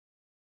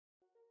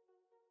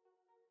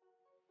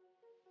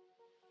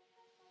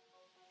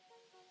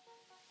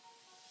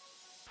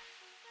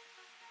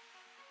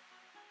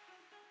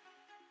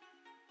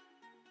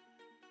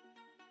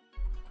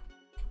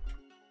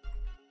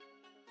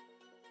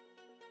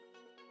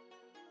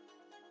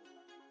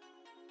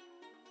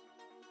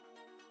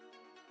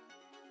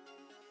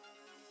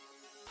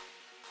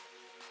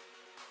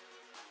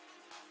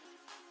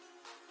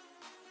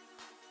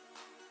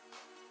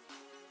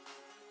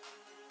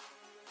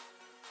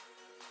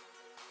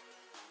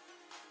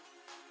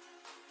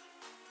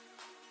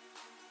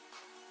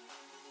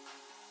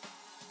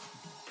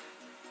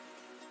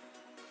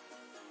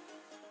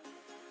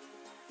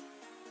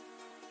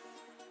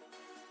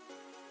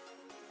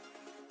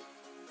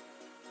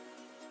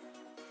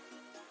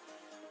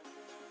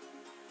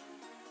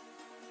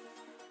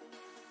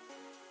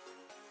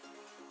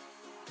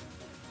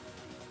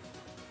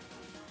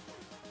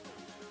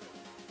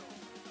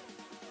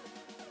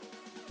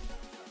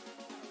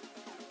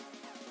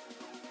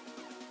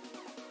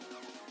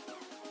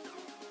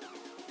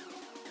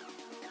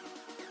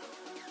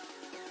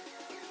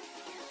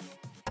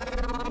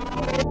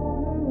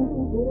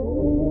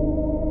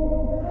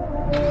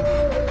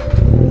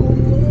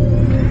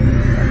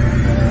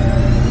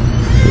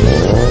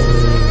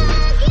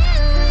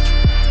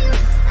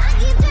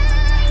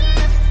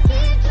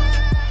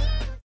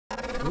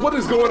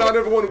going on,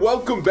 everyone?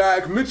 Welcome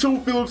back. Mitchell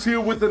Phillips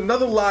here with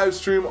another live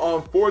stream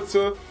on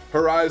Forza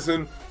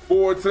Horizon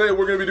 4. Today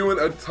we're going to be doing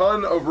a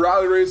ton of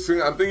rally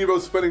racing. I'm thinking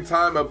about spending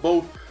time at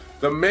both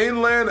the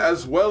mainland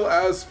as well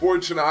as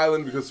Fortune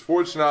Island, because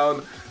Fortune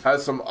Island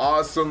has some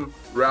awesome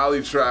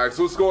rally tracks.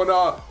 What's going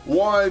on?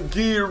 Juan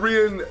Guy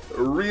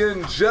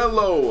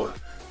Riangelo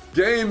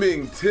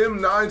Gaming,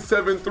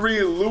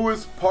 Tim973,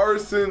 Lewis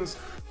Parsons,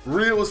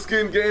 Real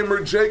Skin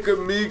Gamer, Jacob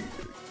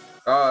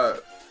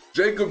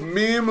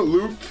Meme,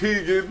 Luke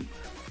Keegan,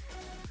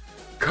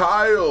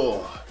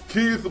 Kyle,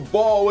 Keith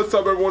Ball. What's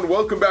up, everyone?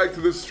 Welcome back to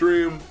the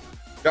stream.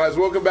 Guys,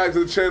 welcome back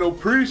to the channel.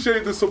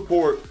 Appreciate the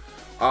support.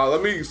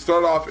 Let me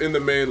start off in the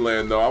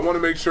mainland, though. I want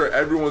to make sure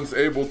everyone's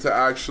able to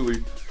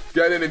actually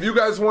get in. If you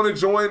guys want to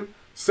join,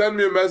 send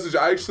me a message.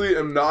 I actually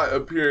am not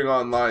appearing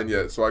online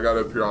yet, so I got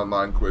to appear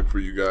online quick for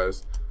you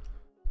guys.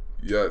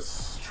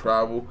 Yes,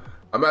 travel.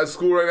 I'm at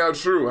school right now,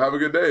 true. Have a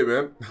good day,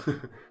 man.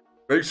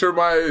 Make sure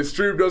my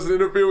stream doesn't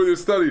interfere with your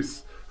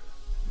studies.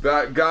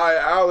 That guy,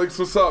 Alex,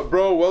 what's up,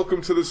 bro?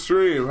 Welcome to the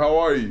stream. How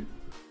are you?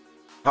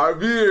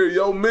 Javier,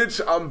 yo, Mitch,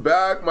 I'm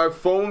back. My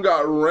phone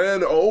got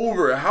ran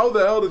over. How the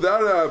hell did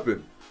that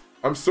happen?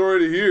 I'm sorry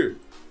to hear.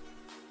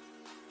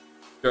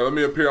 Yeah, let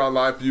me appear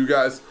online for you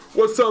guys.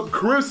 What's up,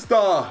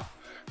 Krista?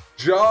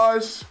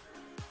 Josh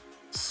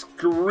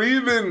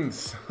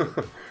Scrivens.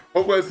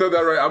 Hopefully I said that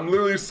right. I'm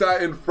literally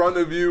sat in front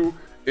of you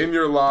in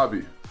your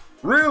lobby.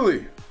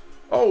 Really?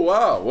 Oh,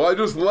 wow. Well, I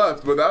just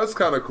left, but that's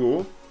kind of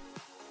cool.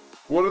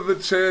 What are the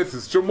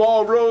chances?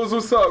 Jamal Rose,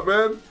 what's up,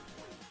 man?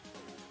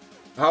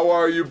 How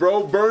are you,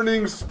 bro?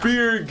 Burning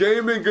Spear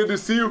Gaming, good to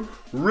see you.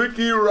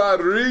 Ricky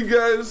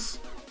Rodriguez,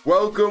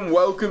 welcome,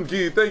 welcome.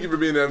 Guy, thank you for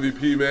being an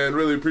MVP, man.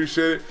 Really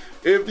appreciate it.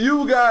 If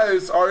you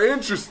guys are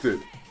interested,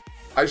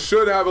 I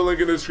should have a link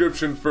in the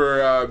description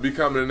for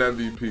becoming an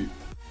MVP.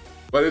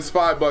 But it's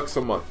 $5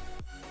 a month.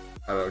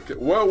 I don't care.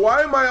 Well,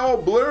 why am I all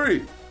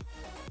blurry?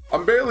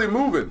 I'm barely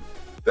moving.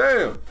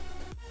 Damn. All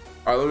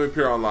right, let me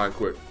appear online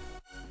quick.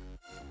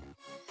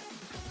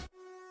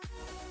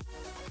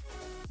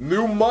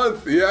 New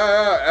month.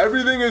 Yeah,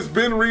 everything has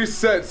been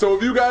reset. So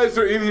if you guys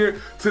are in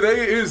here,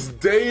 today is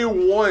day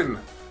 1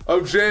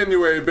 of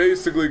January,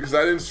 basically, because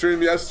I didn't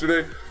stream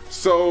yesterday.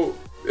 So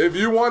if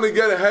you want to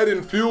get ahead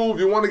in fuel, if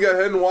you want to get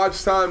ahead in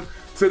watch time,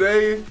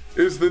 today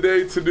is the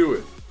day to do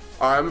it.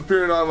 All right, I'm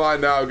appearing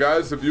online now,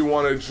 guys. If you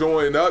want to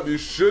join up, you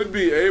should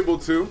be able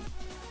to.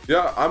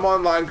 Yeah, I'm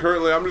online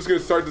currently. I'm just going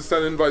to start to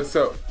send invites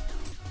out.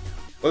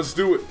 Let's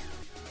do it.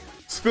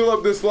 Let's fill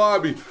up this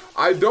lobby.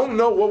 I don't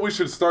know what we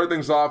should start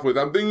things off with.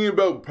 I'm thinking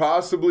about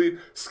possibly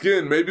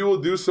Skin. Maybe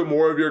we'll do some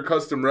more of your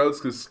custom routes,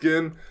 because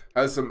Skin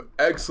has some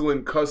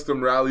excellent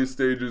custom rally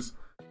stages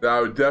that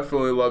I would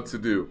definitely love to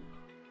do.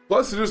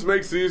 Plus, it just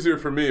makes it easier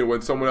for me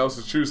when someone else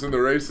is choosing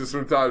the races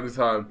from time to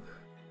time.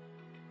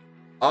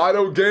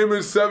 Auto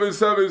Gamer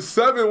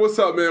 777, what's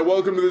up, man?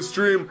 Welcome to the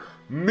stream.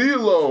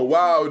 Milo,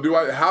 wow,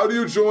 how do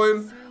you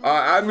join?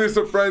 Add me as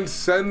a friend,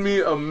 send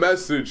me a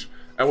message,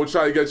 and we'll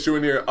try to get you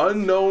in here.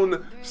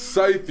 Unknown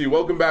Scythe,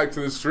 welcome back to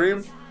the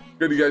stream.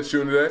 Good to get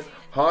you in today.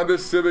 Honda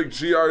Civic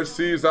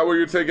GRC, is that what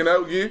you're taking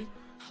out, Guy?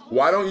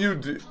 Why don't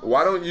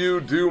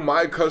you do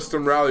my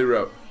custom rally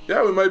route?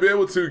 Yeah, we might be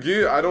able to,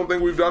 Guy. I don't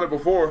think we've done it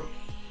before.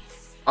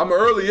 I'm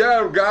early,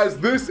 yeah, guys.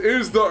 This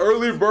is the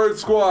early bird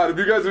squad. If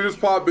you guys are just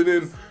popping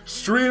in,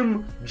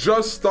 stream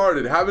just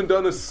started. Haven't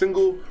done a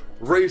single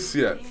race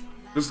yet.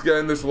 Just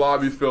getting this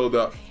lobby filled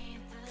up.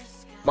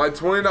 My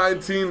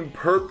 2019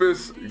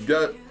 purpose,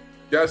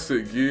 guess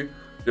it, Guy.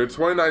 Your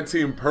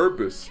 2019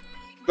 purpose.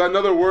 Is that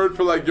another word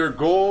for like your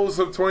goals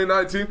of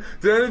 2019?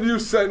 Did any of you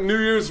set New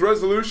Year's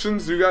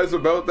resolutions? You guys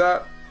about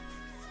that?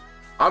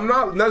 I'm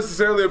not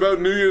necessarily about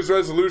New Year's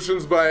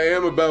resolutions, but I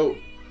am about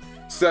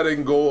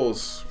setting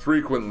goals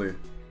frequently.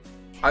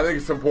 I think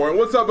it's important.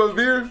 What's up,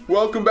 Avir?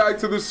 Welcome back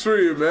to the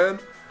stream, man.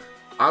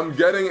 I'm not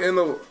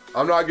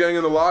getting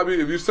in the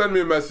lobby. If you send me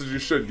a message, you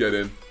should get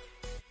in.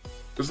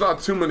 There's not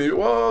too many.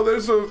 Well,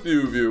 there's a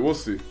few of you. We'll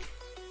see.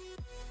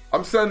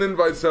 I'm sending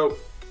invites out.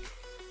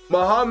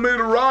 Mohammed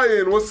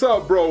Ryan, what's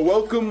up, bro?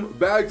 Welcome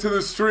back to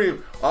the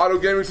stream. Auto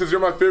Gaming says you're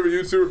my favorite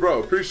YouTuber,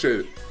 bro. Appreciate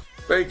it.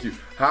 Thank you.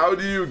 How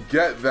do you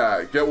get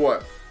that? Get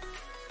what?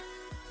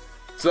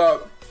 What's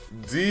up?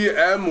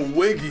 DM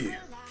Wiggy.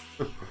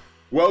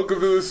 Welcome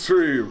to the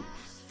stream.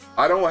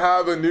 I don't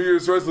have a New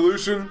Year's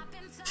resolution.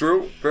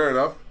 True, fair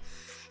enough.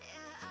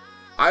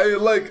 I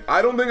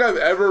don't think I've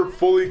ever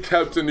fully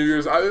kept a New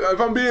Year's. If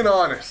I'm being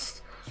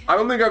honest, I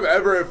don't think I've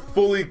ever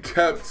fully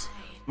kept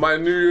my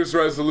New Year's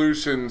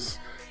resolutions,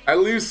 at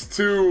least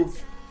to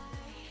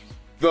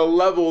the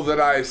level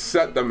that I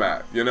set them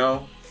at, you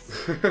know?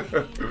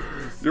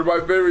 You're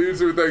my favorite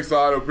YouTuber. Thanks,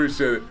 Otto.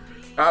 Appreciate it.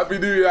 Happy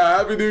New Year.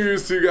 Happy New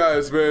Year's to you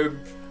guys, man.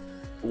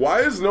 Why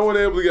is no one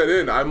able to get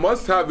in? I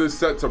must have this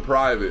set to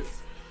private.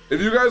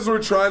 If you guys were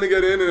trying to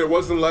get in and it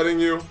wasn't letting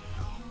you,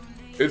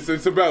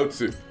 it's about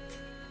to.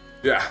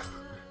 Yeah.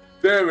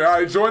 Damn it. All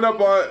right,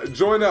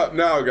 join up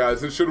now,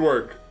 guys. It should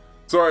work.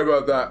 Sorry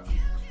about that.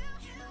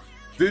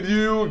 Did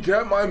you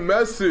get my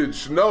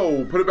message?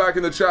 No. Put it back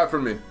in the chat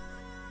for me.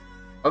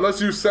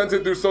 Unless you sent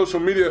it through social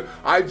media.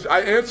 I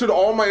answered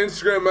all my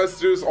Instagram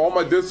messages, all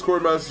my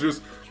Discord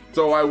messages,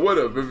 so I would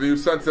have if you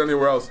sent it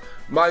anywhere else.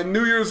 My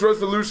New Year's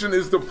resolution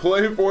is to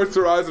play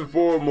Forza Horizon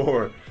 4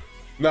 more.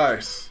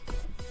 Nice.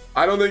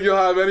 I don't think you'll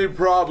have any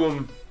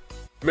problem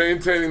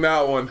maintaining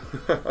that one.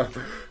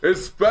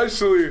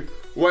 Especially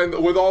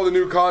with all the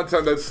new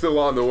content that's still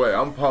on the way.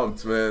 I'm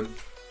pumped, man.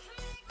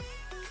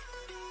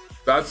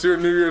 That's your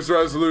New Year's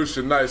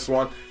resolution. Nice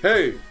one.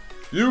 Hey,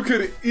 you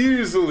could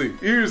easily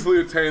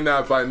attain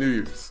that by New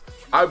Year's.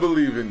 I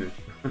believe in you.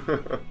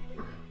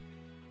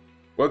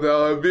 What the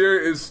hell?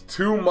 Javier is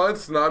 2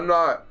 months and I'm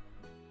not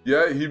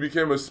yet. He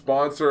became a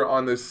sponsor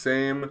on the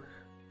same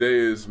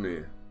day as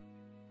me.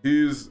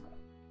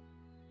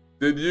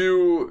 Did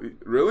you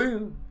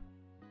really?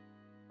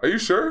 Are you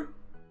sure?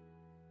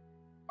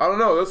 I don't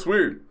know, that's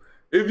weird.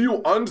 If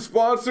you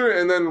unsponsor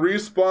and then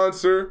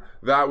responsor,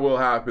 that will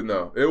happen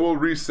though. It will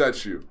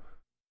reset you.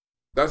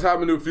 That's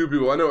happened to a few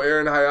people. I know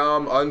Aaron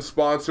Hayam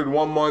unsponsored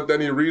 1 month,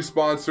 then he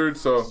responsored,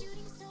 so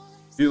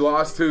he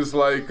lost his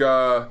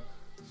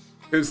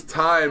his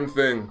time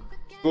thing.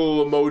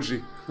 Little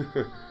emoji.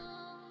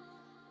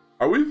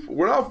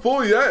 We're not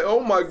full yet?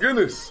 Oh my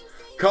goodness.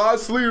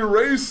 Costly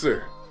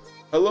Racer.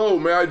 Hello,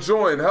 may I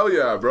join? Hell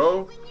yeah,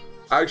 bro.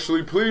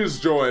 Actually, please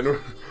join.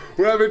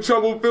 We're having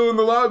trouble filling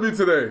the lobby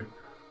today.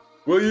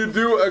 Will you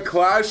do a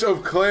Clash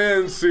of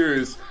Clans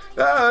series?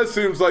 That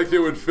seems like it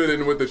would fit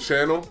in with the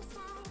channel.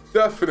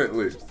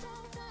 Definitely.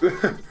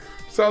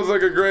 Sounds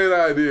like a great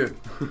idea.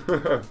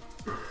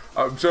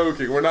 I'm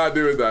joking. We're not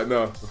doing that,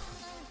 no.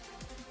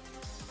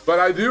 But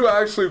I do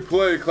actually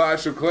play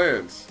Clash of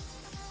Clans.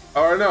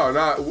 Or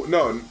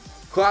no,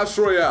 Clash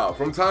Royale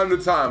from time to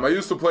time. I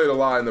used to play it a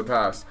lot in the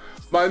past.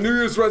 My New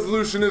Year's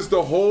resolution is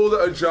to hold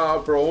a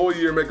job for a whole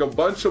year, make a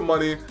bunch of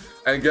money,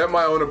 and get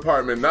my own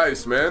apartment.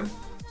 Nice, man.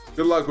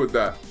 Good luck with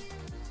that.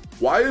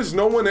 Why is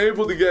no one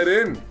able to get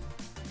in?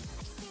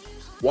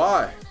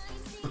 Why?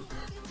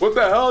 What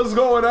the hell is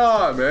going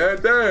on,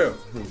 man? Damn.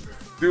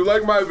 Do you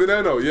like my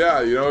veneno?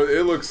 Yeah, you know,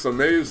 it looks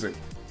amazing.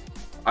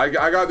 I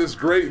got this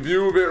great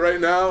view of it right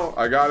now.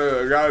 I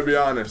gotta be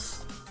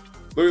honest.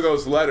 Look at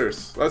those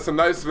letters. That's a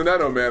nice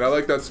veneno, man. I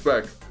like that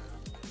spec.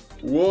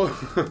 Whoa.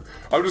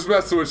 I'm just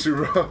messing with you,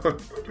 bro.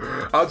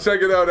 I'll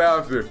check it out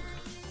after.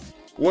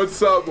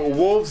 What's up,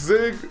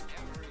 Wolfzig?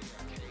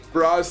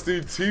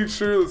 Frosty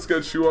Teacher, let's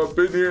get you up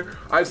in here.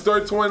 I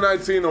start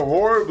 2019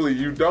 horribly.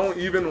 You don't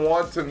even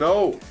want to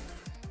know.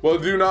 Well,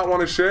 do you not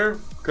want to share?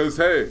 Because,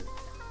 hey,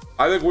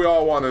 I think we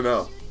all want to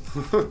know.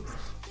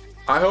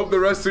 I hope the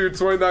rest of your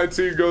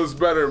 2019 goes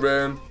better,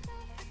 man.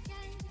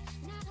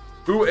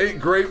 Who ate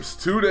grapes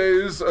 2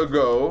 days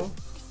ago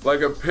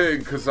like a pig?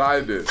 Because I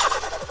did.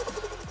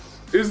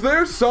 Is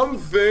there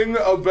something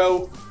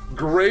about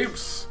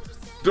grapes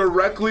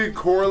directly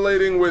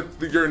correlating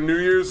with your New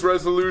Year's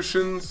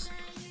resolutions?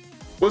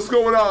 What's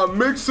going on?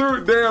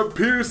 Mixer, damn,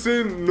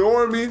 Pearson,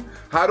 Normie.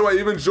 How do I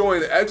even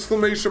join?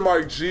 Exclamation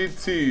mark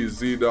GT,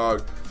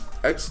 Z-Dog.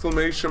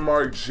 Exclamation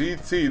mark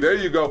GT. There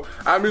you go.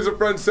 Add me as a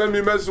friend. Send me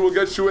a message. We'll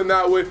get you in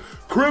that way.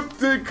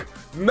 Cryptic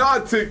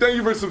Nautic. Thank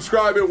you for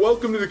subscribing.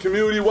 Welcome to the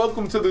community.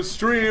 Welcome to the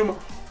stream.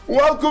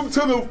 Welcome to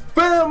the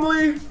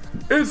family.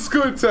 It's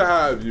good to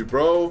have you,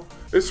 bro.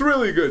 It's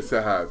really good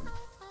to have you.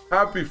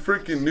 Happy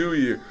freaking New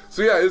Year.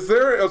 So yeah, is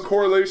there a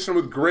correlation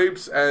with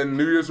grapes and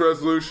New Year's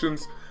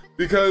resolutions?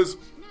 Because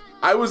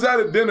I was at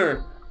a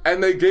dinner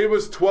and they gave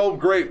us 12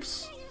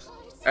 grapes.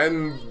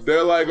 And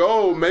they're like,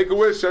 oh, make a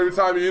wish every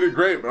time you eat a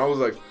grape. And I was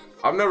like,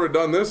 I've never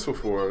done this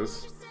before.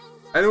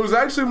 And it was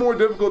actually more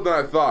difficult than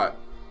I thought.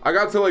 I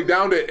got to like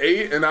down to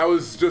 8 and I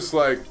was just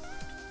like,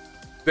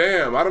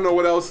 damn, I don't know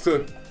what else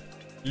to...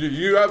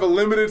 You have a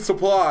limited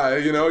supply,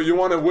 you know, you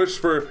want to wish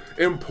for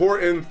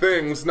important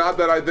things. Not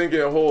that I think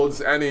it holds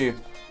any...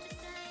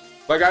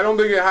 Like, I don't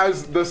think it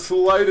has the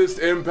slightest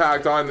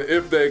impact on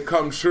if they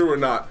come true or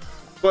not.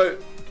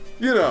 But,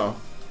 you know,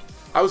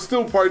 I was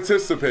still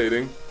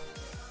participating.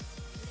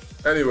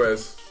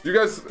 Anyways, you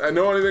guys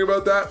know anything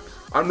about that?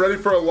 I'm ready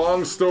for a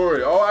long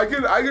story. Oh, I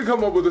could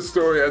come up with a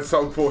story at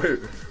some point.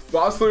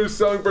 Bossler is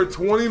selling for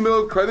 20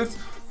 mil credits.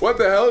 What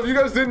the hell? If you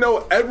guys didn't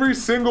know, every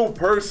single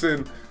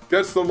person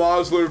gets the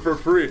Mosler for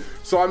free.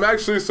 So I'm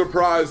actually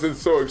surprised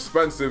it's so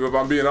expensive, if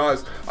I'm being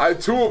honest. I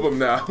have 2 of them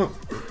now.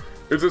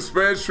 It's a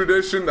Spanish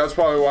tradition. That's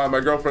probably why.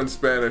 My girlfriend's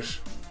Spanish.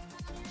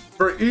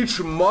 For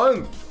each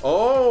month.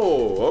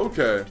 Oh,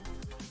 okay.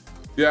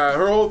 Yeah,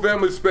 her whole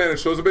family's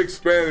Spanish, so it's a big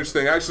Spanish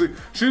thing. Actually,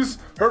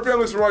 her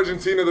family's from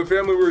Argentina. The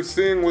family we were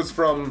seeing was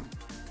from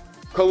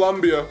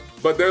Colombia,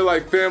 but they're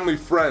like family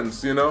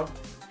friends, you know?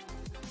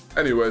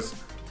 Anyways,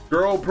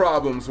 girl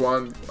problems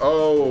one.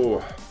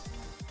 Oh.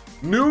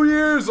 New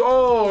Year's?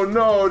 Oh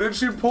no, did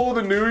she pull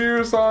the New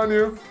Year's on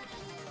you?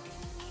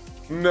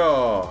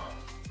 No.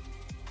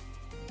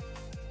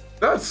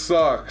 That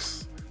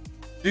sucks.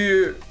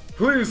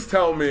 Please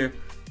tell me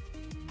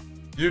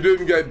you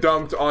didn't get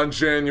dumped on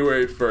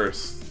January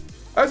 1st.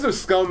 That's a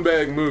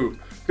scumbag move.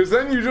 Because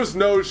then you just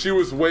know she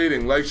was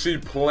waiting, like she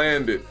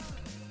planned it.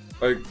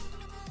 Like,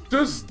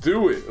 just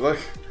do it. Like,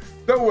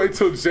 don't wait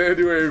till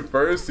January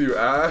 1st, you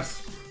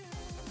ass.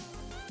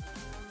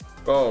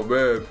 Oh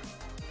man.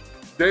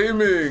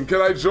 Gaming,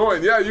 can I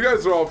join? Yeah, you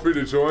guys are all free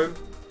to join.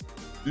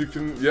 You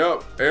can,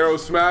 yep, arrow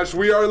smash.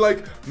 We are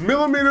like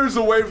millimeters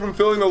away from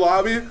filling the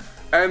lobby.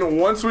 And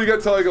once we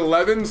get to like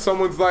 11,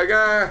 someone's like,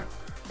 I'm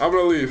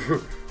gonna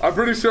leave. I'm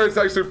pretty sure it's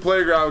actually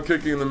Playground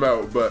kicking them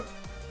out, but.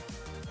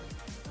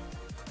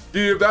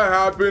 If that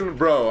happened,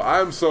 bro,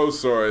 I'm so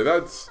sorry.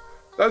 That's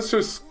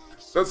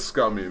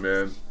scummy,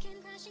 man.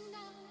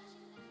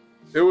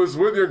 It was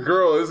with your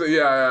girl, isn't it?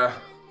 Yeah.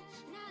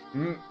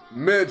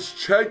 Mitch,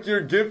 check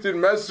your gifted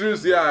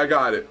messages. Yeah, I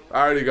got it.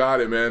 I already got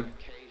it, man.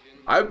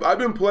 I've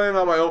been playing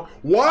on my own.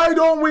 Why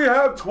don't we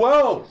have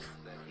 12?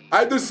 I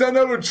had to send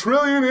out 1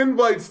 trillion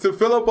invites to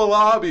fill up a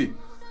lobby.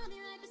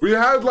 We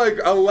had like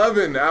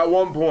 11 at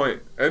one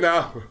point, and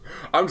now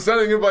I'm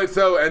sending invites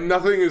out and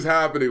nothing is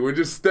happening. We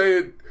just stay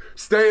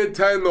at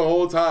 10 the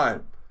whole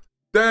time.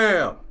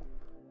 Damn.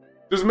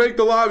 Just make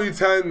the lobby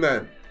 10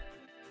 then.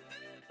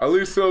 At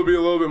least it'll be a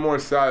little bit more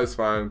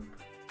satisfying.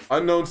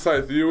 Unknown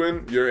Scythe, you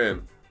in? You're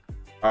in.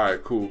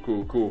 Alright,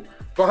 cool.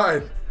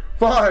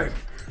 Fine.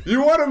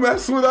 You want to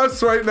mess with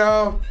us right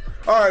now?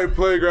 Alright,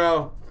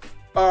 Playground.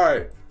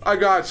 Alright, I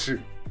got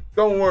you.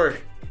 Don't worry.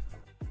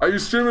 Are you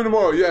streaming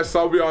tomorrow? Yes,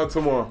 I'll be on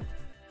tomorrow.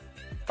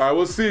 Alright,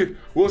 we'll see.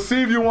 We'll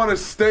see if you want to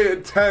stay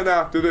at 10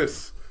 after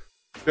this.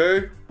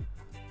 Okay?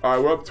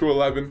 Alright, we're up to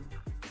 11.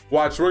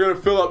 Watch, we're going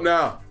to fill up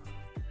now.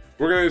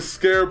 We're going to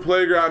scare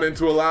Playground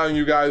into allowing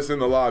you guys in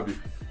the lobby.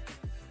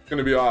 It's going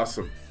to be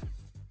awesome.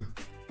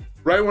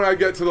 Right when I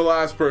get to the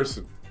last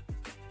person.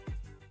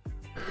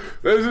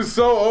 This is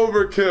so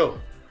overkill.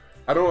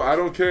 I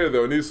don't care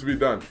though, it needs to be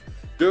done.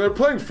 Yeah, they're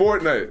playing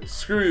Fortnite.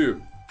 Screw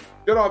you.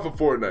 Get off of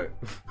Fortnite.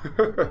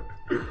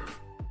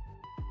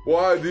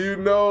 Why do you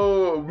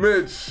know,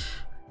 Mitch?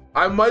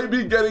 I might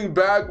be getting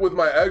back with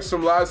my ex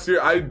from last year.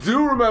 I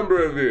do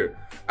remember Avir.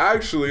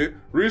 Actually,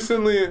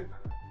 recently,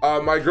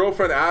 my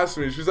girlfriend asked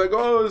me, she's like,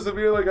 oh, does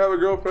Avir like have a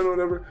girlfriend or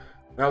whatever?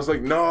 And I was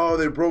like, no,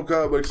 they broke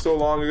up like so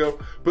long ago.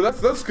 But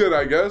that's good,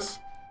 I guess.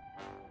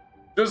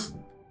 Just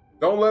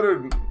don't let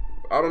her,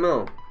 I don't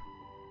know,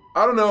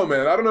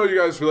 man. I don't know you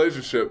guys'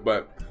 relationship,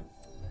 but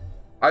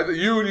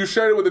you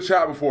shared it with the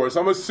chat before,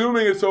 so I'm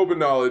assuming it's open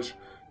knowledge.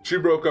 She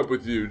broke up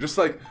with you. Just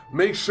like,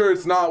 make sure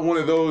it's not one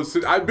of those.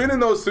 I've been in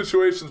those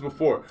situations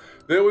before.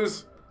 There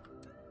was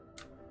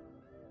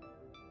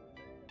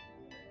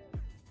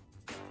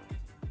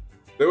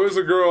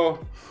a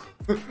girl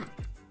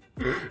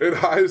in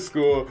high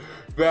school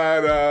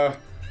that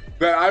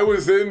I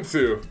was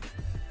into,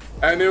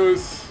 and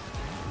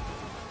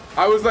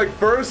I was like,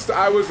 first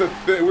I was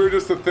we were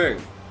just a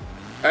thing,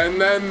 and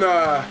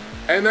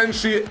then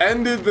she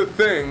ended the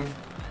thing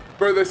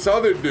for this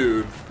other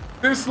dude,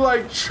 this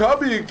like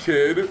chubby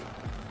kid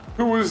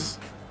who was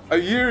a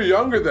year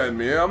younger than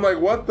me. I'm like,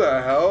 what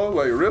the hell?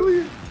 Like,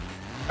 really?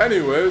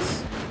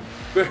 Anyways,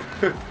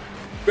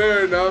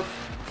 fair enough.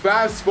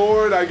 Fast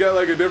forward, I get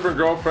like a different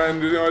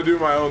girlfriend, you know, I do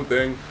my own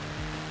thing.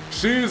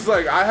 She's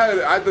like,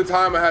 at the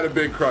time I had a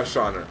big crush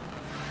on her.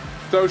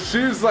 So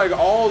she's like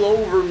all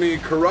over me,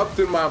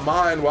 corrupting my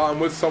mind while I'm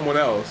with someone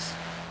else.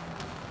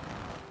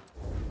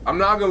 I'm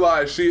not gonna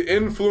lie, she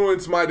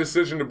influenced my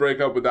decision to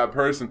break up with that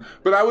person.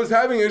 But I was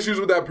having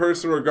issues with that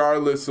person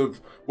regardless of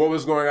what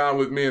was going on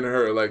with me and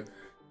her. Like,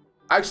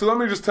 actually, let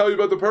me just tell you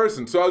about the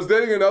person. So I was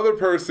dating another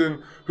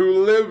person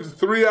who lived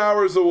 3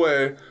 hours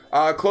away,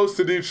 close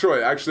to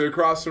Detroit, actually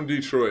across from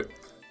Detroit.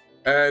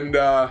 And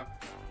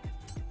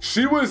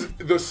she was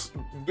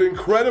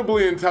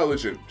incredibly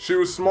intelligent. She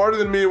was smarter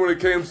than me when it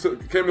came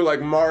to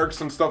like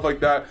marks and stuff like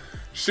that.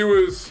 She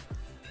was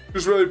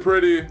just really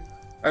pretty,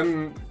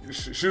 and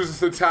she was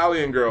this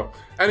Italian girl.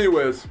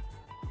 Anyways,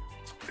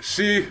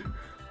 she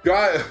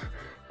got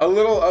a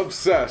little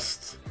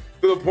obsessed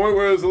to the point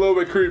where it was a little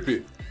bit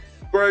creepy.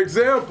 For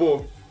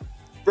example,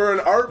 for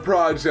an art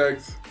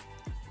project,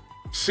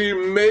 she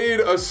made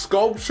a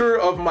sculpture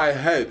of my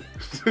head.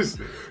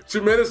 She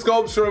made a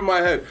sculpture of my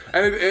head,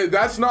 and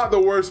that's not the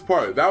worst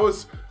part.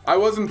 I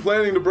wasn't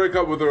planning to break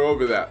up with her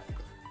over that.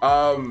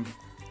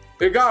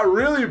 It got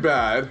really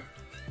bad.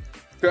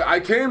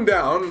 I came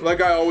down like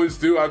I always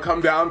do. I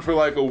come down for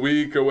like a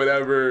week or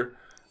whatever.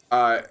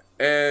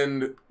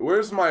 And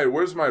where's my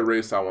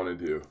race I want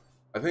to do?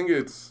 I think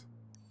it's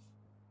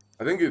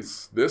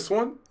this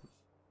one.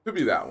 Could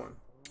be that one.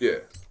 Yeah,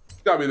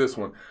 gotta be this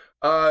one.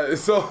 Oh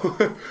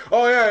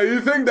yeah,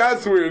 you think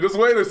that's weird? Just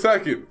wait a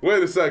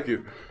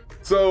second.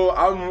 So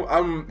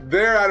I'm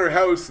there at her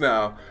house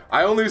now.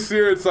 I only see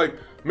her, it's like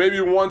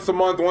maybe once a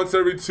month, once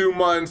every 2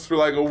 months for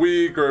like a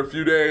week or a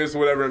few days,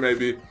 whatever it may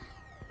be.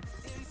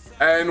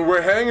 And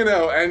we're hanging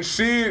out, and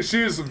she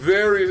was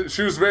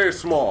very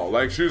small.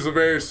 Like, she was a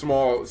very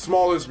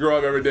smallest girl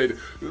I've ever dated.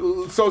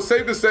 So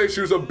safe to say,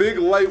 she was a big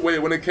lightweight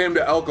when it came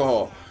to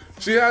alcohol.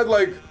 She had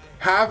like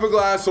half a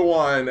glass of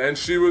wine, and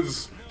she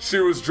was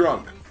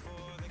drunk.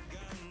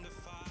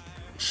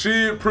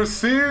 She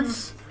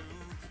proceeds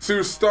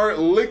to start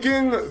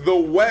licking the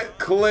wet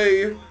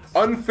clay,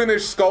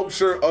 unfinished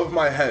sculpture of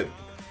my head.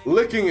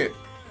 Licking it.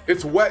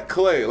 It's wet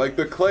clay. Like,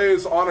 the clay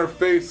is on her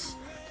face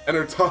and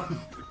her tongue.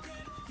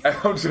 And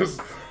I'm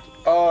just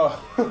I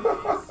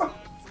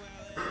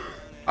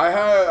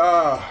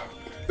had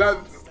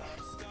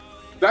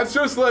that's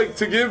just like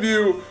to give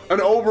you an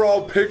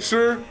overall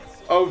picture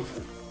of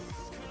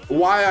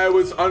why I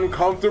was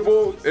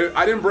uncomfortable.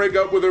 I didn't break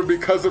up with her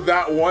because of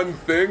that one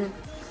thing,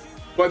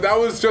 but that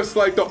was just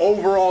like the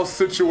overall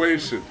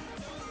situation.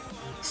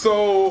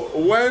 So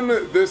when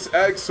this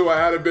ex who I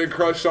had a big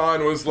crush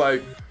on was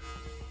like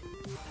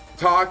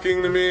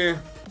talking to me,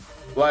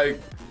 like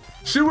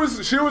she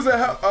was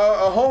a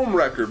home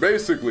wrecker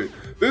basically.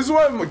 This is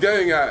what I'm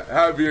getting at,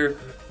 Javier.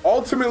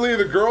 Ultimately,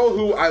 the girl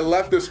who I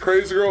left this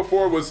crazy girl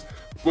for was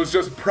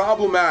just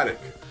problematic.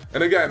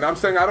 And again, I'm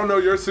saying I don't know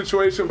your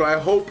situation, but I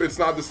hope it's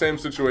not the same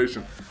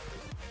situation.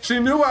 She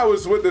knew I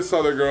was with this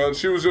other girl and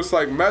she was just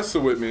like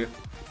messing with me.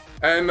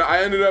 And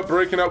I ended up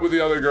breaking up with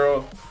the other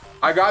girl.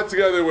 I got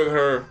together with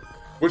her,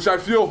 which I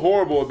feel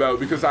horrible about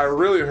because I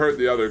really hurt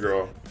the other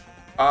girl.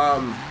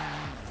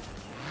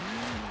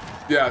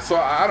 Yeah, so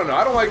I don't know.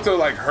 I don't like to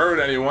like hurt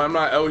anyone. I'm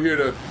not out here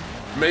to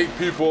make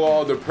people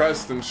all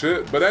depressed and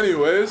shit. But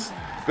anyways,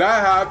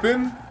 that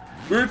happened.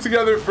 We were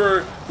together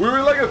we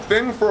were like a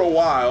thing for a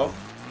while.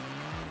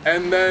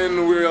 And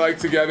then we were like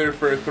together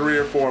for 3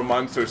 or 4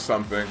 months or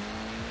something.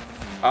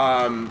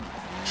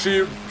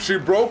 She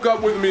broke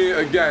up with me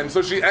again.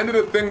 So she ended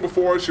a thing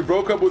before, she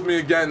broke up with me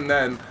again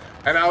then.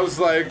 And I was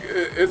like,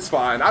 it's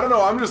fine. I don't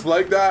know, I'm just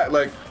like that.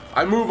 Like,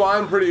 I move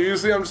on pretty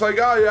easily. I'm just like,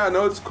 oh yeah,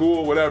 no, it's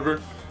cool,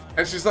 whatever.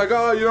 And she's like,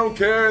 oh, you don't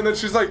care. And then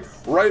she's like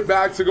right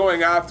back to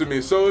going after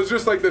me. So it was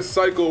just like this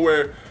cycle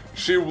where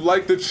she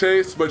liked the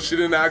chase, but she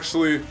didn't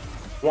actually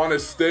want to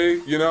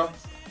stay, you know?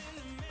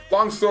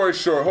 Long story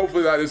short,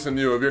 hopefully that isn't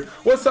you of here.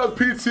 What's up,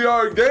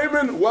 PTR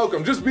Gaming?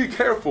 Welcome. Just be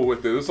careful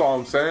with it. That's all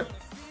I'm saying.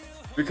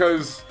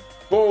 Because,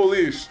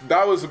 holy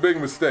that was a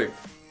big mistake.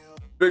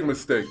 Big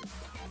mistake.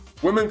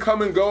 Women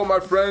come and go, my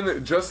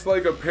friend, just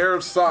like a pair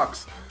of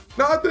socks.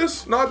 Not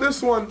this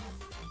one.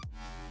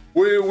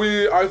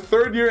 Our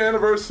 3rd year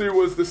anniversary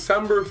was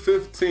December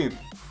 15th.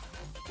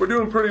 We're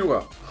doing pretty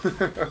well.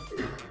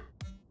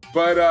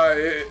 But,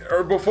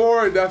 or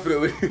before,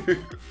 definitely.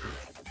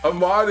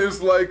 Ahmad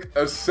is like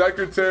a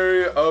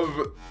secretary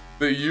of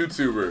the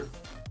YouTuber.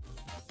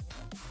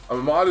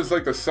 Ahmad is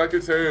like the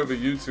secretary of a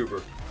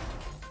YouTuber.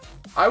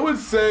 I would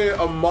say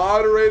a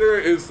moderator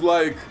is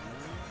like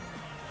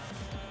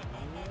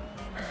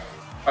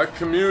a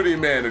community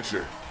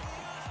manager.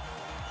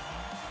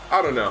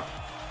 I don't know.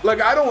 Like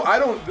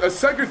a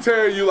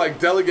secretary you like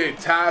delegate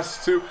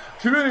tasks to.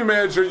 Community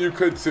manager you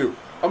could too.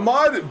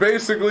 Ahmad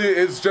basically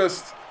is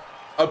just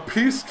a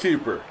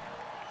peacekeeper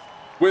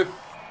with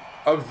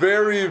a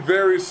very,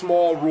 very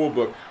small rule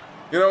book.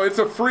 You know, it's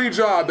a free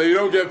job that you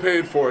don't get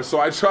paid for, so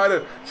I try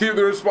to keep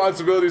the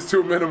responsibilities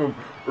to a minimum.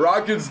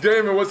 Rockets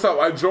Gaming, what's up?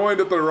 I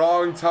joined at the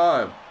wrong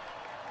time.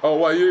 Oh,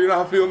 what, you're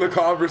not feeling the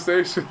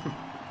conversation?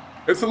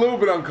 It's a little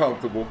bit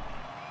uncomfortable,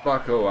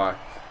 not gonna lie.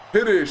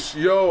 Hitish,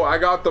 yo, I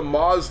got the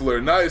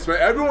Mosler. Nice, man.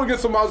 Everyone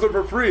gets a Mosler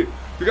for free.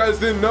 If you guys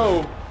didn't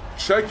know,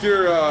 check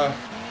your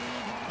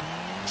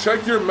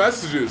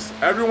messages.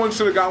 Everyone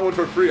should have got one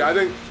for free. I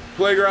think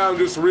Playground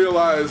just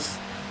realized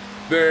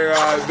their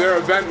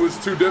event was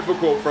too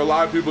difficult for a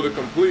lot of people to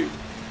complete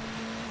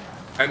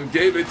and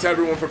gave it to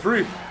everyone for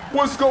free.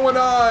 What's going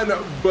on,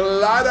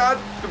 Bladata?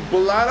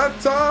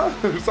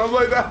 Something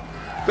like that.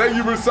 Thank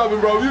you for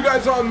subbing, bro. You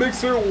guys are on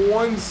Mixer,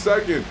 1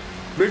 second.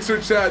 Mixer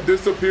chat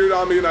disappeared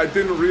on me and I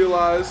didn't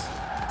realize,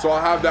 so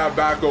I'll have that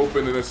back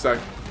open in a sec.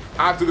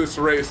 After this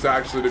race,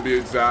 actually, to be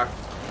exact.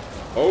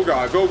 Oh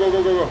God, go, go,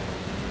 go, go, go.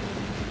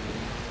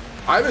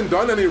 I haven't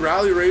done any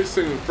rally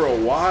racing for a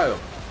while.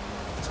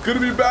 It's good to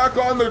be back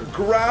on the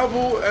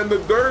gravel and the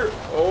dirt.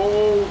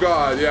 Oh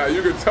God, yeah,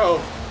 you can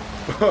tell.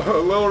 A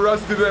little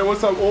rusty today.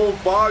 What's up, old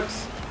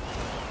fox?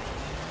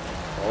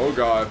 Oh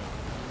God.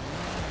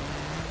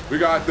 We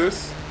got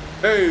this.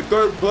 Hey,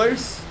 3rd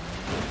place.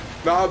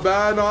 Not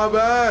bad, not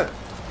bad.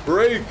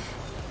 Break.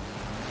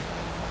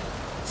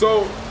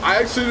 So I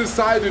actually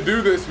decided to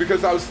do this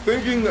because I was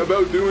thinking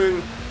about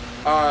doing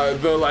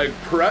the like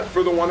prep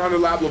for the 100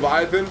 lap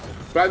Leviathan,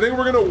 but I think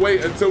we're gonna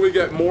wait until we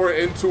get more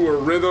into a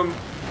rhythm.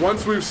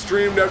 Once we've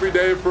streamed every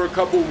day for a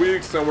couple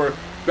weeks and we're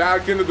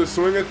back into the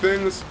swing of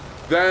things,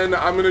 then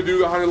I'm gonna do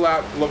the 100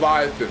 lap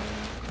Leviathan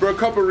for a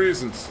couple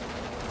reasons.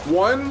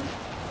 One,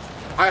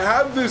 I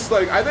have this,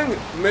 like, I think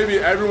maybe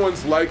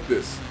everyone's like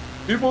this.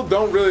 People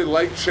don't really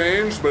like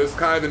change, but it's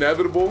kind of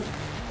inevitable.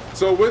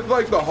 So with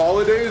like the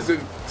holidays,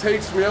 it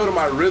takes me out of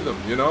my rhythm,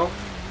 you know?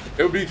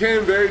 It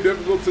became very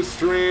difficult to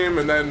stream,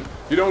 and then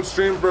you don't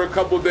stream for a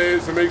couple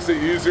days. It makes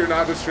it easier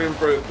not to stream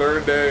for a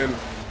 3rd day, and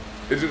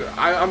it's just,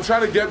 I'm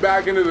trying to get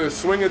back into the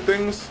swing of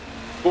things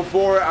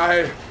before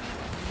I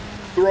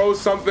throw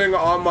something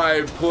on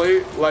my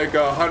plate like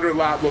a 100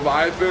 lap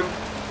Leviathan,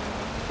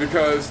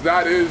 because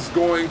that is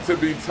going to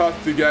be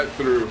tough to get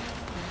through.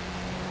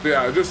 So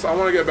yeah, I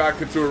want to get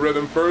back into a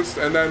rhythm first,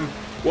 and then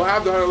we'll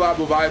have the 100 lap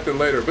Leviathan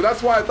later. But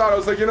that's why I thought, I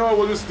was like, you know what,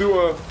 we'll just do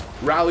a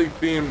rally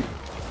themed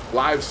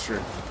live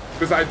stream,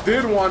 because I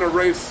did want to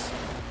race.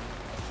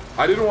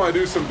 I didn't want to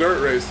do some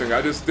dirt racing.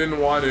 I just didn't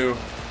want to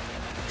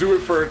do it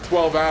for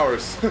 12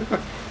 hours.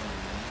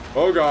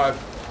 Oh God.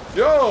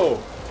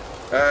 Yo!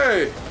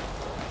 Hey!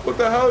 What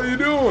the hell are you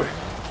doing?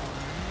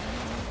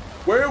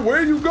 Where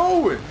are you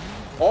going?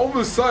 All of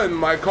a sudden,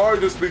 my car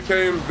just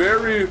became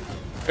very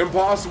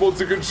impossible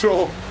to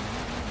control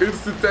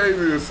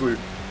instantaneously.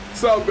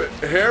 What's up,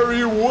 Harry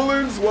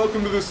Woolens?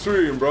 Welcome to the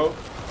stream, bro.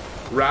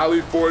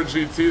 Rally 4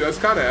 GT. That's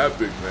kind of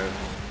epic, man.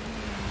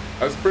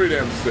 That's pretty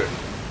damn sick.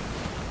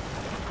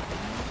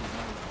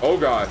 Oh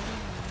God.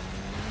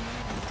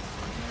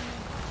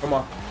 Come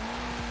on.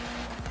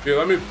 Here,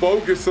 let me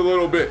focus a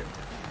little bit.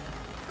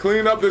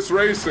 Clean up this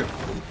racing.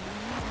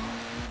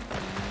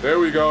 There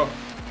we go.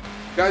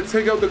 Gotta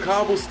take out the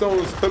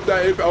cobblestones. Clip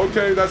that ape.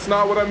 Okay, that's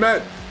not what I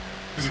meant.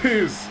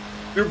 Jeez.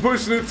 You're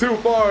pushing it too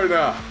far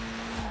now.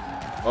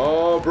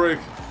 Oh, brake.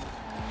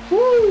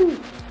 Woo!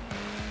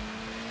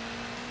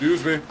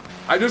 Excuse me.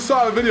 I just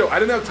saw a video. I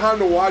didn't have time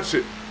to watch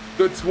it.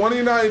 The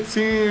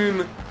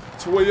 2019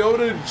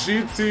 Toyota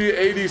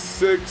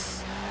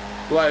GT86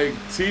 like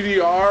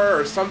TDR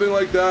or something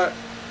like that.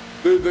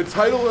 The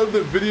title of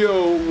the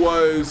video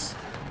was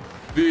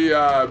the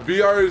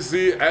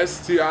BRZ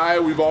STI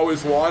we've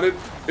always wanted.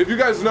 If you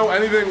guys know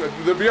anything,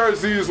 the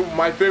BRZ is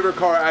my favorite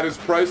car at its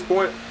price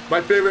point.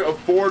 My favorite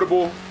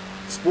affordable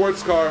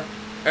sports car,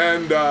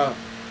 and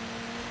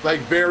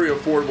like very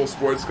affordable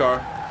sports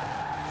car.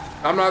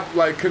 I'm not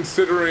like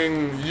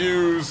considering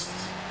used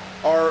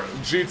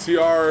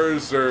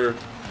GTRs or,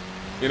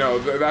 you know,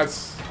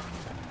 that's,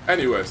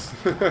 anyways.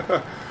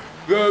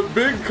 The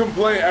big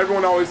complaint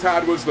everyone always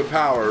had was the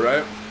power,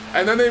 right?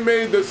 And then they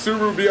made the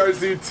Subaru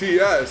BRZ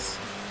TS,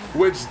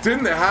 which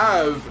didn't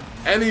have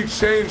any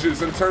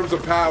changes in terms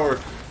of power.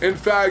 In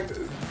fact,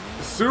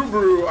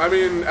 Subaru, I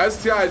mean,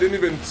 STI didn't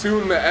even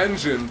tune the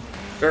engine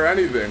or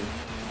anything.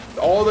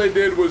 All they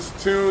did was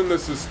tune the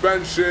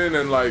suspension,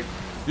 and like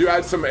you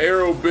had some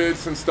aero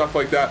bits and stuff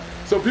like that.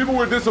 So people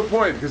were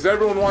disappointed because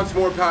everyone wants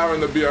more power in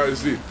the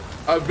BRZ.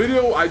 A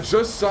video I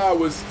just saw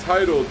was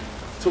titled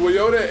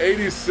Toyota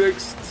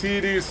 86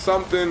 TD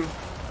something,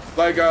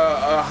 like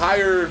a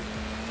higher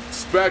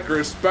spec or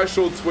a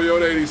special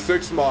Toyota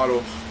 86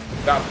 model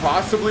that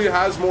possibly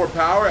has more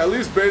power, at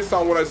least based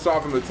on what I saw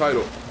from the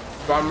title.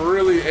 So I'm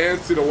really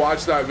antsy to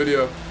watch that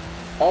video.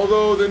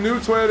 Although the new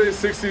Toyota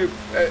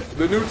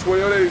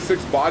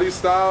 86 body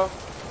style,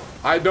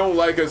 I don't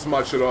like as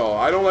much at all.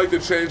 I don't like the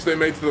change they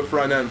made to the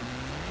front end.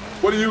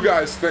 What do you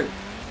guys think?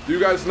 Do you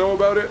guys know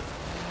about it?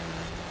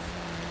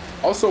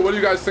 Also, what do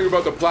you guys think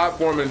about the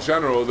platform in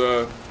general,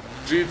 the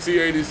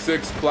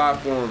GT86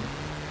 platform?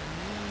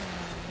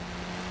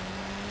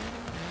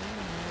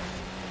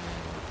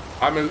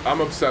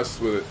 I'm obsessed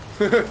with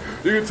it.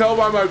 You can tell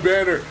by my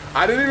banner.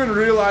 I didn't even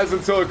realize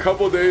until a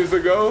couple days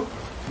ago,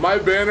 my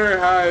banner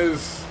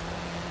has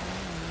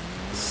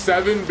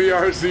 7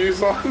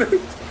 BRZs on it.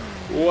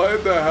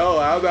 What the hell?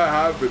 How'd that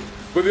happen?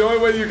 But the only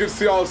way you can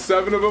see all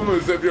 7 of them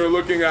is if you're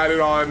looking at it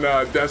on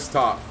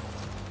desktop.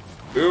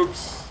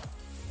 Oops.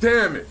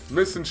 Damn it.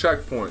 Missing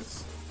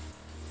checkpoints.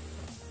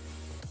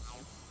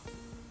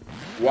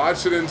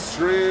 Watch it in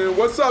stream.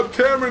 What's up,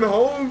 Cameron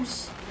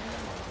Holmes?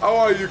 How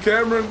are you,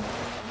 Cameron?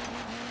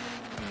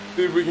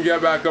 See if we can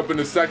get back up in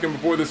a second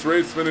before this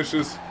race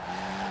finishes.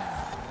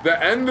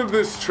 The end of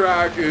this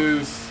track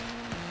is,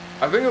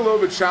 I think, a little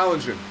bit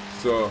challenging.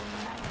 So,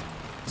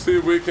 see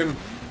if we can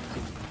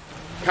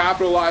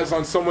capitalize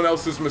on someone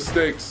else's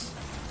mistakes.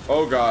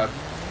 Oh God.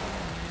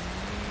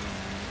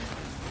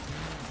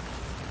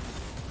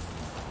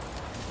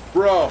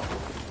 Bro,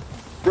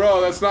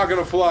 that's not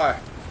gonna fly.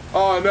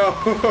 Oh no.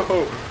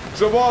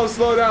 Jamal,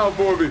 slow down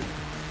for me.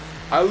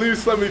 At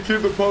least let me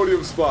keep the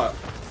podium spot.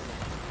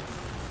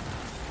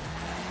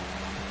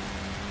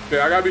 Okay,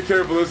 I gotta be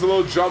careful. There's a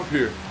little jump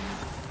here.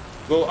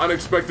 A little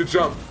unexpected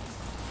jump.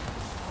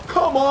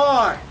 Come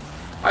on!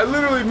 I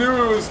literally knew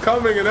it was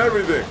coming and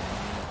everything.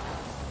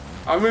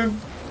 I'm in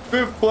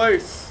 5th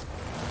place.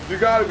 You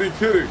gotta be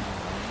kidding.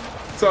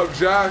 What's up,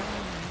 Jack?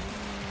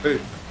 Hey.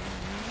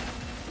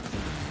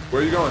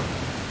 Where are you going?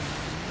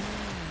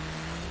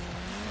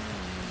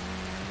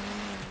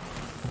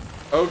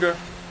 Okay.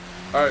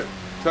 Alright.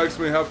 Text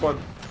me. Have fun.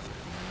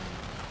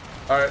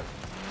 Alright.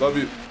 Love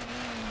you.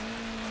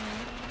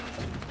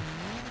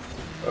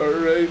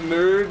 Alright,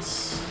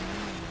 nerds.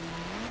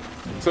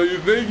 So you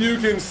think you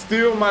can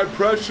steal my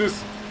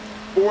precious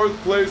 4th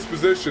place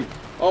position?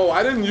 Oh,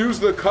 I didn't use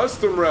the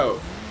custom route.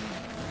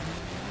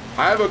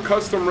 I have a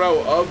custom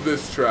route of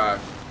this track.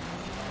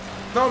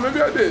 No,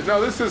 maybe I did. No,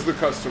 this is the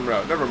custom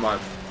route. Never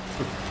mind.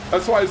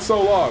 That's why it's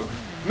so long.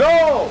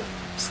 No!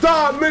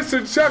 Stop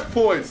missing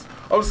checkpoints!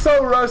 I'm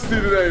so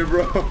rusty today,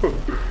 bro.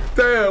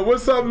 Damn,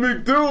 what's up,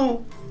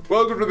 McDo?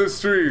 Welcome to the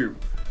stream.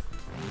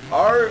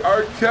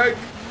 Our Keck,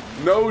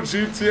 no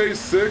GTA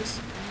 6.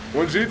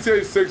 When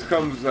GTA 6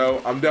 comes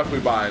out, I'm definitely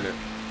buying it.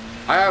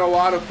 I had a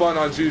lot of fun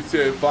on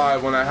GTA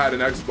 5 when I had an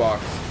Xbox.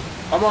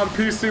 I'm on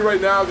PC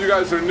right now if you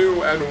guys are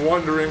new and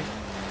wondering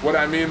what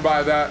I mean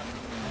by that.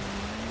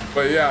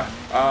 But yeah,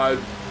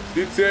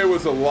 GTA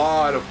was a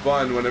lot of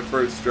fun when it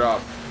first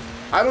dropped.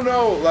 I don't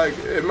know, like,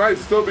 it might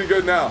still be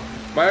good now.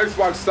 My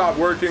Xbox stopped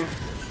working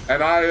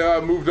and I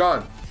moved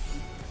on.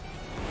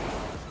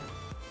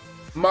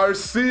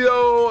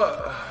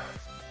 Marcio,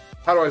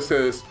 how do I say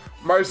this?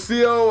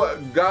 Marcio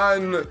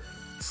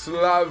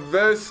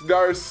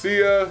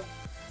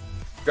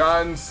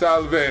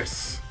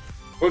Gonsalves.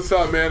 What's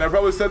up, man? I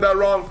probably said that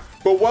wrong,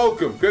 but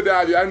welcome. Good to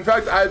have you. In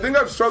fact, I think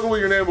I've struggled with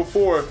your name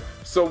before,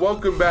 so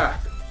welcome back.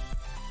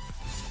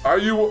 Are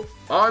you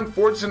on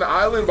Fortune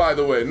Island, by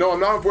the way? No, I'm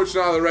not on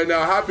Fortune Island right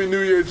now. Happy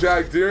New Year,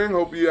 Jack Deering.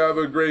 Hope you have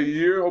a great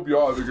year. Hope you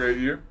all have a great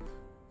year.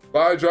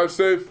 Bye, drive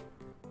safe.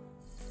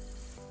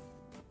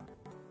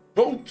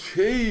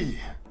 Okay,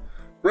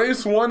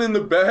 race 1 in the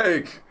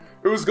bag.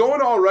 It was going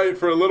all right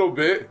for a little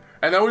bit,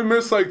 and then we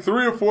missed like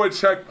 3 or 4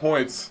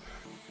 checkpoints.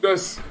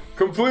 Just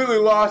completely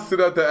lost it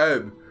at the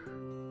end.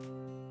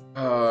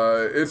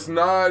 It's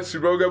not, she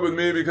broke up with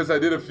me because I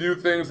did a few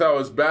things that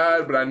was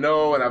bad, but I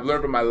know, and I've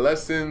learned from my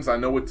lessons, I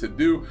know what to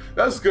do.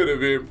 That's good,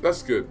 Javier.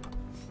 That's good.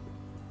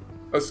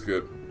 That's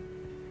good.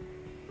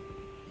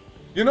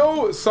 You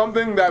know,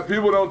 something that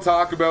people don't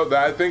talk about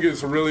that I think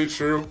is really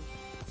true?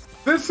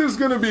 This is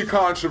going to be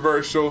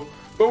controversial,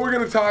 but we're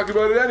going to talk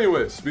about it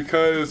anyways,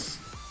 because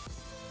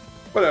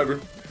whatever.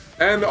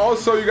 And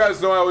also, you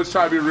guys know I always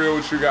try to be real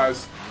with you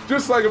guys.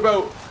 Just like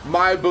about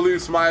my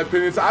beliefs, my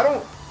opinions. I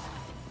don't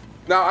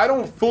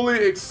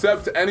fully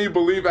accept any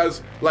belief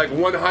as like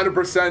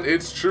 100%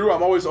 it's true.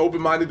 I'm always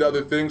open-minded to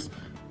other things.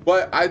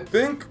 But I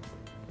think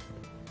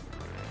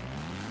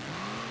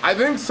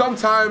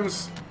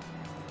sometimes,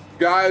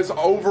 guys,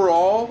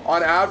 overall,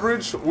 on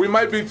average, we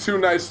might be too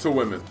nice to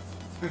women.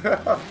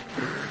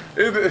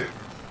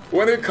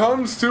 When it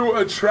comes to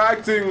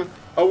attracting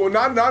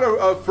not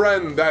a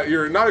friend that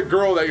you're not a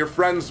girl that you're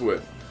friends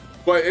with,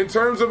 but in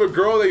terms of a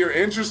girl that you're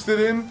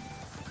interested in,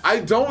 I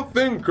don't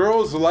think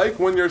girls like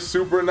when you're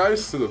super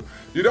nice to them.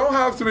 You don't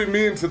have to be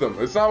mean to them.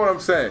 It's not what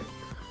I'm saying.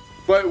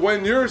 But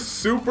when you're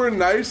super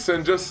nice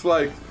and just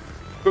like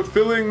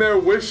fulfilling their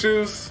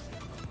wishes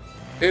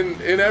in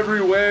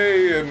every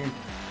way and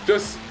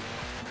just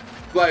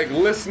like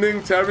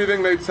listening to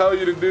everything they tell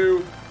you to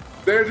do,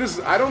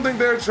 I don't think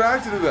they're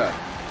attracted to that.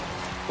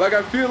 Like,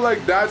 I feel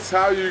like that's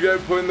how you get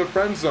put in the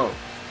friend zone.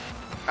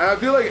 And I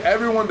feel like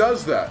everyone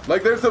does that.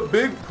 Like, there's a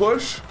big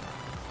push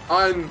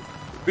on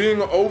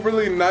being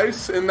overly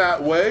nice in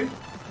that way,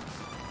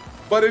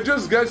 but it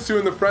just gets you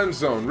in the friend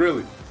zone,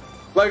 really.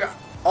 Like,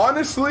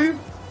 honestly,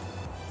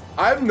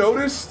 I've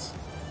noticed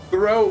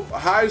throughout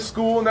high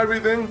school and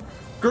everything,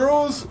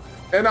 girls,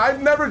 and I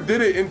never did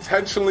it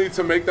intentionally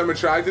to make them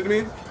attracted to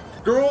me,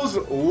 girls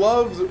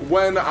loved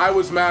when I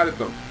was mad at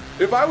them.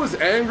 If I was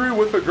angry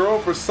with a girl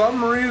for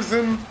some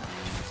reason,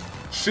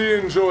 she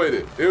enjoyed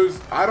it.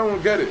 I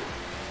don't get it.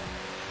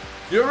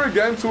 You ever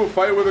get into a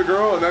fight with a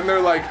girl and then they're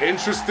like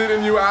interested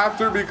in you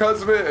after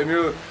because of it, and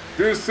you're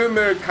just sitting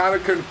there kind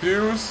of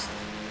confused?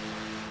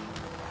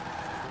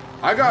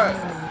 I got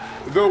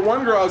the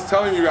one girl I was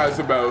telling you guys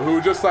about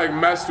who just like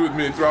messed with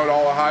me throughout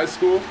all of high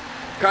school.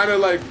 Kind of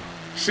like,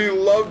 she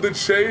loved the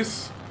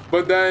chase,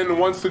 but then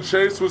once the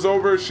chase was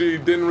over, she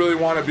didn't really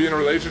want to be in a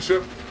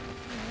relationship.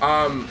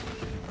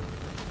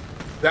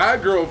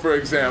 That girl, for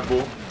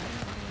example,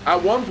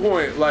 at one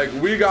point, like,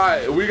 we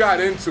got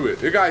into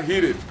it. It got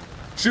heated.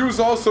 She was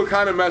also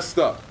kind of messed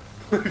up.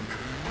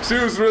 She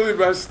was really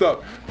messed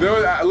up.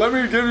 Let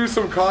me give you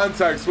some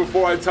context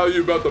before I tell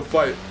you about the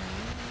fight.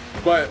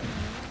 But,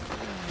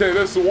 okay,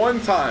 this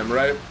one time,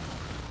 right?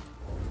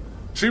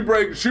 She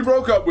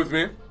broke up with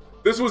me.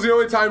 This was the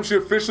only time she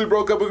officially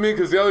broke up with me,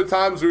 because the other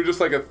times we were just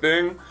like a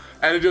thing,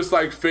 and it just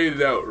like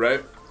faded out,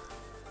 right?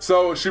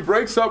 So she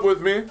breaks up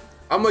with me.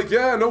 I'm like,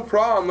 yeah, no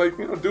problem. Like,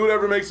 you know, do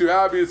whatever makes you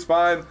happy. It's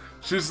fine.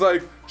 She's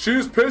like, she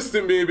was pissed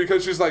at me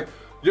because she's like,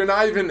 you're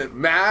not even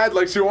mad?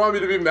 Like, she wanted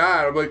me to be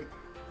mad. I'm like,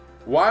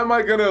 why am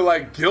I gonna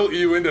like guilt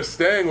you into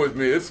staying with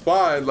me? It's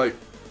fine. Like,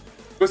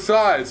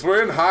 besides,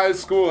 we're in high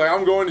school. Like,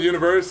 I'm going to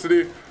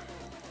university.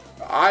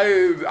 I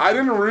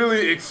didn't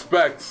really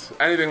expect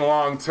anything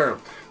long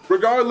term.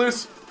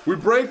 Regardless, we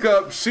break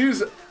up.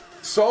 She's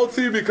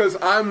salty because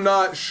I'm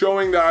not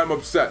showing that I'm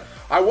upset.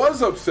 I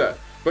was upset,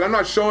 but I'm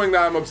not showing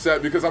that I'm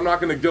upset because I'm not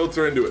going to guilt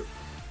her into it.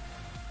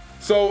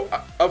 So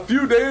a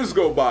few days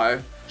go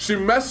by, she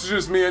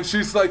messages me and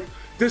she's like,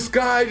 this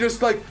guy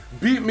just like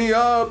beat me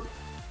up.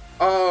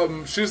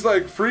 She's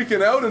like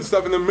freaking out and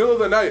stuff in the middle of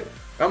the night.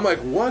 And I'm like,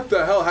 what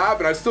the hell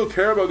happened? I still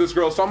care about this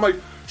girl. So I'm like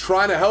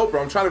trying to help her.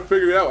 I'm trying to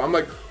figure it out. I'm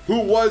like, who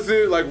was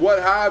it? Like,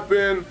 what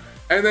happened?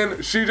 And then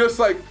she just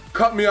like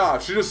cut me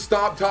off. She just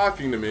stopped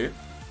talking to me.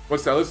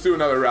 What's that? Let's do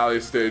another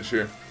rally stage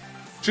here.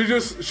 She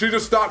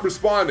just stopped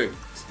responding.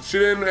 She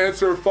didn't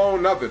answer her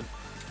phone, nothing.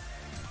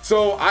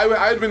 So I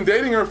had been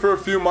dating her for a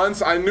few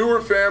months. I knew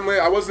her family.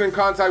 I wasn't in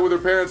contact with her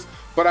parents,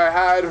 but I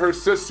had her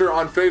sister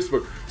on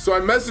Facebook. So I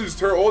messaged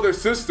her older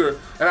sister,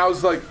 and I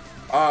was like,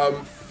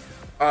 I'm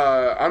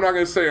not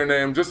gonna say her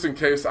name just in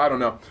case, I don't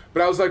know.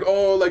 But I was like,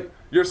 oh, like,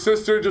 your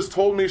sister just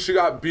told me she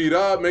got beat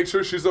up. Make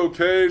sure she's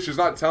okay. She's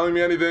not telling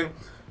me anything.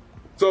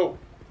 So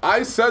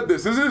I said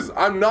this.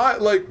 I'm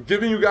not like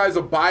giving you guys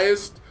a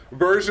biased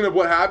version of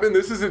what happened.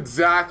 This is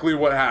exactly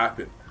what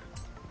happened.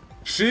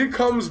 She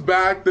comes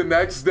back the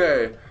next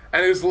day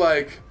and is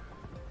like,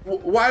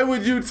 Why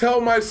would you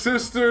tell my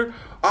sister,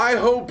 I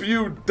hope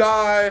you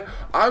die,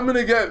 I'm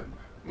gonna get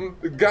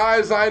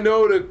guys I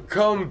know to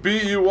come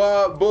beat you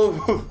up?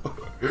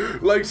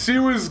 Like, she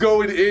was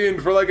going in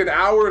for like an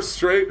hour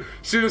straight.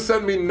 She just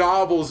sent me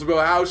novels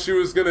about how she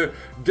was gonna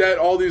get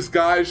all these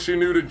guys she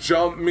knew to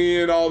jump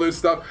me and all this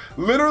stuff.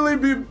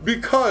 Literally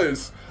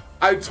because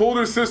I told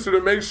her sister to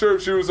make sure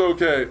if she was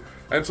okay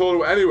and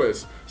told her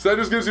anyways. So that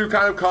just gives you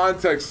kind of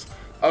context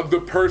of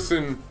the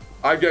person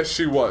I guess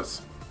she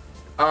was.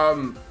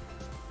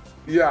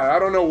 Yeah, I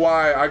don't know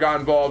why I got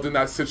involved in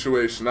that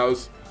situation.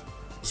 It's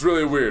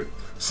really weird.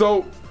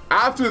 So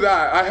after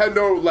that, I had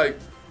no, like,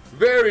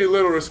 very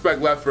little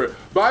respect left for it.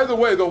 By the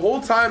way, the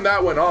whole time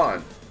that went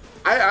on,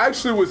 I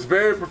actually was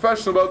very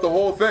professional about the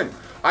whole thing.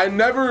 I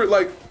never,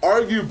 like,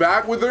 argued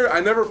back with her. I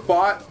never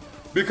fought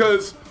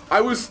because I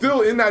was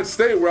still in that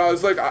state where I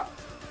was like,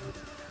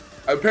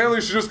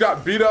 apparently she just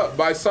got beat up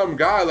by some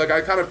guy. Like,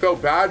 I kind of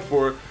felt bad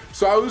for her.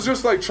 So I was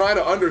just, like, trying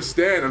to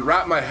understand and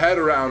wrap my head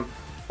around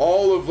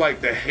all of,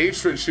 like, the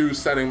hatred she was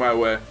sending my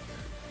way.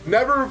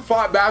 Never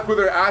fought back with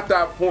her at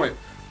that point.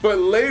 But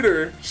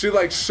later, she,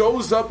 like,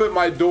 shows up at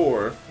my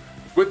door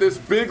with this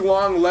big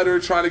long letter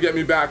trying to get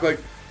me back, like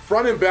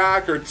front and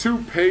back or 2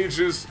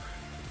 pages.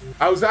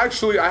 I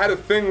had a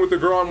thing with the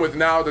girl I'm with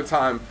now at the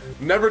time.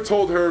 Never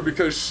told her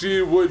because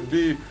she would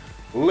be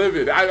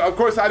livid. Of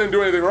course, I didn't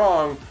do anything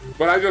wrong,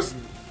 but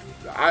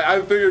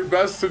I figured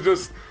best to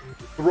just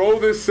throw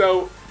this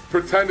out,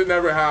 pretend it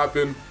never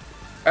happened.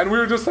 And we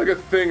were just like a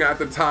thing at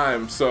the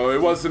time, so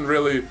it wasn't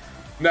really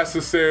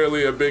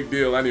necessarily a big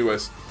deal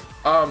anyways.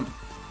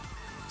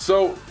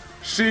 So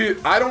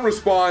I don't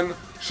respond.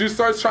 She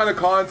starts trying to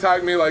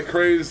contact me like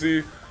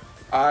crazy.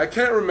 I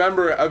can't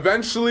remember.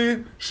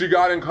 Eventually, she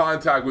got in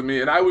contact with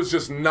me, and I was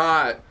just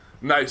not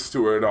nice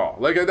to her at all.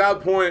 Like, at that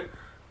point,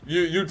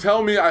 you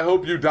tell me, I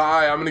hope you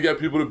die, I'm gonna get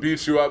people to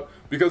beat you up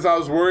because I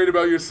was worried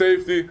about your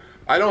safety.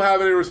 I don't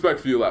have any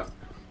respect for you left.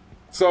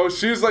 So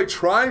she's like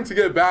trying to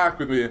get back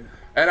with me,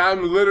 and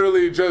I'm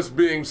literally just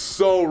being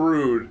so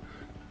rude.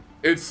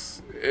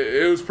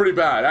 It was pretty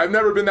bad. I've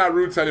never been that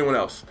rude to anyone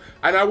else.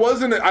 And I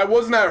wasn't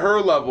at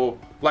her level,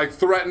 like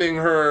threatening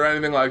her or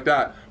anything like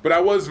that, but I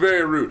was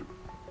very rude.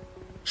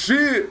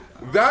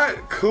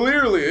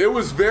 Clearly, it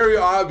was very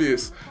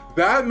obvious.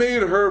 That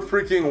made her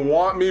freaking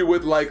want me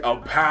with like a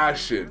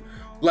passion.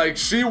 Like,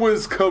 she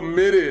was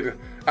committed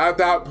at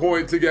that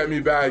point to get me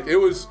back. It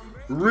was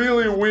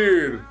really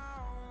weird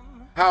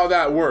how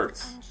that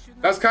worked.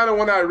 That's kind of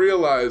when I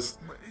realized,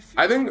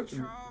 I think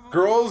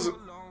girls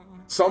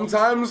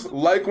sometimes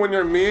like when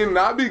you're mean,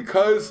 not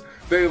because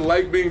they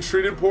like being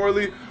treated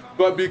poorly,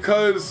 but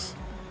because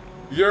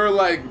you're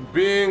like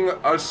being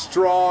a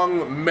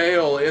strong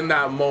male in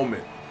that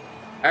moment.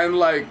 And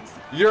like,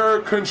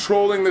 you're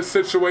controlling the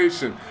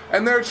situation.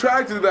 And they're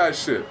attracted to that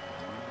shit.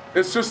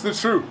 It's just the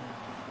truth.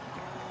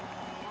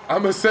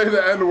 I'm gonna say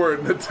the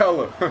N-word,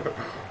 Nutella.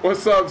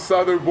 What's up,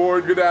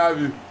 Southernborn? Good to have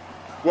you.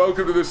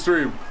 Welcome to the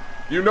stream.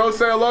 You know,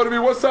 say hello to me.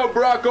 What's up,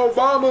 Barack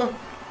Obama?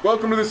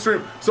 Welcome to the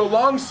stream. So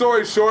long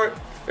story short,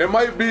 it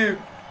might be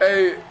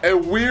a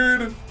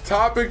weird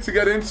topic to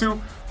get into,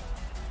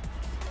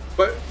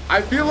 but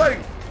I feel like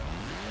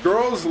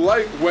girls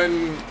like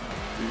when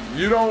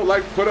you don't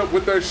like put up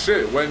with their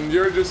shit, when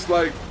you're just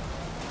like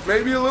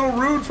maybe a little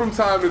rude from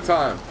time to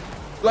time.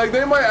 Like,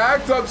 they might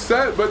act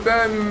upset, but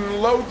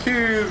then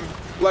low-key,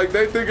 like,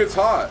 they think it's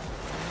hot.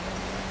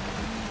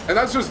 And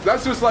that's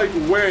just like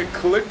where it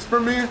clicked for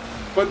me.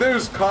 But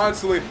there's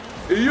constantly,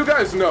 you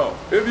guys know,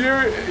 if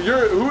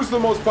who's the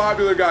most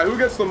popular guy? Who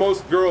gets the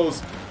most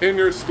girls in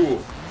your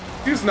school?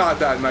 He's not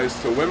that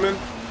nice to women.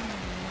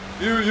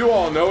 You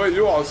all know it,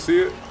 you all see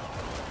it.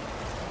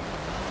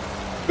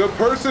 The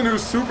person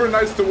who's super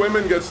nice to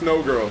women gets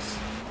no girls.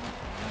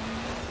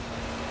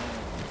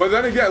 But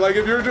then again, like,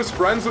 if you're just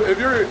friends, if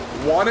you're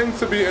wanting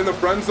to be in the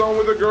friend zone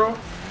with a girl,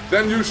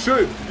 then you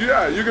should.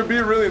 Yeah, you could be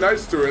really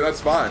nice to her,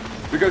 that's fine.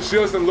 Because she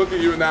doesn't look at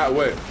you in that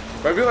way.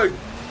 But I feel like,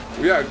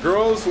 yeah,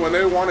 girls, when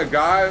they want a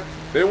guy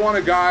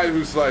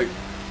who's like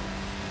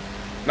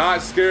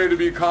not scared to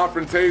be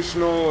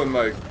confrontational and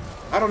like,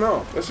 I don't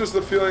know. That's just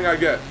the feeling I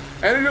get.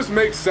 And it just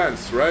makes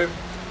sense, right?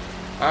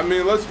 I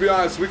mean, let's be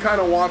honest, we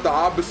kind of want the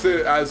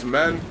opposite as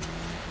men.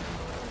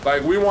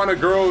 Like, we want a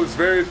girl who's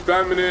very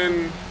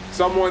feminine,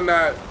 someone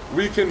that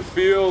we can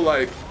feel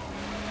like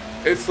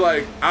it's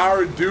like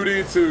our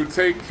duty to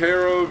take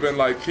care of and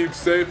like keep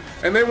safe.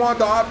 And they want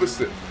the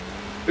opposite.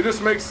 It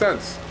just makes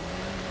sense.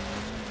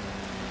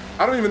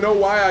 I don't even know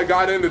why I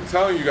got into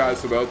telling you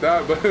guys about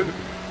that, but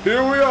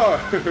here we are.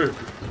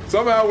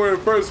 Somehow we're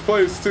in first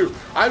place too.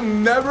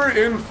 I'm never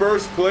in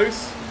first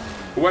place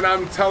when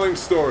I'm telling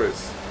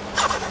stories.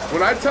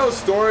 When I tell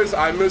stories,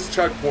 I miss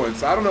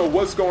checkpoints. I don't know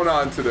what's going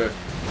on today.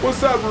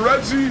 What's up,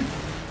 Reggie?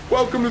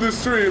 Welcome to the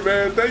stream,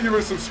 man. Thank you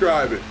for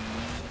subscribing.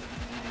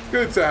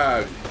 Good to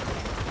have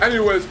you.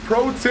 Anyways,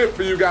 pro tip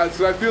for you guys,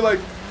 because I feel like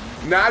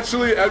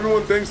naturally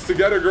everyone thinks to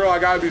get a girl, I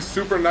gotta be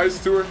super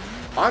nice to her.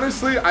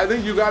 Honestly, I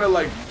think you gotta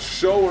like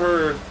show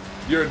her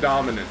your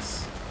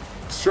dominance.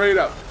 Straight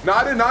up.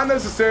 Not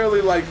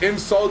necessarily like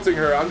insulting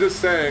her. I'm just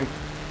saying,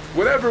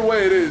 whatever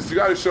way it is, you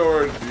gotta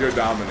show her your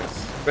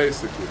dominance,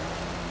 basically.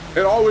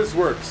 It always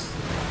works.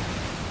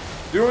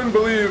 You wouldn't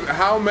believe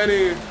how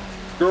many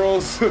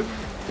girls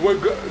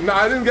would go, no,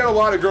 I didn't get a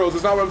lot of girls,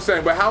 that's not what I'm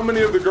saying, but how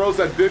many of the girls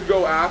that did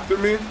go after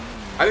me,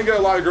 I didn't get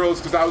a lot of girls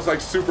because I was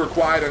like super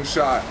quiet and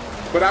shy.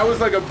 But I was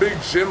like a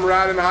big gym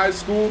rat in high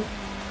school.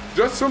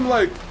 Just from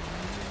like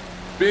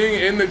being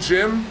in the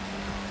gym,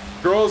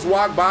 girls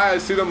walk by, I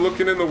see them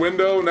looking in the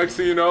window. Next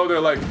thing you know, they're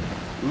like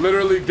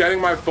literally getting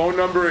my phone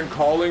number and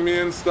calling me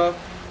and stuff.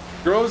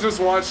 Girls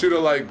just want you to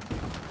like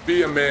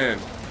be a man.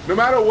 No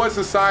matter what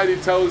society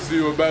tells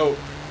you about,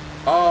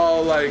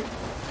 like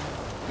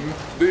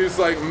these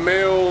like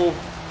male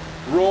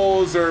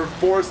roles are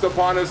forced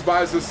upon us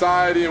by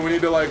society and we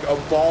need to like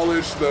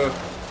abolish the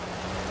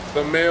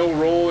male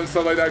role and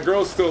stuff like that.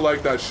 Girls still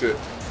like that shit.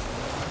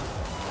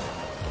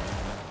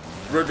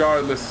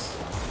 Regardless.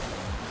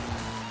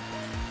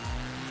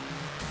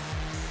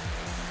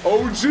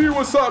 OG,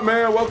 what's up,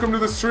 man? Welcome to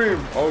the stream.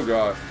 Oh,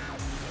 God.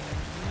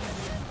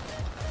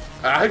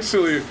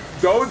 Actually,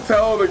 don't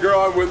tell the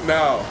girl I'm with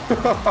now.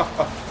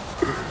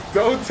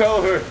 Don't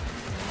tell her.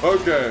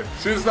 Okay,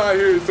 she's not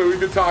here, so we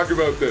can talk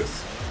about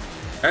this.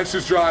 And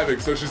she's driving,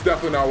 so she's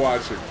definitely not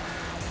watching.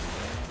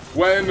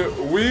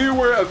 When we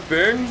were a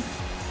thing,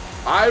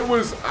 I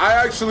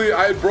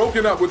had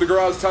broken up with the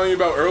girl I was telling you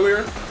about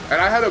earlier, and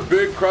I had a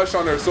big crush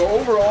on her. So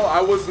overall,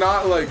 I was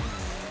not like,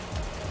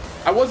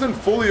 I wasn't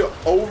fully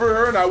over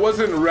her, and I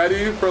wasn't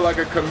ready for like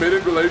a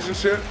committed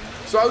relationship.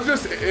 So I was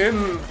just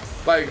in,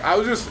 like, I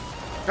was just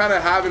kind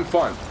of having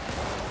fun,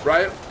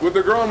 right? With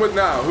the girl I'm with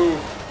now, who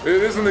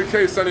it isn't the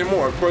case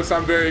anymore. Of course,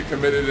 I'm very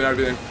committed and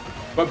everything.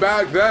 But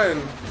back then,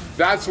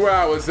 that's where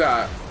I was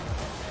at.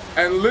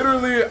 And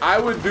literally, I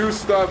would do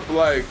stuff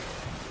like,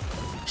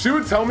 she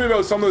would tell me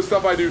about some of the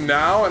stuff I do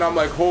now, and I'm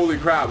like, holy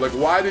crap, like,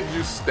 why did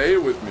you stay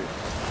with me?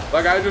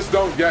 Like, I just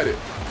don't get it.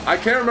 I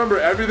can't remember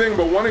everything,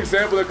 but one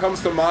example that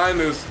comes to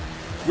mind is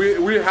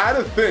we had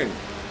a thing.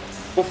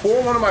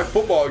 Before one of my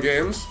football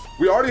games,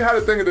 we already had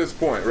a thing at this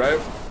point, right?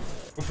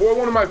 Before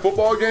one of my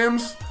football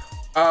games,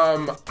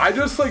 I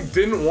just, like,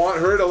 didn't want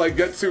her to, like,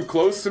 get too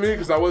close to me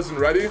because I wasn't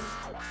ready.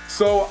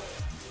 So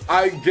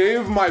I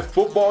gave my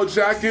football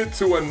jacket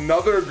to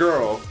another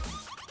girl,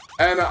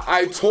 and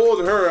I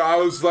told her, I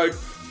was like,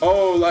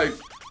 oh, like,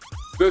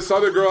 this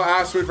other girl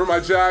asked me for my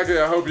jacket,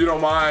 I hope you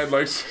don't mind.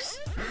 Like,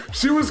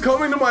 she was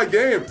coming to my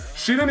game.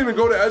 She didn't even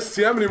go to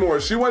STM anymore.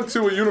 She went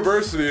to a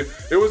university.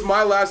 It was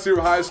my last year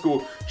of high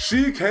school.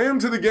 She came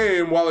to the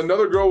game while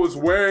another girl was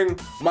wearing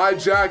my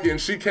jacket, and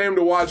she came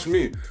to watch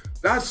me.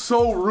 That's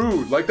so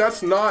rude. Like,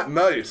 that's not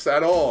nice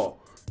at all.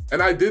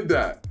 And I did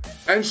that.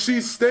 And she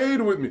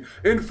stayed with me.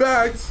 In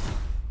fact,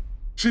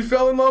 she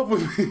fell in love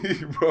with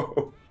me,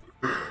 bro.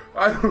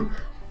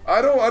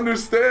 I don't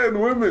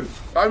understand women.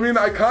 I mean,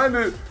 I kind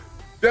of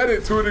get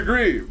it to a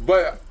degree,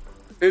 but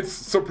it's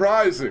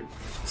surprising.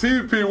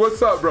 TP,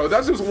 what's up, bro?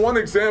 That's just one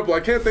example. I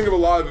can't think of a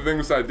lot of the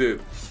things I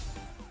did.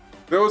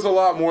 There was a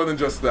lot more than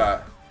just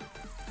that.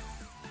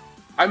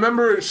 I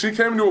remember she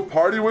came to a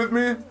party with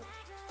me,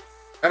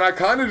 and I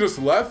kind of just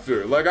left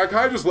her. Like, I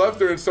kind of just left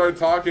her and started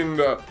talking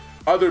to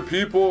other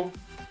people.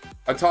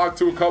 I talked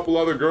to a couple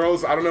other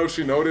girls. I don't know if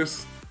she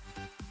noticed.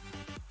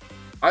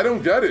 I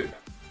don't get it.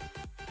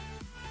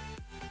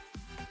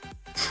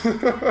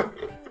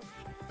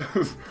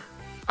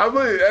 I'm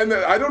like, and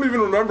I don't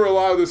even remember a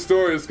lot of the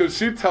stories because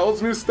she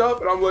tells me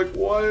stuff and I'm like,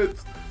 what?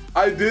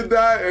 I did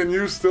that and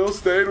you still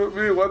stayed with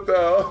me? What the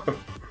hell?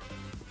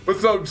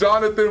 What's up,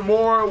 Jonathan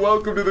Moore?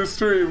 Welcome to the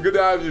stream. Good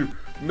to have you.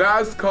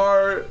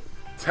 NASCAR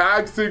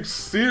Tactics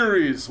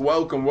Series.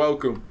 Welcome,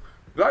 welcome.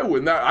 Did I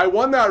win that? I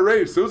won that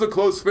race. It was a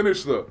close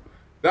finish though.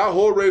 That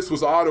whole race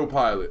was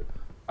autopilot.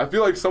 I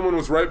feel like someone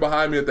was right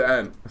behind me at the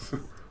end.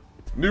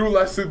 New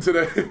lesson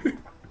today.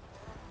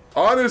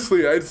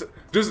 Honestly, it's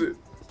just,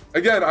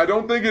 again, I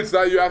don't think it's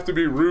that you have to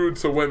be rude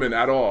to women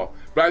at all.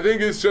 But I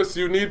think it's just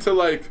you need to,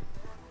 like,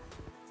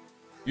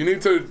 you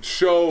need to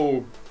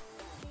show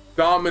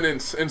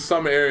dominance in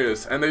some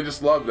areas, and they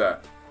just love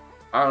that.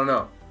 I don't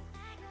know.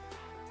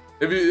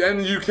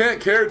 And you can't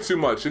care too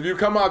much. If you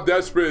come out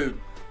desperate,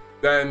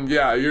 then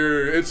yeah,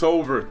 it's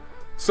over.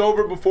 It's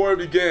over before it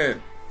began.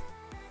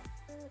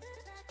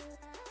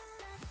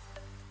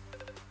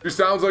 She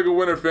sounds like a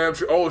winner, fam.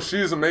 Oh,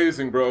 she's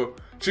amazing, bro.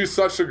 She's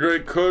such a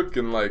great cook,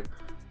 and like,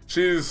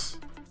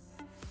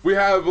 we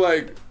have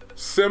like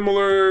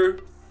similar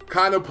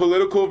kind of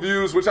political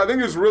views, which I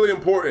think is really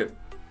important,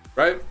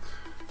 right?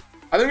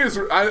 I think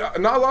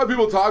not a lot of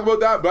people talk about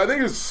that, but I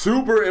think it's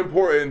super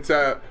important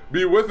to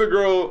be with a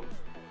girl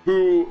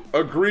who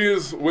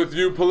agrees with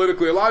you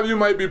politically. A lot of you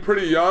might be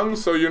pretty young,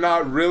 so you're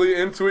not really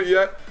into it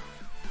yet,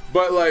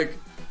 but like,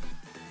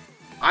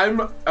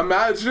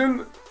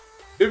 imagine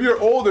if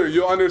you're older,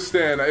 you'll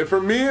understand. For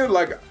me,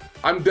 like,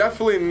 I'm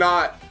definitely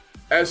not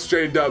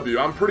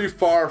SJW. I'm pretty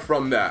far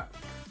from that.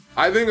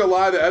 I think a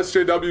lot of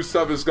the SJW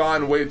stuff has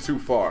gone way too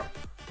far,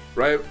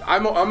 right?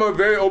 I'm a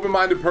very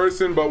open-minded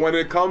person, but when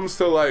it comes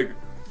to like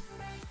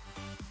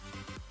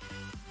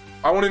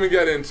I won't even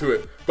get into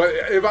it. But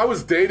if I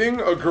was dating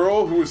a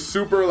girl who was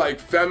super like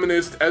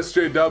feminist,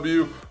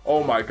 SJW,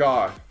 oh my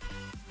God.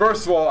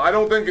 First of all, I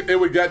don't think it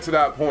would get to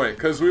that point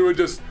because we would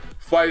just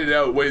fight it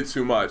out way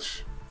too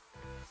much.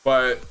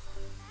 But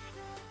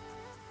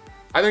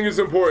I think it's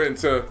important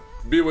to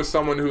be with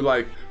someone who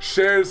like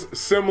shares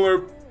similar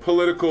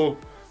political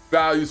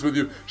values with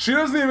you. She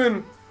doesn't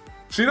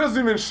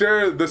even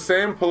share the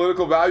same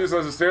political values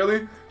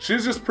necessarily.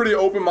 She's just pretty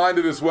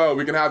open-minded as well.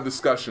 We can have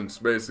discussions,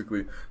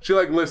 basically. She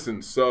like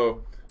listens,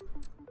 so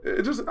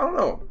it just, I don't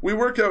know. We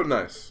work out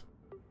nice.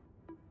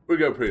 We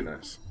go pretty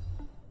nice.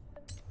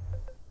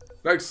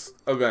 Next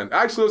event.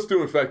 Actually, let's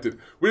do Infected.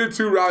 We did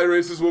 2 rally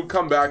races. We'll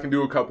come back and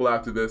do a couple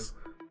after this.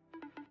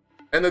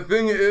 And the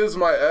thing is,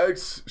 my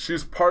ex,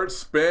 she's part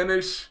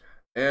Spanish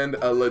and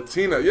a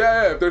Latina.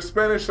 Yeah, if they're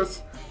Spanish,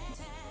 that's...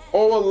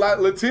 Oh,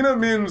 Latina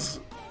means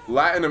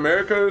Latin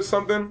America or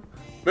something?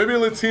 Maybe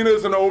Latina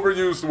is an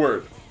overused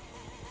word.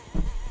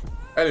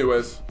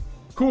 Anyways,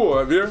 cool,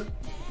 Javier.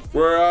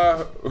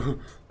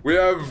 We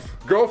have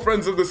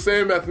girlfriends of the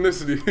same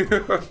ethnicity.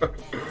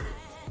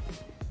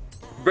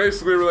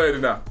 Basically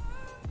related now.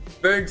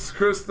 Thanks,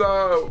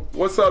 Krista.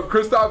 What's up,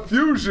 Krista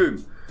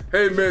Fusion?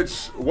 Hey,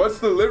 Mitch, what's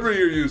the livery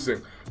you're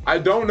using? I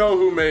don't know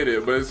who made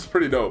it, but it's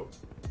pretty dope.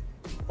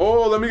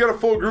 Oh, let me get a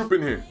full group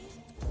in here.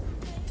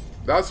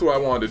 That's what I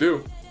wanted to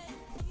do.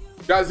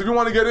 Guys, if you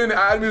want to get in,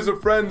 add me as a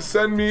friend,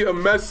 send me a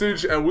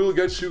message, and we'll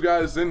get you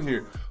guys in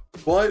here.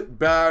 Butt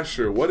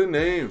Basher, what a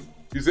name.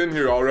 He's in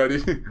here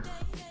already.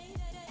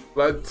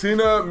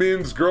 Latina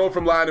means girl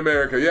from Latin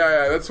America.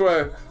 Yeah, that's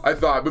what I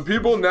thought. But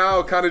people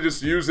now kind of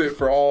just use it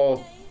for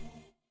all.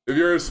 If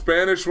you're a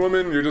Spanish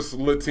woman, you're just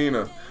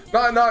Latina.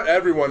 Not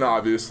everyone,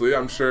 obviously.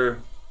 I'm sure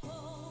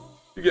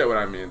you get what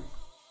I mean.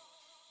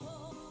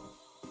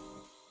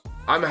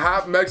 I'm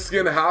half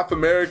Mexican, half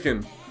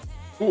American.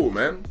 Cool,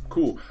 man.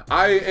 Cool.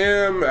 I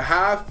am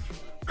half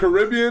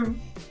Caribbean,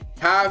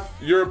 half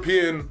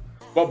European,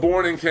 but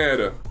born in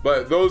Canada.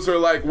 But those are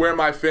like where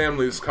my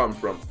families come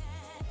from.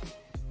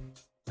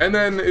 And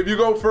then if you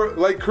go for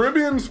like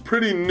Caribbean's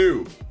pretty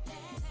new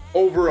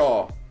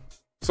overall.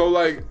 So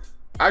like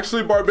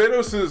actually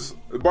Barbados is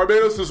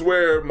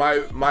where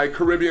my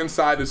Caribbean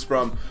side is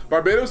from.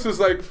 Barbados is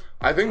like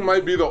I think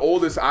might be the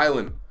oldest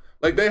island.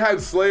 Like they had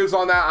slaves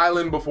on that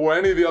island before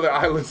any of the other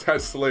islands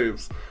had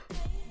slaves.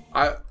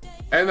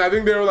 And I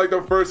think they were like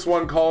the first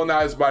one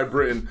colonized by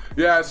Britain.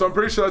 Yeah, so I'm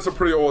pretty sure that's a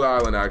pretty old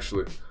island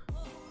actually.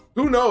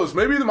 Who knows?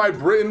 Maybe my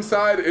Britain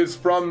side is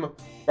from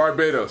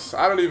Barbados.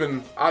 I don't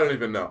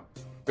even know,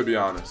 to be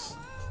honest.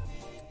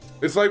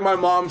 It's like my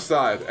mom's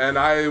side, and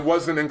I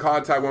wasn't in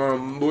contact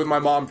with my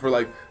mom for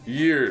like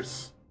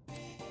years.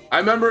 I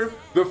remember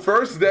the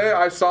first day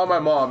I saw my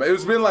mom.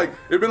 It'd been like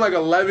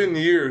 11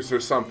 years or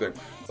something.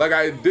 Like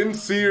I didn't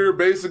see her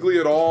basically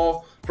at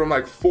all from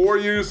like 4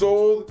 years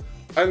old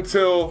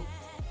until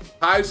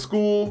high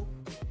school,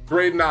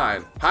 grade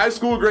 9. High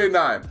school, grade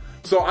 9.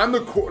 So I'm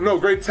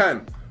grade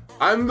 10.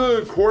 I'm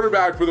the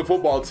quarterback for the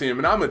football team,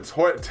 and I'm a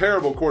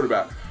terrible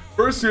quarterback.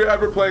 First year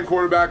ever playing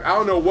quarterback. I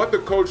don't know what the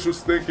coach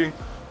was thinking.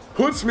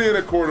 Puts me in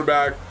a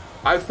quarterback.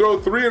 I throw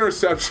 3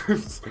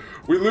 interceptions.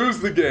 We lose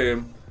the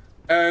game.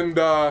 And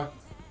I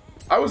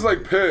was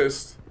like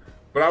pissed,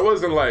 but I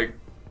wasn't like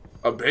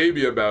a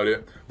baby about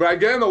it. But I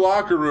get in the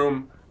locker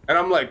room and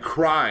I'm like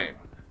crying.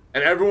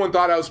 And everyone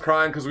thought I was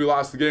crying because we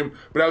lost the game.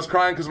 But I was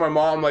crying because my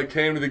mom like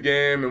came to the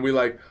game and we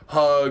like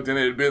hugged and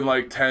it had been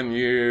like 10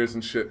 years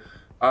and shit.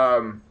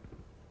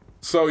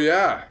 So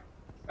yeah,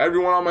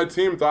 everyone on my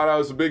team thought I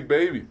was a big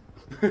baby.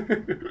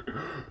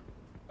 That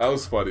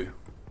was funny.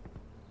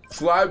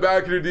 Slide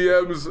back in your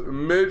DMs,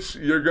 Mitch,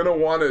 you're gonna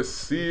want to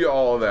see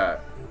all that.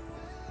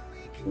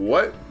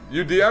 What?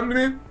 You DM'd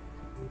me?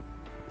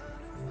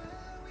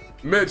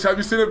 Mitch, have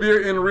you seen a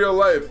beard in real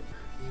life?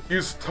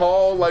 He's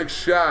tall like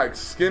Shaq,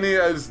 skinny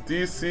as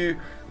DC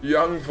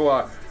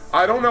Youngfly.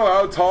 I don't know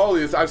how tall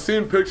he is. I've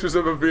seen pictures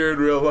of a beard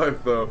in real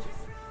life though.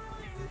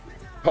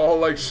 Tall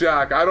like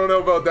Shaq. I don't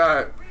know about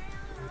that.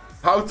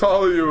 How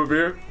tall are you,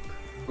 Abir?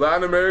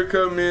 Latin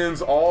America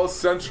means all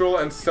Central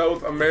and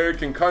South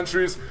American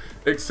countries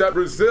except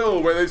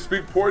Brazil, where they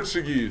speak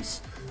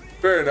Portuguese.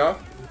 Fair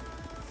enough.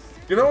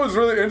 You know what's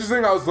really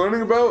interesting I was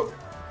learning about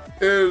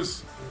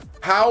is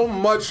how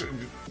much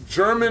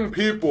German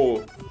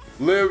people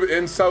live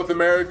in South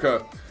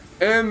America.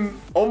 And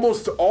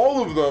almost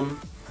all of them,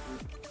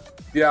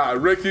 yeah,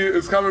 Ricky,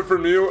 it's coming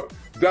from you.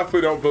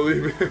 Definitely don't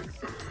believe it.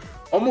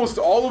 Almost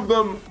all of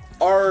them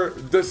are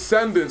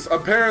descendants,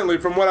 apparently,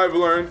 from what I've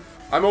learned.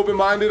 I'm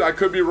open-minded, I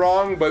could be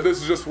wrong, but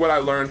this is just what I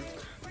learned.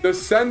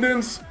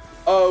 Descendants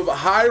of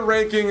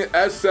high-ranking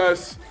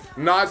SS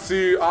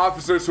Nazi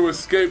officers who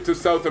escaped to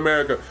South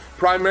America,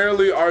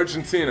 primarily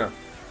Argentina.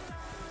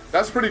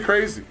 That's pretty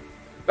crazy.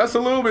 That's a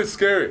little bit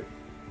scary.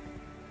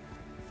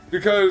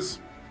 Because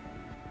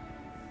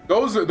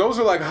those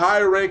are like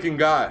high-ranking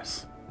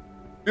guys.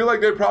 I feel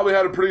like they probably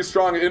had a pretty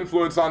strong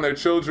influence on their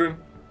children.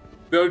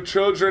 Their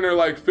children are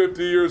like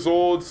 50 years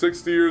old,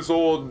 60 years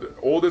old,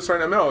 oldest right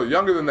now. No,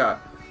 younger than that.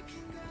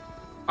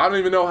 I don't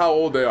even know how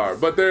old they are,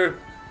 but they're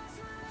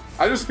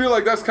I just feel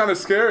like that's kind of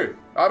scary.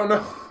 I don't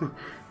know.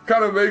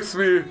 Kind of makes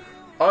me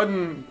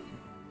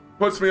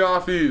puts me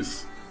off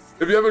ease.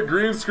 If you have a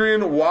green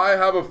screen, why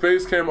have a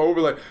face cam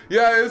overlay?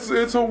 Yeah,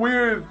 it's a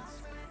weird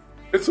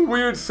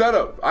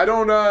setup. I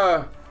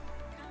don't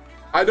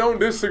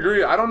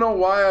disagree. I don't know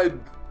why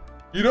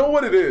you know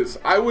what it is?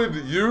 I would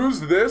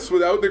use this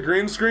without the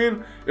green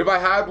screen if I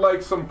had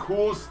like some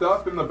cool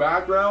stuff in the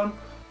background,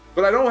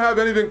 but I don't have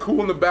anything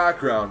cool in the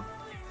background.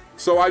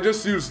 So I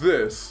just use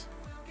this.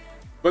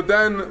 But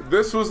then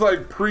this was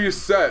like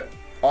preset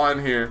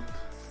on here.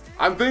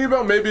 I'm thinking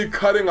about maybe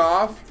cutting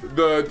off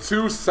the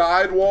two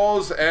side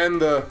walls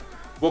and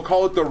we'll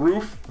call it the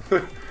roof,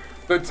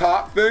 the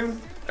top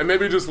thing, and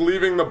maybe just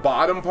leaving the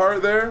bottom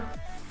part there.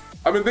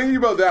 I've been thinking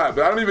about that,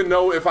 but I don't even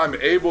know if I'm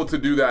able to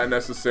do that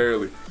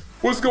necessarily.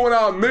 What's going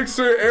on?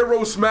 Mixer,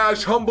 Aero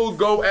Smash, Humble,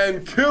 Go,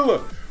 and Killer.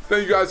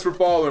 Thank you guys for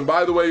following.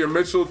 By the way, your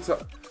mixer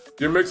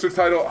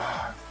title.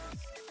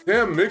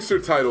 Damn mixer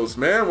titles,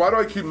 man. Why do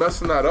I keep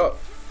messing that up?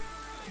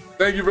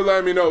 Thank you for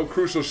letting me know,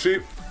 Crucial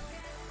Sheep.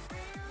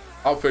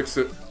 I'll fix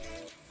it.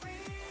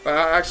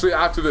 Actually,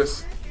 after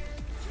this.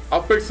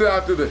 I'll fix it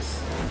after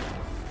this.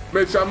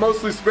 Mitch, I'm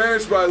mostly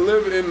Spanish, but I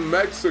live in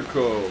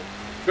Mexico.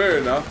 Fair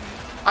enough.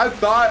 I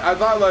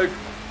thought like,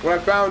 when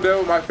I found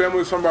out my family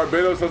was from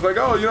Barbados, I was like,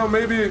 oh, you know,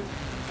 maybe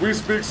we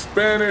speak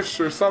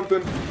Spanish or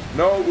something.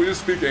 No, we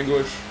just speak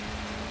English.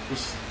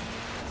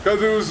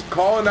 Because it was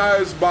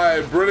colonized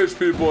by British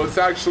people, it's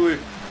actually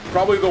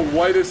probably the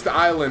whitest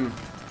island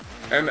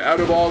and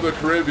out of all the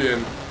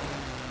Caribbean.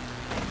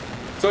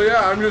 So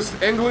yeah, I'm just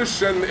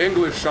English and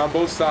English on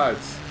both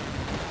sides.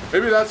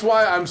 Maybe that's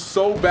why I'm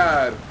so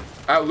bad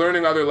at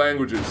learning other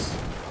languages.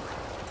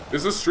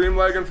 Is this stream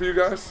lagging for you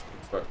guys?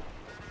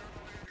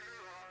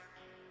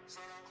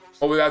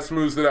 Hopefully that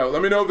smooths it out.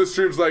 Let me know if the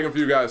stream's lagging for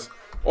you guys.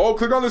 Oh,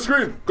 click on the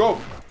screen.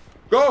 Go.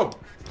 Go.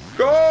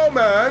 Go,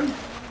 man.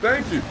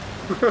 Thank you.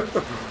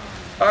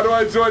 How do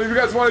I join? If you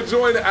guys want to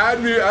join,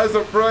 add me as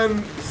a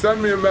friend.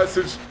 Send me a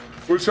message.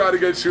 We'll try to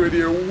get you in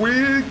here.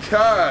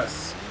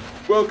 WeCast.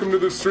 Welcome to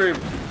the stream.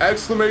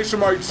 Exclamation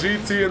mark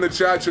GT in the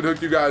chat should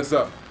hook you guys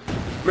up.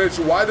 Mitch,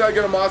 why did I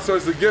get a monster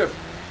as a gift?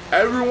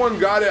 Everyone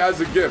got it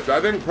as a gift. I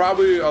think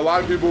probably a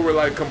lot of people were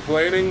like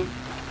complaining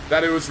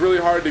that it was really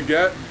hard to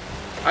get.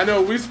 I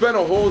know we spent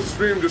a whole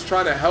stream just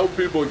trying to help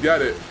people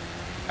get it,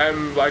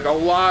 and like a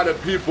lot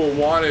of people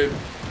wanted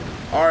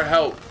our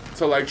help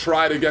to like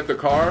try to get the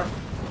car.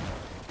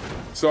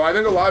 So I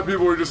think a lot of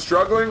people were just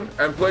struggling,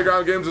 and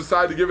Playground Games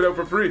decided to give it out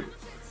for free.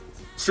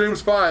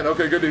 Stream's fine.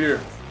 Okay, good to hear.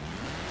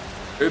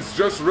 It's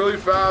just really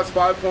fast.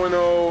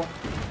 5.0.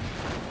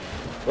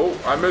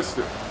 Oh, I missed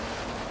it.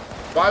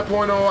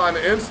 5.0 on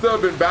Insta.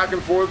 Been back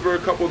and forth for a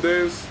couple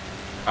days.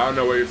 I don't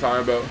know what you're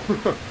talking about.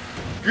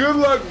 Good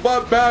luck,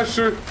 Butt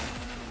Basher.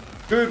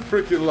 Good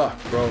freaking luck,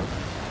 bro.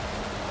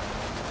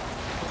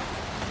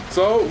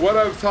 So, what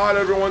I've taught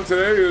everyone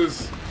today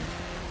is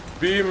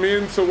be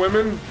mean to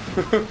women.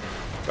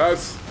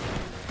 That's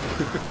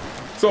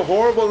it's a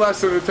horrible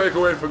lesson to take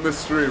away from this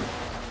stream.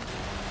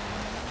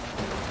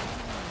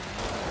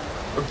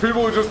 And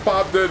people who just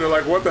popped in are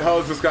like, what the hell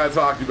is this guy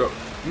talking about?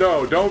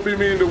 No, don't be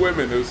mean to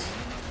women. It's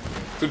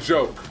a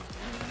joke.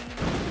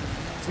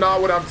 It's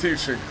not what I'm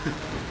teaching.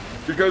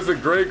 Because the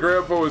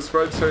great-grandpa was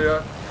Fred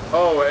Shea.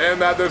 Oh,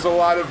 and that there's a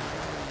lot of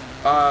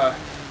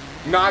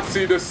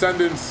Nazi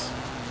descendants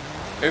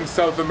in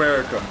South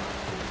America.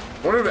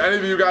 I wonder if any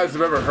of you guys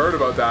have ever heard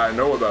about that. I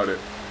know about it.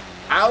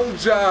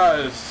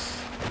 Aljaz,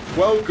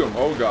 welcome.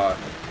 Oh God.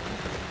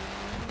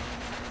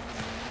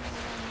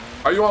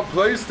 Are you on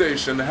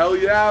PlayStation? Hell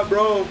yeah,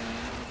 bro.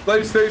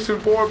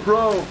 PlayStation 4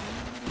 Pro.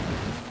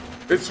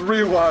 It's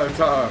rewind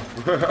time.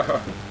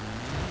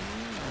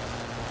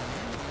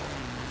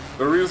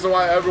 The reason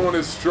why everyone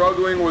is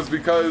struggling was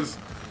because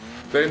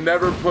they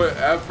never put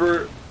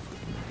effort.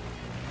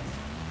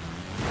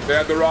 They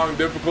had the wrong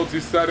difficulty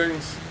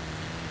settings.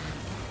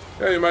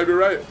 Yeah, you might be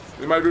right.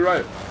 You might be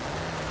right.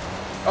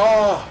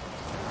 Oh,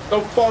 the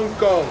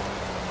Funko.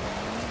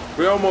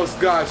 We almost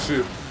got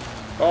you.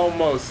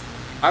 Almost.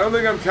 I don't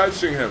think I'm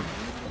catching him.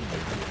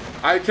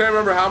 I can't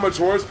remember how much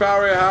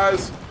horsepower it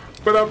has,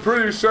 but I'm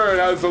pretty sure it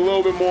has a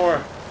little bit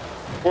more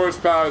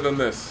horsepower than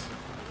this.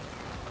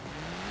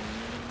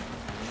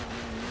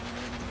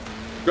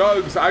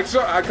 Gugs, I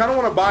kind of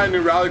want to buy a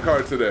new rally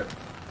car today.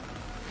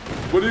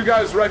 What do you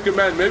guys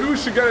recommend? Maybe we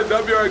should get a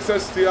WRX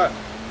STI.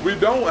 We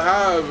don't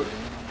have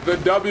the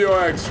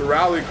WRX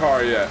rally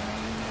car yet.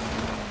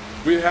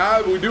 We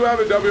do have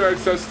a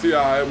WRX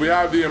STI. We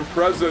have the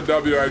Impreza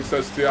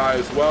WRX STI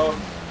as well,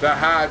 the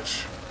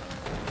hatch.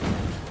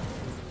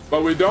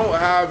 But we don't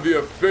have the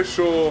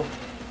official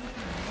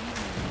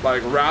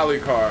like rally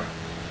car.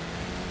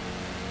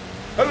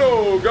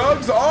 Hello,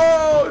 Gugs.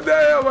 Oh,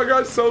 damn, I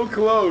got so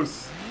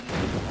close.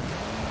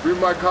 Read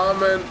my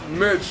comment.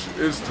 Mitch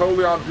is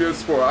totally on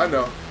PS4. I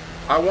know.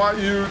 I want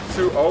you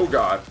to, oh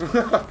God,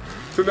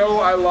 to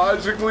know I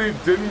logically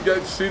didn't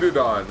get cheated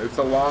on. It's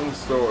a long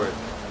story.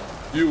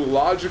 You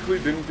logically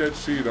didn't get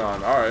cheated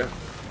on. All right.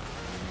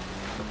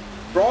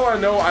 For all I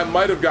know, I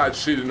might have got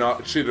cheated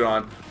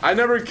on. I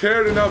never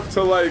cared enough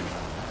to like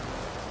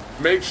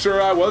make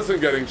sure I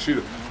wasn't getting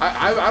cheated.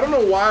 I don't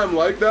know why I'm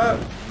like that,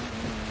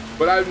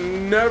 but I've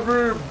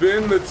never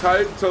been the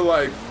type to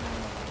like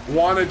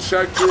want to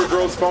check through a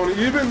girl's phone.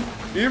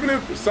 Even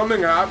if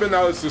something happened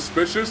that was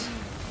suspicious,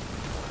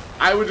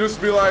 I would just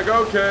be like,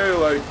 okay,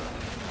 like,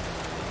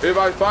 if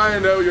I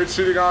find out you're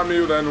cheating on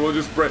me, then we'll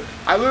just break.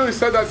 I literally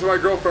said that to my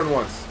girlfriend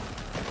once.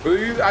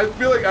 I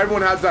feel like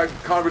everyone has that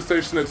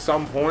conversation at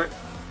some point.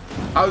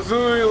 I was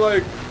literally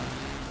like,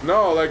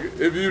 no, like,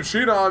 if you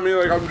cheat on me,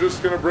 like, I'm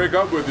just gonna break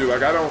up with you.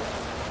 Like, I don't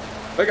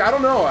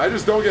know. I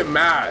just don't get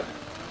mad.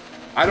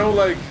 I don't,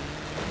 like,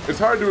 it's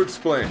hard to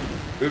explain.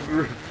 It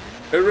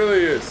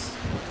really is.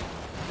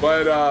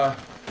 But,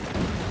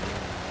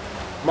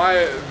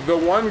 the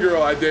one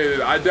girl I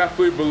dated, I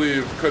definitely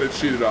believe could have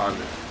cheated on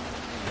me.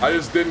 I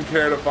just didn't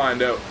care to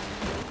find out.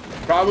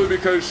 Probably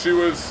because she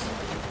was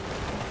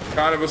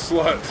kind of a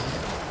slut.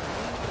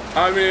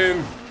 I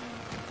mean,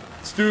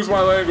 excuse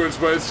my language,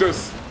 but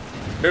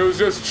it was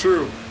just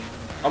true.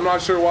 I'm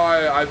not sure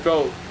why I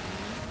felt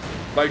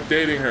like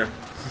dating her.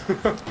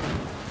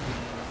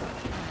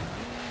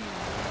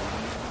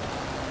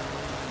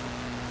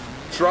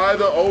 Try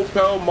the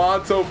Opel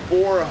Monto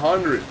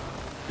 400.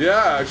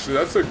 Yeah, actually,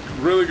 that's a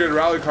really good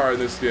rally car in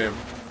this game.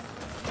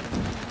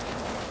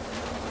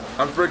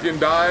 I'm freaking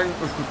dying.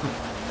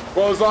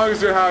 Well, as long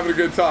as you're having a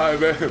good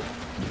time, man.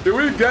 Did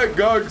we get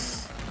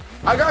Gugs?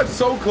 I got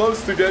so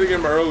close to getting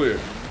him earlier.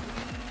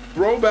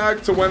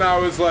 Throwback to when I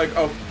was like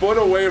a foot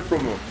away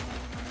from him,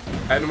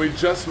 and we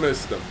just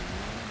missed him.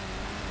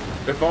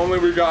 If only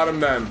we got him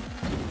then.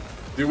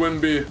 He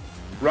wouldn't be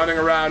running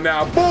around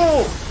now.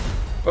 Boom!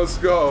 Let's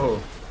go.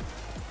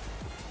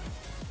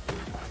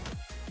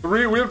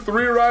 We have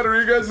 3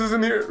 Rodriguez's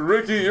in here.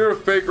 Ricky, you're a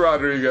fake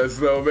Rodriguez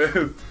though,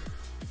 man.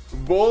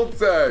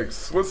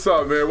 Voltex, what's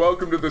up, man?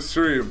 Welcome to the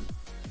stream.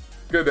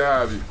 Good to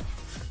have you.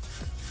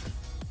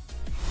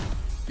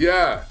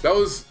 Yeah, that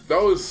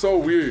was so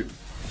weird.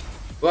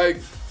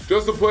 Like,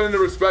 just to put into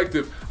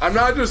perspective, I'm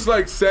not just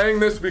like saying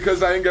this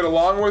because I didn't get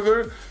along with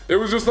her. It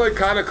was just like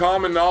kind of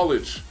common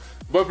knowledge.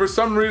 But for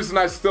some reason,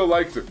 I still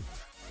liked her.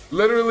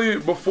 Literally,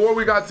 before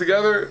we got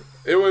together,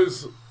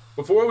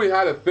 before we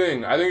had a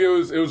thing, I think it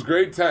was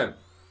grade 10.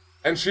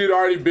 And she had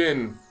already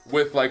been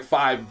with like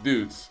 5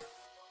 dudes.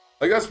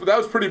 Like that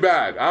was pretty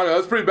bad. I don't know,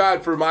 that's pretty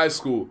bad for my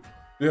school.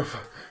 You know,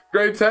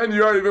 grade 10,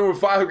 you already been with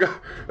 5 guys.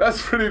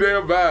 That's pretty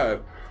damn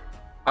bad.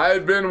 I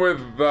had been with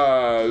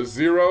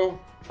 0,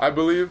 I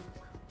believe.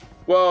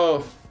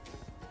 Well,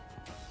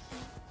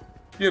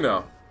 you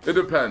know, it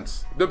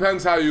depends.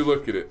 Depends how you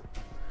look at it.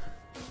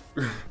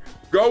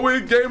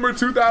 Going Gamer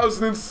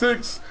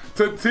 2006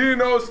 to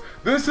Tinos.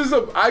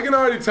 I can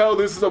already tell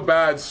this is a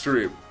bad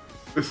stream.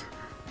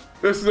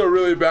 This is a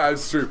really bad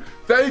stream.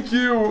 Thank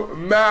you,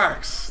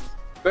 Max.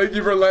 Thank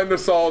you for letting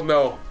us all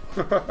know.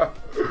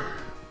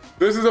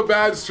 This is a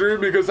bad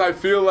stream because I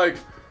feel like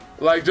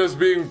just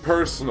being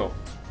personal.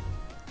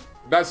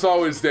 That's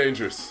always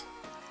dangerous.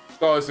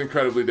 It's always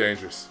incredibly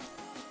dangerous.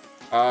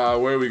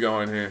 Where are we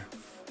going here?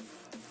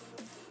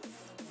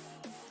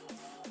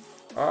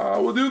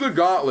 We'll do the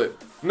gauntlet.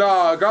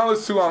 Nah,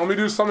 gauntlet's too long. Let me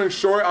do something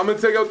short. I'm gonna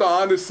take out the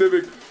Honda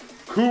Civic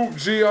Coupe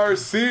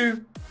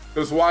GRC,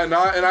 because why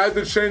not? And I have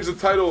to change the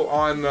title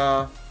on,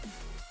 I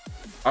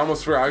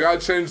almost forgot. I gotta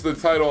change the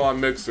title on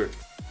Mixer.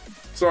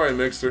 Sorry,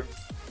 Mixer.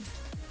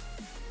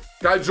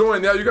 Can I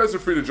join? Yeah, you guys are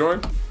free to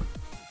join.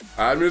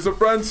 Add me as a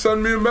friend,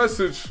 send me a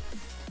message.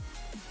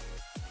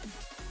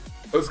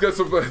 Let's get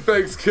some,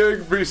 thanks,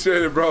 King.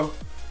 Appreciate it, bro.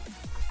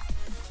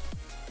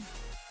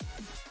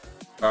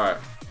 All right,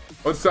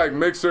 1 sec,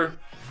 Mixer.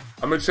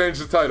 I'm gonna change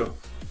the title.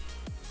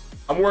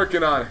 I'm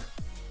working on it.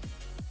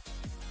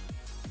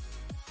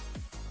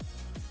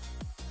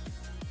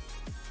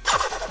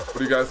 What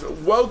do you guys?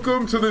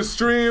 Welcome to the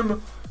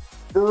stream,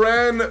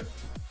 Bran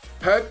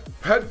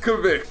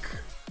Petkovic.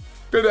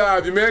 Good to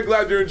have you, man.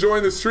 Glad you're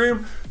enjoying the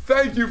stream.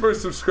 Thank you for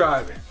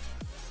subscribing.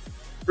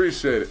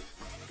 Appreciate it.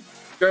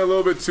 Getting a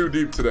little bit too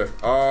deep today.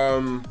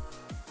 All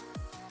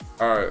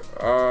right.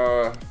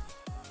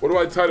 What do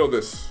I title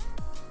this?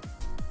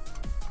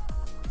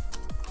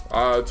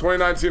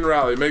 2019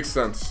 rally. Makes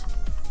sense.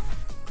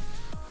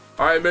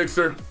 All right,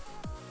 Mixer.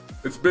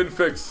 It's been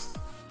fixed.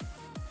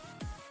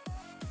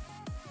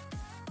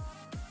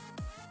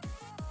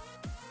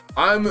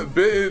 I'm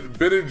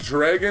Bitter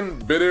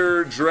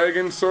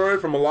Dragon, sorry,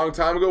 from a long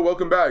time ago.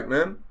 Welcome back,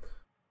 man.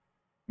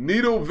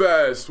 Needle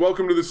Vest,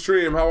 welcome to the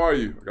stream. How are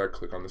you? I gotta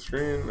click on the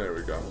screen. There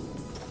we go.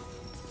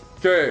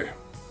 Okay.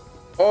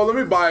 Oh, let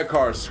me buy a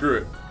car. Screw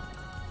it.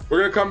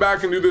 We're gonna come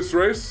back and do this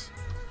race.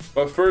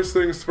 But first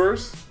things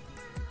first,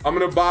 I'm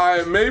gonna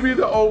buy maybe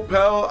the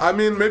Opel. I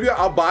mean, maybe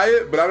I'll buy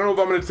it, but I don't know if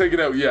I'm gonna take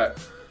it out yet.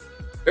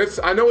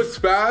 I know it's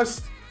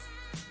fast,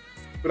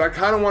 but I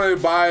kind of want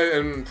to buy it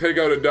and take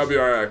out a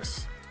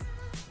WRX.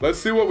 Let's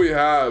see what we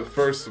have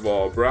first of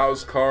all.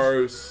 Browse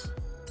cars.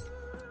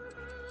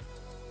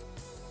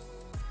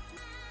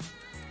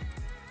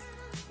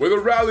 Where the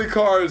rally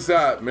car is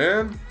at,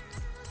 man?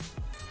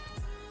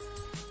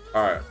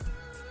 All right.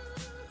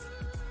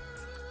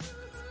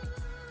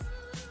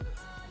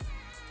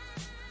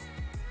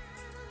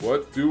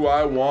 What do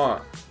I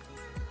want?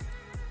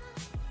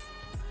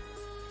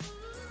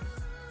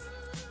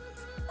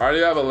 I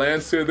already have a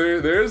Lancia.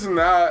 There isn't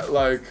that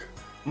like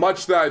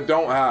much that I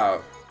don't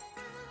have.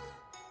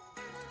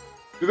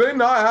 Do they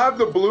not have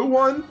the blue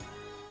one?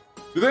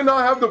 Do they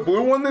not have the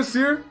blue one this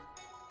year?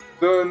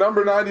 The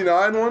number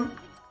 99 one?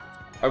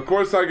 Of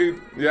course I could,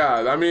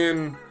 yeah, I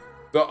mean,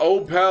 the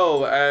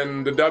Opel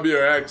and the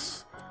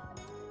WRX.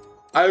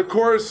 I, of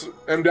course,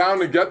 am down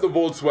to get the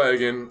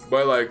Volkswagen,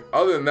 but like,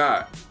 other than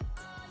that,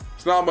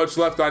 there's not much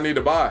left I need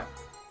to buy. All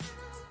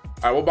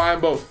right, we'll buy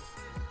them both.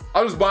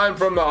 I'll just buy them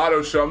from the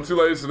auto show. I'm too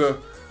lazy to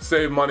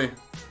save money.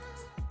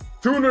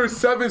 Tuner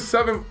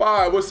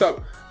 775, what's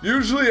up?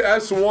 Usually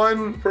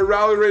S1 for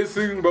rally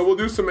racing, but we'll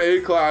do some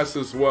A class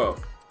as well.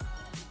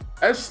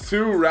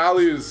 S2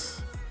 rally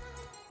is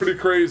pretty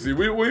crazy.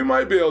 We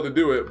might be able to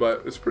do it,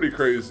 but it's pretty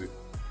crazy.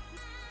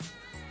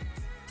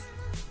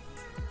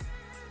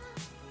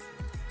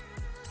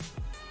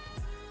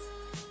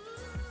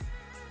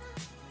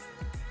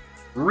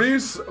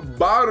 Reese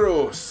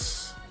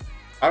Barros.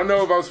 I don't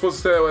know if I'm supposed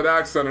to say it with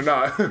accent or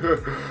not.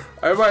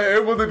 Am I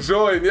able to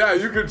join? Yeah,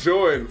 you can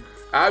join.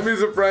 Add me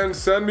as a friend,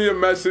 send me a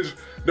message.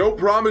 No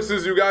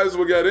promises you guys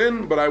will get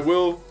in, but I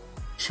will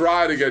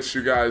try to get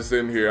you guys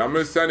in here. I'm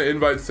gonna send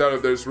invites out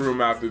if there's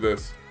room after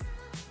this.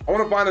 I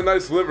wanna find a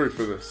nice livery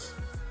for this.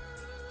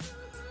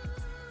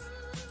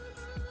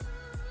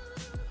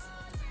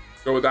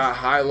 Go with that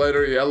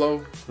highlighter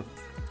yellow.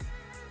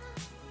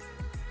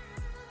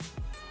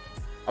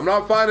 I'm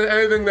not finding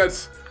anything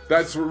that's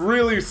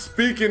really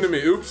speaking to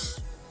me. Oops.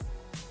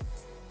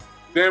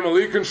 Damn,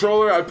 Elite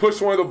Controller, I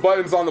pushed one of the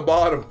buttons on the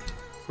bottom.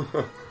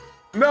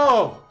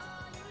 No!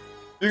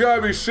 You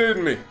gotta be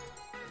shitting me.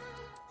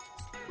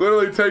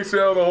 Literally takes me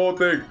out of the whole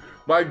thing.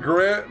 My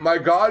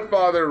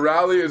godfather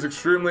rally is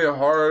extremely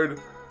hard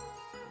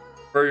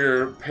for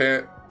your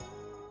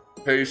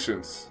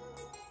patience.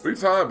 What are you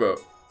talking about?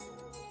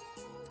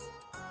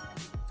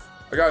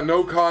 I got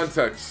no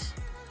context.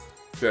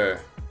 Okay.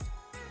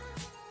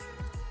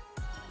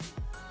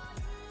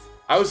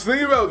 I was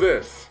thinking about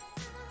this.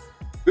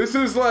 This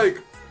is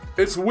like,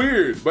 it's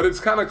weird, but it's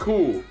kind of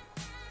cool.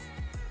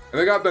 And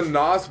they got the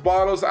NOS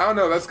bottles. I don't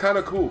know, that's kind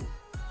of cool.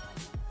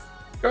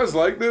 You guys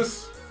like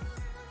this?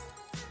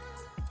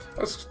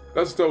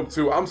 That's dope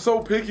too. I'm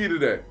so picky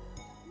today.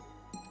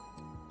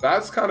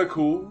 That's kind of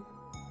cool.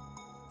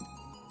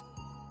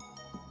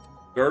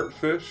 Dirt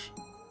fish.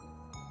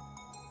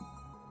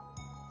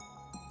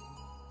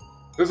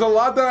 There's a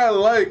lot that I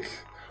like,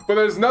 but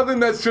there's nothing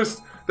that's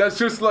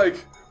just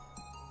like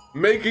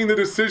making the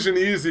decision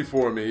easy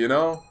for me, you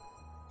know?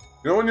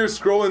 You know when you're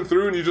scrolling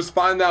through and you just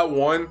find that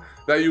one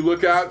that you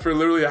look at for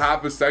literally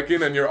half a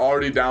second and you're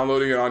already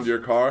downloading it onto your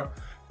car?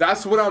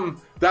 That's what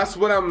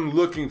I'm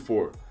looking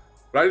for.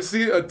 But I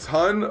see a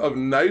ton of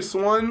nice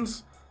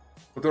ones,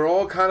 but they're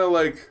all kind of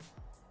like,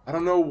 I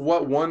don't know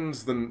what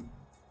one's the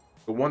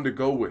one to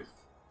go with.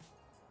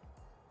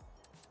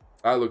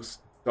 That looks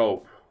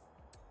dope,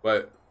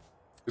 but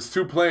it's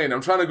too plain.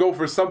 I'm trying to go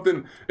for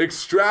something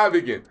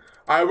extravagant.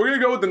 All right, we're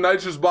gonna go with the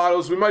nitrous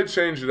bottles. We might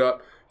change it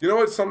up. You know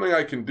what's something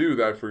I can do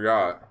that I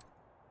forgot?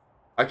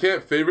 I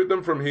can't favorite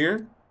them from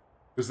here,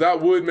 because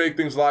that would make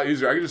things a lot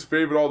easier. I can just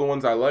favorite all the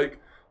ones I like,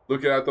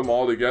 looking at them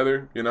all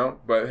together, you know?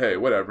 But hey,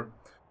 whatever.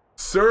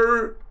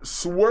 Sir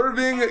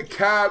Swerving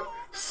Cap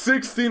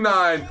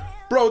 69.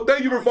 Bro,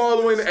 thank you for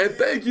following and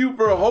thank you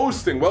for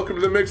hosting. Welcome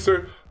to the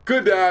mixer.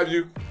 Good to have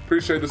you.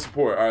 Appreciate the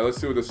support. All right,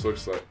 let's see what this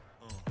looks like.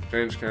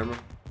 Change camera.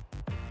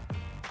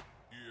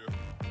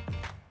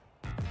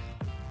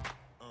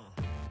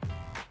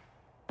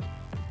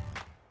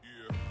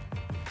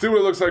 See what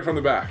it looks like from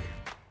the back.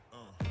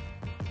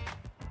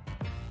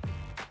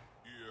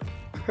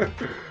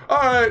 All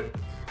right,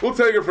 we'll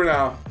take it for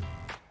now.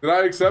 Did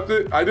I accept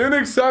it? I didn't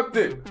accept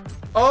it.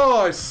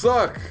 Oh, I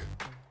suck.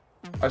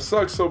 I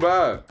suck so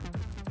bad.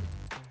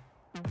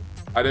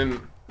 I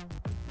didn't.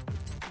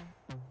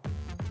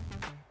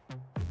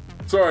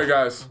 Sorry,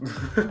 guys.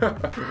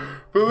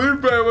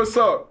 Felipe, what's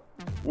up?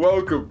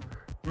 Welcome.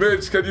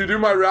 Mitch, can you do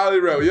my rally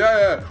route?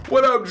 Yeah.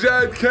 What up,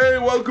 Jad K?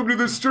 Welcome to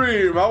the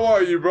stream. How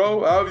are you,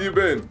 bro? How have you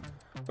been?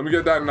 Let me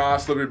get that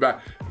NOS livery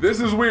back.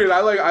 This is weird.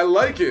 I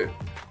like it.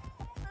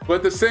 But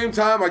at the same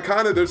time,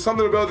 there's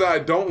something about that I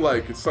don't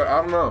like. It's like,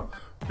 I don't know.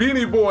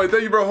 Beanie Boy,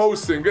 thank you for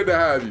hosting. Good to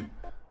have you.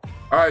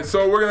 All right,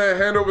 so we're gonna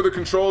hand over the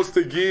controls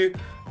to Guy.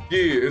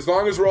 Guy, as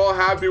long as we're all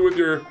happy with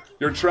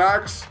your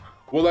tracks,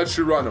 we'll let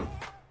you run them.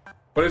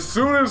 But as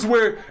soon as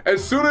we're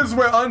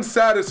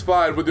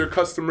unsatisfied with your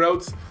custom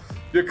routes,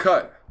 you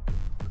cut.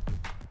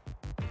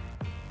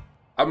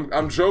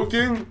 I'm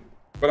joking,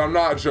 but I'm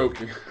not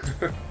joking.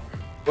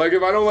 Like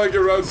if I don't like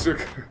your routes,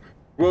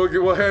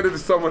 we'll hand it to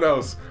someone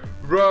else.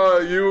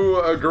 Bruh, you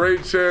a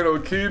great channel,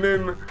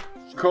 Keenan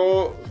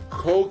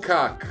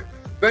Kokak.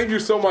 Thank you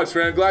so much,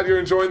 man. Glad you're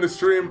enjoying the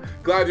stream.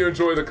 Glad you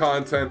enjoy the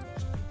content.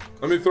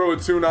 Let me throw a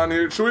tune on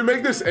here. Should we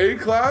make this A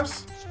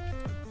class?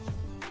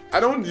 I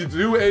don't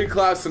do A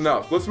class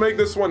enough. Let's make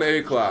this one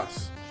A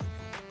class.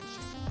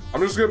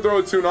 I'm just gonna throw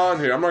a tune on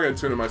here. I'm not gonna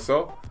tune it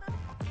myself.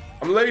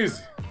 I'm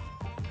lazy.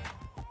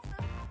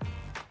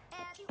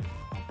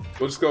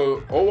 We'll just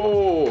go,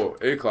 oh,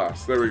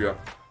 A-class. There we go.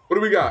 What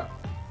do we got?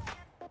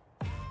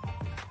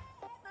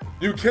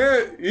 You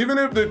can't, even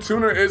if the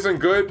tuner isn't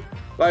good,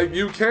 like,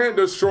 you can't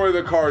destroy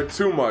the car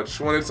too much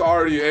when it's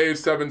already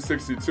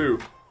A762.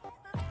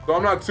 So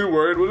I'm not too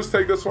worried. We'll just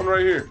take this one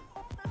right here.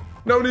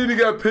 No need to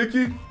get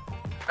picky.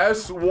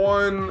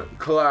 S1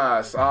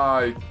 class.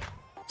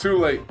 Too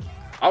late.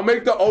 I'll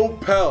make the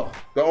Opel.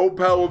 The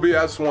Opel will be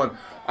S1.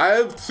 I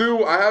have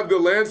two. I have the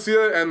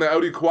Lancia and the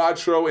Audi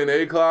Quattro in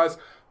A class,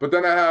 but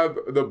then I have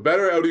the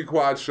better Audi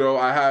Quattro.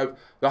 I have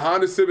the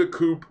Honda Civic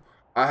Coupe.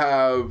 I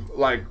have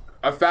like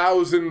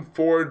 1,000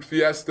 Ford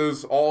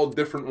Fiestas, all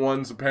different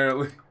ones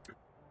apparently,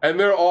 and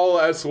they're all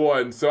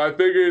S1. So I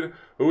figured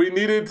we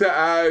needed to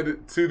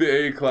add to the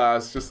A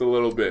class just a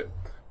little bit.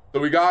 So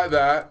we got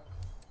that.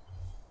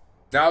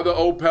 Now the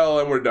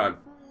Opel and we're done.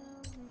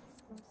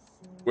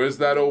 Where's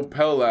that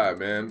Opel at,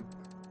 man?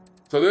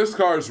 So this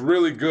car is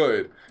really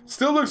good.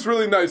 Still looks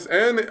really nice,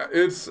 and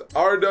it's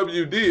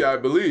RWD, I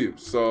believe.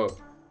 So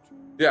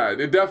yeah,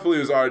 it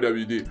definitely is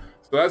RWD.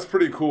 So that's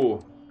pretty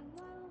cool.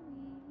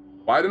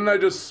 Why didn't I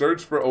just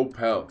search for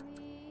Opel?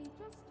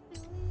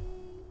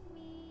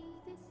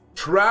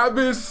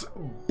 Travis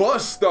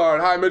Bustard.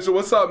 Hi, Mitchell.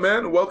 What's up,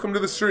 man? Welcome to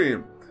the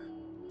stream.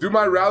 Do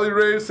my rally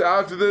race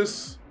after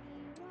this.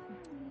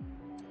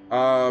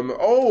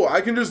 Oh,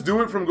 I can just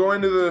do it from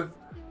going to the...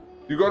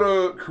 You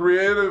go to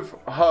Creative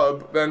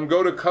Hub, then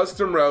go to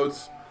Custom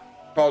Routes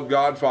called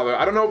Godfather.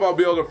 I don't know if I'll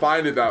be able to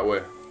find it that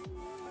way.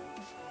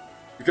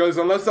 Because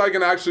unless I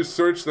can actually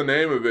search the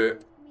name of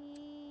it,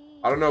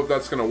 I don't know if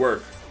that's going to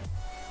work.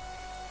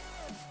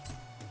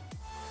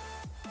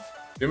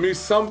 Give me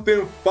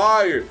something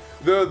fire.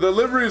 The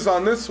liveries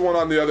on this one,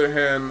 on the other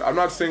hand, I'm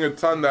not seeing a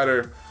ton that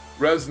are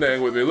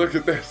resonating with me. Look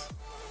at this.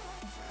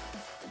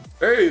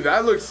 Hey,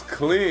 that looks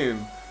clean.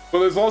 But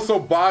there's also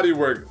body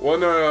work. Well,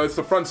 no, it's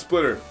the front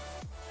splitter.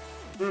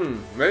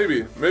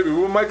 Maybe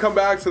we might come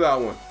back to that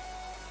one.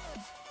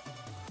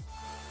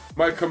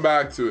 Might come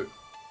back to it.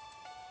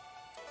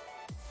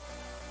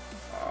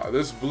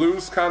 This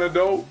blue's kind of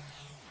dope.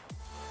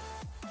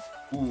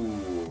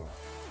 Ooh,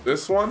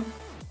 this one.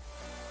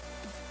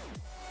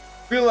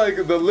 I feel like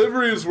the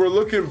liveries were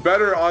looking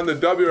better on the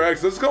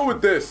WRX. Let's go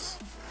with this.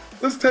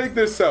 Let's take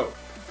this out.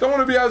 Don't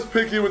want to be as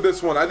picky with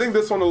this one. I think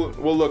this one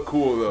will look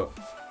cool though.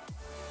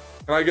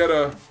 Can I get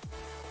a...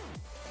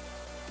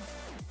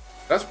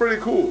 That's pretty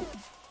cool.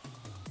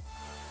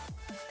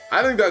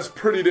 I think that's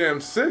pretty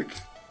damn sick.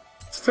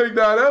 Let's take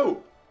that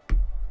out.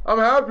 I'm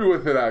happy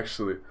with it,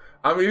 actually.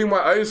 I'm eating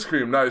my ice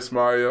cream. Nice,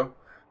 Mario.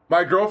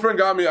 My girlfriend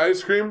got me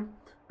ice cream,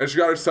 and she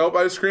got herself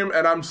ice cream,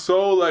 and I'm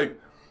so, like,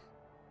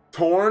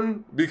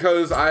 torn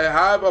because I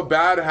have a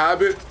bad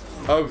habit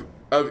of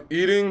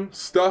eating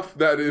stuff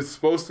that is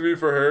supposed to be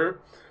for her.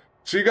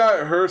 She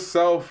got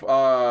herself, what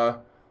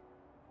are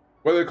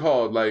they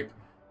called? Like,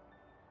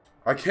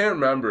 I can't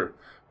remember.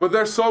 But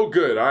they're so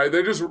good, all right?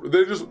 They're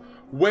just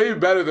way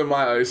better than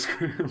my ice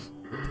cream.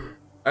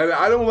 And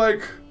I don't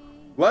like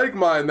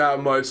mine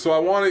that much, so I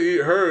want to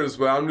eat hers,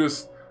 but I'm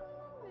just,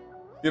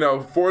 you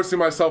know, forcing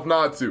myself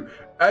not to.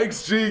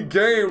 XG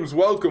Games,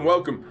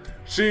 welcome.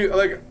 She,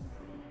 like,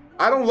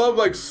 I don't love,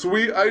 like,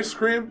 sweet ice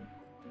cream.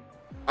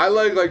 I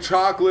like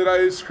chocolate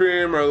ice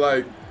cream or,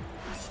 like,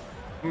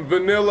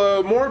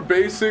 vanilla, more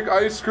basic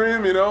ice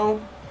cream, you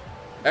know?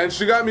 And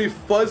she got me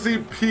fuzzy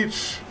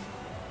peach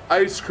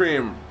ice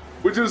cream,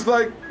 which is,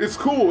 like, it's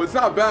cool. It's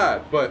not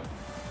bad, but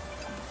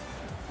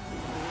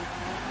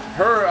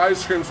her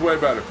ice cream's way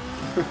better.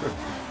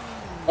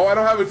 Oh, I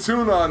don't have a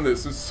tune on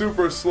this. It's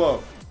super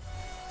slow.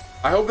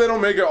 I hope they don't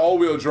make it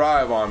all-wheel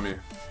drive on me.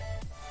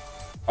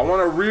 I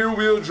want a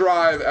rear-wheel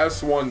drive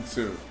S1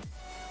 tune.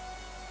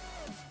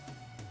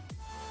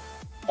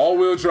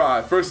 All-wheel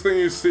drive. First thing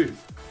you see.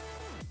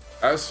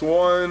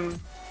 S1.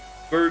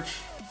 Search.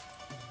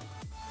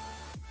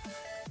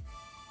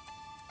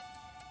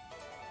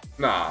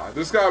 Nah,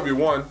 this gotta be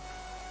one.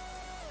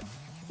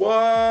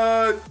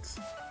 What?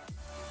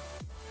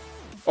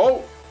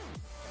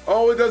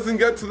 Oh, it doesn't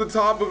get to the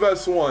top of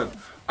S1.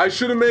 I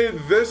should have made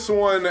this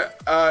one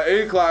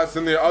A-class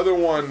and the other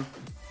one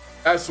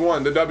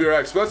S1, the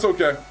WRX, but that's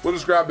okay. We'll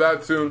just grab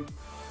that tune.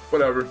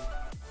 Whatever.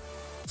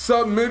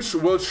 Sup, Mitch?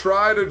 We'll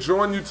try to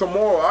join you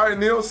tomorrow. All right,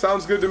 Neil,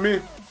 sounds good to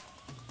me.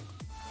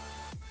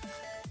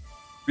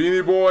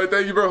 Beanie Boy,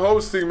 thank you for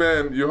hosting,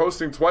 man. You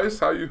hosting twice?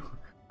 How you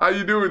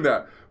doing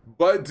that?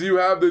 But do you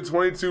have the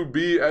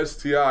 22B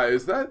STI?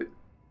 Is that it?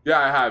 Yeah,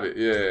 I have it.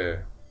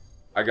 Yeah.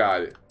 I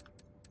got it.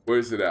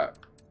 Where's it at?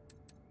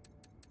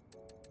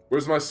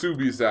 Where's my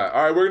Subies at?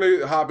 All right, we're going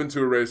to hop into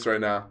a race right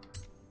now.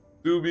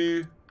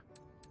 Subi.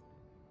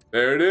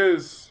 There it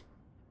is.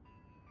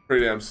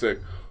 Pretty damn sick.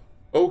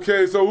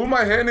 Okay, so who am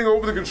I handing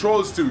over the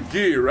controls to?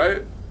 Guy,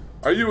 right?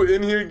 Are you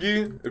in here,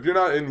 Guy? If you're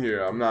not in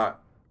here, I'm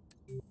not.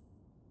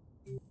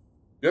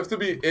 You have to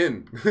be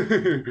in.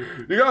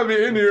 You gotta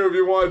be in here if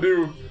you want to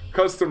do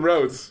custom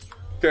routes.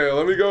 Okay,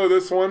 let me go with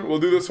this one. We'll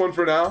do this one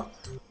for now.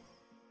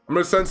 I'm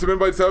gonna send some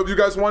invites out. If you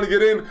guys want to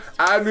get in,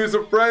 add me as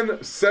a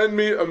friend, send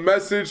me a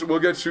message. We'll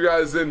get you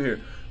guys in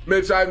here.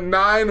 Mitch, I have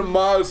 9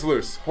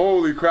 Moslers.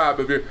 Holy crap.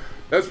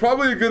 That's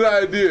probably a good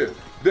idea.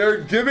 They're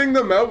giving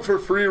them out for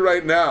free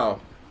right now.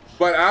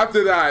 But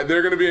after that,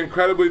 they're going to be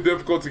incredibly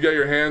difficult to get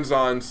your hands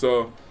on.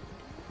 So,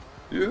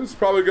 yeah, it's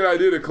probably a good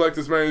idea to collect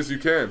as many as you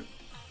can.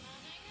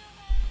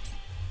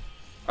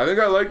 I think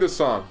I like this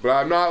song, but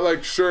I'm not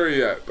like sure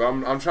yet. But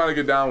I'm trying to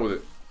get down with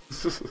it.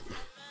 If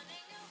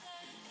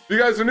you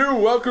guys are new,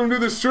 welcome to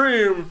the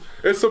stream.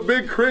 It's a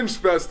big cringe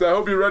fest. I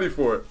hope you're ready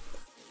for it.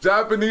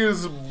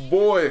 Japanese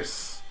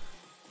voice.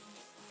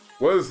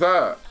 What is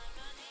that?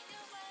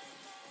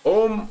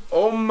 Ome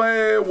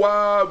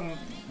wa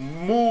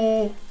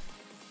mu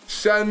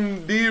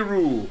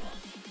shandiru.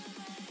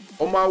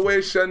 Omawe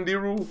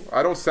shandiru.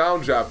 I don't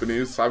sound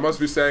Japanese. I must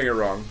be saying it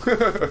wrong.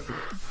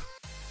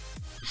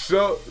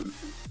 So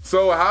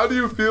how do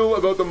you feel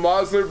about the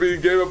Mosler being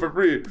gave up for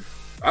free?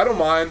 I don't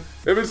mind.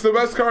 If it's the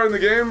best car in the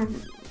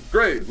game,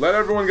 great. Let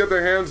everyone get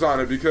their hands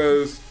on it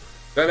because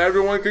then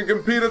everyone can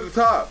compete at the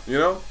top, you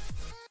know?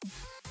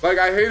 Like,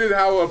 I hated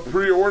how a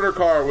pre-order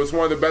car was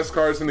one of the best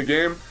cars in the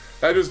game.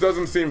 That just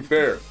doesn't seem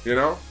fair, you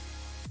know?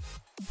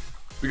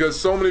 Because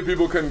so many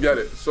people couldn't get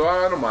it. So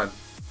I don't mind.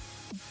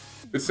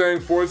 It's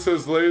saying Forza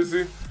is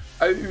lazy.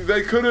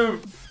 They could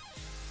have,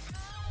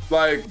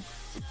 like,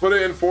 put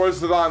it in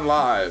Forza-thon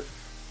Live.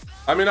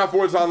 I mean, not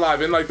Forza-thon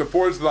Live, in like the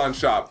Forza-thon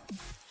shop.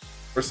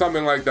 Or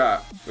something like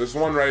that. There's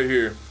one right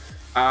here.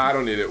 I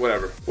don't need it,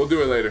 whatever. We'll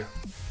do it later.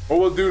 Or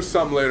we'll do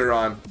some later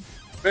on.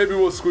 Maybe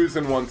we'll squeeze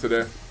in one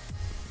today.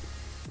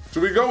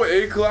 Should we go with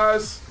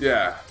A-Class?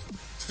 Yeah.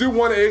 Let's do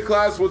one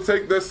A-Class. We'll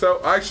take this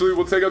out. Actually,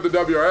 we'll take out the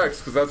WRX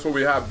because that's what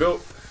we have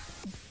built.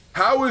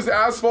 How is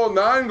Asphalt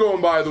 9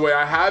 going, by the way?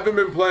 I haven't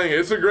been playing it.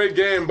 It's a great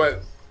game,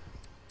 but,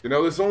 you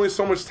know, there's only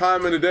so much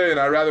time in a day, and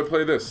I'd rather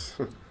play this.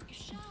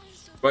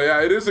 But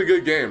yeah, it is a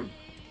good game.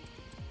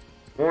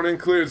 Morning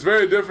clear. It's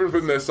very different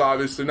from this,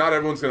 obviously. Not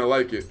everyone's going to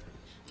like it.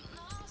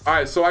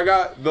 Alright, so I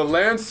got the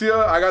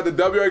Lancia, I got the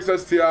WRX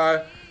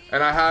STI,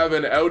 and I have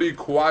an Audi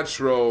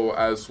Quattro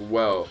as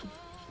well.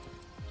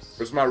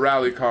 Where's my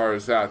rally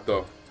cars at,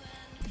 though?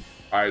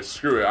 Alright,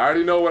 screw it. I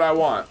already know what I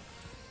want.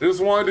 I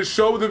just wanted to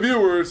show the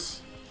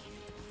viewers.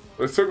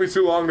 But it took me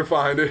too long to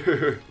find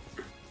it.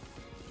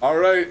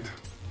 Alright.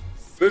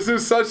 This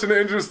is such an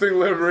interesting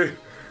livery.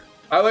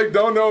 I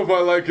don't know if I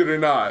like it or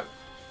not.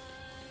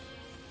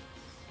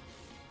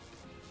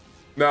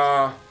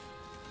 Nah.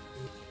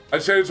 I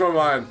changed my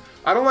mind.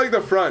 I don't like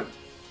the front.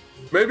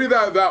 Maybe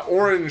that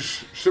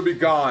orange should be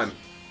gone.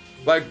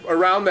 Like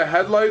around the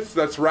headlights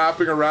that's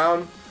wrapping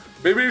around.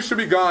 Maybe it should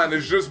be gone.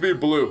 It should just be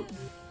blue.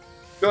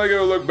 I feel like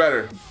it'll look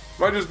better.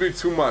 Might just be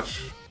too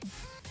much.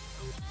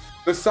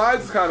 The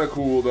side's kind of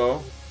cool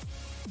though.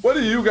 What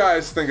do you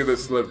guys think of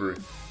this livery?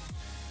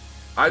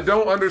 I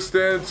don't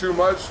understand too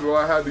much. Well,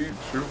 I had to eat.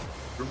 True.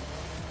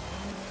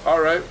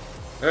 Alright.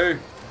 Hey.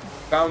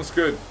 Sounds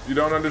good. You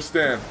don't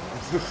understand.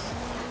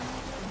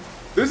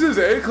 This is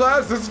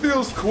A-Class? This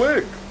feels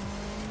quick.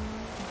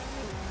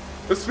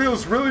 This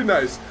feels really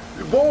nice.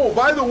 Whoa,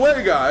 by the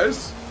way,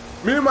 guys.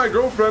 Me and my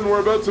girlfriend were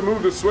about to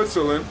move to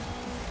Switzerland.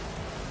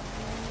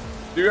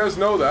 You guys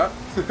know that?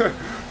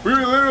 We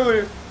were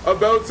literally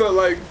about to,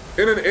 like,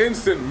 in an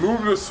instant,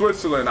 move to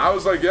Switzerland. I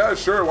was like, yeah,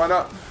 sure, why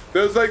not?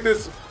 There's like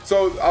this,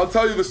 so I'll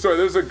tell you the story.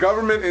 There's a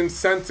government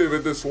incentive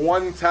at this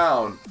one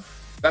town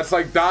that's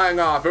like dying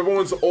off.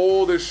 Everyone's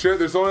old as shit.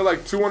 There's only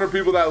like 200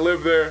 people that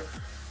live there.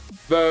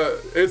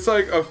 It's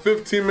like a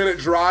 15-minute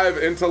drive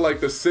into like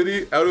the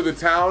city, out of the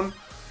town.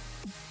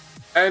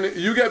 And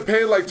you get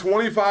paid like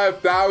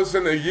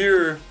 $25,000 a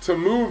year to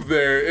move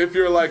there if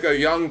you're like a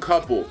young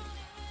couple.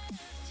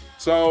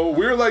 So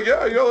we were like,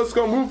 yeah, yo, let's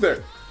go move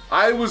there.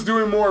 I was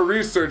doing more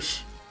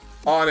research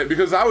on it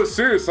because I was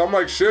serious. I'm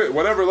like, shit,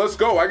 whatever, let's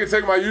go. I can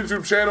take my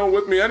YouTube channel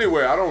with me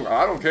anyway. I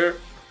don't care.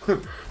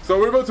 So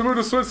we're about to move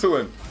to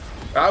Switzerland.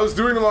 I was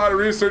doing a lot of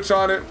research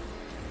on it.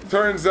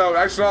 Turns out,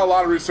 actually not a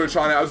lot of research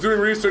on it. I was doing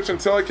research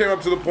until I came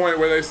up to the point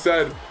where they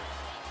said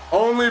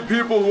only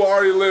people who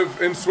already live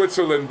in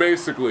Switzerland,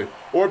 basically,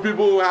 or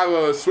people who have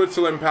a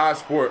Switzerland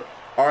passport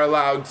are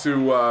allowed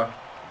to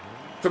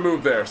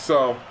move there.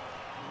 So,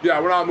 yeah,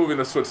 we're not moving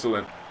to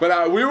Switzerland.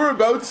 But we were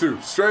about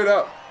to, straight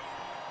up.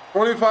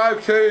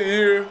 25K a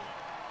year.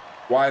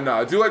 Why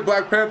not? Do you like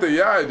Black Panther?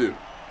 Yeah, I do.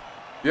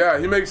 Yeah,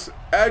 he makes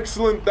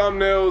excellent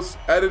thumbnails,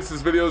 edits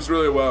his videos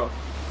really well.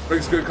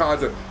 Makes good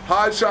content.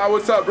 Hotshot,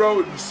 what's up,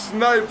 bro?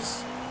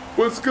 Snipes,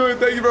 what's good?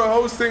 Thank you for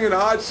hosting, and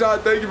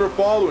Hotshot, thank you for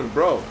following,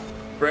 bro.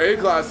 For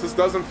A-Class, this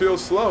doesn't feel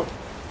slow.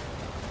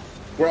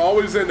 We're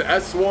always in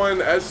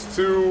S1,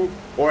 S2,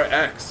 or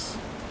X.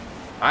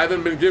 I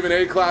haven't been giving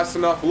A-Class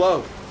enough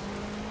love.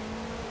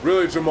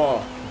 Really,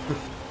 Jamal.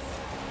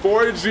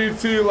 Ford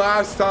GT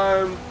last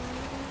time.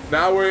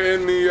 Now we're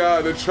in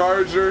the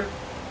Charger.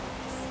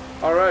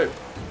 All right.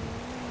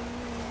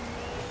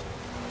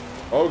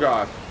 Oh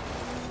God.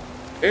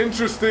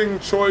 Interesting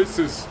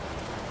choices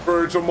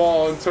for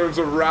Jamal in terms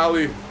of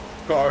rally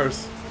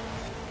cars.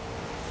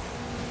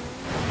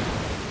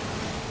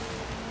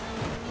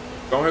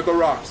 Don't hit the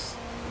rocks.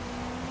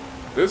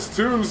 This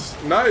tune's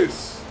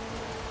nice.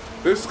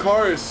 This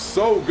car is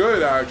so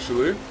good,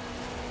 actually.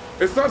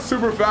 It's not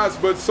super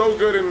fast, but so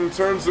good in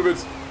terms of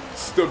its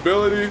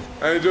stability.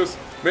 And it just,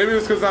 maybe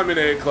it's because I'm in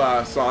A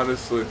class,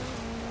 honestly.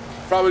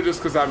 Probably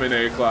just because I'm in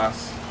A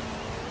class.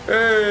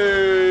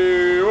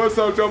 Hey, what's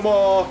up,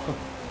 Jamal?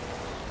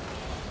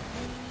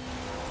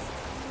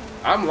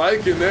 I'm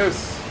liking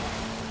this.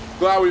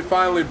 Glad we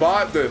finally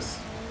bought this.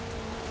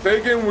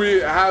 Thinking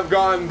we have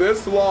gone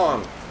this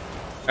long,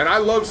 and I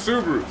love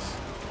Subarus.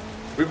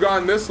 We've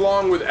gone this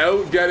long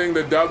without getting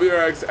the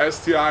WRX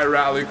STI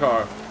rally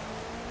car.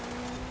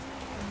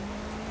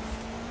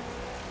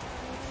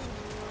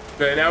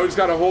 Okay, now we just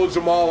gotta hold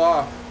Jamal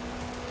off.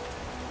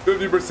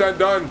 50%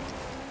 done.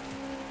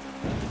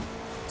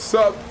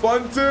 Sup,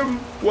 Fun Tim?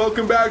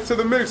 Welcome back to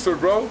the mixer,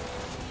 bro.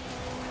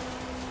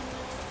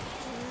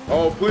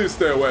 Oh, please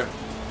stay away.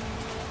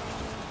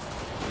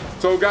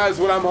 So guys,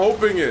 what I'm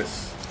hoping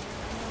is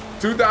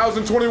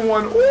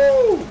 2021,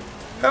 woo!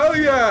 Hell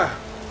yeah!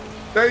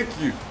 Thank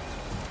you.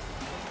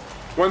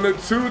 When the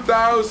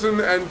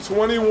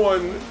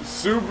 2021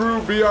 Subaru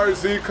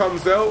BRZ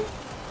comes out,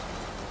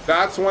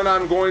 that's when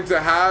I'm going to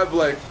have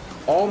like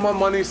all my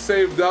money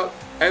saved up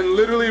and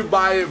literally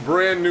buy it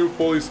brand new,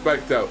 fully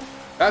spec'd out.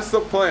 That's the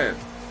plan.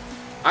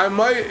 I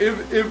might, if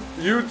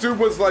YouTube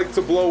was like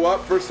to blow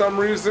up for some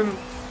reason,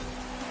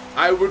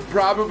 I would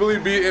probably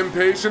be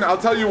impatient. I'll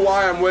tell you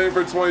why I'm waiting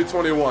for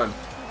 2021.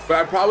 But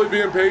I'd probably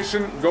be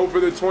impatient, go for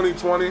the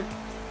 2020.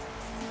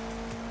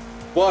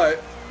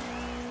 But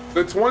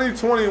the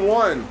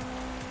 2021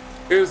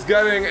 is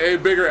getting a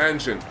bigger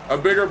engine, a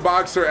bigger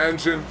boxer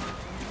engine,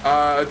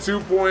 a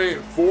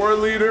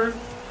 2.4 liter,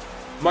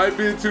 might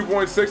be a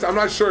 2.6, I'm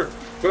not sure.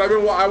 But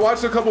I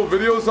watched a couple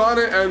videos on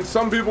it, and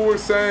some people were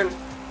saying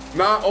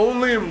not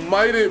only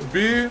might it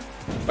be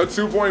a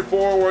 2.4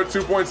 or a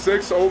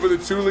 2.6 over the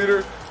 2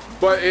 liter,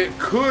 but it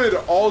could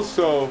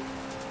also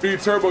be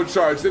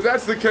turbocharged. If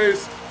that's the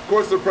case, of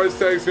course the price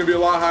tag is gonna be a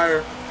lot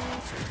higher.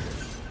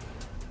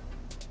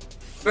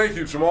 Thank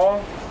you,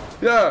 Jamal.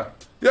 Yeah,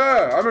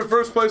 I'm in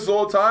first place the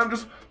whole time.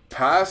 Just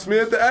pass me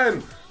at the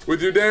end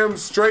with your damn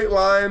straight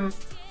line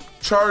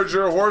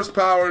Charger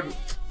horsepower.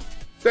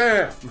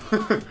 Damn.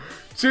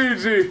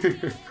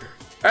 GG.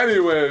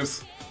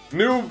 Anyways,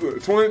 new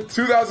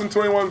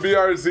 2021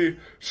 BRZ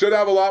should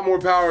have a lot more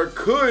power.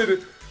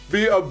 Could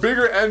be a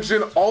bigger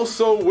engine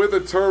also with a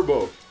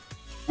turbo,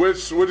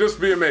 which would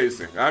just be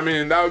amazing. I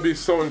mean, that would be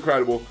so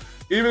incredible.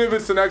 Even if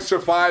it's an extra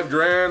 $5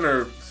 grand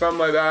or something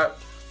like that,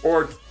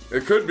 or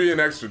it could be an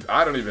extra,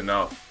 I don't even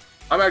know.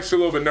 I'm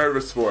actually a little bit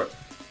nervous for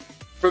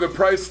the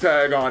price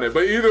tag on it.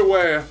 But either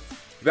way,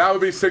 that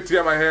would be sick to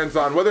get my hands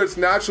on. Whether it's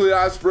naturally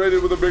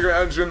aspirated with a bigger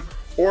engine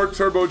or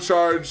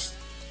turbocharged,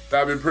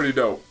 that'd be pretty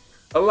dope.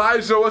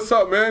 Elijah, what's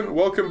up, man?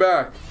 Welcome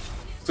back.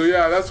 So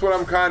yeah, that's what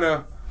I'm kind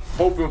of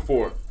hoping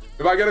for.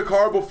 If I get a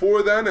car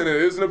before then and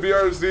it isn't a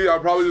BRZ, I'll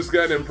probably just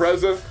get an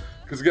Impreza,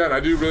 because again, I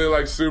do really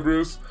like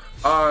Subarus.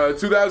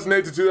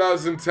 2008 to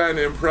 2010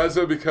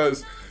 Impreza,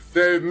 because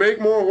they make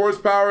more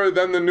horsepower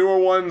than the newer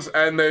ones,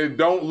 and they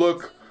don't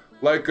look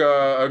like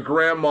a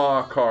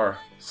grandma car.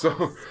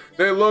 So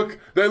they look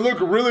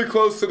really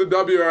close to the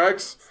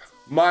WRX,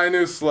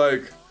 minus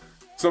like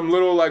some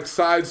little like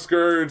side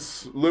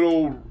skirts,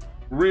 little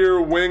rear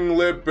wing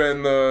lip,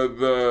 and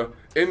the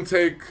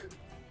intake,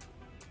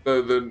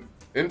 the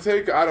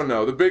intake, I don't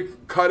know, the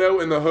big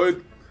cutout in the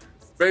hood.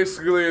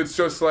 Basically, it's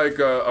just like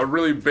a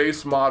really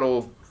base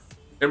model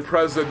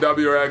Impreza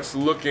WRX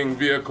looking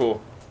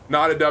vehicle.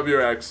 Not a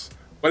WRX,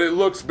 but it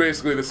looks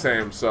basically the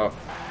same. So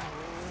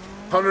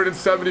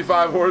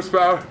 175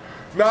 horsepower,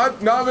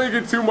 not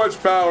making too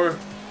much power,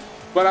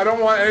 but I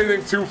don't want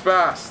anything too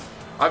fast.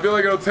 I feel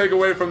like it'll take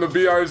away from the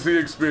BRZ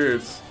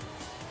experience.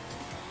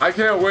 I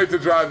can't wait to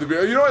drive the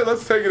BRZ. You know what,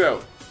 let's take it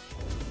out.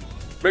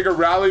 Make a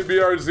rally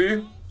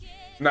BRZ?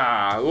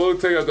 Nah, we'll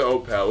take out the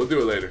Opel, we'll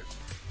do it later.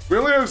 We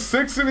only have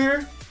 6 in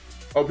here?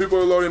 Oh, people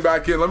are loading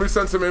back in. Let me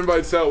send some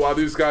invites out while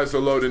these guys are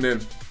loading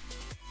in.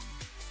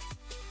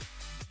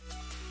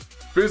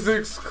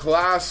 Physics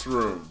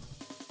classroom.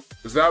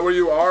 Is that where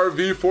you are,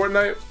 V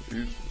Fortnite?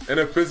 You in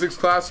a physics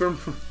classroom?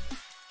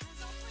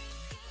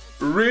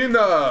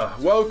 Rena,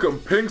 welcome.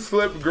 Pink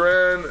slip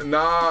grand.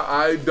 Nah,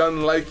 I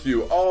done like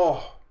you.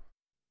 Oh,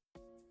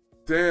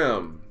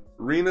 damn.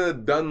 Rena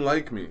done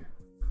like me.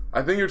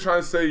 I think you're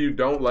trying to say you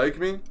don't like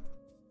me.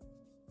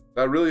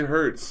 That really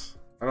hurts.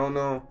 I don't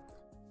know.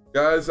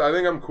 Guys, I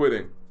think I'm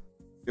quitting.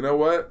 You know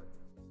what?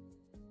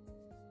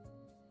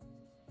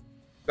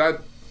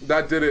 That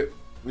did it.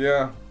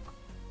 Yeah.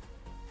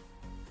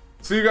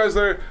 See you guys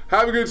later.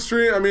 Have a good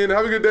stream. I mean,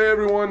 have a good day,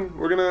 everyone.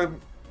 We're gonna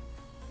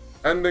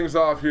end things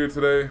off here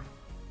today.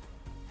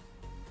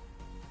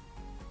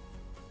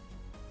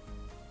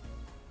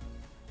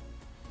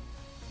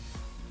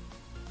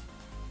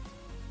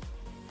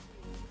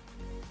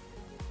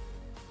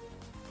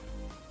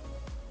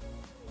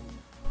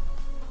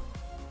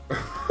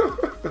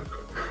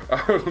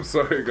 I'm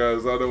sorry,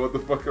 guys. I don't know what the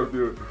fuck I'm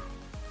doing.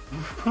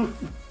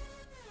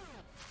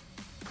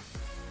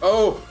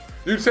 Oh,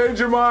 you changed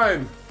your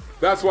mind.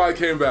 That's why I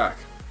came back.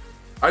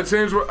 I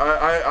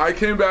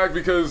came back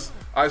because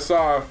I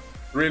saw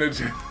Rena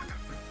J.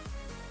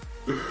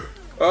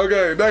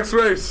 Okay, next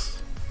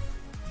race.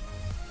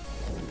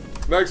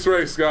 Next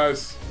race,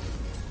 guys.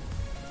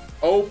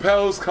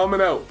 Opel's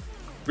coming out.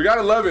 We got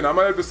 11. I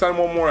might have to send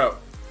one more out.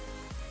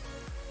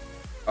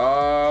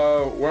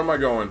 Where am I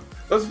going?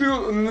 Let's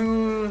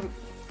do...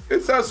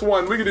 it's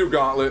S1. We can do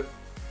Gauntlet.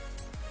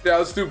 Yeah,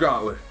 let's do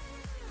Gauntlet.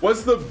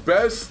 What's the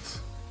best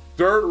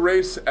dirt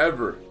race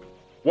ever?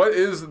 What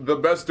is the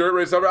best dirt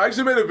race ever? I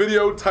actually made a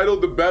video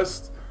titled The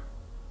Best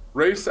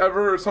Race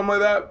Ever or something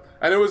like that.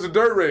 And it was a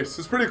dirt race.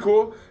 It's pretty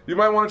cool. You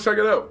might want to check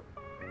it out.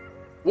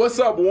 What's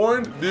up,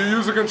 Warren? Do you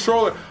use a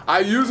controller? I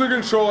use a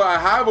controller. I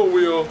have a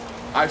wheel.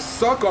 I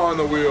suck on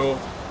the wheel.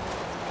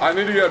 I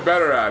need to get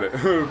better at it.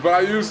 But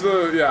I use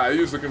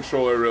the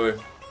controller, really.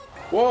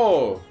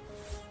 Whoa.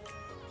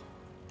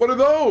 What are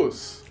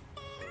those?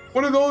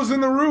 What are those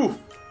in the roof?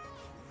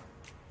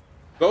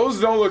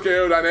 Those don't look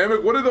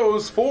aerodynamic. What are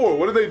those for?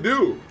 What do they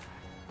do?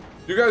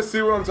 You guys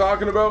see what I'm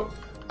talking about?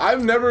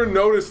 I've never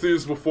noticed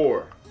these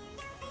before.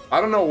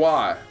 I don't know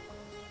why.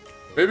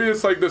 Maybe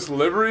it's like this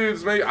livery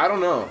it's made. I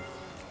don't know.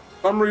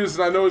 For some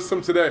reason I noticed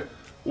them today.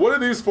 What are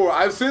these for?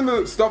 I've seen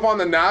the stuff on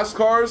the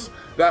NASCARs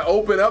that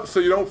open up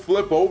so you don't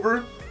flip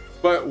over.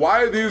 But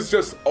why are these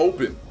just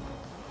open?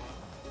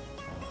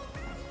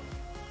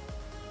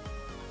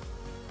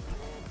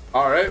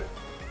 Alright.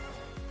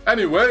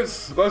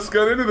 Anyways, let's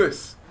get into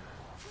this.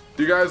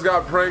 You guys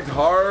got pranked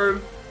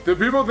hard. Did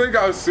people think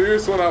I was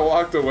serious when I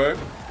walked away?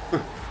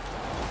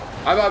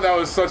 I thought that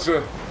was such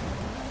an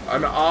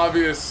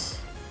obvious,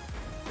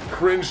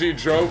 cringy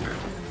joke.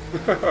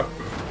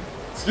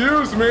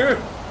 Excuse me.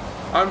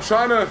 I'm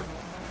trying to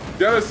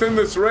get us in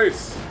this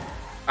race.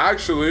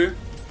 Actually,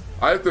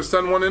 I have to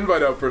send one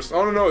invite out first.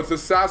 Oh, no, it's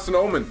Assassin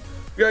Omen.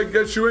 We gotta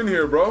get you in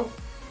here, bro.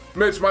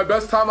 Mitch, my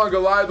best time on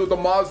Goliath with the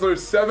Mosler,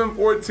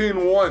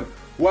 7:14.1.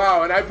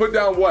 Wow, and I put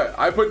down what?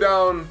 I put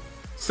down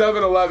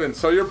 7:11,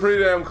 so you're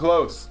pretty damn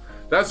close.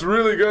 That's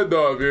really good,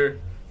 though, Javier.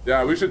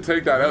 Yeah, we should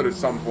take that out at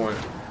some point.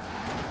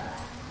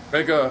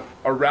 Make a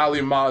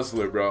rally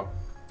Mosler, bro.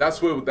 That's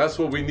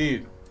what we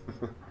need.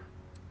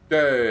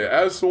 Okay,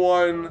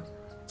 S1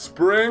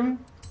 Spring.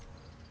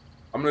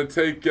 I'm gonna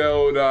take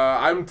out.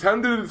 I'm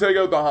tempted to take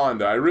out the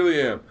Honda. I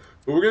really am.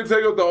 But we're gonna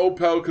take out the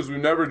Opel because we've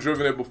never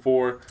driven it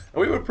before,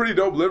 and we have a pretty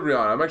dope livery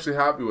on it. I'm actually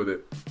happy with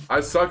it. I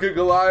suck at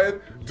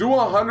Goliath. Do a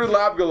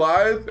 100-lap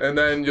Goliath, and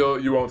then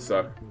you won't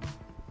suck.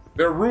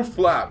 They're roof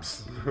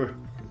flaps.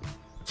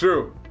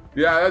 True.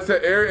 Yeah, that's an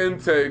air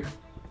intake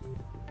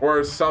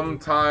or some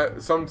type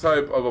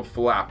of a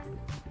flap.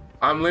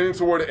 I'm leaning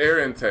toward air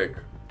intake.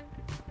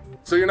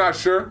 So you're not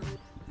sure?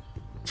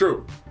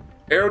 True.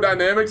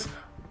 Aerodynamics,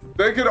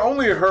 they could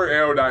only hurt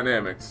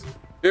aerodynamics.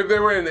 If they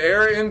were an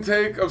air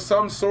intake of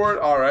some sort,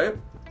 all right.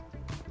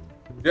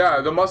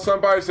 Yeah, the Must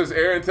Empire says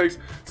air intakes.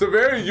 It's a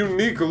very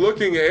unique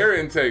looking air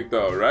intake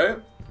though, right?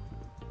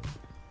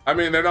 I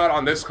mean, they're not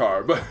on this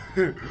car, but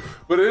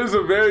but it is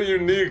a very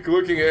unique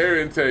looking air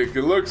intake.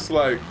 It looks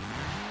like...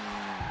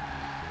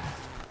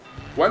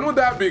 When would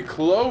that be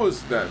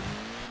closed then?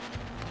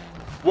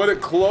 Would it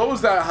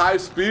close at high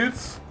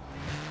speeds?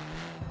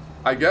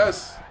 I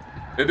guess.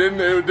 It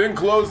didn't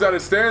close at a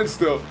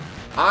standstill.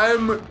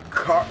 I'm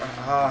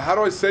how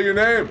do I say your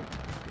name?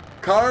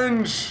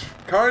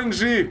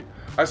 Karanji.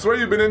 I swear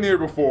you've been in here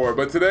before,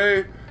 but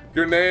today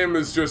your name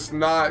is just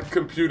not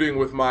computing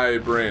with my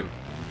brain.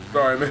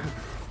 Sorry, man.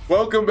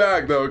 Welcome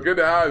back, though. Good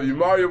to have you.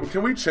 Mario,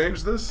 can we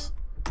change this?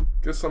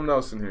 Get something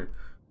else in here.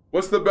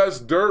 What's the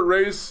best dirt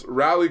race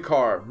rally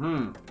car?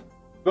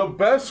 The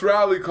best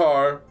rally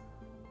car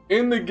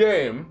in the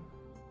game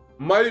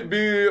might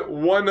be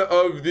one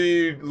of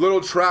the little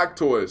track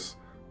toys.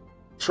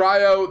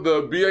 Try out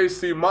the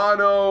BAC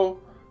Mono,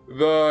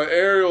 the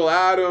Aerial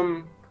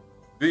Atom,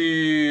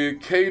 the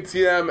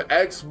KTM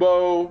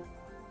Expo,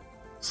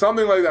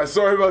 something like that.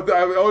 Sorry about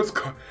that. Oh,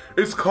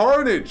 it's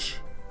Carnage.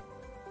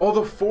 Oh,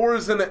 the 4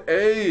 is an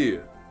A.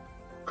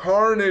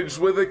 Carnage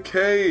with a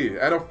K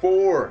and a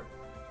 4.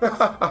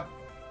 I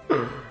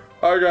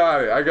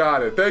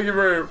got it. Thank you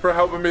for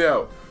helping me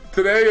out.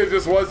 Today it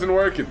just wasn't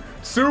working.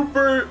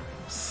 Super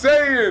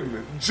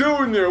Saiyan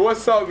Junior,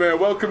 what's up, man?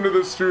 Welcome to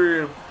the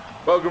stream.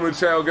 Welcome to the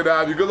channel. Good to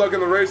have you. Good luck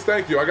in the race.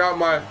 Thank you. I got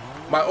my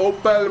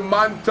Opel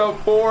Manta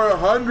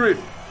 400.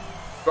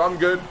 So I'm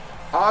good.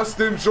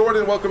 Austin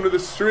Jordan, welcome to the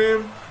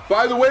stream.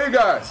 By the way,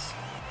 guys,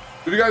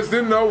 if you guys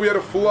didn't know, we had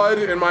a flood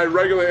in my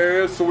regular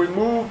area, so we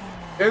moved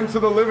into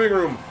the living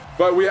room.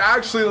 But we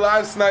actually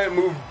last night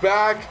moved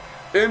back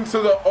into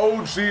the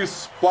OG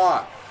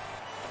spot.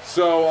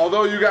 So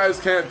although you guys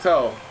can't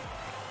tell,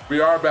 we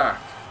are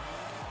back.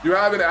 You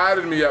haven't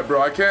added me yet,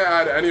 bro. I can't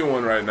add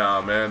anyone right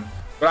now, man.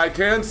 But I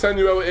can send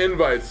you out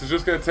invites. It's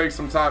just gonna take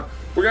some time.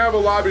 We're gonna have a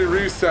lobby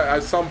reset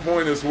at some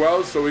point as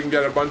well, so we can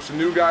get a bunch of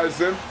new guys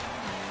in.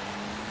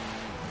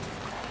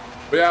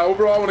 But yeah,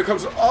 overall, when it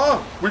comes to...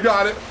 Oh, we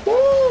got it.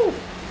 Woo!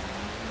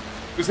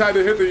 Just had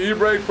to hit the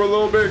e-brake for a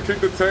little bit, kick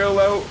the tail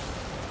out,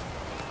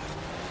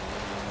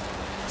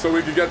 so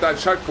we could get that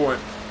checkpoint.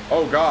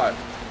 Oh, God.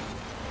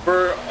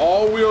 For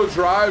all-wheel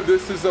drive,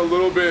 this is a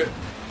little bit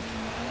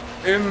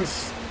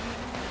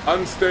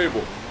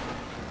unstable.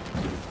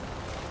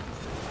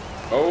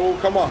 Oh,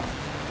 come on.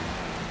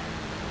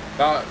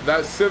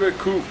 That Civic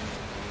Coupe.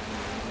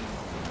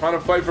 Trying to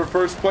fight for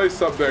first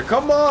place up there.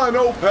 Come on,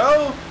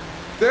 Opel.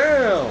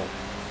 Damn.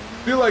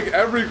 I feel like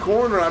every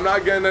corner I'm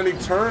not getting any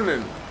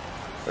turning.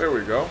 There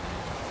we go.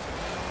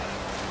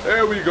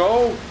 There we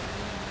go.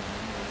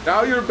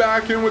 Now you're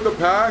back in with the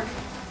pack.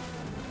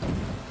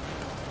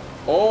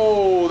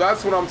 Oh,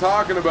 that's what I'm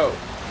talking about.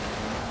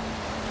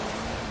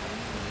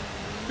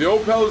 The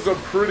Opel is a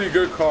pretty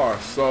good car,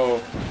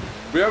 so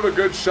we have a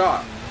good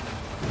shot.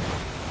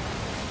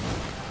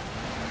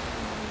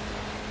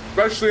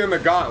 Especially in the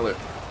gauntlet.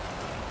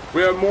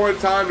 We have more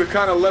time to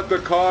kind of let the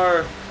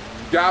car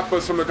gap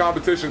us from the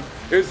competition.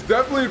 It's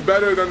definitely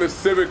better than the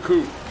Civic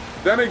Coupe.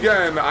 Then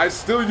again, I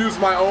still use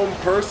my own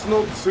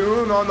personal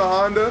tune on the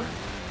Honda,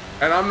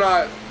 and I'm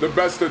not the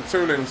best at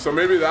tuning, so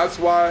maybe that's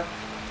why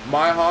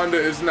my Honda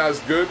isn't as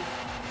good.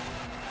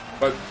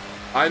 But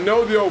I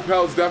know the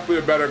Opel is definitely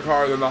a better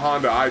car than the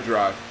Honda I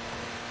drive.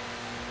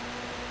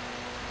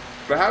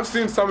 But I have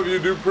seen some of you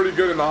do pretty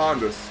good in the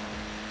Hondas.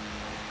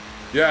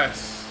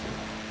 Yes.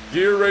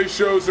 Gear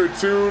ratios are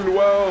tuned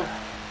well.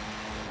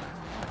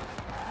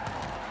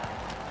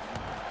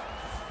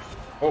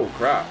 Oh,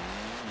 crap.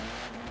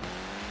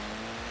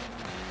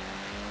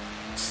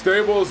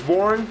 Stable is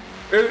boring.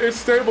 It's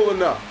stable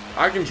enough.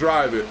 I can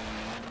drive it.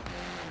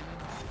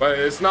 But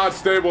it's not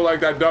stable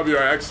like that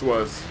WRX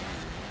was.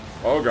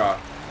 Oh, God.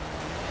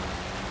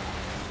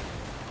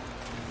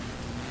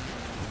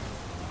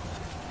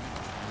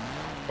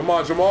 Come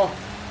on, Jamal.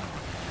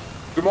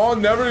 Jamal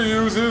never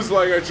uses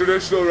like a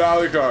traditional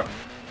rally car.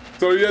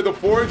 So he had the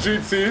Ford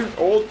GT,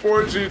 old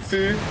Ford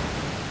GT.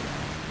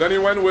 Then he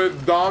went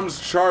with Dom's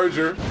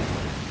Charger.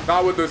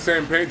 Not with the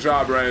same paint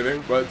job or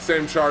anything, but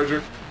same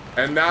Charger.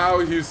 And now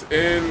he's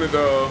in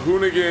the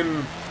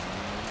Hoonigan.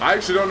 I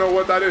actually don't know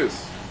what that is.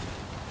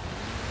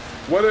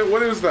 What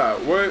is that?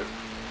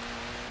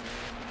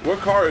 What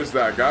car is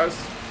that, guys?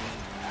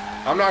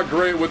 I'm not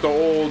great with the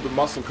old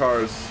muscle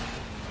cars.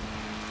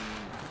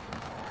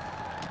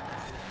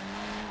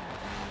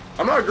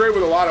 I'm not great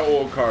with a lot of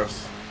old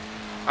cars.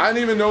 I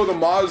didn't even know the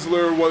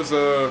Mosler was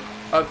a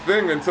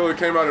thing until it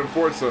came out in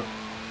Forza.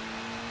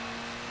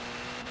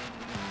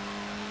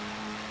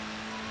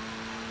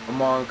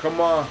 Come on, come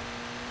on.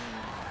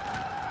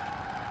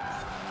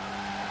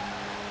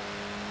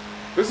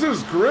 This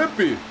is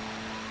grippy.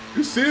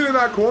 You see it in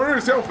that corner?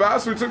 You see how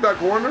fast we took that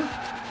corner?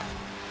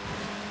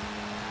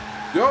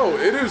 Yo,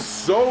 it is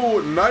so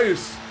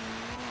nice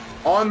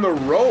on the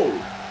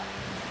road.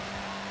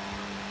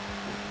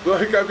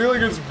 Like, I feel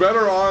like it's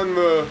better on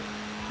the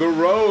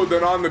road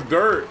than on the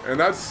dirt, and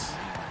that's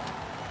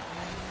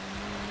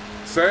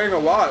saying a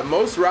lot.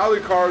 Most rally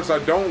cars I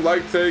don't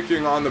like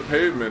taking on the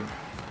pavement.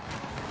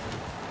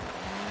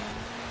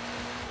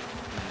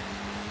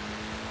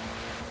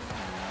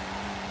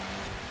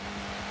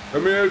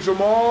 Come here,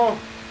 Jamal.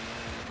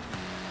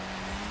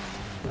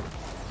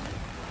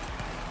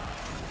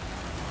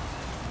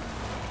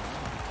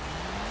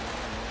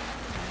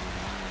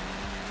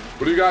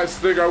 What do you guys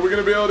think? Are we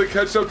gonna be able to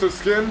catch up to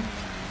Skin?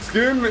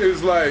 Skin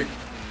is like,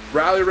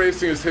 rally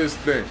racing is his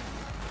thing.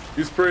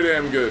 He's pretty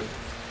damn good.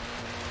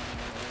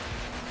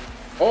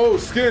 Oh,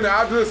 Skin,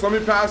 after this, let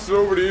me pass it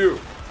over to you.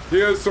 He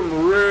has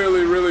some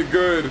really, really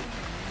good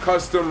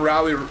custom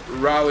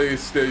rally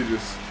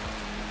stages.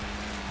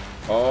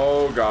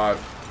 Oh, God.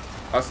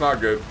 That's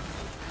not good.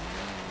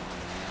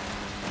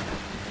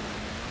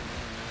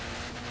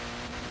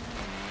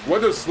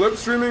 What does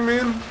slipstreaming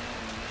mean?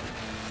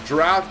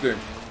 Drafting.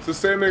 It's the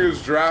same thing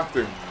as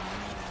drafting.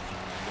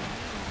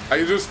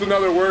 Just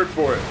another word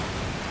for it.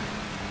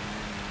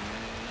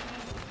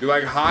 You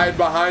like hide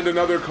behind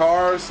another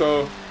car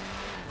so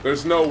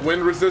there's no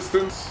wind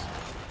resistance.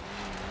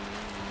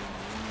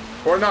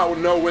 Or not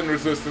no wind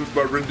resistance,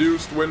 but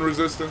reduced wind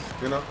resistance,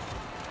 you know?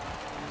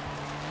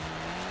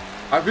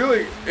 I feel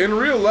like in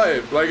real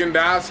life, like in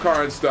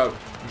NASCAR and stuff,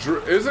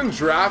 isn't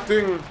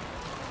drafting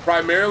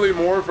primarily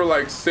more for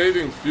like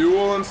saving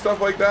fuel and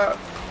stuff like that?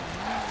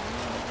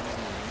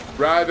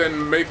 Rather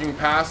than making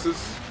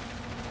passes?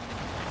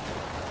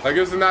 Like,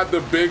 isn't that the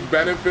big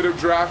benefit of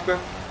drafting?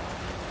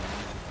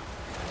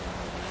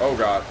 Oh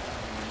God,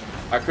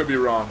 I could be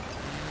wrong.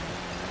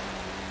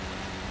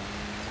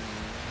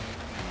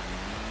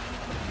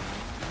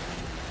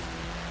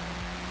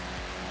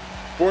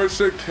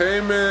 Porsche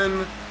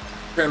Cayman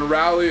can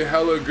rally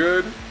hella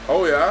good.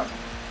 Oh yeah.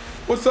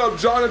 What's up,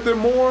 Jonathan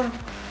Moore?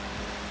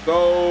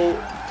 So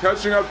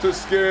catching up to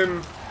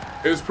Skin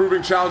is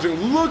proving challenging.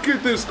 Look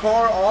at this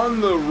car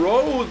on the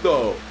road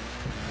though.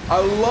 I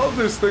love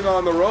this thing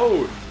on the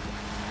road.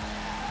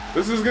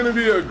 This is gonna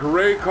be a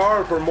great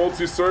car for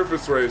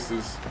multi-surface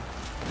races.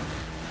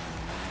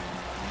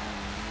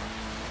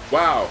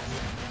 Wow,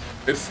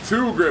 it's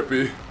too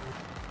grippy.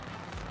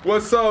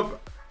 What's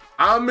up?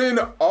 I'm in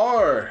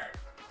R.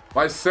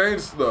 My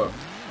Saints though.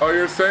 Oh,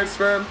 you're a Saints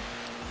fan?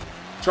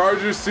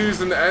 Chargers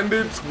season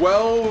ended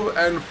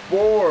 12-4.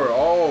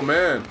 Oh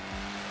man.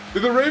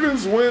 Did the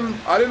Ravens win?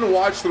 I didn't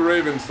watch the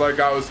Ravens like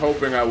I was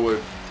hoping I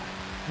would.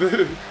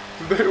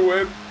 they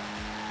win.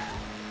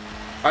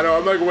 I know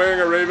I'm like wearing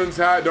a Ravens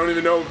hat. Don't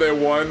even know if they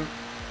won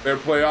their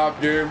playoff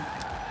game,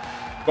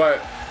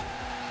 but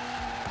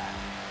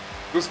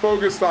just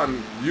focused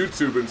on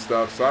YouTube and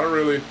stuff. So I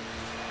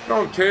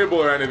don't cable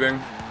or anything.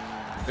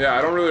 Yeah,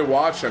 I don't really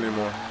watch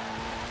anymore.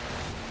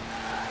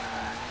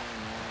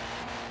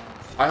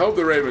 I hope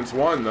the Ravens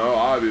won though,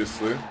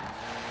 obviously.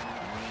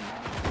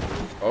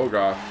 Oh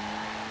God.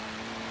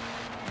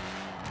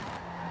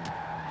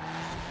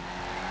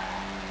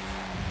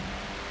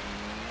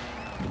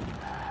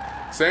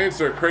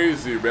 Saints are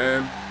crazy,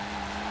 man.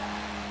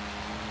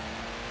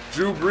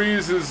 Drew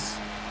Brees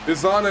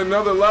is on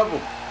another level.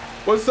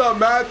 What's up,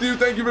 Matthew?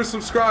 Thank you for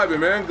subscribing,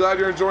 man. Glad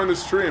you're enjoying the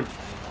stream.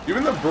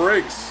 Even the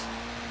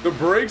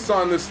brakes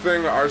on this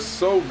thing are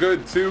so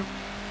good too.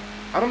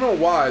 I don't know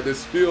why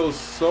this feels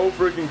so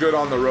freaking good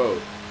on the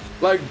road.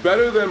 Like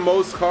better than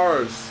most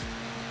cars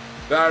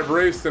that I've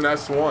raced in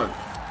S1.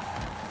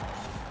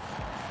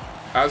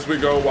 As we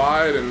go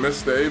wide and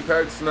miss the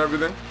apex and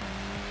everything.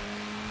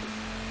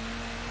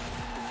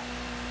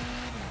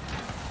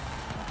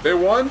 They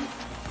won?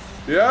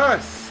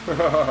 Yes!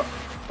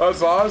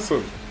 That's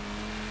awesome.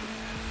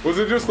 Was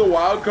it just the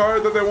wild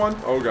card that they won?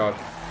 Oh God.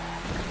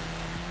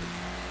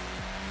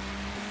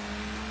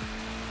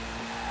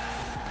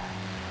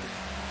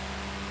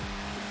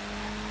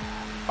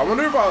 I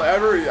wonder if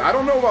I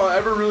don't know if I'll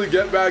ever really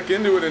get back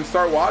into it and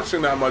start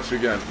watching that much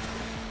again.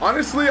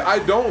 Honestly, I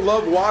don't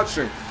love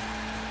watching.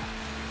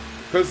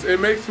 Because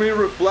it makes me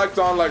reflect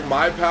on like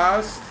my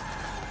past.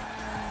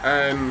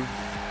 And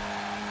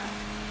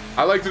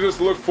I like to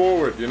just look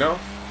forward, you know?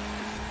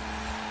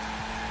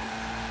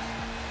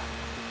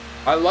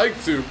 I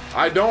like to.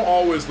 I don't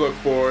always look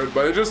forward,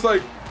 but it just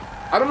like,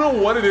 I don't know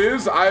what it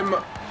is.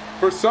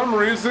 For some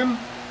reason,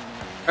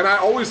 and I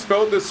always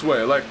felt this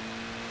way, like,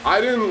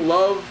 I didn't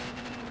love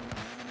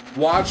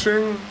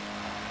watching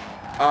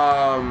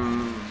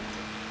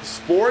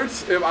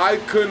sports if I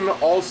didn't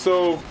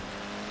also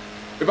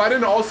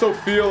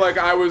feel like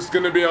I was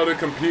gonna be able to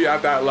compete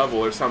at that level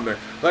or something.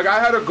 Like I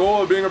had a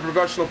goal of being a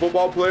professional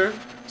football player,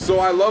 so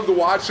I loved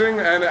watching,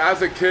 and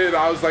as a kid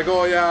I was like,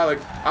 oh yeah, like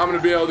I'm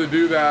gonna be able to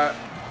do that.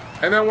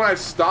 And then when I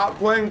stopped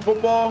playing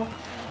football,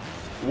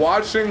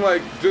 watching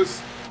like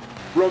just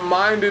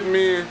reminded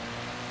me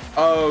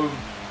of,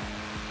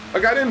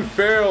 like I didn't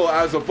fail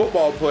as a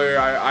football player,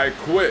 I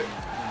quit.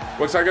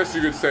 Which I guess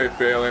you could say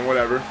failing,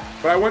 whatever.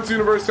 But I went to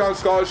university on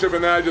scholarship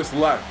and then I just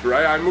left,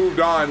 right? I moved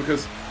on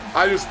because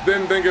I just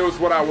didn't think it was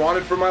what I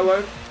wanted for my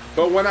life.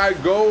 But when I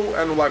go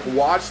and like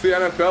watch the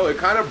NFL, it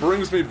kind of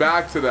brings me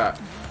back to that.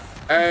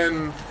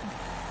 And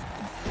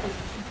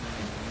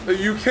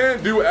you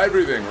can't do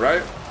everything,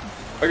 right?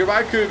 Like if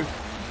I could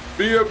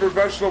be a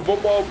professional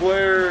football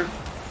player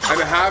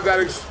and have that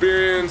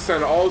experience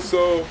and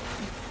also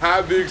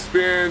have the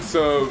experience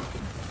of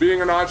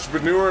being an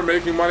entrepreneur,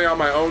 making money on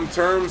my own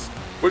terms,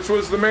 which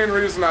was the main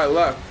reason I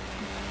left.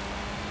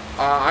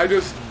 I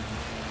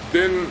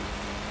didn't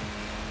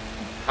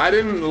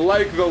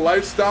like the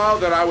lifestyle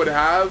that I would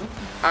have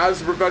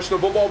as a professional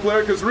football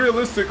player, because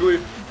realistically,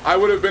 I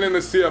would have been in the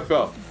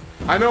CFL.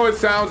 I know it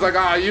sounds like,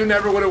 you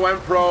never would have went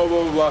pro,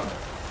 blah, blah, blah.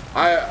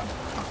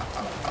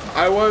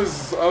 I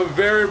was a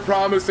very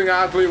promising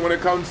athlete when it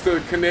comes to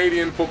the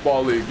Canadian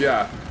Football League,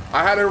 yeah.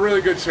 I had a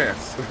really good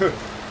chance.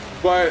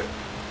 But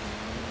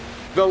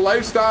the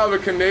lifestyle of a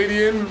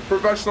Canadian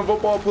professional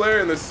football player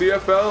in the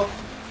CFL,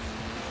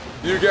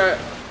 you get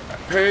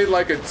paid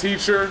like a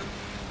teacher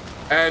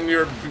and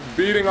you're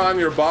beating on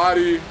your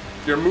body,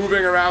 you're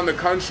moving around the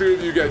country,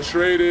 you get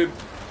traded.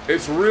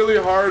 It's really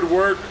hard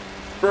work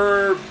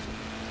for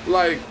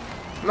like,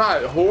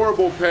 not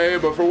horrible pay,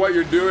 but for what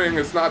you're doing,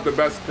 it's not the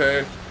best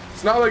pay.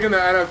 It's not like in the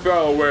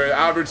NFL where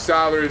average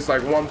salary is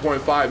like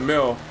 1.5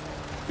 mil.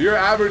 Your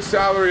average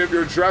salary if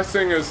you're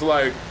dressing is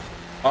like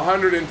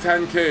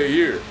 110K a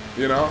year,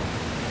 you know?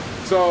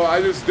 So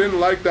I just didn't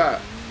like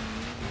that.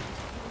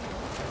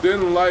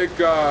 Didn't like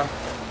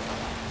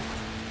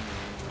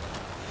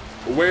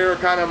where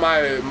kind of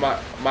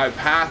my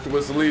path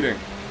was leading.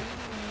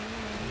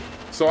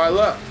 So I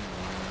left.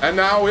 And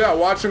now, yeah,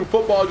 watching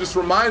football just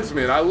reminds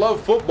me, and I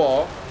love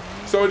football,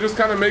 so it just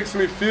kind of makes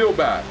me feel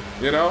bad,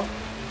 you know?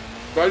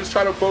 So I just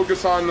try to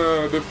focus on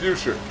the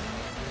future.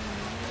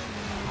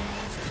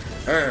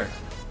 Hey,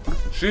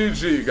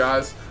 GG,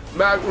 guys.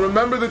 Mac,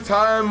 remember the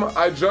time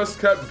I just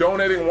kept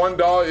donating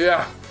 $1?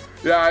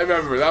 Yeah, I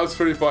remember. That was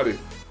pretty funny.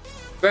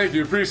 Thank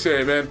you,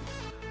 appreciate it, man.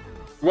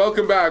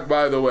 Welcome back,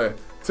 by the way.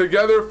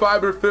 Together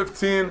Fiber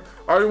 15.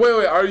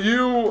 Wait, are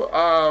you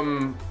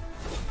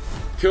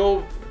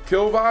Kill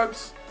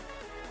Vibes?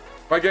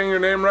 Am I getting your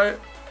name right?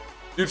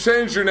 You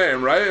changed your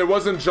name, right? It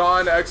wasn't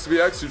John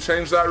XVX. You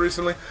changed that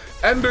recently.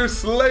 Ender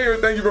Slayer,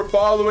 thank you for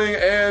following.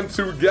 And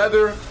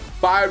Together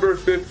Fiber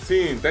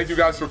 15. Thank you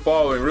guys for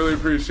following. Really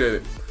appreciate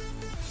it.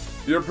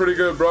 You're pretty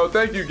good, bro.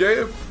 Thank you,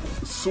 Gabe.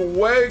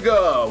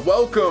 Swagga,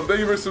 welcome. Thank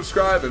you for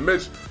subscribing.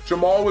 Mitch,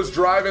 Jamal was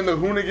driving the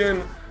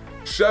Hoonigan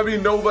Chevy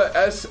Nova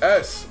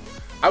SS.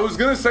 I was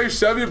gonna say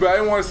Chevy, but I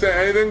didn't want to say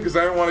anything because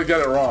I didn't want to get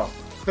it wrong.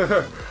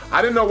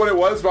 I didn't know what it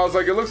was, but I was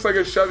like, it looks like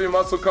a Chevy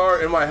muscle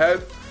car in my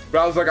head. But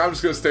I was like, I'm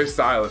just gonna stay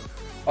silent.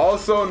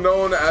 Also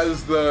known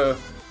as the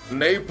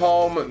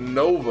Napalm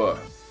Nova.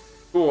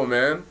 Cool,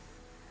 man.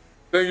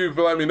 Thank you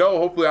for letting me know.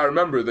 Hopefully I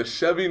remember. The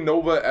Chevy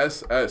Nova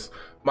SS.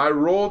 My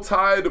Roll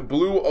Tide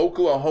blew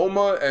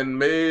Oklahoma and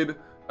made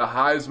the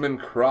Heisman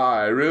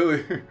cry.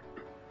 Really?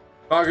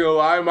 Not gonna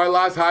lie, my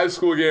last high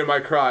school game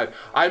I cried.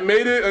 I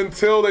made it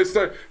until they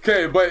started.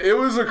 Okay, but it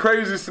was a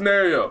crazy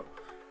scenario.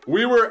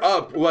 We were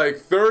up like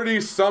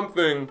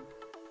 30-something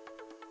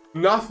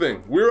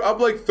nothing. We were up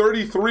like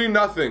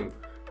 33-0.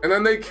 And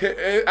then they came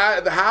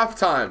at the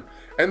halftime.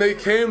 And they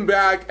came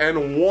back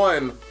and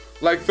won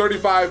like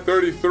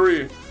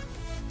 35-33.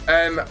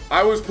 And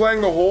I was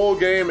playing the whole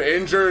game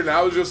injured. And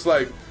I was just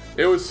like,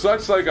 it was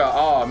such like a,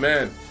 oh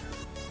man.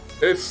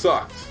 It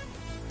sucked.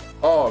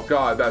 Oh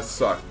God, that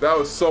sucked. That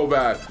was so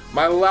bad.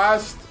 My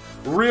last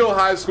real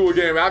high school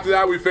game. After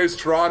that, we faced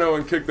Toronto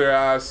and kicked their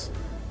ass.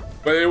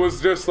 But it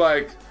was just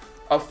like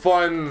a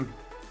fun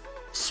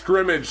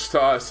scrimmage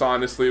to us,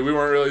 honestly. We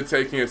weren't really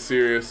taking it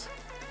serious.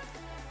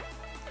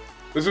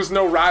 There's just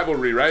no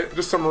rivalry, right?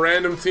 Just some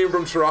random team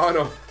from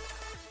Toronto.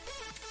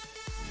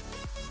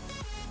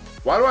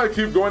 Why do I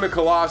keep going to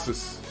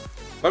Colossus?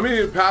 Let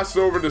me pass it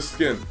over to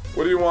Skin.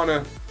 What do you want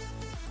to...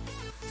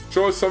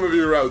 Show us some of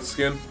your routes,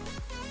 Skin.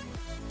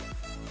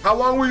 How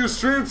long will you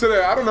stream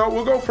today? I don't know.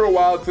 We'll go for a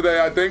while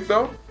today, I think,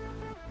 though.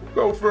 We'll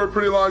go for a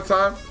pretty long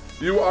time.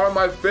 You are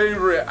my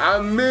favorite.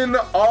 Amin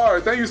R.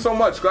 Thank you so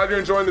much. Glad you're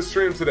enjoying the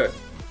stream today.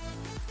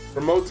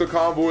 Promote to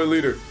convoy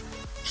leader.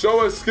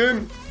 Show us,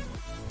 Skin.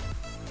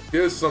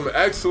 Here's some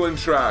excellent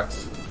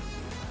tracks.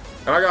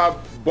 And I got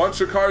a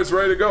bunch of cars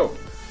ready to go.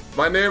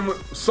 My name,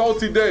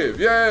 Salty Dave.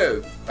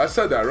 Yeah, I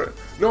said that, right?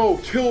 No,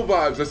 Kill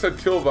Vibes. I said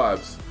Kill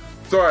Vibes.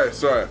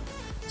 Sorry.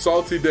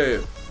 Salty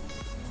Dave.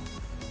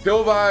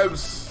 Kill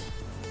Vibes.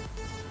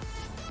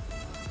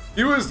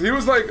 He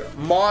was like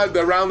mod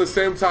around the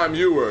same time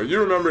you were.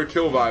 You remember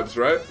Kill Vibes,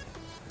 right?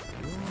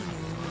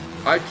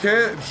 I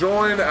can't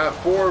join at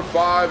 4 or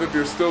 5 if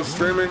you're still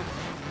streaming.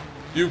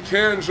 You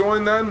can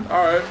join then?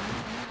 Alright.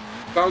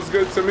 Sounds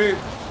good to me.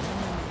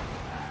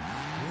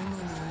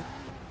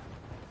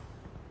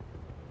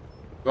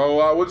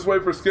 So we'll just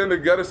wait for Skin to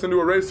get us into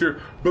a race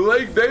here.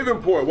 Blake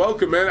Davenport,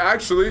 welcome, man.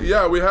 Actually,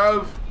 yeah, we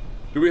have...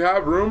 Do we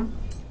have room?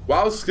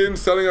 While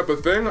Skin's setting up a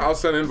thing, I'll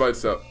send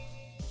invites up.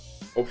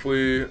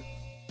 Hopefully...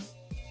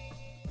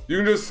 You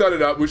can just set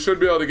it up. We should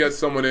be able to get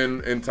someone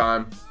in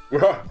time.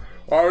 We're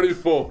already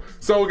full.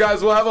 So,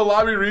 guys, we'll have a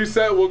lobby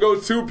reset. We'll go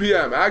 2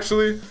 p.m.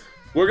 Actually,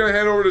 we're going to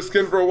hand over to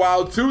Skin for a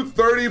while.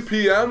 2:30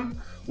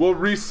 p.m. We'll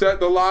reset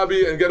the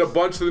lobby and get a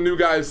bunch of the new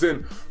guys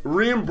in.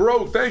 Reem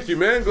Bro, thank you,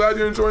 man. Glad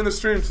you're enjoying the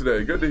stream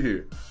today. Good to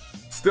hear.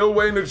 Still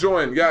waiting to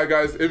join. Yeah,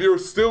 guys, if you're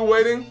still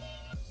waiting,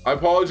 I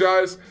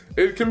apologize.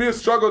 It can be a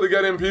struggle to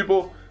get in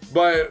people,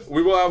 but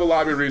we will have a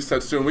lobby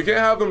reset soon. We can't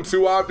have them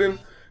too often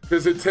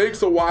because it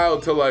takes a while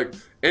to, like,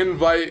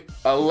 invite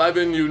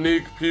 11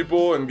 unique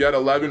people and get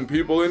 11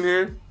 people in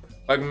here,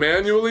 like,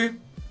 manually.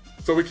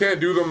 So we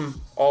can't do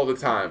them all the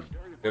time,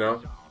 you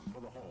know?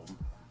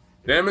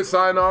 Damn it,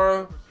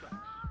 Sayonara.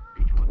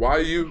 Why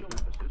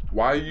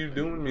are you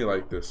doing me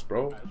like this,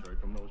 bro?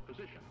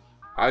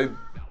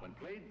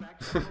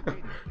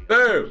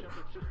 Damn.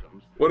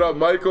 What up,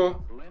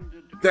 Michael?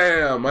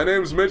 Damn, my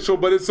name's Mitchell,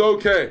 but it's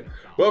okay.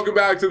 Welcome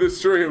back to the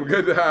stream.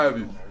 Good to have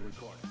you.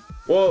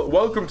 Well,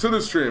 welcome to the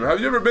stream. Have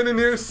you ever been in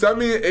here?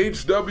 Semi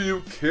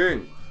HW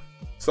King.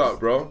 What's up,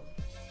 bro?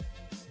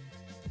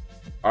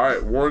 All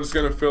right, Warren's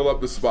gonna fill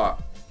up the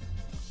spot.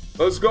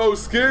 Let's go,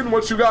 Skin.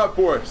 What you got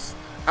for us?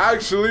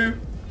 Actually,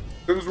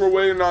 since we're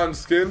waiting on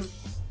Skin,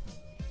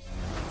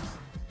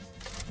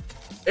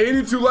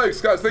 82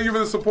 likes, guys. Thank you for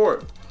the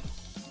support.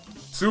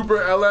 Super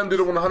LM did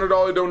a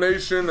 $100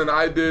 donation, and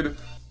I did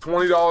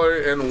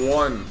 $20 in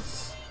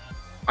ones.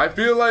 I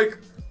feel like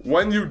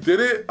when you did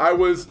it, I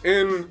was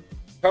in.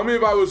 Tell me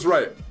if I was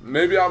right.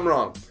 Maybe I'm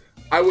wrong.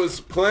 I was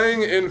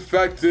playing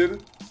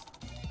Infected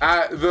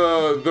at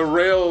the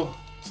rail.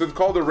 Is it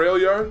called the rail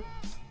yard?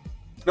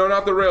 No,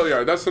 not the rail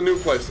yard. That's the new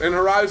place. In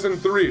Horizon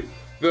 3,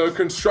 the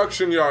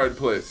construction yard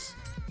place.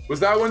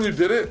 Was that when you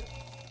did it?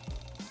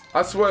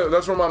 That's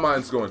where my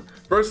mind's going.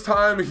 First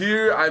time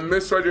here, I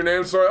misread your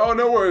name. Sorry. Oh,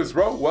 no worries,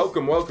 bro.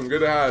 Welcome. Good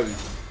to have you.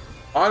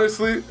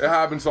 Honestly, it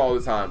happens all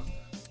the time.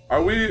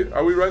 Are we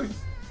ready?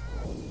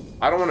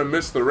 I don't want to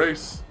miss the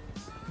race.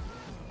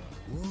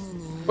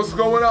 What's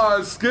going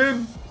on,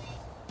 Skin?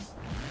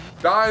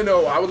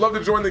 Dino, I would love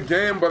to join the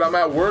game, but I'm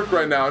at work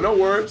right now. No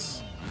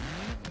worries.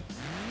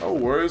 No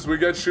worries. We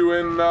get you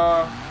in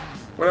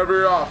whenever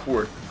you're off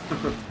work.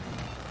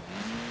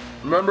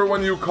 Remember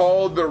when you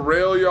called the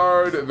rail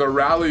yard the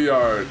rally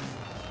yard?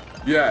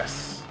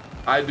 Yes,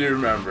 I do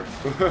remember.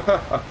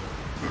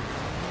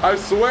 I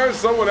swear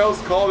someone else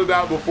called it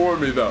that before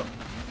me, though.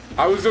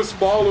 I was just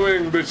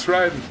following the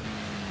trend.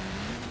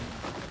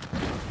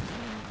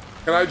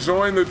 Can I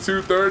join the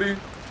 2:30?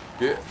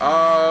 Yeah,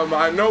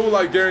 I know,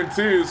 like,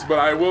 guarantees, but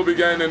I will be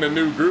getting in a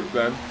new group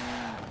then.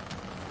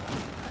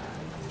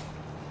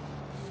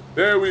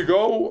 There we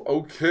go.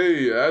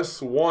 Okay,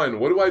 S1.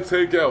 What do I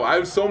take out? I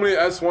have so many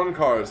S1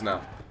 cars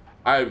now.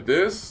 I have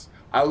this.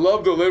 I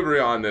love the livery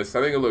on this.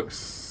 I think it looks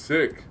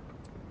sick.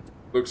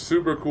 Looks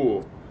super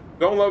cool.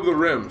 Don't love the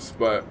rims,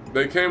 but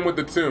they came with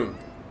the tune.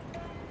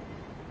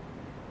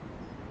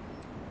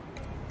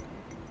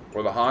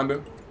 Or the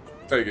Honda.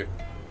 Take it.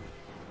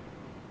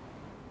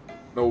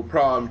 No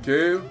problem,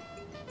 kid.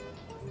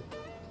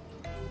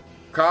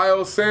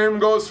 Kyle, same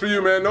goes for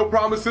you, man. No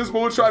promises,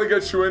 but we'll try to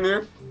get you in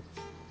here.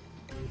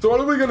 So what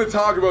are we going to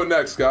talk about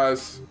next,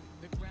 guys?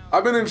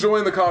 I've been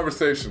enjoying the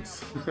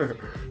conversations.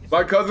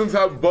 My cousins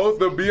have both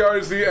the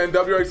BRZ and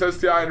WRX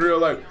STI in real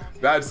life.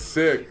 That's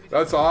sick.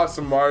 That's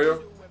awesome,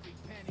 Mario.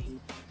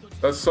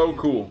 That's so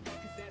cool.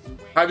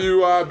 Have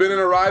you been in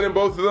a ride in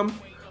both of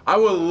them? I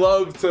would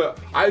love to.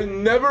 I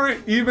never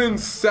even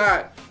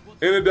sat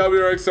in a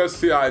WRX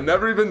STI.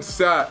 Never even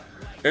sat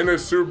in a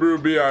Subaru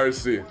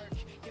BRZ.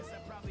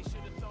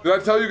 Did I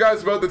tell you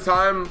guys about the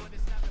time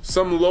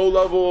some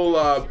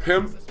low-level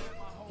pimp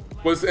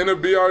was in a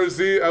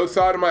BRZ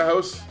outside of my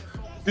house?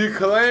 He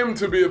claimed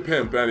to be a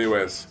pimp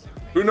anyways.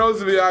 Who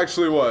knows if he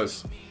actually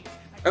was?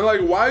 And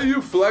like, why are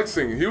you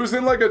flexing? He was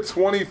in like a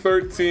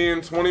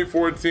 2013,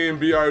 2014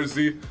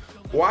 BRZ.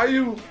 Why are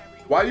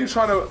you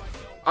trying to...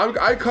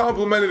 I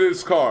complimented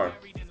his car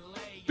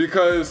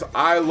because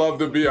I love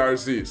the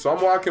BRZ. So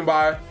I'm walking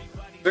by, I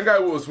think I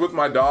was with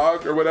my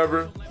dog or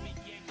whatever,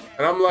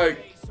 and I'm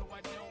like,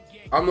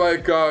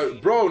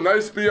 bro,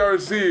 nice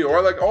BRZ.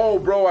 Or like, oh,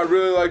 bro, I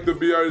really like the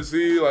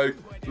BRZ, like,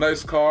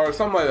 nice car,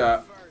 something like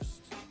that.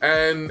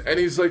 And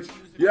he's like,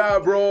 yeah,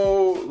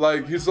 bro,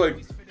 like, he's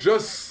like,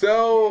 just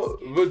sell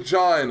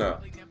vagina.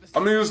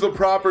 I'm gonna use the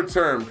proper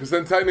term, because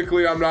then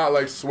technically I'm not,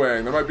 like,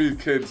 swearing. There might be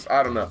kids,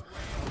 I don't know.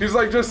 He's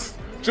like, just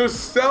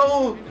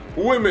sell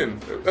women,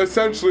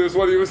 essentially, is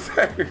what he was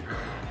saying. And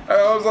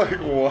I was like,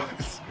 what?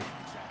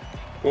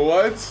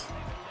 What?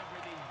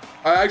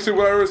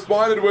 What I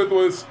responded with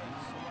was,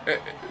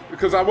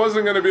 because I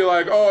wasn't going to be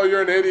like, oh,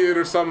 you're an idiot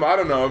or something. I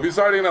don't know. If he's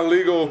starting an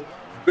illegal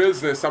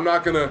business, I'm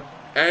not going to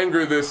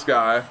anger this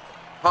guy.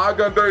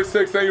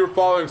 Hotgun36, thank you for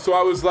following. So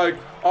I was like,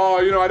 oh,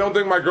 you know, I don't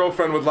think my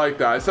girlfriend would like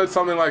that. I said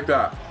something like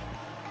that.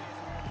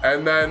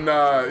 And then,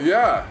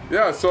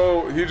 yeah.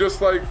 So he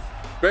just like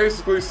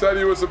basically said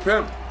he was a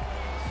pimp.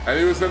 And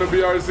he was in a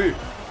BRZ.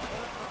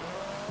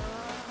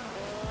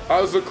 That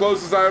was the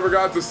closest I ever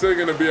got to sing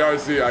in a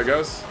BRZ, I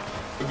guess.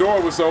 The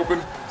door was open.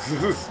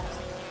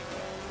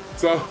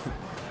 So,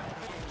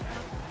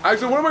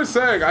 actually, what am I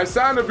saying? I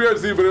sat in a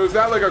BRZ, but it was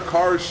at like a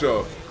car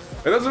show.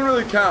 It doesn't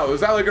really count. It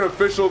was at like an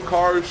official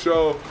car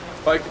show,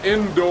 like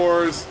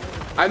indoors.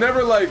 I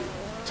never like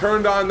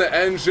turned on the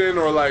engine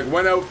or like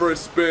went out for a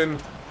spin,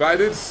 but I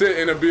did sit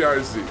in a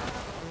BRZ.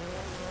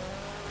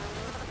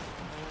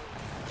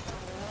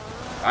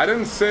 I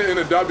didn't sit in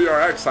a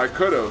WRX. I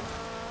could have.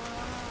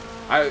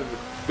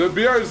 The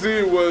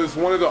BRZ was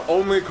one of the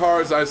only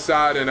cars I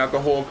sat in at the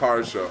whole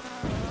car show.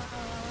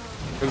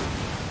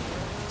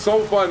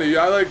 So funny.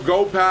 I like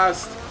go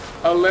past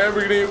a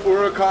Lamborghini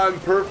Huracan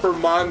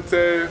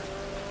Performante,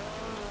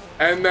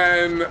 and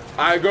then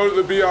I go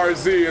to the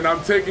BRZ and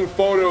I'm taking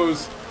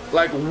photos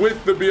like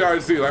with the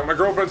BRZ. Like my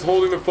girlfriend's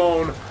holding the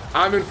phone,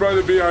 I'm in front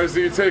of the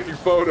BRZ taking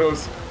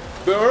photos.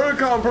 The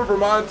Huracan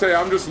Performante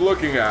I'm just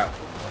looking at.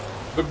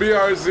 The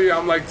BRZ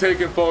I'm like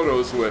taking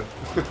photos with.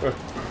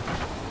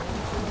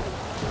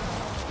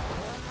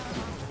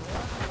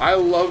 I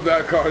love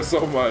that car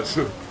so much.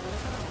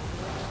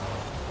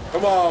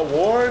 Come on,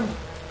 Warren.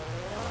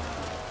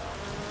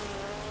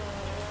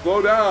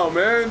 Slow down,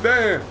 man.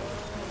 Damn.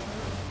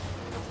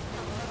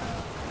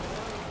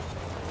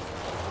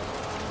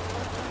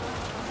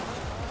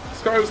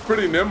 This car is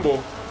pretty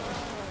nimble.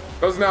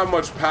 Doesn't have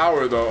much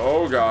power, though.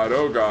 Oh, God.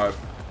 Oh, God.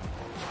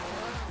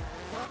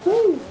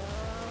 Woo.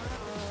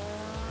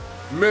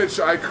 Mitch,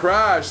 I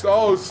crashed.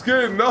 Oh,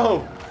 Skin,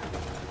 no.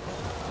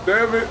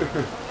 Damn it.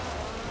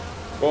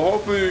 Well,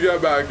 hopefully you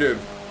get back in.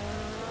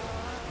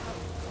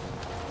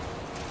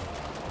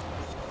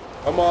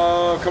 Come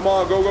on,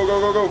 go, go, go,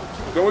 go, go.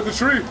 Go with the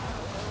tree.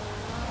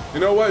 You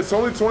know what? It's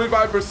only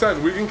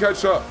 25%. We can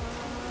catch up.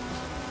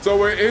 So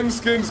we're in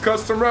Skin's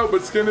custom route,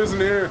 but Skin isn't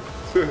here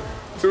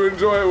to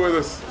enjoy it with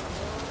us.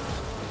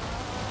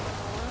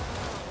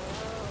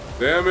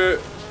 Damn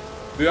it.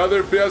 The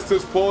other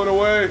Fiesta's pulling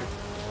away.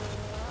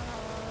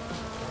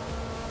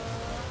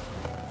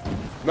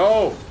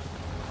 No.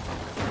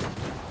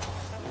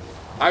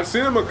 I've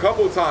seen him a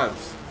couple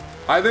times.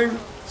 I think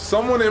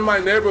someone in my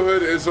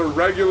neighborhood is a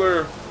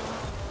regular,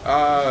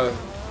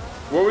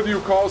 what would you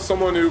call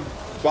someone who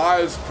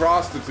buys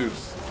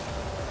prostitutes?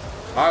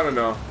 I don't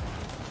know.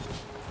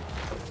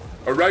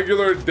 A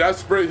regular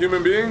desperate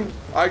human being,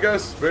 I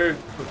guess. Very.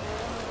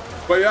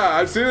 But yeah,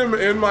 I've seen him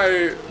in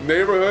my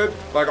neighborhood,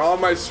 like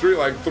on my street,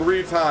 like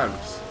 3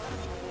 times.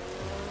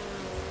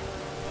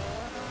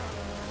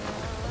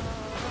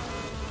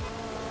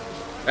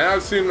 And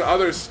I've seen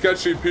other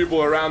sketchy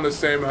people around the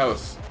same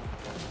house.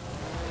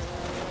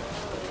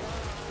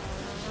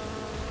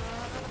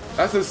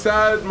 That's a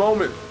sad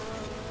moment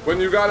when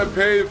you gotta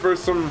pay for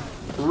some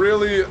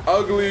really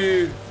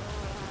ugly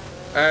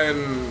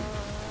and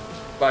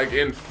like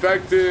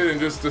infected and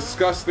just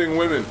disgusting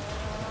women.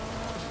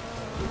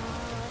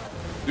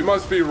 You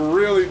must be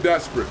really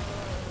desperate.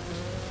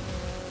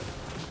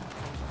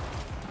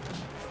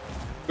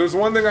 There's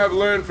one thing I've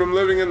learned from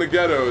living in the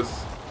ghettos.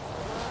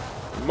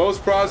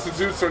 Most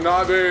prostitutes are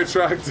not very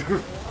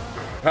attractive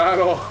at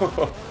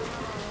all.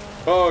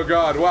 Oh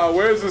God, wow,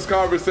 where's this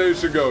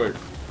conversation going?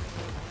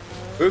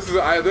 This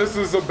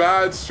is a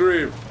bad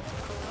stream.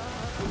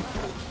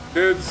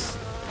 Kids,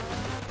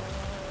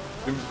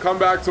 come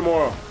back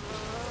tomorrow.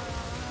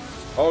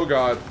 Oh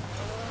God.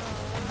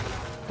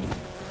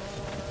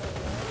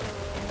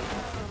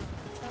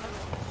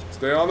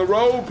 Stay on the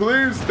road,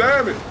 please,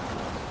 damn it.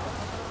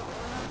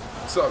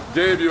 What's up,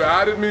 Gabe, you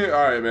added me?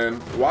 All right,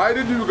 man. Why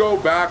did you go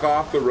back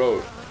off the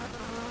road?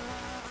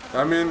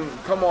 I mean,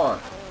 come on.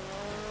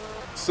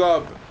 What's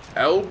up,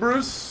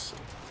 Elbrus?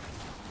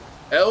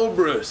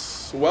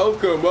 Elbrus,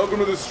 welcome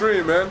to the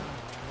stream, man.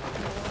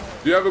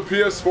 Do you have a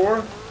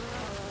PS4?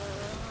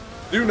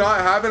 Do you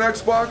not have an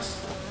Xbox?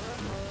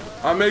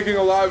 I'm making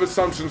a lot of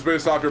assumptions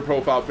based off your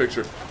profile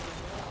picture.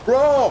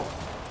 Bro,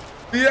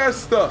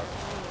 Fiesta.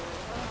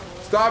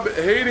 Stop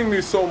hating me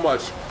so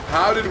much.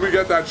 How did we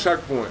get that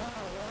checkpoint?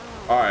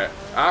 All right,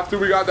 after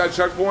we got that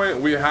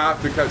checkpoint, we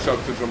have to catch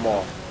up to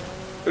Jamal.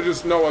 There's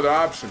just no other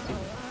option.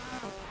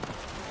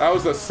 That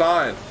was a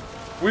sign.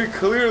 We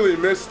clearly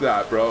missed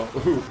that, bro.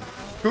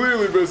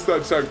 Clearly missed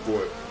that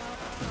checkpoint.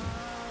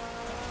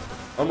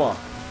 Come on.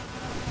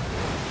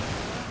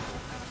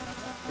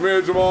 Come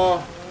here,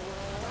 Jamal.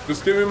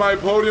 Just give me my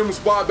podium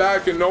spot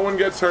back and no one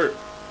gets hurt.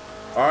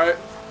 All right?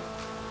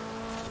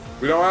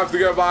 We don't have to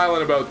get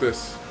violent about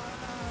this.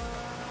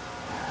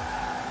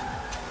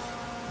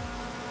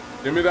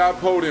 Give me that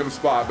podium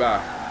spot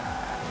back.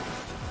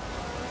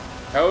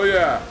 Hell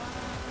yeah.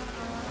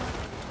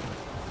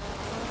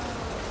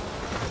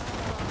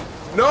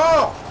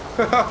 No!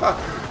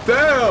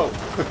 Damn!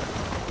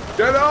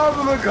 Get off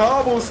of the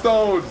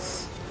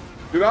cobblestones!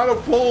 You're not a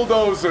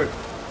bulldozer.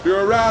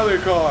 You're a rally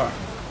car.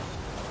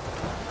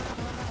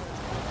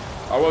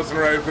 I wasn't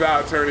ready for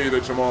that turn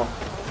either, Jamal.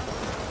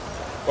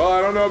 Well,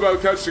 I don't know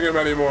about catching him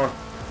anymore.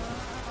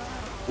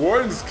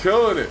 Warden's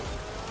killing it.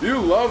 You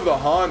love the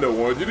Honda,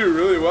 Warden. You do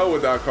really well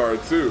with that car,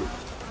 too.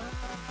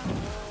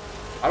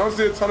 I don't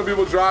see a ton of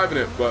people driving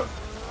it, but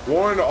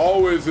Warren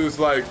always is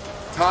like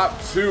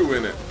top 2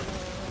 in it.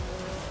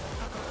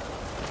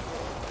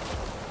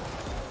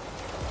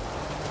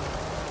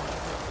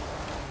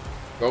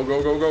 Go,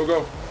 go, go, go,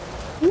 go.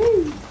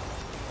 Woo!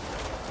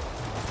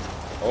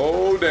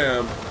 Oh,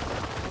 damn.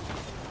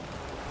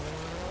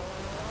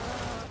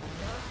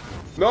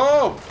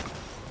 No!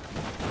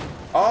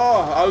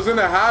 Oh, I was in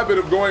the habit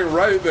of going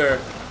right there.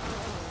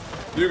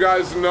 You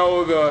guys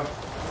know the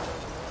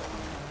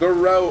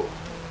route,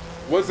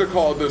 what's it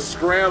called? The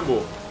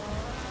scramble.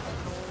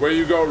 Where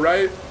you go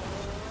right.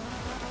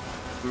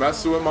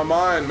 Messing with my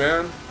mind,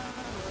 man.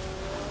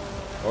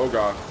 Oh,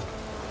 God.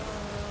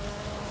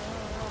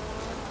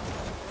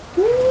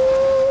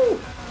 Woo!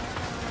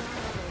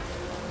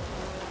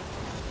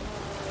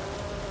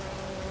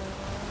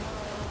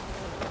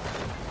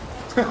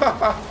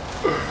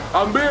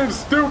 I'm being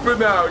stupid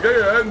now. Get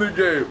your head in the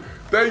game.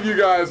 Thank you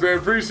guys, man.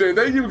 Appreciate it.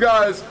 Thank you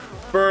guys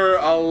for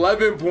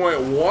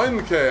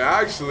 11.1K.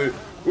 Actually,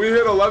 we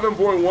hit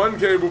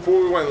 11.1K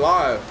before we went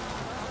live.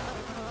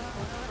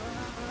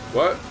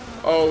 What?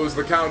 Oh, it was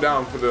the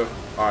countdown for the...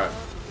 All right.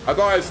 I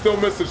thought I still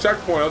missed the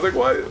checkpoint. I was like,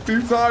 what are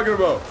you talking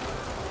about?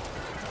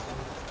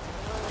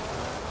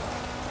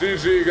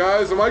 GG,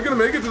 guys. Am I going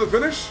to make it to the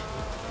finish?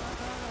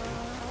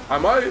 I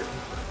might.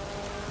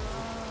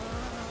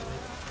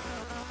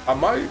 I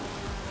might.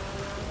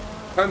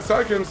 10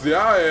 seconds.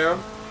 Yeah, I am.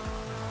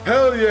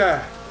 Hell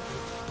yeah.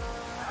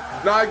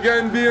 Not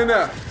getting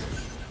DNF'd.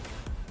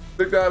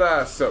 Stick that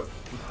ass up.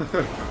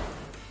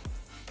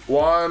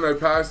 One, I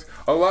passed.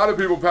 A lot of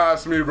people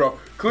passed me, bro.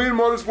 Clean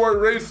Motorsport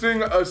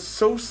Racing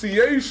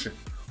Association.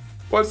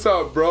 What's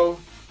up, bro?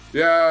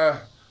 Yeah,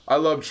 I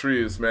love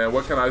trees, man.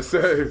 What can I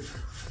say?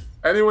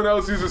 Anyone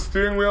else use a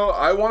steering wheel?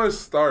 I want to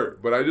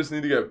start, but I just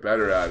need to get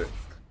better at it.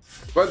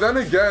 But then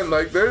again,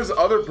 like, there's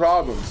other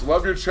problems.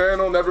 Love your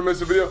channel, never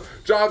miss a video.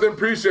 Jonathan,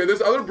 appreciate it.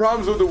 There's other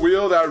problems with the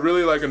wheel that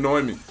really, like,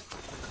 annoy me.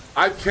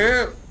 I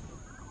can't,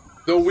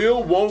 the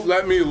wheel won't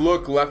let me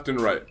look left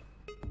and right.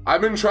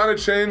 I've been trying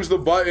to change the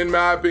button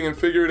mapping and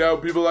figure it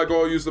out. People are like,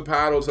 oh, use the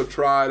paddles. I've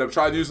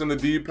tried using the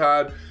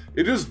D-pad.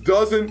 It just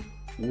doesn't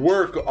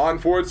work on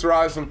Forza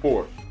Horizon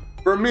 4.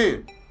 For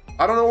me,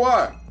 I don't know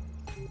why.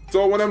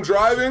 So when I'm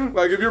driving,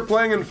 like if you're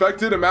playing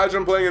Infected,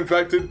 imagine playing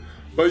Infected,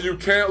 but you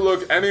can't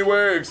look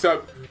anywhere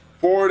except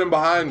forward and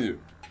behind you.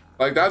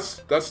 Like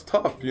that's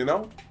tough, you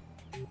know?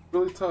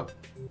 Really tough.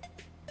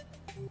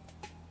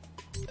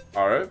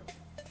 All right,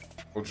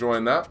 we'll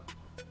join that.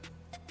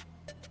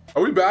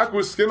 Are we back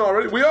with skin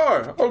already? We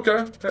are,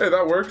 okay. Hey,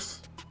 that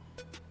works.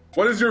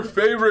 What is your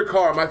favorite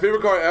car? My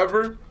favorite car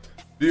ever?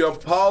 The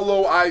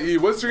Apollo IE.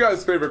 What's your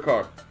guys' favorite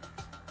car?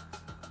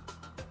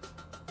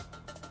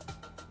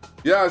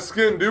 Yeah,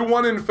 Skin, do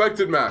one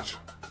infected match.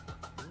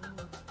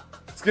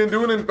 Skin,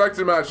 do an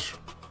infected match.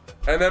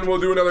 and then we'll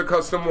do another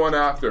custom one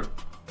after.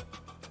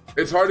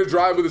 It's hard to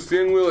drive with a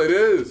steering wheel. It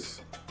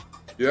is.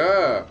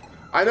 Yeah.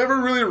 I never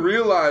really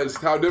realized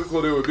how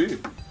difficult it would be.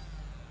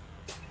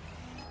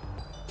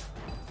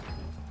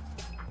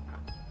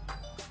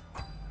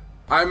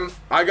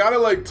 I gotta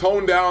like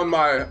tone down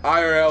my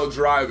IRL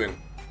driving.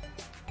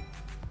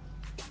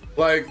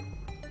 Like,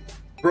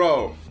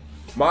 bro,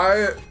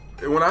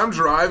 when I'm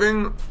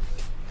driving,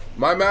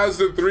 my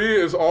Mazda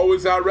 3 is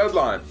always at red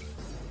line.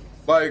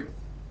 Like,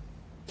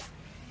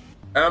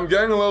 and I'm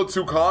getting a little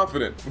too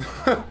confident.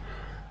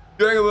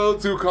 Getting a little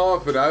too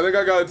confident. I think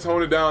I gotta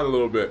tone it down a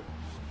little bit.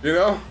 You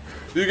know?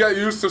 You get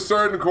used to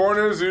certain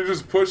corners, you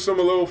just push them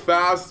a little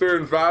faster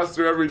and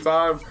faster every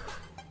time.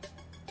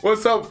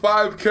 What's up,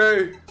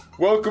 5K?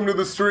 Welcome to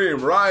the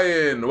stream.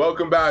 Ryan,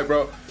 welcome back,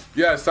 bro.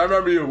 Yes, I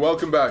remember you.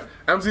 Welcome back.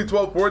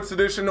 MC12 Sports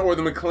Edition or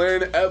the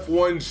McLaren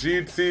F1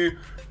 GT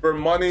for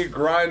money,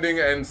 grinding,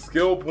 and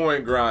skill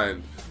point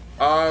grind.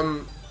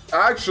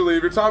 Actually,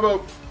 if you're talking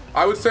about,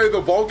 I would say the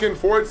Vulcan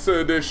Forza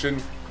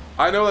Edition.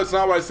 I know that's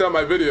not what I said in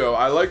my video.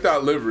 I like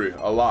that livery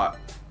a lot.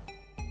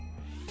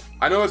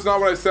 I know it's not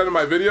what I said in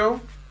my video,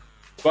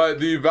 but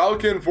the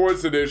Vulcan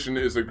Forza Edition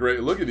is a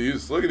great, look at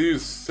these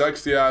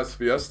sexy ass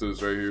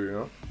Fiestas right here, you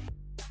know?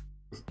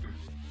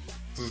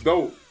 This is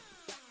dope.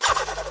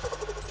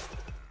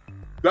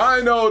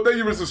 Dino, thank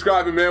you for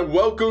subscribing, man.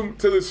 Welcome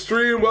to the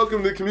stream.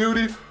 Welcome to the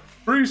community.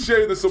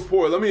 Appreciate the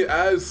support. Let me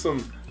add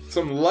some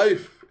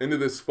life into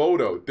this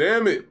photo.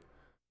 Damn it.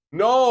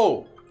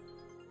 No.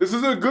 This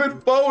is a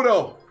good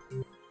photo.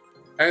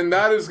 And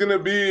that is going to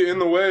be in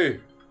the way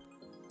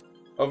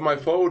of my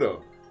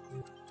photo.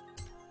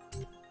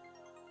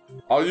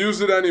 I'll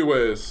use it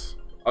anyways.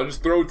 I'll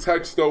just throw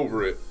text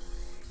over it.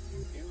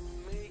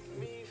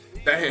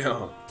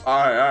 Damn.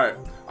 Alright.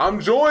 I'm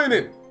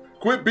joining.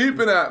 Quit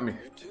beeping at me.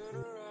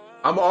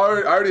 I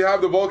already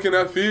have the Vulcan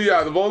FE.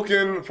 Yeah, the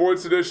Vulcan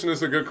Forza Edition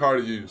is a good car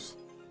to use.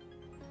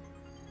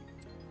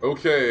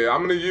 Okay,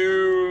 I'm gonna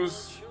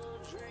use...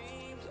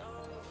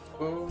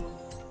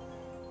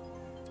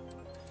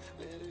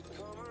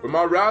 where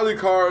my rally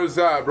car is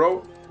at,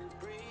 bro?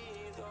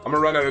 I'm gonna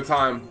run out of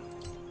time.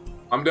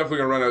 I'm definitely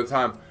gonna run out of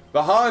time.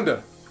 The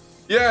Honda.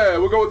 Yeah,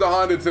 we'll go with the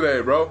Honda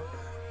today, bro.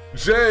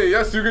 Jay,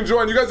 yes, you can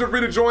join. You guys are free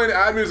to join.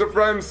 Add me as a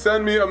friend.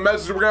 Send me a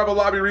message. We're gonna have a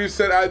lobby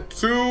reset at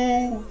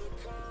 2...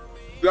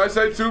 Did I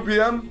say 2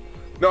 p.m.?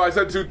 No, I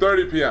said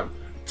 2:30 p.m.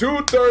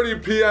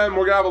 2:30 p.m.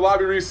 We're gonna have a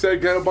lobby reset.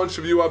 Get a bunch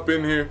of you up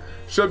in here.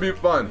 Should be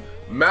fun.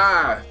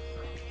 Math.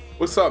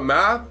 What's up,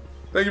 Math?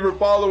 Thank you for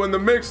following the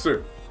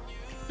Mixer.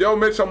 Yo,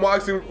 Mitch, I'm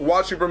watching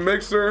from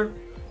Mixer.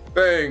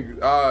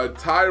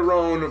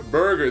 Tyrone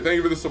Burger. Thank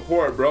you for the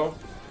support, bro.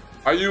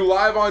 Are you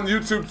live on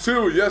YouTube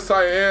too? Yes,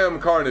 I am,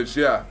 Carnage.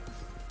 Yeah.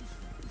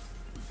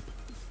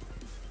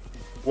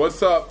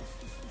 What's up?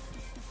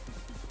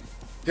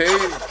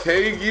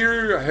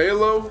 K-Gear,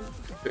 Halo,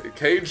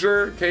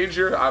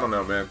 Cager, I don't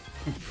know, man.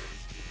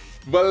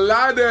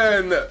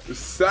 Valaden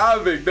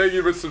Savic, thank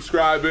you for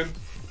subscribing.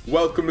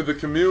 Welcome to the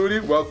community.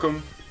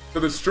 Welcome to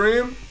the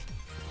stream.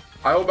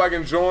 I hope I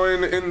can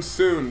join in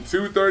soon.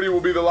 2:30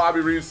 will be the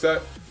lobby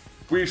reset.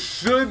 We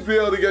should be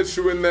able to get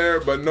you in there,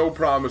 but no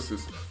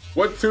promises.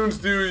 What tunes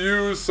do you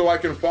use so I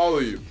can follow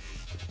you?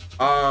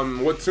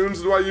 What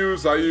tunes do I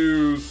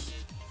use?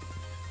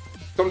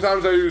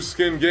 Sometimes I use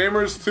Skin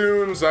Gamer's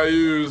tunes, I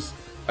use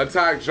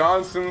Attack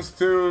Johnson's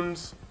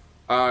tunes,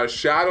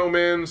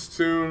 Shadowman's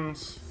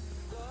tunes,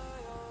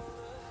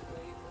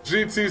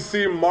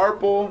 GTC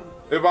Marple,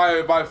 if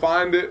I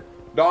find it,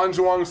 Don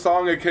Juan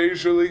song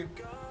occasionally.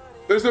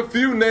 There's a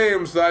few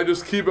names that I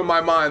just keep in my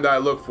mind that I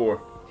look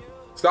for.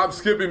 Stop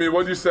skipping me,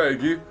 what'd you say,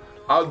 Gee?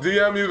 I'll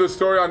DM you the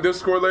story on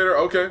Discord later,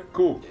 okay,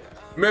 cool.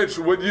 Mitch,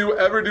 would you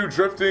ever do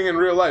drifting in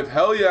real life?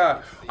 Hell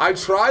yeah, I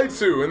tried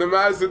to in the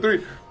Mazda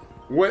 3.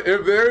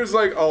 If there's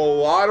like a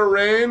lot of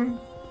rain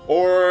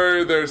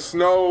or there's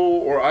snow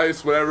or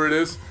ice, whatever it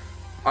is,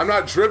 I'm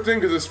not drifting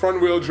because it's front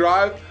wheel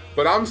drive,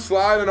 but I'm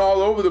sliding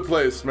all over the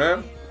place,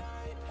 man.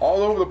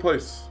 All over the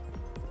place.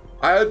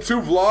 I had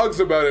 2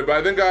 vlogs about it, but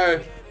I think I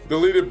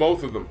deleted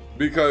both of them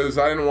because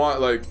I didn't want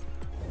like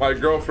my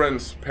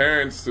girlfriend's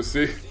parents to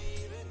see,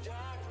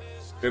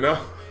 you know?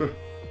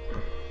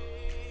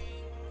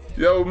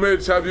 Yo,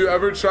 Mitch, have you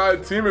ever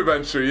tried Team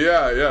Adventure?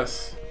 Yeah,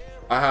 yes,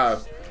 I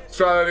have. Let's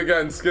try that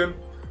again, Skin.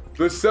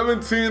 The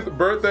 17th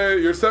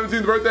birthday, your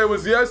 17th birthday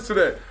was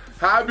yesterday.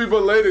 Happy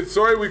belated.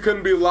 Sorry we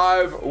couldn't be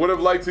live. Would have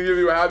liked to give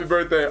you a happy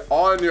birthday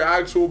on your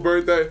actual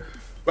birthday.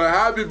 But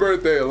happy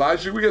birthday,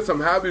 Elijah. We get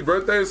some happy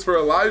birthdays for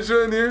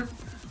Elijah in here.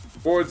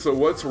 Forza,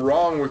 what's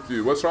wrong with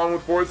you? What's wrong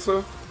with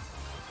Forza?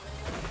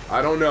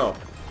 I don't know.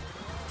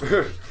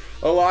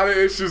 A lot of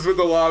issues with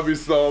the lobby,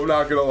 so I'm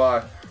not gonna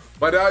lie.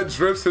 My dad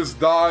drifts his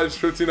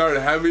Dodge 1500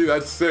 Hemi.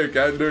 That's sick,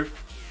 Ender.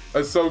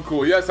 That's so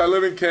cool. Yes, I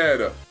live in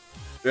Canada.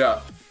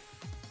 Yeah.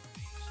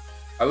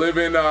 I live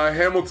in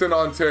Hamilton,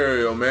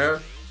 Ontario,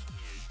 man.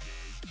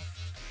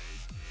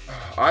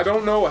 I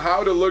don't know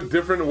how to look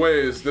different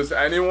ways. Does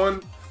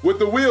anyone? With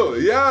the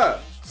wheel, yeah.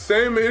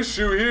 Same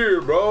issue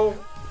here, bro.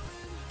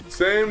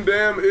 Same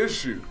damn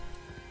issue.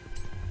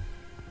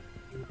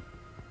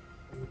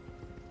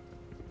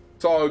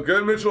 It's all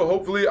good, Mitchell.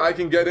 Hopefully I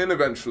can get in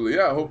eventually.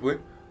 Yeah, hopefully.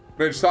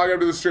 Mitch, talk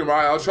after the stream. All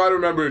right, I'll try to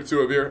remember it too,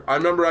 Javier. I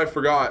remember I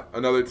forgot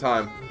another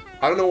time.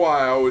 I don't know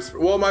why I always...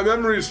 Well, my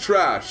memory is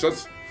trash.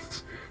 That's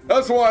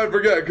why I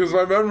forget, because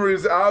my memory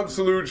is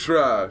absolute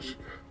trash.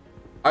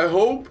 I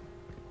hope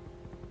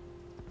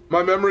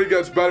my memory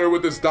gets better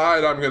with this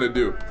diet I'm going to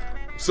do.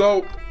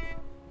 So,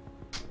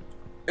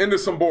 into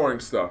some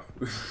boring stuff.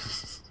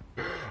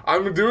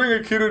 I'm doing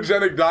a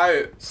ketogenic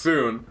diet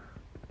soon.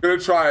 Gonna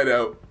try it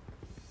out.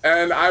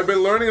 And I've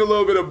been learning a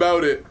little bit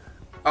about it.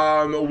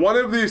 One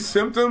of the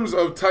symptoms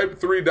of type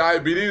 3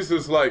 diabetes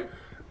is like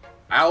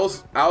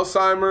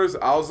Alzheimer's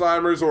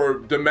or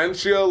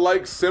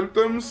dementia-like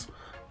symptoms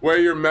where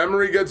your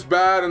memory gets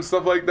bad and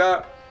stuff like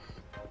that.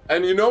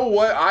 And you know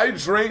what? I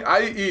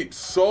eat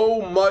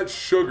so much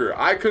sugar.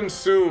 I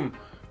consume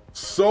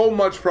so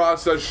much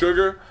processed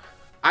sugar.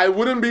 I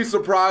wouldn't be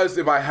surprised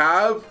if I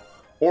have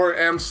or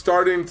am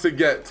starting to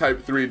get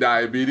type 3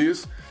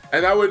 diabetes.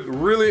 And that would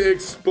really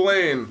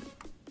explain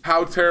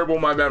how terrible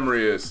my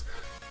memory is.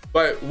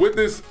 But with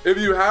this, if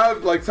you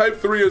have, like, type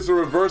 3 is a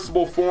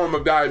reversible form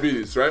of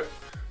diabetes, right?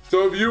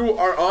 So if you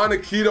are on a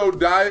keto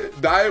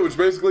diet, which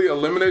basically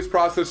eliminates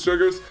processed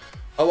sugars,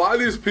 a lot of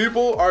these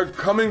people are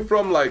coming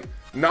from, like,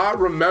 not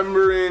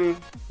remembering,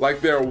 like,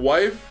 their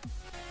wife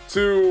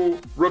to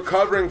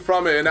recovering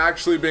from it and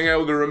actually being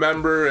able to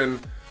remember. And,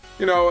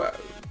 you know,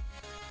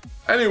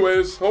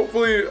 anyways,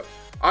 hopefully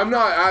I'm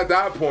not at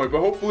that point,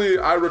 but hopefully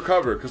I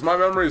recover, because my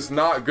memory is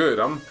not good.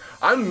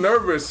 I'm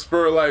nervous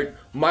for, like,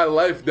 my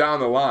life down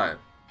the line.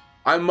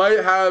 I might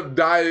have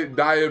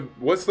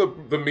what's the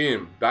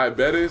meme?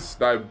 Diabetes?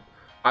 I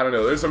don't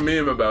know. There's a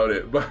meme about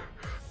it, but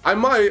I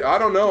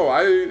don't know.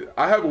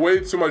 I have way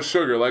too much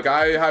sugar. Like,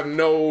 I have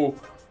no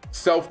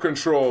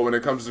self-control when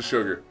it comes to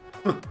sugar.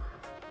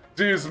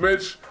 Jeez,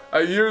 Mitch,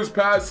 a year's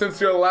passed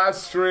since your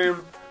last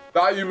stream.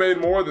 Thought you made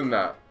more than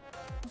that.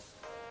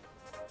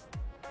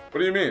 What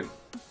do you mean?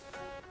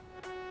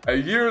 A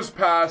year's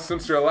passed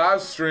since your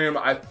last stream.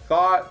 I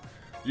thought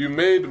you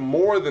made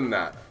more than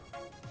that.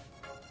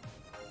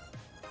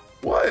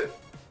 What?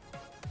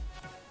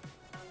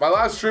 My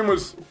last stream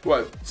was,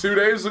 what, 2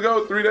 days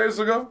ago? 3 days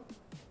ago?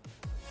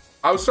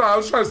 I was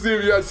trying to see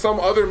if you had some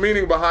other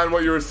meaning behind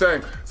what you were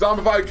saying.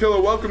 Zombified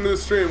Killer, welcome to the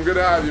stream. Good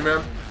to have you,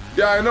 man.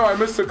 Yeah, I know I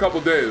missed a couple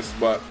days,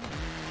 but...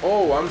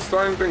 Oh, I'm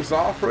starting things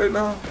off right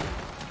now?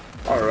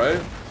 Alright.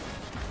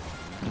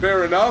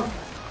 Fair enough.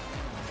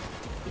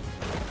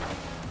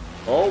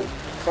 Oh,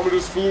 someone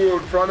just flew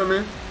in front of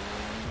me.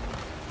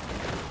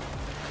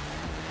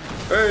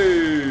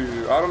 Hey,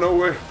 I don't know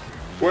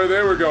where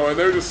they were going.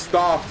 They just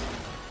stopped.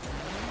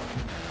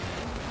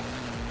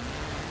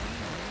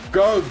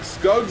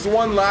 Gugs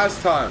won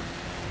last time.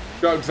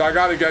 Gugs, I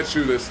gotta get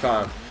you this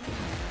time.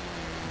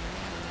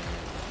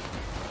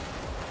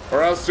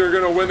 Or else you're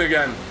gonna win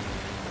again.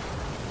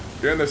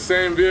 You're in the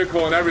same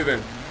vehicle and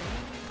everything.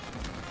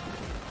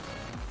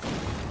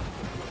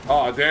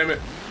 Oh, damn it.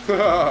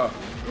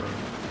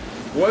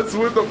 What's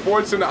with the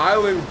Fortune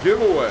Island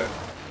giveaway?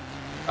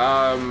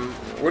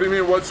 What do you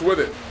mean, what's with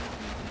it?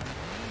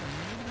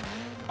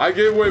 I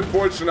gave away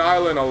Fortune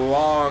Island a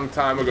long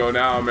time ago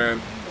now,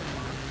 man.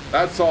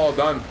 That's all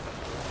done.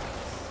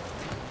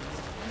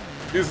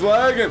 He's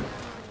lagging.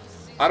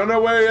 I don't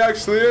know where he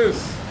actually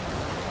is.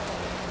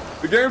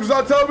 The game's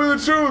not telling me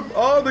the truth.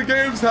 Oh, the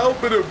game's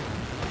helping him.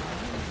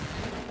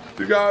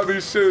 You gotta be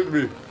shitting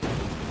me.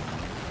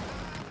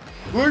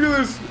 Look at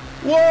this.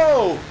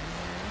 Whoa.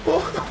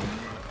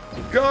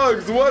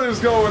 Gugs, what is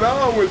going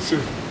on with you?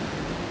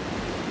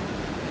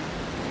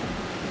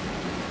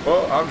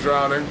 Oh, I'm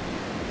drowning.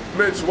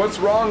 Mitch, what's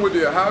wrong with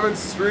you? I haven't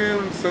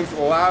streamed since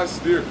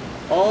last year.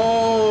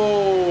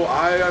 Oh,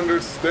 I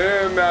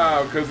understand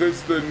now, because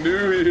it's the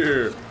new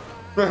year.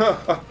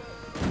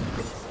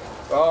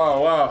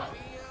 Oh, wow.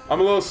 I'm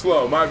a little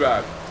slow, my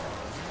bad.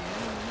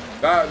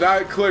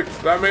 That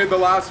clicked. That made the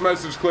last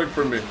message click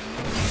for me.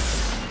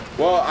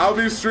 Well, I'll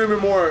be streaming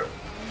more.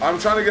 I'm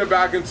trying to get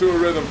back into a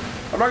rhythm.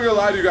 I'm not gonna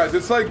lie to you guys.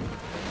 It's like,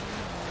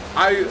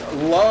 I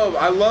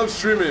love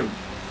streaming.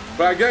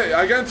 But I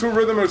get into a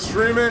rhythm of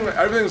streaming.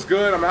 Everything's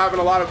good. I'm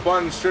having a lot of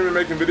fun streaming,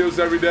 making videos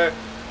every day.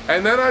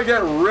 And then I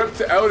get ripped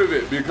out of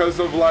it because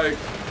of, like,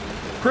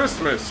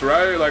 Christmas,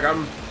 right? Like,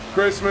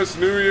 Christmas,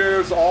 New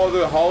Year's, all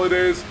the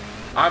holidays.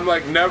 I'm,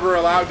 like, never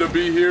allowed to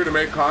be here to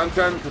make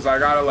content because I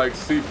gotta, like,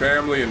 see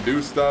family and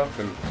do stuff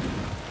and,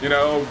 you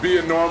know, be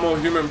a normal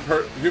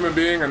human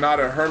being and not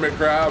a hermit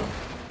crab.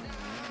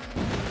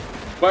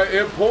 But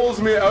it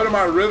pulls me out of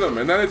my rhythm,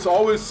 and then it's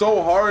always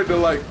so hard to,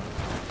 like,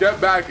 get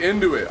back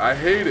into it. I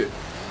hate it.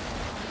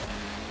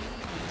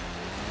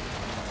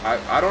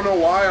 I don't know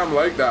why I'm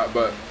like that,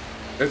 but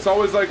it's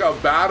always like a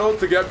battle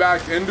to get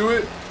back into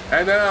it,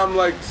 and then I'm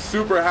like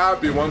super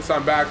happy once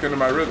I'm back into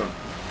my rhythm.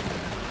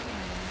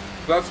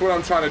 That's what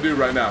I'm trying to do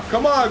right now.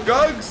 Come on,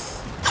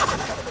 Gugs!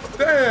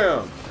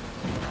 Damn!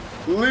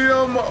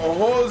 Liam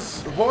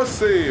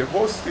Hosi.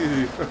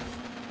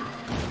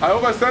 I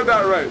hope I said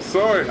that right.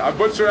 Sorry, I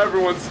butcher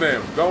everyone's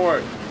name. Don't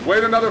worry.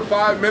 Wait another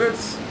 5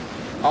 minutes.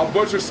 I'll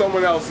butcher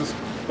someone else's.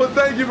 But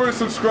thank you for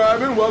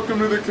subscribing. Welcome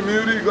to the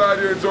community. Glad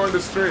you're enjoying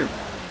the stream.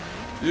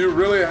 You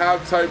really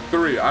have type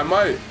 3. I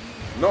might.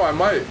 No, I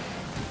might.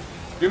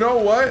 You know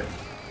what?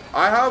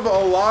 I have a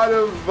lot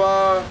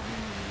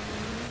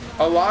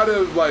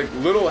of like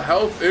little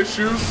health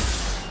issues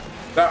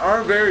that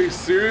aren't very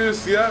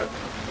serious yet,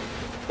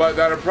 but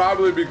that are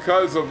probably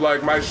because of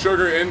like my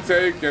sugar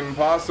intake and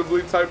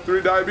possibly type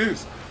 3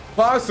 diabetes.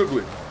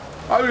 Possibly.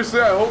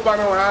 Obviously, I hope I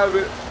don't have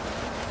it,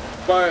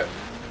 but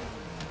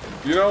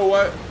you know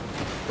what?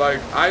 Like,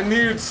 I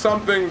need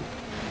something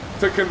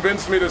to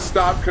convince me to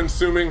stop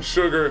consuming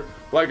sugar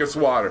like it's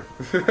water.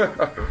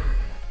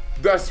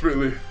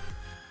 Desperately.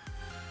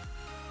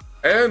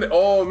 And,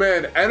 oh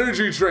man,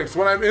 energy drinks.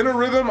 When I'm in a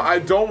rhythm, I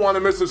don't want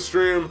to miss a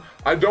stream.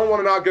 I don't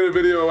want to not get a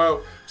video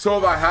out. So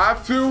if I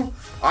have to,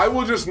 I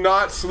will just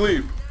not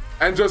sleep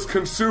and just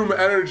consume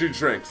energy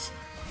drinks.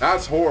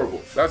 That's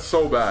horrible. That's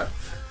so bad.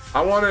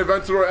 I want an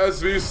Aventador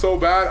SV so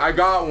bad. I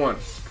got one.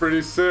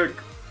 Pretty sick.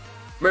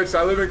 Mitch,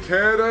 I live in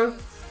Canada,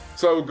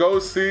 so go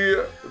see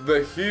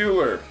the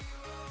healer.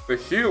 The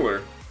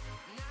healer?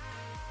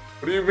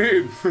 What do you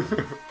mean?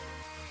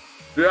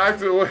 You're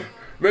acting,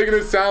 making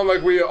it sound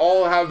like we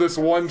all have this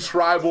one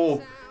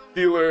tribal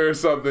healer or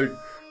something.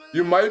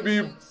 You might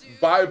be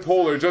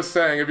bipolar, just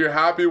saying. If you're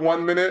happy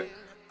 1 minute,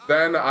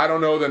 then I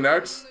don't know the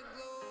next.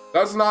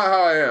 That's not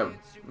how I am.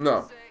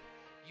 No.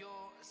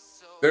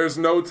 There's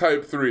no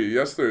type 3.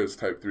 Yes, there is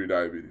type 3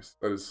 diabetes.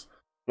 That is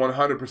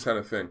 100%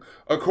 a thing.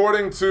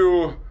 According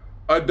to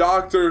a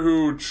doctor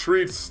who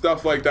treats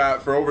stuff like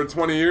that for over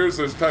 20 years,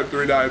 there's type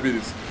 3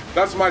 diabetes.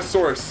 That's my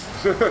source.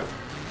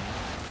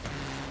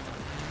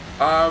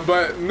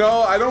 But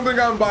no, I don't think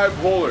I'm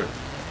bipolar.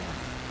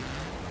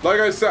 Like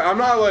I said, I'm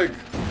not like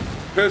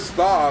pissed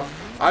off.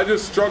 I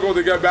just struggle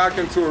to get back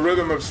into a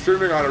rhythm of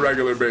streaming on a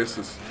regular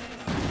basis.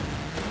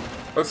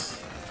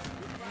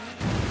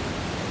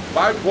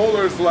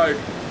 Bipolar is like,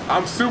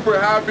 I'm super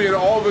happy and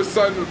all of a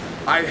sudden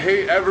I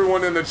hate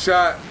everyone in the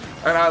chat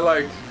and I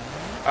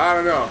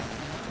don't know.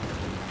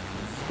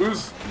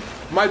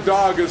 My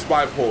dog is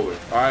bipolar,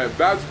 alright?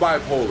 That's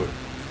bipolar.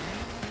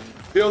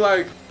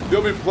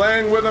 You'll be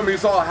playing with him,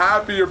 he's all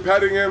happy, you're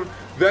petting him,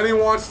 then he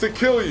wants to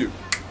kill you.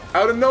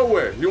 Out of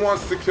nowhere, he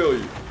wants to kill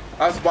you.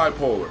 That's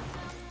bipolar.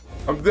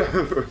 I'm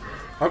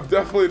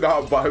definitely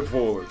not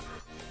bipolar.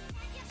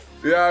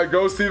 Yeah,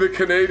 go see the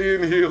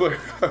Canadian healer.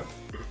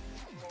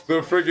 The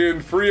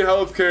freaking free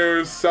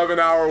healthcare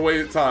 7-hour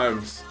wait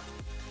times.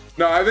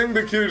 No, I think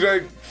the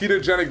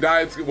ketogenic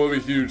diets will be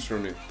huge for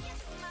me. I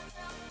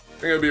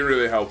think it'll be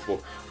really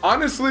helpful.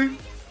 Honestly,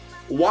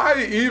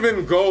 why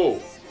even go?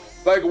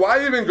 Like,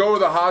 why even go to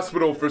the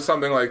hospital for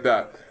something like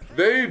that?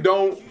 They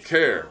don't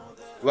care.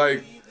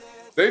 Like,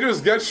 they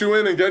just get you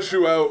in and get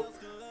you out.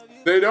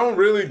 They don't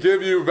really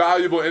give you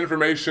valuable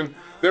information.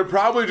 They're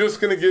probably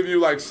just gonna give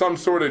you like some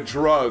sort of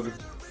drug.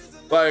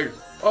 Like,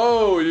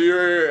 oh,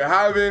 you're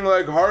having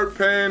like heart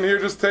pain, here,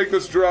 just take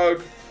this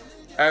drug.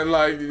 And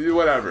like,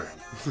 whatever.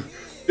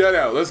 Get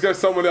out, let's get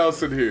someone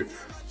else in here.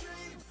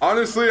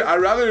 Honestly, I'd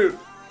rather,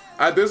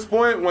 at this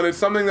point, when it's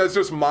something that's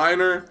just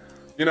minor,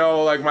 you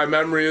know, like my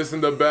memory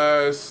isn't the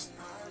best,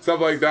 stuff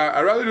like that,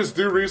 I'd rather just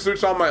do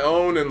research on my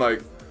own and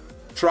like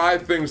try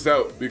things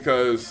out,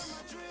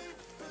 because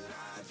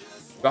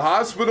the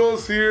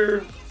hospitals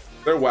here,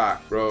 they're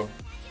whack, bro.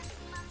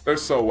 They're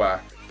so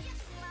whack.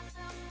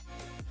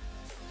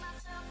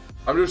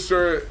 I'm just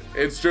sure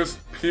it's just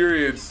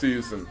period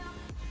season.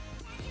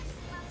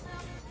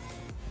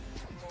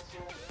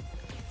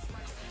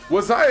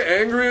 Was I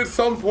angry at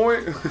some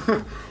point?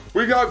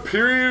 We got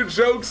period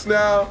jokes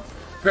now.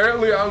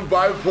 Apparently I'm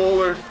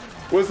bipolar.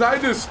 Was I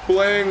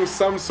displaying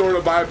some sort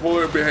of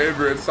bipolar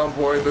behavior at some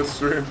point in this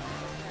stream?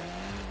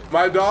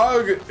 My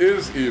dog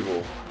is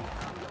evil.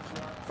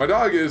 My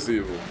dog is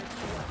evil.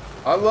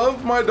 I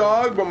love my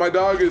dog, but my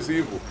dog is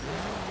evil.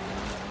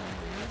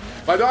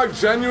 My dog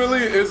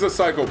genuinely is a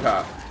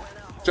psychopath.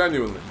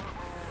 Genuinely.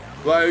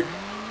 Like,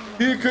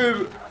 he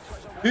could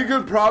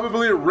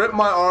probably rip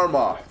my arm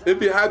off if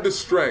he had the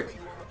strength.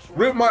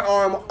 Rip my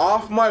arm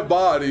off my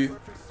body,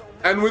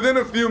 and within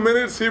a few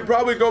minutes he'd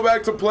probably go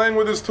back to playing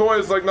with his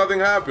toys like nothing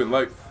happened.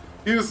 Like,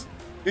 he's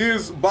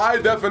by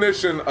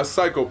definition a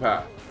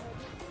psychopath.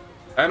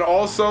 And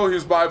also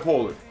he's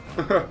bipolar.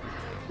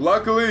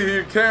 Luckily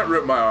he can't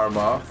rip my arm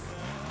off.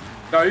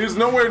 Now he's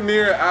nowhere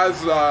near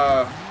as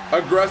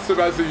aggressive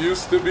as he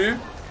used to be,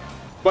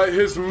 but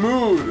his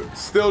mood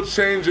still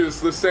changes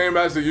the same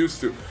as it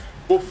used to.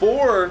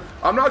 Before,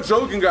 I'm not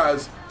joking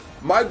guys,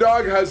 my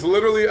dog has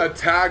literally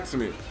attacked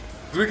me.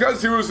 It's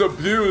because he was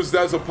abused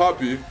as a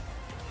puppy.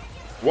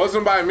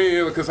 Wasn't by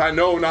me, because I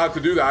know not to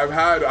do that.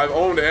 I've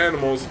owned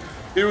animals.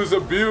 He was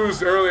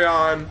abused early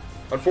on.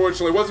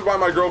 Unfortunately, wasn't by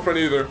my girlfriend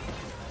either.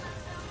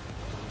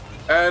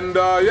 And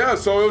yeah,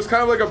 so it was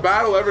kind of like a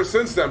battle ever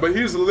since then, but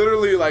he's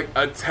literally like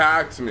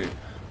attacked me.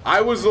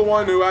 I was the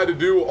one who had to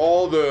do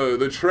all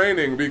the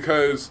training,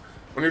 because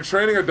when you're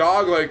training a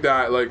dog like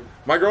that, like,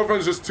 my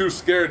girlfriend's just too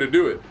scared to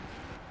do it.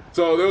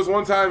 So there was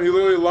one time he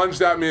literally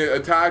lunged at me,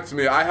 attacked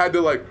me. I had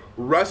to like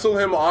wrestle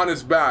him on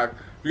his back,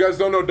 If you guys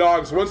don't know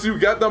dogs, once you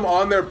get them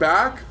on their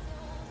back,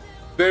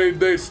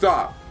 they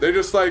stop. They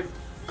just like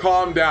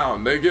calm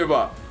down. They give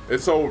up.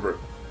 It's over.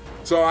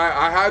 So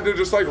I had to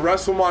just like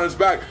wrestle him on his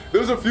back.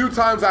 There's a few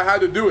times I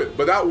had to do it,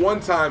 but that one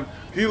time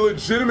he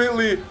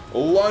legitimately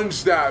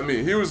lunged at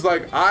me. He was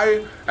like,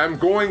 I am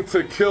going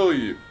to kill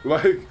you.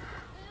 Like,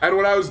 and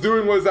what I was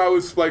doing was I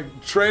was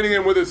like training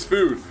him with his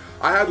food.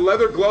 I had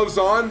leather gloves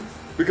on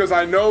because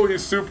I know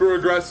he's super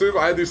aggressive.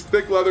 I had these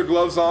thick leather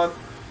gloves on,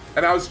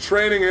 and I was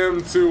training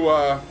him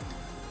to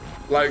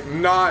like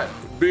not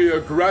be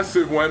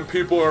aggressive when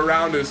people are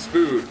around his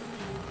food,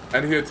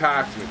 and he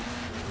attacked me.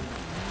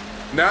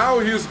 Now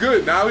he's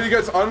good. Now he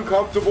gets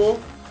uncomfortable.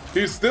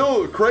 He's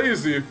still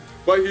crazy,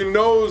 but he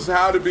knows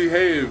how to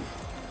behave.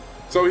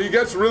 So he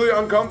gets really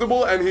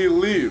uncomfortable and he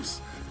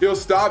leaves. He'll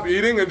stop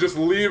eating and just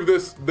leave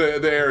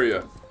the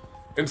area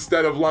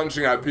instead of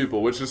lunging at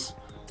people, which is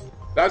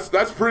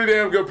that's pretty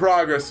damn good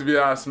progress if you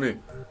ask me.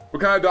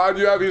 What kind of dog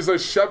do you have? He's a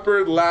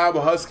Shepherd Lab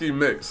Husky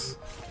mix.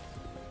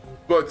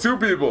 But 2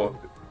 people,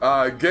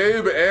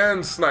 Gabe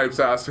and Snipes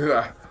asked me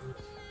that.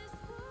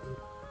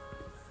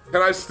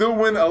 Can I still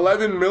win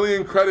 11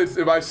 million credits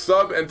if I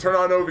sub and turn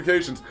on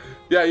notifications?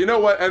 Yeah, you know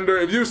what, Ender?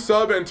 If you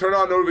sub and turn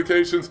on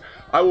notifications,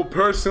 I'll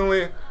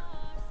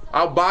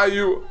buy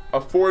you a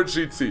Ford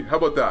GT. How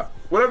about that?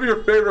 Whatever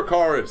your favorite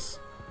car is,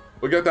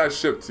 we'll get that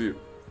shipped to you.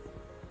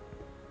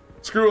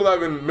 Screw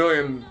 11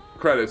 million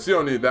credits. You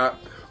don't need that.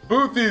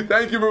 Boothy,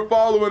 thank you for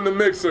following the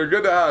mixer.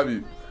 Good to have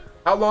you.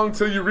 How long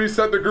till you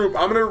reset the group?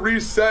 I'm going to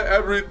reset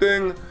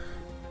everything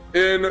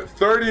in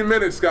 30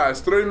 minutes,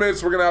 guys. 30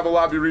 minutes, we're going to have a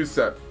lobby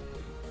reset.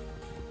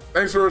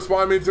 Thanks for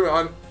responding to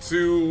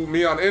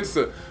me on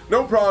Insta.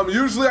 No problem.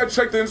 Usually I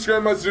check the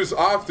Instagram messages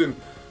often,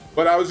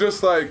 but I was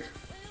just like,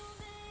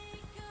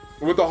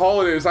 with the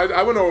holidays,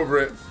 I went over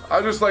it. I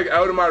was just like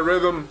out of my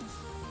rhythm.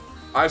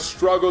 I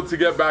struggled to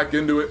get back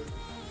into it.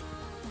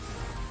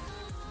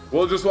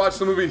 We'll just watch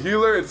the movie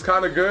Healer. It's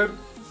kind of good.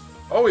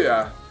 Oh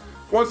yeah.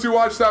 Once you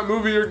watch that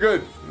movie, you're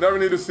good. Never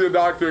need to see a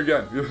doctor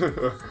again.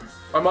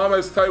 My mom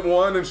has type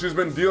 1 and she's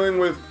been dealing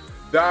with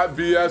that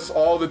BS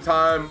all the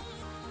time.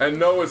 And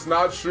no, it's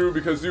not true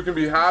because you can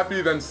be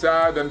happy, then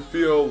sad, then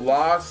feel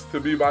lost to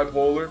be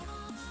bipolar.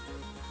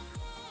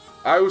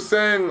 I was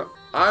saying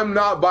I'm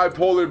not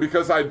bipolar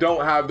because I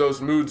don't have those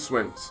mood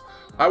swings.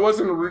 I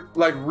wasn't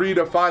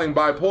redefining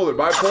bipolar.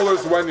 Bipolar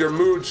is when your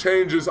mood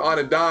changes on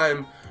a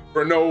dime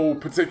for no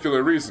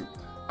particular reason.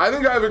 I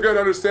think I have a good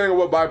understanding of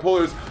what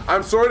bipolar is.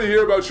 I'm sorry to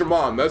hear about your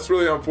mom. That's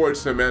really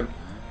unfortunate, man.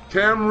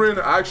 Cameron,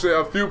 actually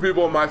a few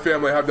people in my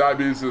family have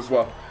diabetes as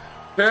well.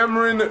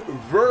 Cameron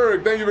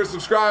Verg, thank you for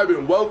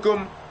subscribing.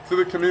 Welcome to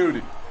the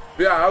community.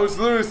 Yeah, I was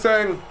literally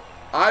saying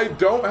I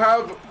don't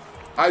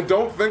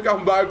think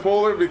I'm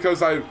bipolar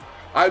because I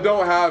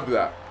don't have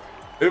that.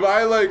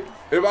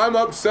 If I'm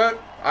upset,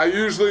 I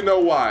usually know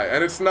why,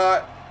 and it's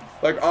not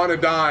like on a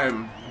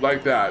dime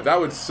like that. That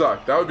would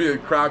suck. That would be a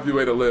crappy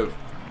way to live.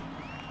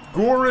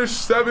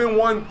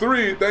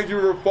 Gorish713, thank you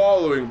for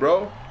following,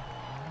 bro.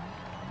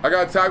 I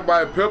got attacked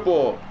by a pit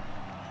bull.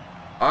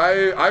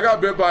 I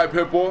got bit by a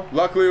pit bull.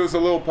 Luckily, it was a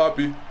little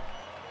puppy.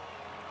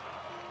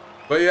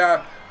 But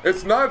yeah,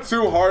 it's not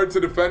too hard to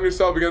defend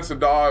yourself against a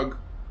dog.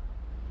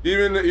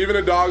 Even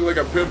a dog like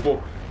a pit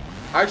bull.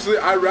 Actually,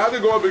 I'd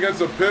rather go up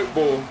against a pit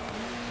bull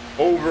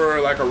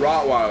over like a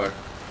Rottweiler.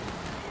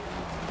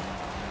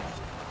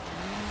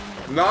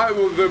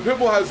 The pit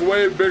bull has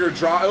way bigger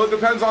draw. It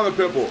depends on the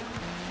pit bull.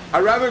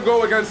 I'd rather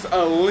go against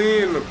a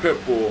lean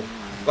pit bull,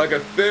 like a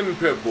thin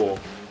pit bull.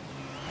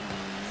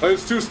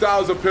 There's 2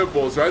 styles of pit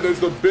bulls, right? There's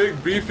the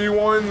big beefy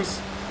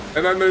ones,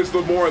 and then there's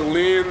the more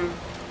lean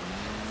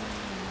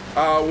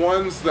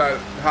ones that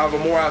have a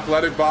more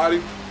athletic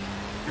body.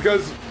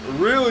 Because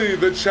really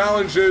the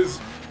challenge is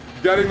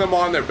getting them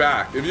on their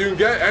back. If you can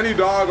get any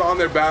dog on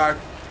their back,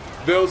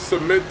 they'll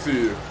submit to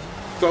you.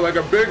 So like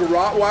a big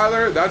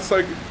Rottweiler, that's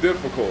like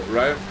difficult,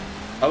 right?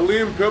 A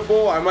lean pit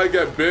bull, I might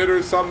get bit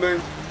or something,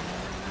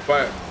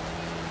 but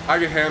I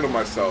can handle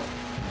myself.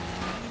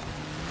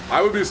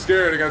 I would be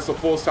scared against a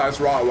full-size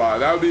Rottweiler.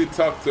 That would be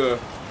tough to,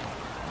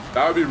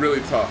 that would be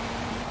really tough.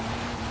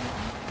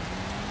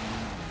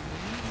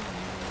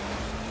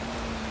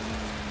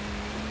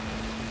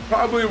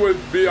 Probably would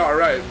be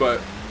alright,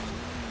 but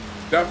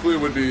definitely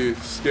would be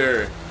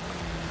scary.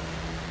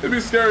 It'd be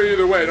scary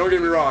either way, don't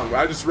get me wrong.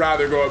 I'd just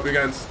rather go up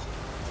against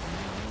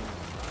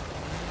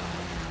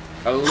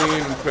a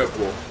lean pit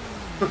bull.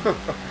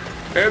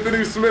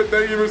 Anthony Smith,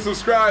 thank you for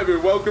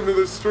subscribing. Welcome to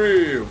the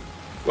stream.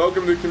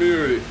 Welcome to the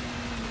community.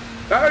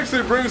 That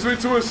actually brings me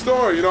to a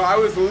story. You know, I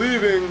was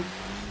leaving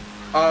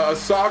a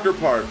soccer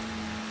park.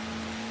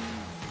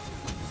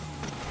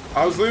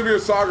 I was leaving a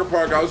soccer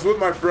park. I was with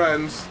my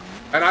friends,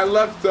 and I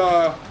left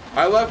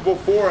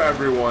before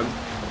everyone.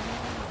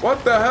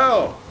 What the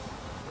hell?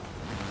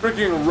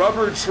 Freaking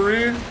rubber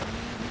tree.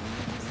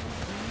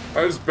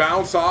 I just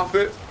bounce off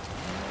it.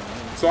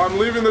 So I'm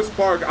leaving this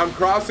park. I'm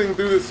crossing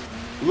through this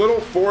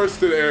little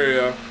forested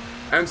area,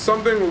 and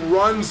something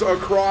runs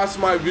across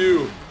my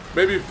view.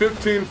 Maybe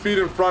 15 feet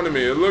in front of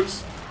me. It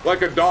looks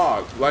like a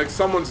dog, like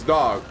someone's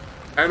dog.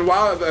 And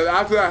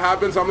after that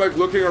happens, I'm like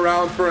looking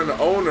around for an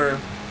owner,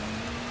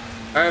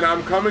 and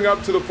I'm coming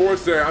up to the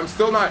forested area. I'm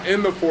still not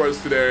in the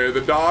forested area.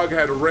 The dog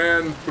had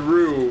ran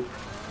through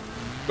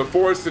the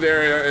forested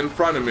area in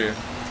front of me.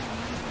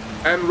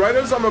 And right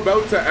as I'm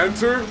about to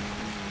enter,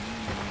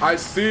 I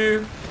see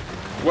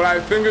what I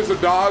think is a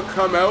dog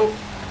come out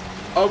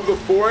of the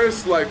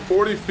forest like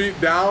 40 feet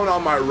down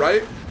on my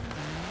right.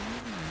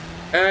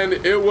 And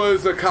it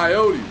was a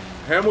coyote.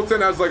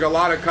 Hamilton has like a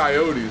lot of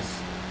coyotes.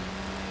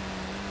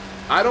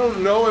 I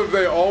don't know if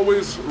they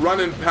always run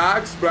in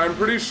packs, but I'm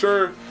pretty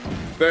sure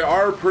they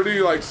are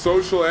pretty like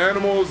social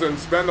animals and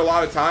spend a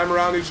lot of time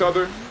around each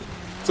other.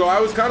 So I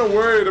was kind of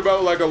worried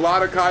about like a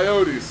lot of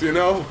coyotes, you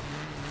know?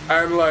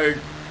 And like,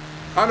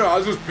 I don't know, I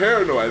was just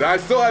paranoid. I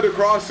still had to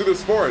cross through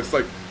this forest.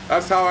 Like,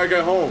 that's how I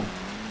get home.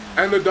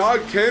 And the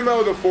dog came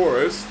out of the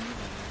forest,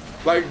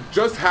 like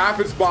just half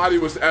its body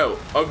was out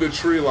of the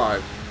tree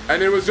line.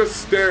 And it was just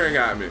staring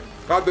at me.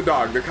 Not the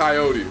dog, the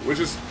coyote, which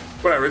is,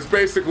 whatever, it's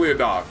basically a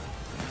dog.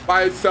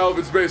 By itself,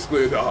 it's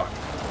basically a dog.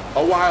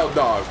 A wild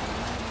dog.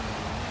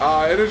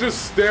 And it's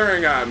just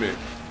staring at me.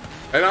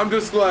 And I'm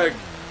just like,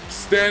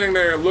 standing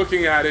there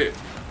looking at it.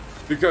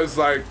 Because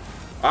like,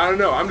 I don't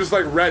know, I'm just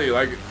like ready.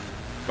 Like,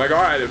 all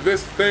right, if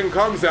this thing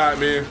comes at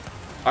me,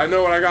 I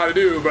know what I gotta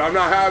do, but I'm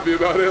not happy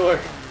about it.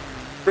 Like,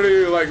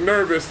 pretty like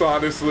nervous,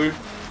 honestly.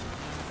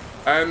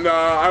 And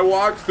I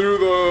walked through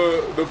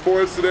the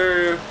forested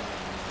area,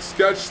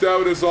 sketched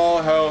out as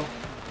all hell.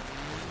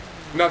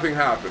 Nothing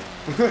happened.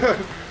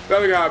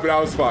 Nothing happened, I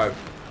was fine.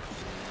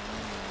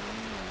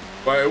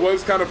 But it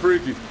was kind of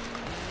freaky.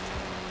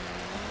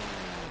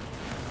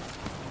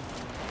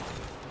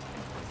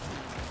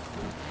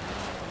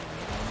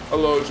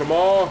 Hello,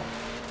 Jamal.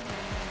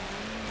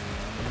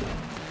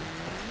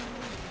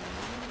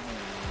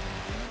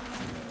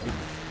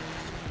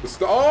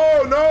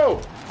 Oh, no!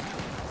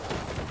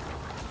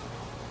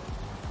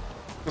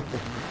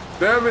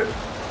 Damn it.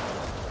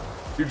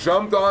 He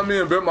jumped on me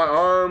and bit my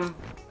arm,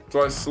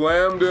 so I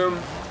slammed him.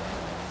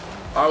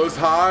 I was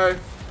high.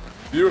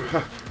 You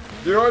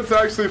know what's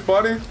actually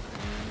funny?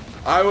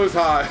 I was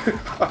high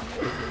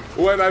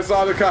when I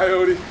saw the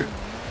coyote.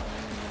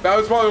 That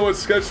was probably what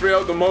sketched me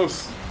out the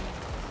most.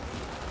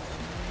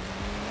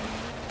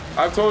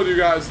 I've told you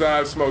guys that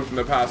I've smoked in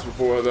the past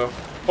before, though.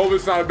 Hope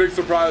it's not a big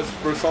surprise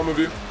for some of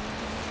you.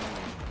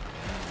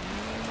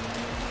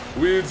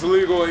 Weed's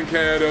legal in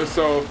Canada,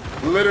 so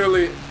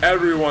literally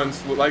everyone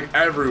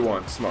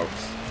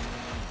smokes.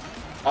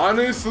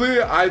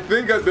 Honestly, I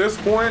think at this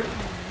point,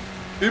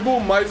 people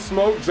might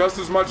smoke just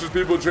as much as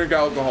people drink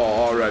alcohol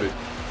already.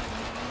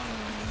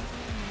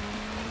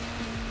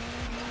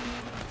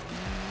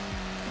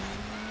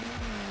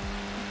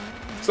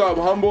 What's up,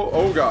 Humble?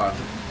 Oh God.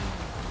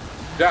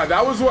 Yeah,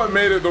 that was what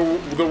made it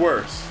the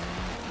worst.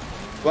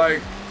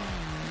 Like,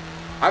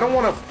 I don't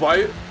want to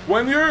fight.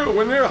 When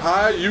you're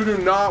high, you do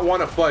not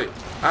want to fight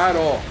at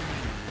all.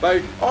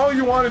 Like, all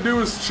you want to do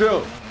is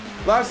chill.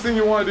 Last thing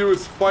you want to do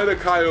is fight a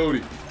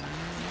coyote.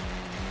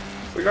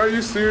 Like, are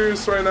you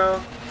serious right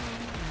now?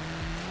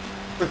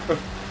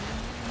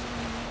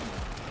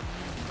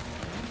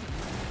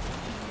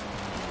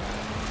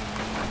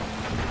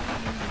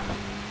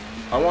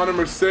 I want a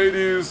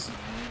Mercedes.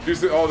 You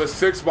see, oh, the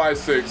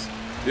 6x6.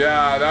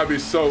 Yeah, that'd be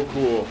so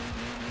cool.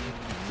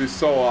 Be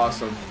so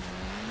awesome.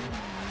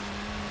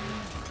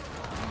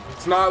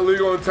 It's not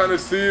legal in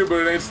Tennessee,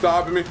 but it ain't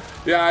stopping me.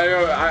 Yeah,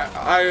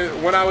 I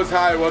when I was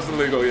high, it wasn't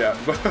legal yet,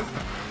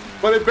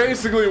 but it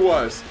basically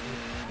was.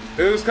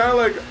 It was kind of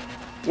like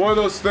one of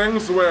those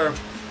things where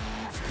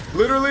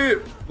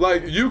literally,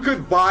 like, you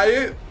could buy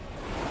it.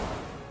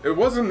 It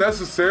wasn't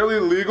necessarily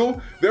legal.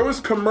 There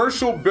was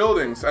commercial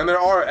buildings, and there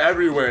are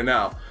everywhere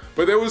now,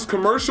 but there was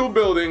commercial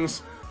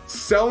buildings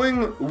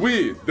selling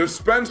weed,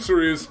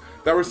 dispensaries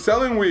that were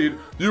selling weed.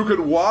 You could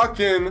walk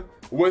in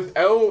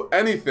without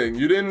anything.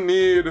 You didn't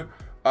need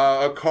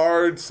a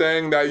card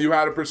saying that you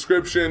had a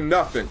prescription,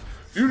 nothing.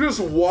 You just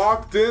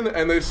walked in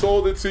and they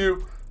sold it to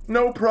you,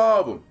 no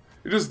problem.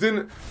 You just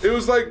didn't, it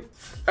was like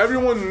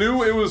everyone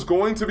knew it was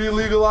going to be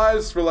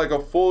legalized for like a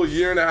full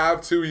year and a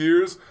half, 2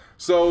 years.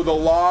 So the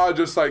law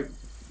just like,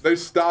 they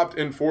stopped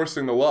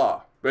enforcing the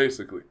law,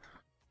 basically.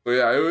 So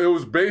yeah, it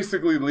was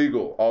basically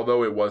legal,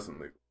 although it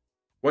wasn't legal.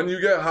 When you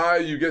get high,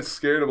 you get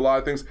scared of a lot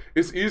of things.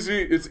 It's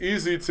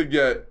easy to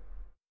get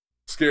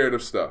scared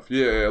of stuff.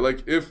 Yeah,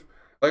 like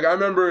I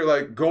remember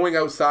like going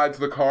outside to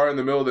the car in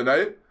the middle of the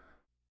night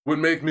would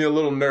make me a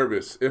little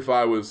nervous if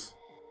I was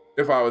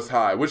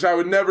high, which I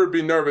would never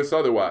be nervous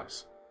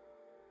otherwise.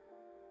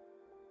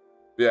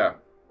 Yeah.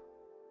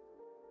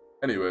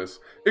 Anyways,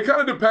 it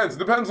kind of depends. It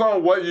depends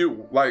on what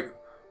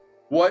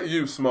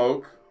you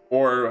smoke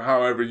or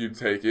however you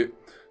take it.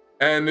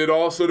 And it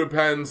also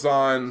depends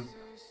on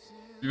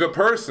the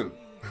person.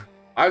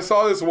 I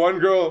saw this one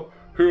girl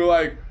who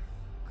like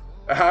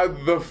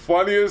had the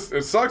funniest,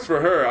 it sucks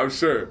for her, I'm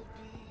sure.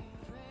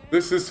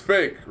 This is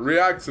fake.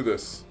 React to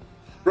this.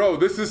 Bro,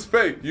 this is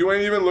fake. You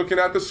ain't even looking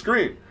at the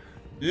screen.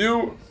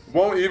 You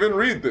won't even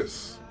read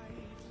this.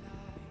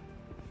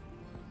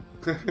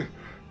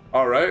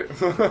 All right.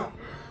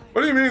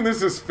 What do you mean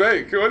this is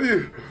fake? What do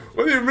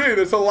you mean?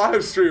 It's a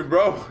live stream,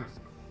 bro.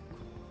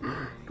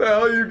 The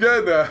hell are you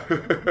getting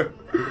at?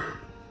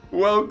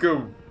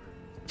 Welcome.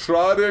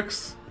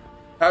 Tronix.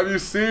 Have you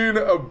seen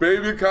a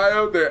baby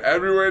coyote? They're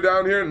everywhere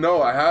down here?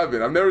 No, I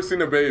haven't. I've never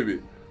seen a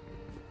baby.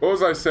 What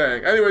was I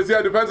saying? Anyways, yeah,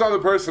 it depends on the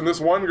person. This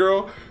one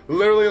girl,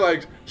 literally,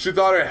 like, she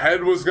thought her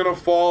head was gonna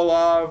fall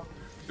off.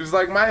 She's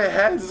like, my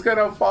head's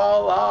gonna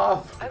fall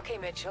off. Okay,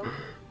 Mitchell.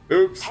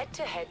 Oops. Head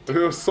to head. It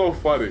was so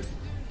funny.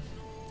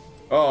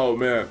 Oh,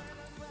 man.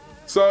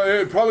 So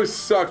it probably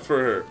sucked for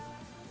her.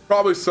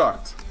 Probably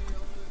sucked.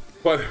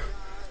 But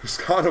it's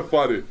kind of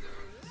funny.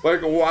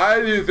 Like, why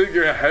do you think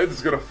your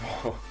head's gonna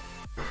fall?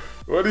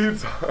 What are you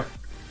talking?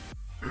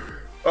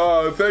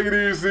 Take it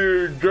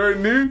easy,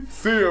 Gurney.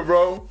 See ya,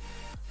 bro.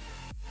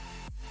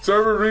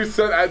 Server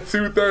reset at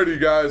 2:30,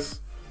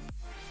 guys.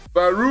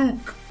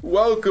 Farouk,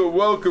 welcome,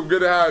 welcome. Good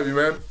to have you,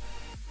 man.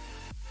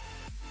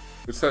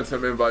 We sent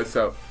some invites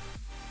out.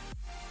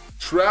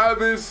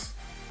 Travis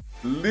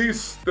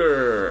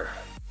Leister.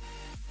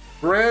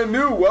 Brand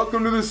new.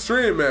 Welcome to the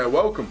stream, man.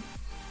 Welcome.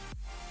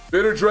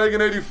 Bitter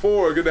Dragon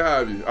 84. Good to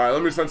have you. All right,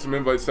 let me send some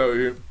invites out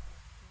here.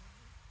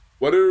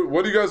 What do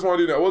you guys want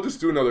to do now? We'll just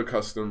do another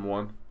custom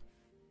one.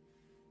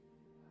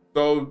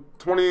 So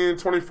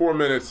 24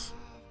 minutes.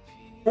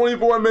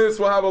 24 minutes,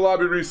 we'll have a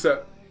lobby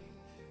reset.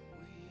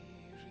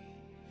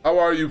 How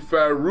are you,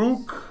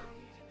 Farouk?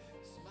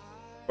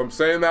 I'm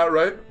saying that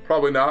right?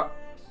 Probably not.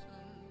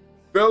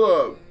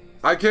 Philip,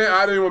 I can't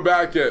add anyone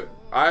back yet.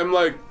 I'm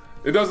like,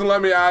 it doesn't let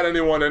me add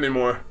anyone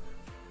anymore.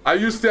 I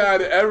used to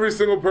add every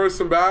single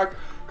person back,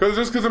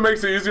 just because it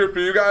makes it easier for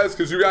you guys,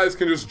 because you guys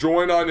can just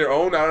join on your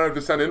own. I don't have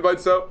to send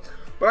invites out.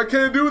 But I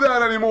can't do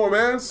that anymore,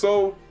 man.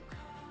 So,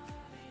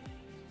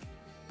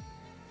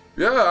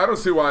 yeah, I don't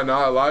see why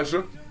not,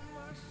 Elijah.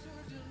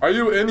 Are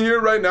you in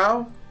here right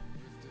now?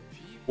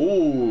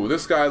 Ooh,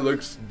 this guy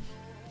looks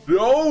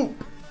dope.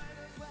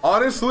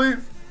 Honestly,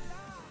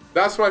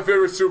 that's my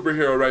favorite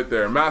superhero right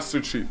there, Master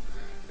Chief.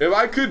 If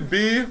I could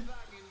be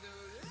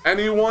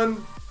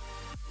anyone,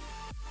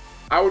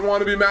 I would want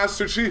to be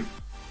Master Chief.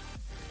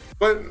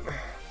 But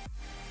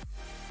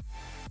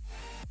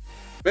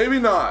maybe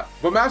not.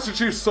 But Master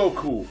Chief's so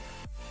cool.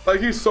 Like,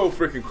 he's so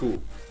freaking cool.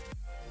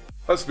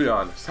 Let's be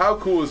honest. How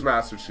cool is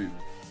Master Chief?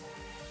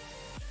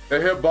 They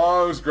hit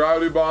bongs,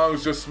 gravity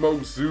bongs, just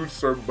smoke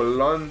zoots or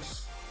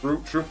blunts.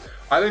 True.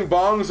 I think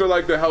bongs are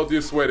like the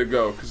healthiest way to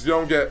go, because you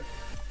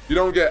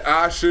don't get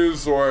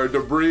ashes or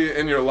debris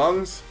in your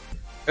lungs.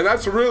 And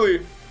that's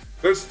really,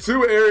 there's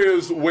two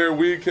areas where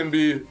we can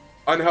be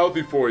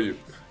unhealthy for you.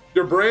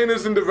 Your brain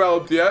isn't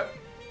developed yet,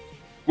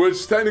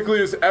 which technically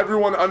is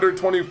everyone under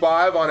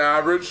 25 on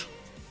average.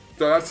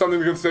 So that's something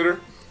to consider.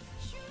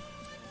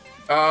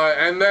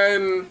 And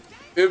then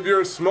if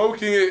you're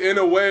smoking it in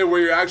a way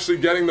where you're actually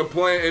getting the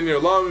plant in your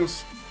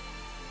lungs,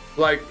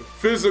 like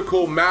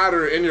physical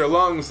matter in your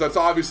lungs, that's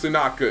obviously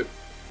not good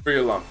for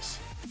your lungs.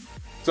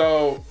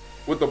 So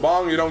with the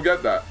bong, you don't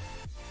get that.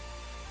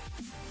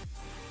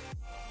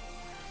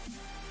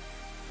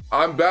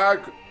 I'm back,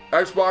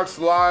 Xbox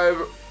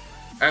Live,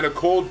 and a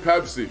cold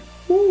Pepsi.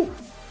 Woo.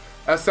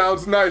 That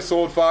sounds nice,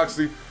 old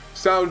Foxy.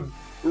 Sound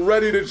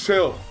ready to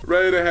chill,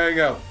 ready to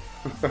hang out.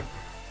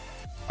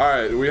 All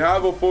right, we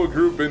have a full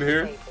group in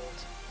here.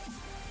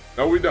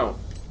 No, we don't.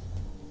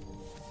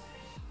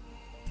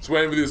 Just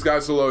waiting for these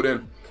guys to load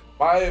in.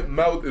 My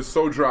mouth is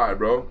so dry,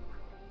 bro.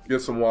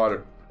 Get some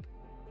water.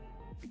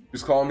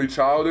 He's calling me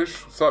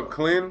childish. What's up,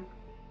 Clean?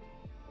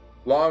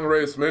 Long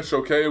race, Mitch.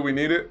 Okay, we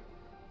need it.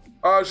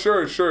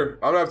 Sure. I'm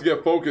gonna have to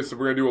get focused if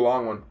we're gonna do a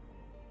long one.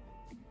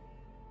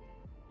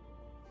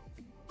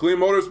 Clean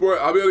Motorsport,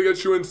 I'll be able to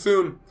get you in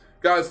soon.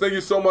 Guys, thank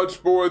you so much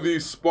for the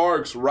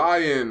sparks.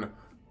 Ryan,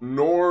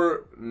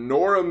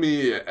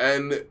 Norami,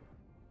 and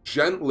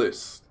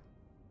Gentlest.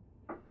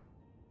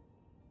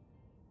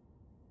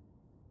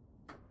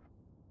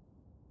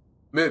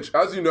 Mitch,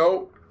 as you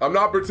know, I'm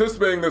not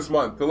participating this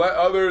month to let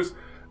others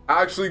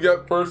actually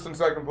get first and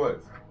second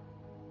place.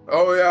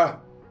 Oh, yeah.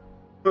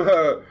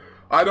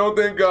 I don't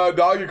think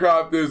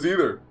Doggycraft is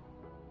either.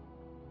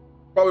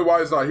 Probably why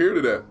he's not here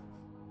today.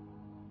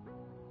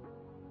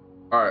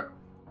 All right.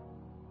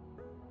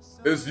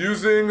 It's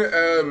using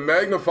a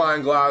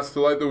magnifying glass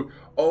to light the...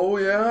 Oh,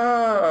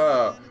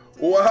 yeah.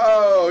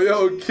 Wow.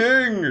 Yo,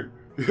 King.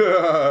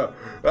 Yeah.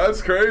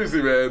 That's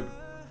crazy, man.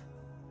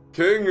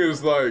 King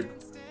is like...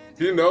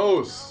 He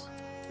knows.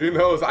 He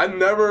knows. I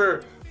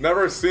never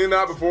seen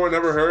that before.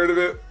 Never heard of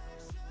it.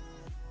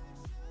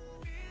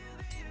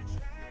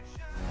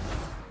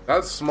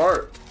 That's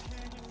smart.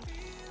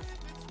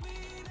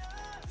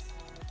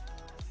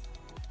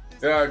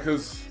 Yeah,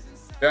 because...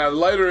 Yeah,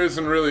 lighter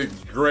isn't really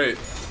great.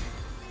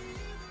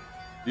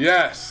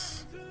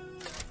 Yes.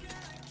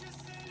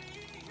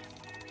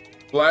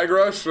 Flag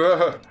rush?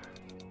 I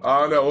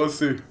don't know. We'll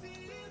see.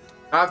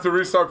 Have to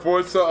restart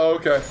Forza? Oh,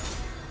 okay.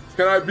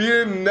 Can I be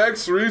in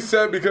next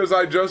reset because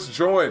I just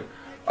joined?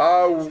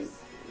 Yeah,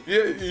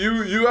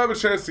 you have a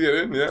chance to get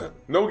in, yeah.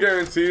 No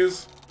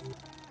guarantees.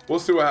 We'll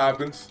see what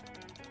happens.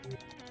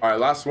 All right,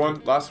 last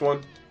one.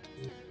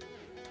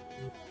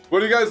 What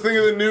do you guys think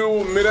of the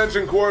new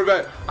mid-engine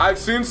Corvette? I've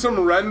seen some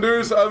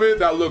renders of it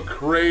that look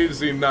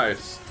crazy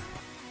nice.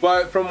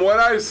 But from what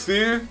I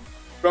see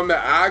from the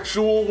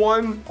actual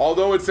one,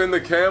 although it's in the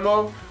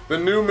camo, the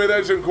new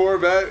mid-engine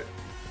Corvette,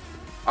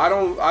 I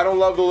don't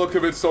love the look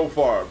of it so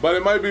far. But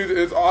it might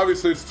be,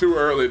 obviously it's too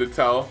early to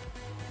tell.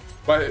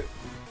 But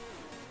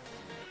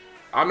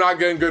I'm not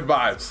getting good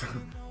vibes.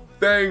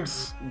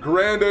 Thanks,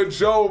 Granda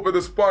Joe, for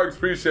the sparks.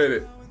 Appreciate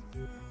it.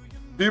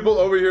 People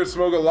over here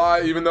smoke a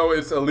lot, even though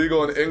it's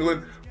illegal in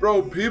England.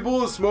 Bro,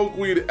 people smoke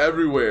weed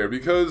everywhere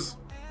because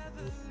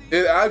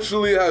it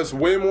actually has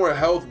way more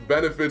health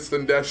benefits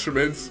than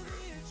detriments.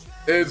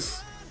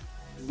 It's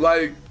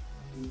like,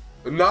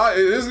 it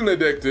isn't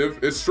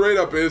addictive. It straight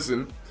up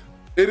isn't.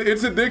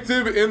 It's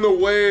addictive in the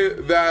way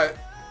that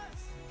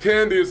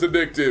candy is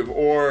addictive,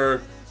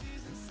 or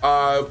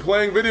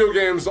playing video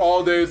games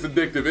all day is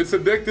addictive. It's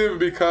addictive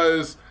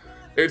because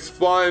it's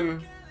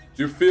fun.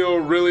 You feel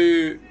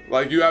really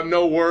like you have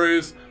no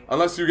worries,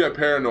 unless you get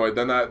paranoid,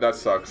 then that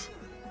sucks.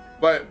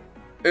 But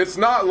it's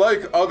not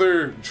like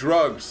other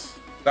drugs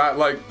that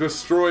like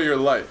destroy your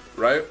life,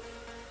 right?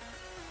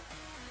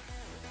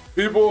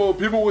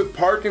 People with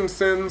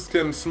Parkinson's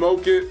can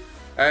smoke it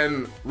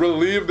and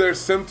relieve their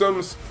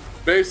symptoms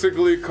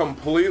basically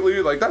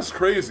completely. Like, that's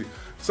crazy.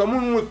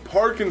 Someone with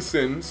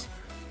Parkinson's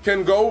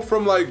can go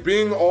from like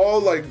being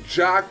all like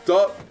jacked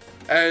up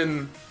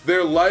and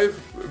their life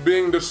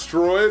being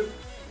destroyed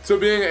to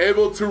being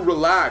able to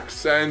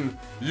relax and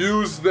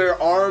use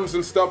their arms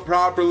and stuff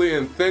properly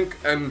and think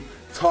and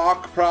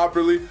talk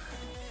properly.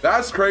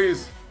 That's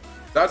crazy.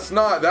 That's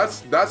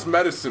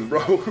medicine,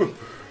 bro.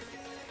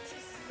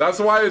 That's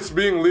why it's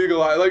being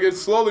legalized. Like, it's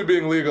slowly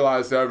being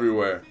legalized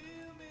everywhere.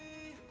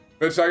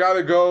 Bitch, I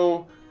gotta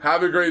go.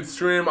 Have a great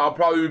stream. I'll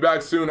probably be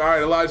back soon. All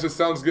right, Elijah,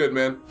 sounds good,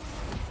 man.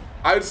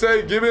 I'd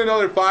say give it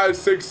another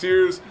 5-6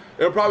 years.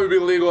 It'll probably be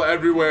legal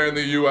everywhere in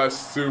the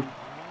US too.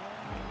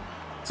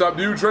 What's up?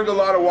 Do you drink a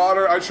lot of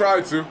water? I try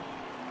to.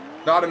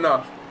 Not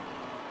enough.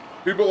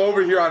 People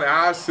over here on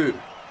acid.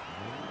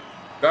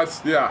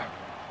 That's, yeah.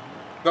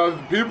 No,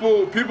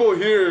 people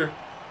here,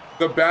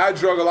 the bad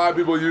drug a lot of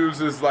people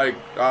use is like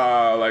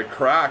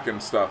crack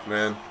and stuff,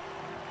 man.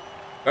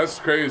 That's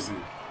crazy.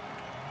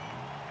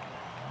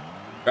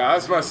 Yeah,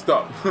 that's messed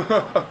up.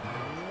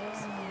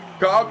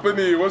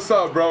 Company, what's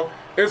up, bro?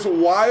 It's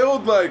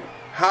wild, like,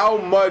 how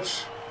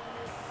much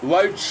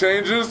life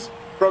changes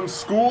from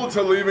school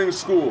to leaving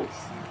school.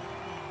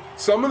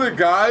 Some of the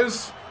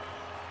guys,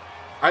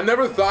 I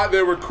never thought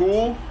they were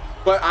cool,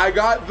 but I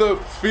got the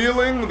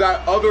feeling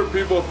that other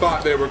people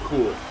thought they were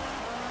cool.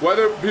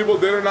 Whether people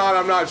did or not,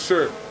 I'm not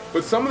sure.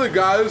 But some of the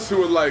guys who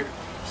would, like,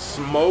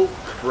 smoke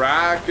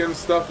crack and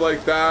stuff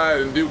like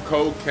that and do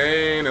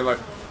cocaine and, like,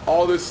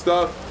 all this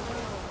stuff,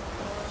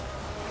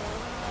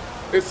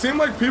 it seemed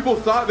like people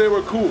thought they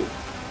were cool.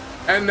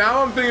 And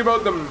now I'm thinking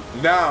about them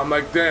now. I'm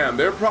like, damn,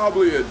 they're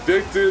probably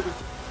addicted.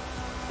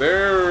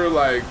 They're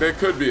like, they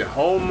could be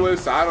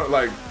homeless. I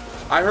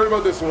heard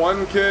about this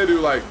one kid who,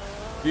 like,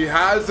 he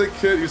has a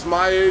kid. He's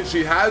my age.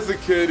 He has a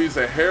kid. He's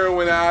a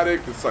heroin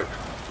addict. It's like,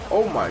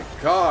 oh my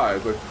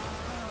God. But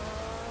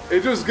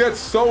it just gets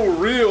so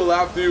real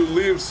after you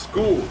leave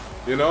school,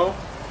 you know?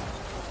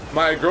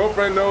 My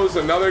girlfriend knows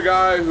another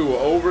guy who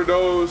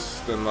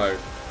overdosed, and like,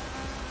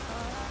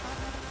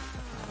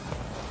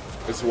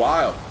 it's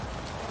wild.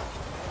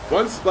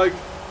 Once, like,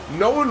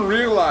 no one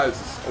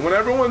realizes, when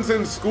everyone's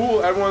in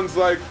school, everyone's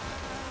like,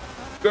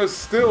 there's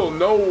still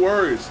no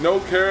worries, no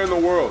care in the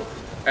world.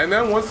 And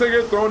then once they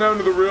get thrown out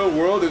into the real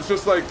world, it's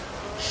just like,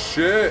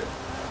 shit,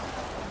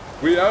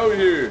 we out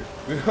here,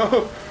 you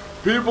know?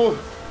 People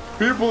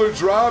are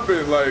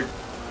dropping, like,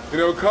 you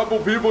know, a couple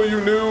people you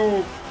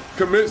knew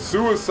commit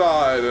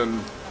suicide, and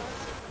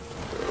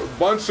a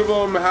bunch of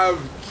them have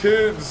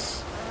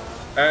kids,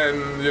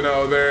 and, you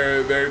know,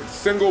 they're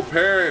single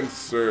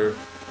parents, or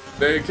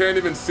they can't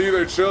even see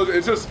their children.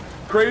 It's just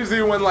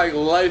crazy when, like,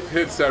 life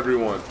hits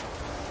everyone.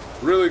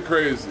 Really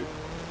crazy.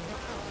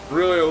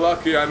 Really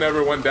lucky I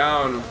never went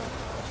down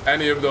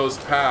any of those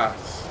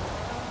paths.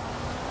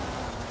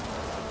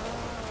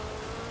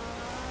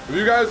 If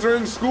you guys are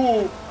in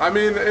school, I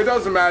mean, it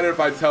doesn't matter if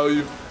I tell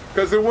you,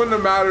 because it wouldn't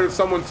have mattered if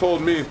someone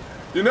told me.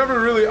 You never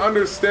really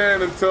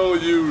understand until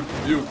you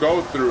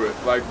go through it,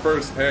 like,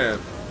 firsthand.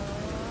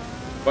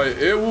 But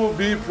it will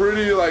be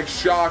pretty, like,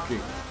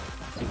 shocking.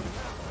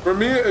 For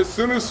me, as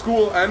soon as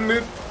school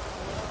ended,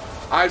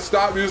 I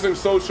stopped using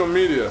social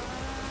media.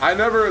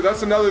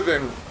 That's another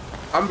thing.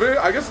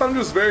 I guess I'm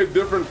just very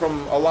different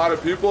from a lot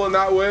of people in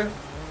that way.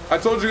 I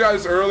told you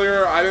guys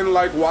earlier, I didn't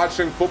like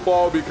watching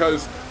football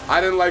because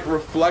I didn't like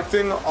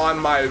reflecting on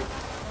my,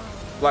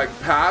 like,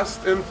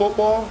 past in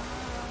football.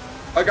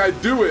 Like, I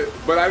do it,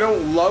 but I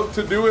don't love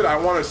to do it. I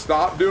want to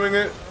stop doing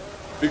it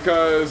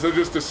because it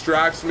just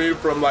distracts me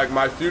from, like,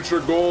 my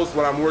future goals,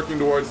 what I'm working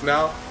towards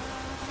now.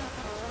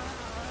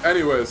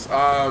 Anyways,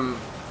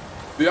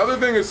 the other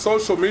thing is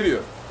social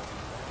media.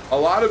 A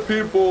lot of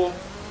people,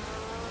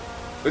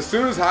 as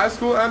soon as high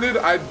school ended,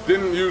 I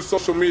didn't use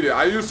social media.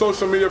 I use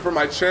social media for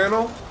my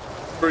channel,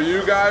 for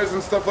you guys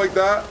and stuff like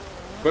that.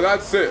 But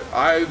that's it.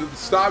 I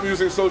stopped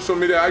using social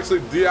media. I actually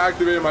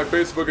deactivated my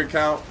Facebook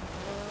account.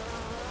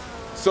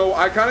 So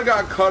I kind of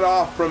got cut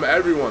off from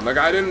everyone. Like,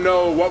 I didn't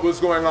know what was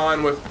going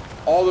on with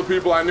all the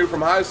people I knew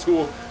from high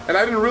school. And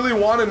I didn't really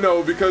want to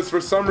know because for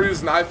some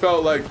reason I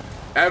felt like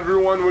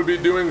everyone would be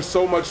doing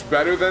so much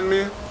better than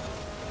me.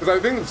 Because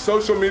I think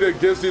social media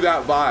gives you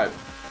that vibe.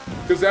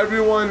 Because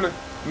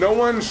no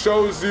one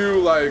shows you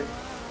like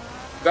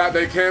that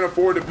they can't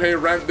afford to pay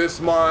rent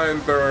this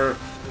month or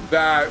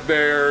that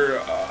they're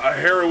a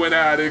heroin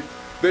addict.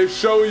 They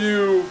show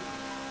you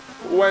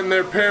when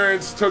their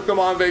parents took them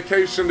on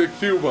vacation to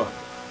Cuba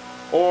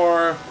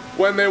or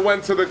when they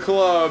went to the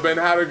club and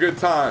had a good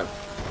time.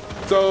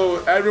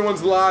 So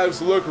everyone's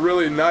lives look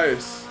really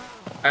nice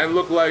and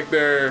look like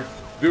they're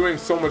doing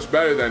so much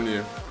better than you.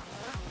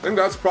 I think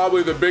that's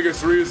probably the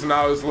biggest reason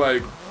I was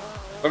like,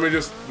 let me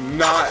just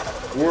not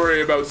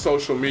worry about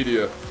social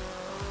media.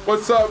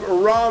 What's up,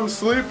 Rom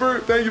Sleeper?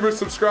 Thank you for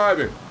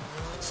subscribing.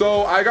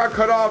 So I got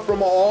cut off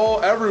from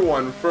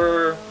everyone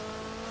for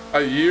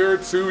a year,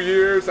 2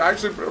 years,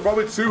 actually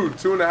probably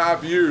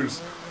 2.5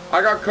 years.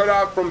 I got cut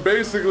off from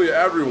basically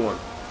everyone.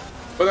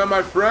 But then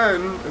my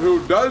friend,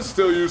 who does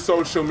still use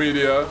social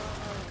media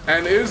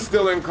and is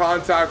still in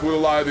contact with a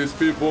lot of these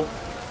people,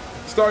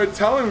 started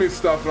telling me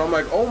stuff, and I'm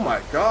like, oh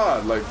my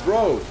God, like,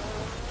 bro,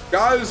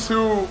 guys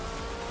who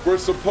were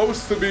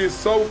supposed to be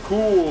so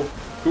cool,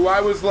 who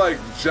I was like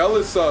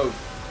jealous of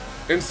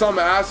in some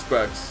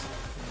aspects.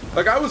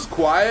 Like, I was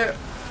quiet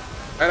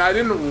and I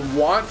didn't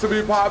want to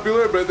be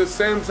popular, but at the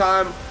same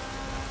time,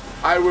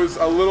 I was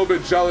a little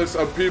bit jealous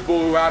of people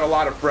who had a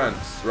lot of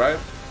friends, right?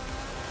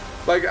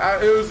 Like,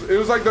 it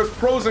was like there's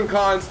pros and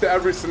cons to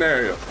every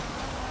scenario.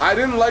 I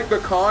didn't like the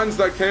cons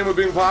that came with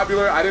being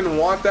popular. I didn't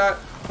want that,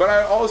 but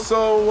I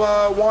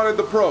also wanted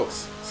the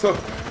pros. So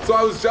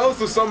I was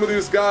jealous of some of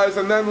these guys,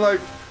 and then like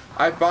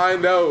I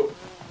find out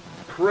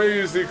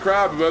crazy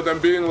crap about them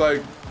being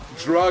like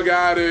drug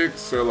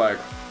addicts or like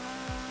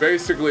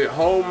basically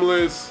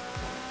homeless,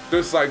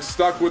 just like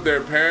stuck with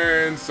their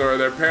parents, or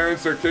their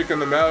parents are kicking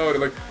them out.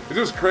 Like, it's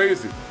just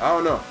crazy. I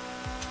don't know.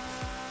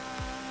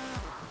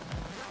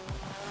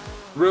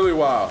 Really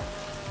wild.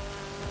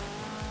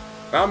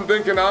 I'm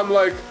thinking I'm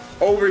like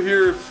over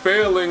here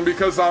failing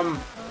because I'm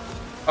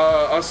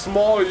a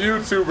small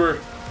YouTuber,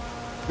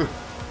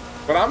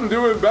 but I'm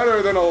doing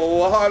better than a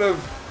lot of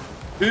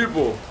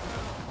people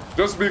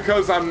just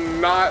because I'm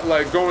not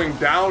like going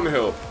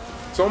downhill.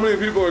 So many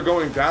people are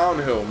going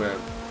downhill, man.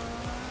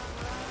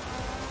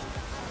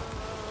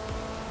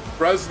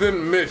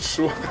 President Mitch.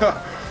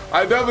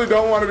 I definitely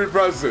don't want to be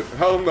president.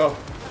 Hell no.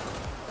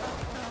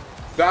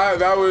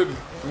 That would,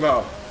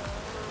 no.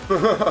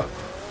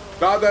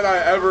 Not that I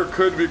ever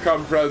could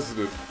become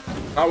president.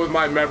 Not with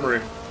my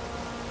memory.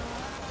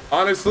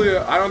 Honestly,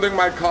 I don't think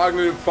my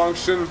cognitive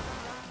function,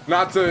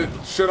 not to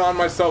shit on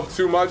myself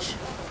too much,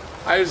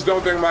 I just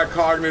don't think my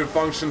cognitive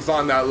function's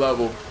on that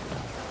level.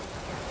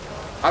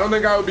 I don't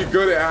think I would be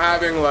good at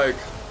having like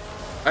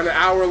an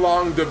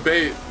hour-long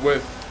debate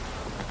with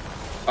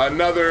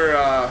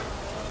another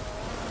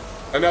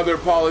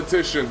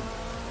politician.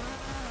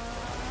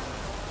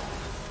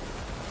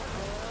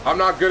 I'm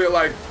not good at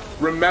like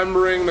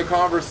remembering the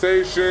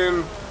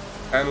conversation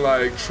and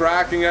like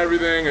tracking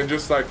everything and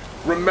just like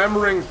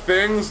remembering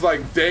things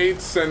like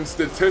dates and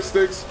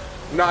statistics.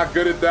 Not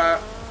good at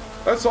that.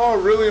 That's all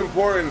really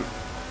important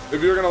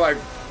if you're gonna like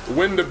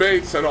win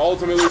debates and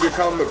ultimately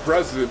become the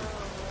president.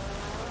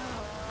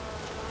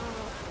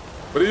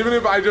 But even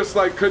if I just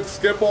like could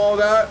skip all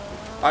that,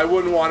 I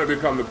wouldn't want to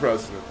become the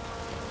president.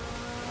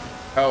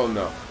 Hell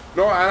no.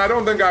 No, and I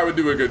don't think I would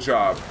do a good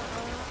job,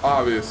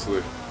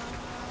 obviously.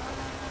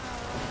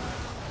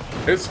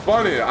 It's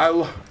funny, I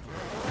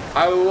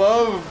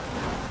love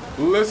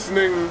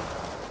listening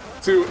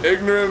to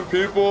ignorant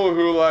people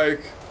who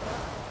like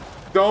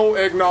don't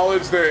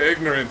acknowledge their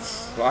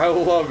ignorance. I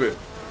love it.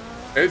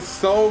 It's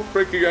so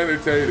freaking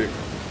entertaining.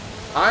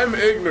 I'm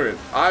ignorant,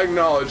 I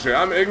acknowledge it.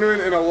 I'm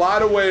ignorant in a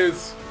lot of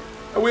ways,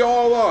 and we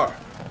all are.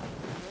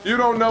 You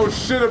don't know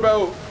shit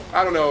about,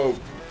 I don't know,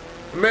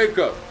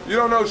 makeup. You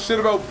don't know shit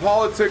about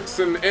politics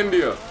in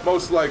India,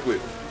 most likely,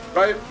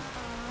 right?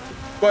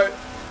 But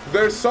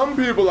there's some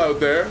people out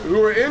there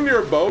who are in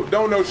your boat,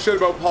 don't know shit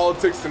about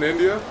politics in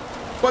India,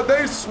 but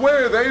they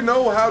swear they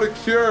know how to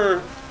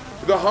cure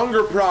the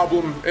hunger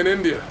problem in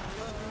India.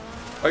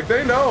 Like,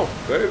 they know.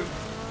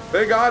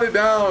 They got it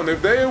down.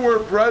 If they were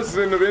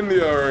president of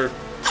India, or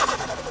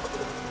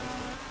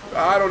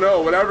I don't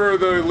know, whatever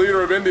the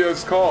leader of India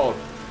is called,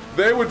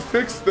 they would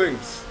fix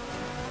things.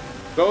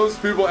 Those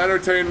people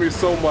entertain me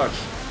so much.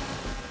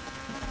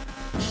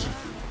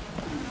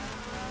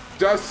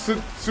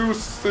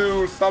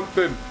 Jasusu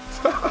something.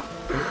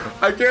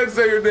 I can't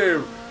say your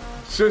name.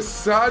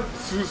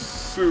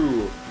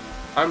 Jasusu.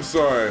 I'm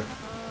sorry.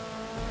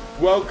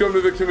 Welcome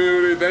to the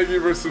community. Thank you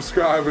for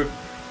subscribing.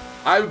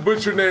 I've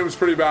butchered names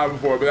pretty bad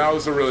before, but that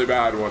was a really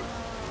bad one.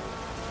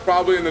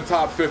 Probably in the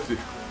top 50.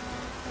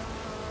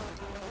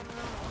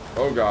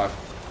 Oh God.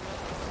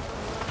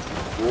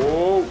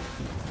 Whoa.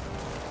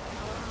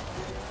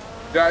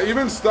 Yeah,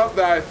 even stuff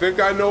that I think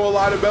I know a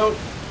lot about,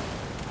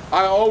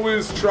 I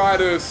always try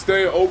to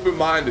stay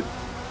open-minded.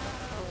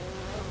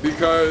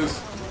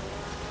 Because,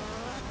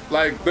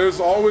 like,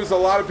 there's always a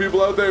lot of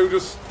people out there who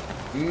just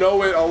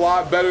know it a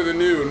lot better than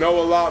you,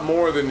 know a lot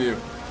more than you.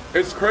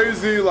 It's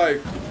crazy,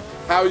 like,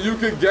 how you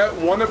could get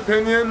one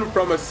opinion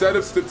from a set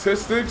of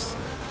statistics,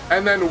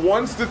 and then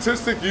one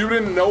statistic you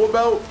didn't know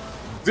about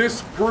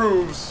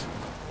disproves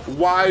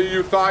why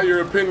you thought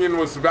your opinion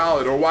was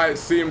valid or why it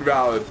seemed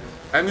valid.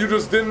 And you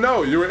just didn't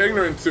know. You were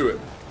ignorant to it.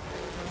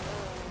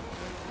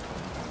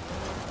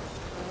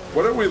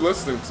 What are we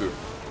listening to?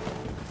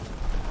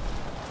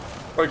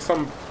 Like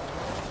some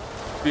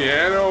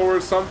piano or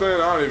something?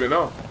 I don't even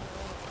know.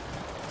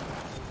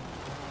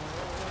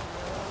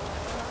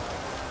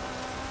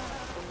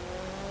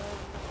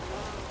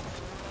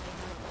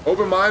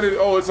 Open-minded,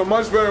 oh, it's a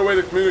much better way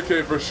to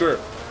communicate for sure.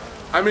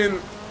 I mean,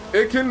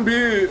 it can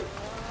be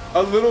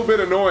a little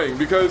bit annoying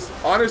because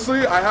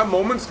honestly, I have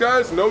moments,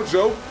 guys, no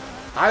joke.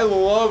 I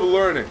love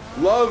learning,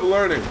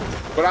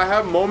 but I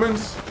have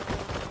moments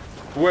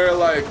where,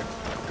 like,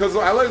 because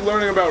I like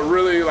learning about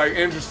really, like,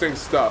 interesting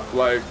stuff,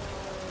 like,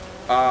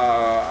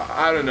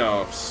 I don't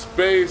know,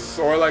 space,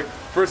 or like,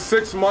 for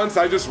 6 months,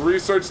 I just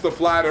researched the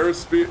flat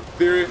earth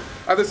theory.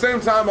 At the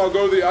same time, I'll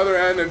go to the other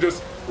end and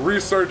just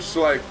research,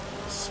 like,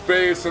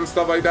 space and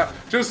stuff like that.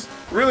 Just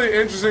really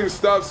interesting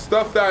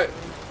stuff that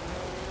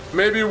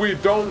maybe we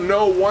don't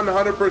know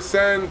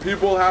 100%.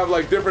 People have,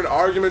 like, different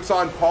arguments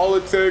on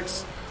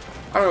politics.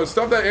 I don't know,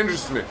 stuff that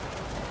interests me.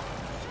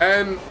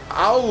 And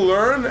I'll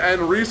learn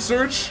and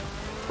research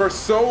for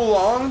so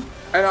long,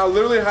 and I'll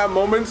literally have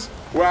moments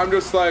where I'm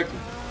just like,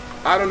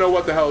 I don't know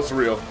what the hell's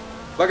real.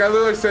 Like, I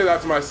literally say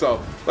that to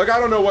myself. Like, I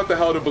don't know what the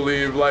hell to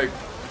believe. Like,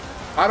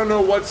 I don't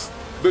know what's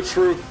the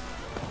truth.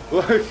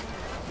 Like,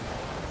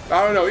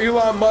 I don't know,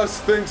 Elon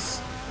Musk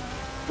thinks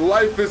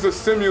life is a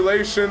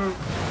simulation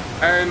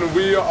and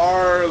we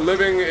are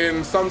living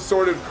in some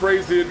sort of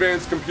crazy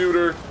advanced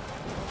computer.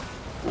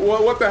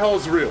 What the hell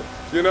is real,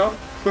 you know?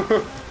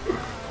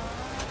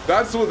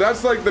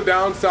 That's like the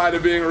downside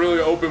of being really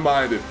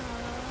open-minded.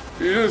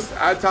 You just,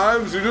 at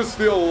times, you just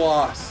feel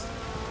lost.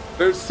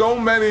 There's so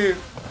many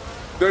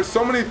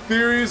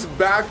theories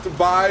backed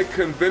by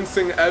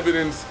convincing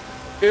evidence.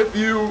 If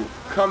you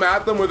come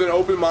at them with an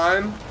open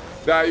mind,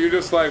 that you're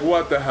just like,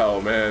 what the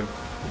hell, man?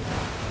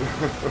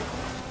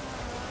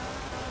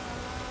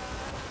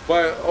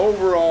 But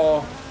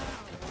overall,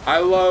 I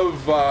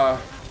love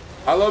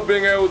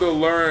being able to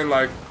learn,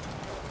 like,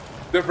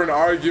 different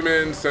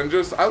arguments, and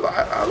just I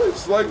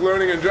just like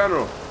learning in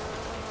general.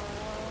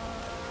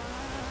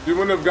 You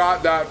wouldn't have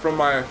got that from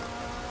my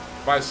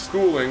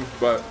schooling,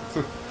 but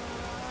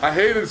I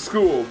hated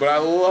school, but I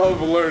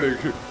love learning.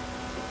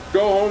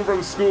 Go home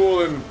from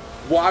school and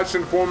watch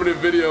informative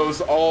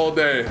videos all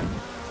day,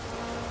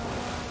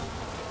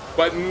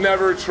 but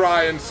never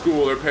try in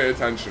school or pay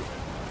attention.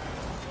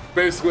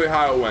 Basically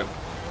how it went.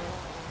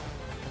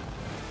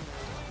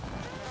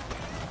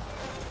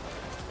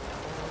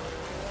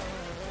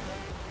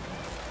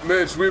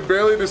 Mitch, we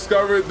barely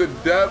discovered the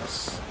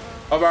depths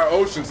of our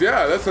oceans.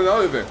 Yeah, that's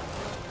another thing.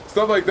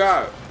 Stuff like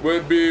that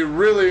would be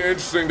really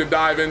interesting to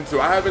dive into.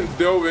 I haven't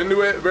dove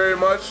into it very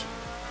much,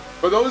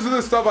 but those are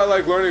the stuff I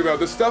like learning about.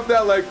 The stuff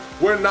that, like,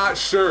 we're not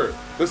sure.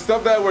 The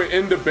stuff that we're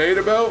in debate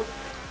about.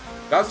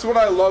 That's what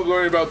I love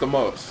learning about the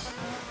most.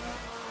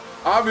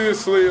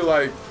 Obviously,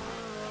 like,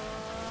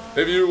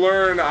 if you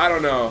learn, I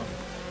don't know,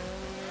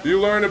 you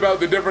learn about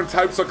the different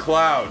types of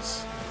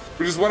clouds,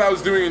 which is what I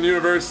was doing in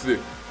university.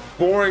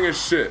 Boring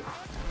as shit.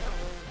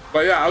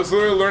 But yeah, I was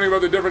literally learning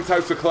about the different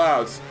types of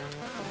clouds.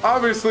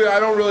 Obviously, I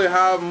don't really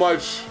have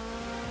much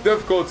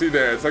difficulty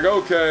there. It's like,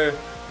 okay,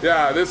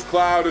 yeah, this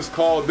cloud is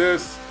called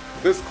this.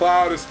 This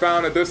cloud is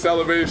found at this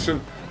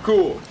elevation.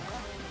 Cool.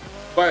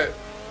 But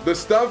the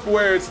stuff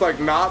where it's like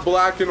not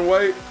black and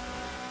white,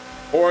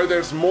 or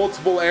there's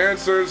multiple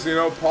answers, you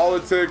know,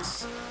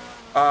 politics,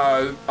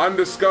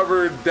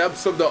 undiscovered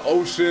depths of the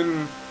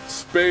ocean,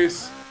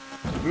 space,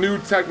 new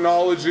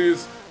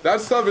technologies, that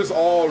stuff is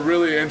all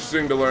really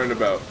interesting to learn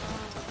about,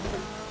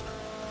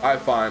 I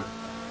find.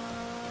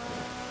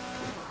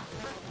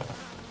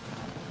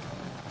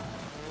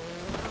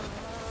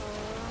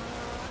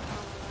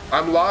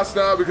 I'm lost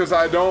now because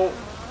I'm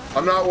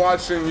not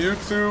watching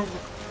YouTube.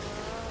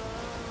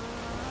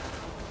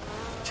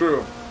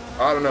 True.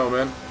 I don't know,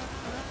 man.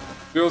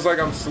 Feels like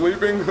I'm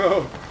sleeping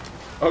though.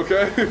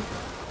 Okay.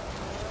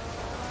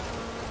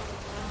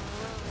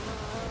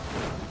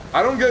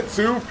 I don't get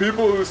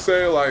people who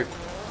say, like,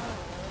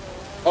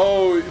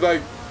 oh,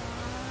 like,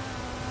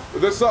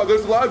 there's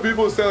a lot of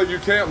people who say, like, you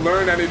can't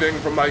learn anything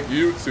from, like,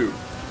 YouTube.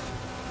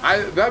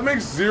 That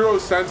makes zero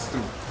sense to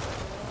me.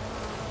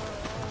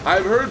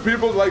 I've heard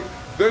people, like,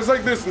 there's,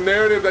 like, this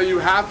narrative that you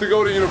have to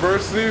go to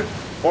university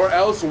or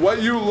else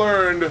what you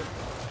learned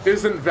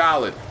isn't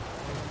valid.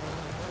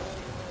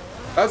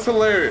 That's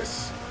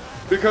hilarious.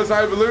 Because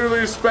I've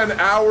literally spent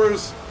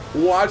hours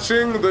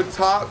watching the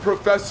top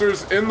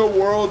professors in the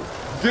world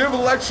give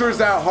lectures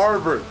at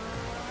Harvard.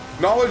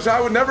 Knowledge I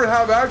would never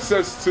have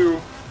access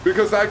to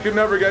because I could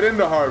never get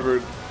into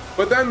Harvard.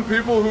 But then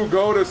people who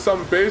go to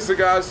some basic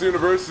ass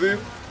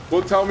university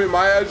will tell me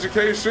my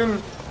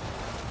education,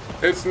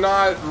 it's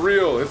not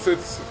real.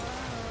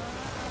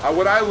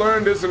 What I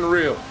learned isn't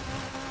real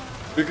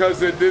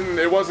because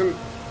it wasn't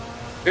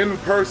in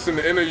person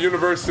in a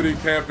university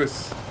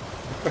campus.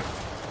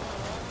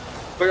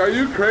 Like, are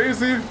you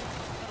crazy?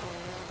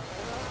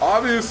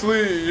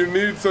 Obviously, you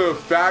need to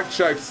fact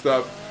check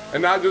stuff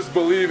and not just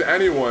believe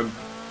anyone.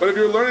 But if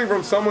you're learning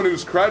from someone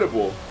who's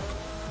credible,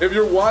 if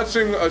you're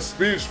watching a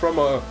speech from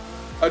a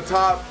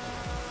top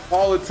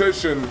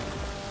politician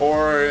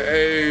or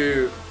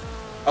a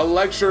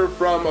lecture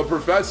from a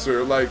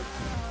professor, like,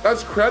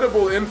 that's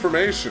credible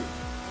information.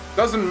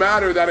 Doesn't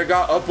matter that it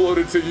got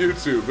uploaded to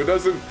YouTube. It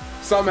doesn't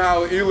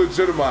somehow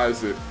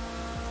illegitimize it.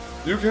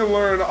 You can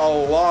learn a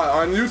lot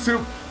on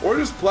YouTube or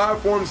just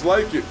platforms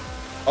like it.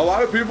 A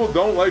lot of people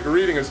don't like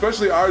reading,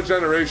 especially our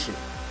generation.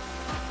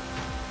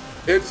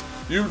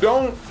 You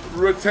don't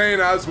retain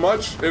as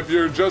much if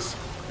you're just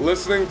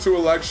listening to a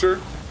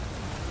lecture.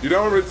 You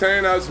don't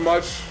retain as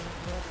much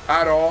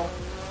at all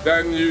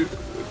than you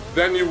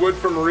would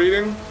from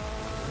reading,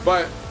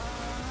 but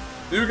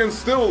you can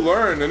still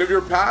learn. And if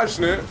you're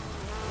passionate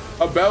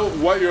about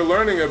what you're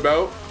learning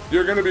about,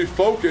 you're going to be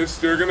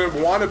focused, you're going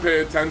to want to pay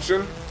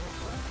attention.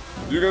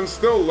 You can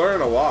still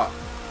learn a lot.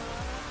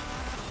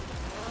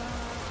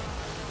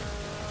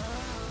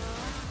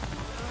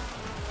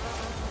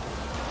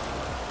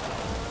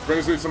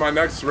 Brings me to my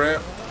next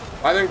rant.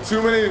 I think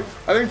too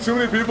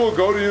many people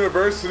go to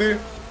university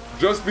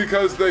just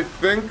because they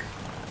think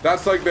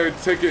that's like their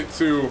ticket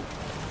to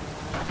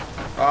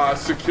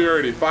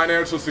security,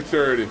 financial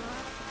security,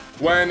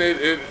 when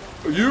it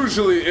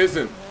usually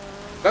isn't.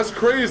 That's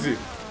crazy.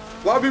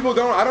 A lot of people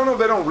I don't know if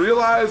they don't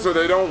realize or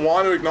they don't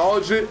want to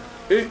acknowledge it.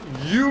 It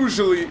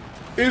usually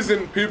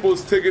isn't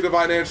people's ticket to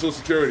financial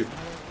security.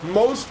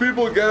 Most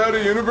people get out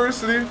of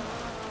university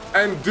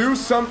and do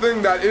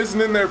something that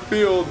isn't in their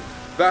field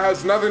that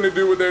has nothing to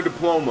do with their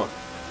diploma.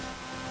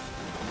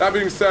 That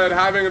being said,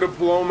 having a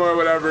diploma or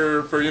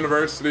whatever for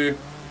university,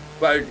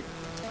 like,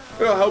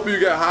 it'll help you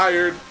get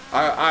hired,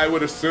 I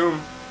would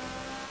assume.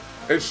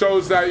 It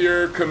shows that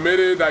you're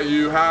committed, that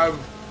you have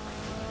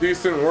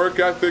decent work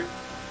ethic.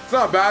 It's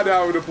not bad to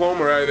have a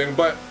diploma or anything,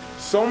 but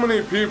so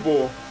many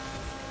people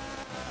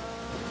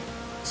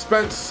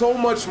spend so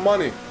much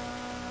money,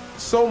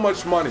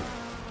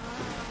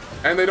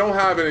 and they don't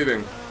have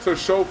anything to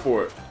show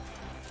for it.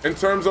 In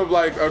terms of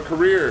like a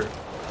career.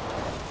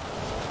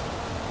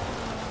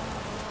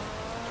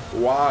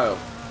 Wild.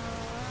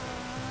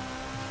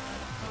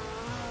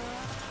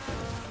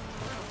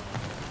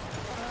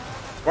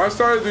 When I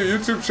started the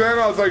YouTube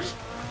channel, I was like,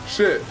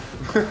 shit,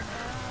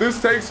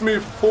 this takes me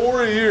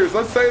 4 years.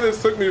 Let's say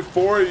this took me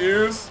 4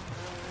 years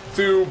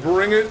to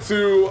bring it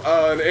to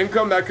an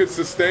income that could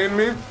sustain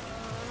me.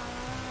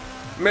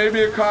 Maybe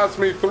it cost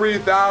me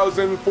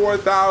 $3,000,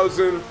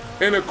 $4,000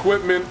 in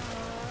equipment,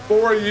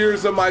 4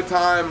 years of my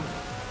time.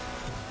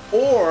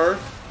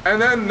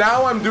 And then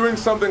now I'm doing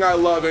something I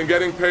love and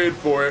getting paid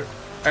for it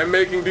and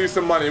making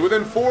decent money.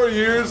 Within 4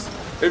 years,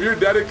 if you're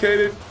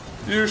dedicated,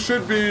 you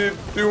should be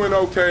doing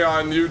okay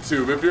on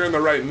YouTube, if you're in the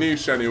right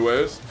niche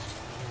anyways.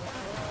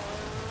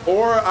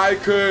 Or I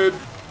could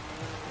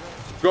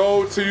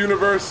go to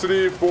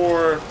university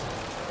for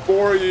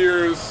 4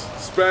 years,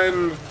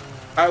 spend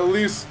at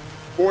least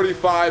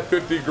 45,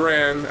 50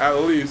 grand,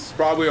 at least,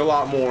 probably a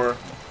lot more.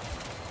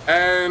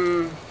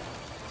 And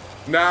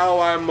now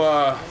I'm,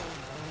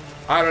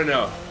 I don't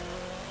know,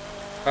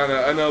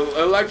 an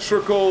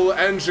electrical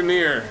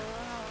engineer,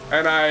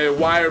 and I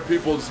wire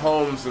people's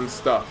homes and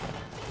stuff.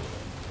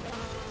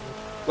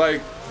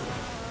 Like,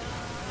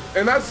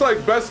 and that's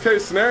like best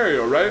case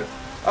scenario, right?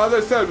 As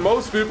I said,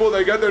 most people,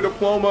 they get their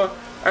diploma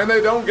and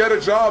they don't get a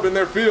job in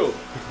their field.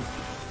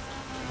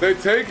 They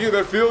take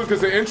their field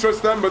because it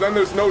interests them, but then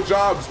there's no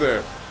jobs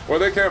there, or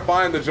they can't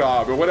find the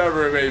job, or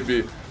whatever it may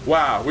be.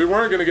 Wow, we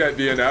weren't gonna get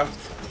DNF'd.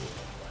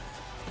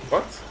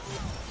 What?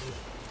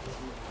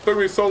 Took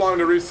me so long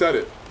to reset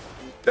it.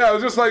 Yeah, I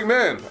was just like,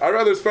 man, I'd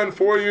rather spend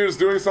 4 years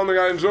doing something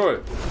I enjoy.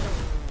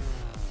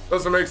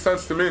 Doesn't make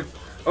sense to me.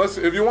 Unless,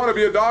 if you want to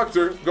be a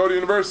doctor, go to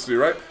university,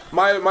 right?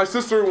 My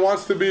sister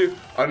wants to be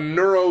a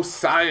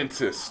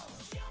neuroscientist,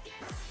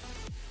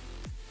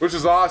 which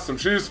is awesome.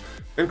 She's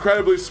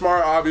incredibly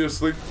smart,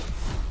 obviously.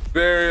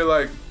 Very,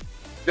 like,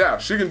 yeah,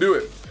 she can do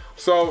it.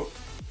 So,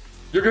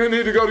 you're gonna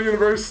need to go to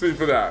university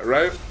for that,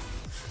 right?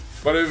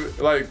 But if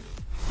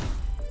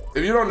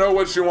you don't know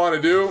what you want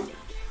to do,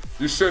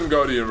 you shouldn't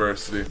go to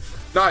university.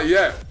 Not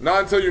yet.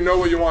 Not until you know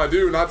what you want to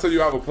do. Not until you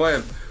have a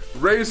plan.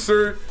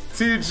 Racer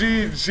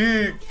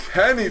TGG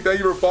Kenny, thank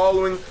you for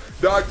following.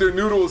 Dr.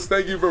 Noodles,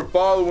 thank you for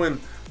following.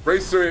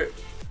 Racer,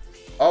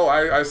 oh,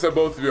 I said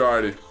both of you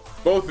already.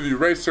 Both of you,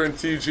 Racer and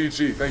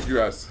TGG, thank you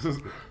guys.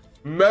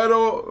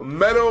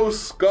 Meadow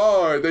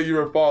Scar, thank you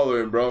for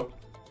following, bro.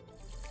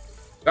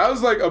 That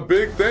was like a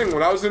big thing.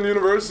 When I was in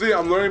university,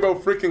 I'm learning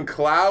about freaking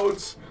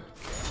clouds.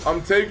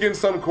 I'm taking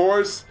some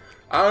course.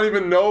 I don't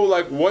even know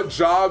like what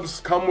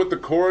jobs come with the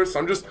course.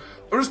 I'm just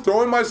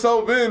throwing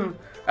myself in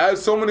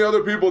as so many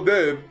other people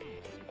did.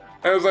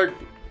 And it's like,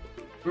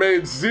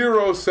 made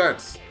 0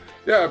 sense.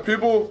 Yeah,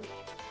 people,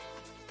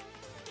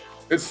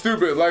 it's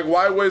stupid. Like,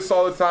 why waste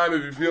all the time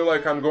if you feel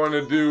like I'm going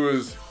to do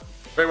is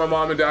make my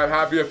mom and dad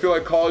happy? I feel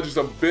like college is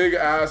a big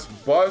ass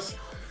bust.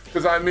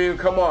 Because I mean,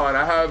 come on,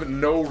 I have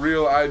no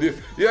real idea.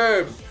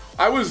 Yeah,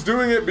 I was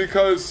doing it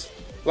because,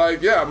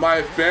 like, yeah,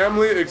 my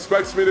family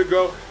expects me to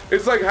go.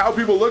 It's like how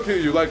people look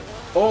at you, like,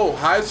 oh,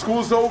 high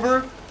school's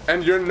over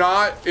and you're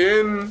not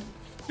in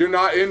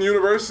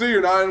university,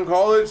 you're not in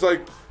college,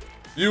 like,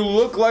 you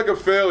look like a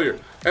failure.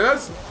 And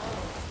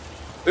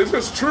it's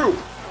just true.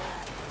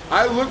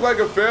 I look like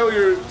a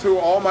failure to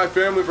all my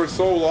family for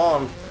so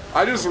long.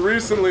 I just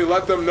recently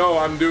let them know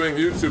I'm doing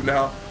YouTube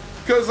now.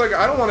 Because, like,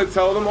 I don't want to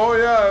tell them, oh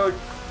yeah, like,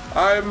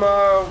 I'm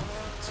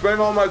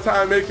spending all my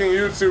time making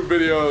YouTube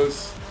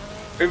videos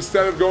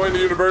instead of going to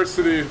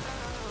university.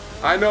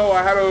 I know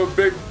I had a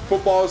big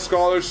football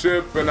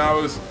scholarship and I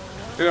was,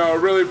 you know,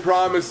 really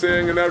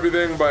promising and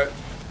everything, but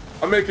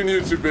I'm making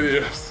YouTube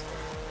videos.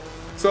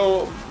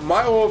 So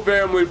my whole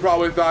family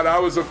probably thought I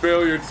was a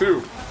failure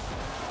too.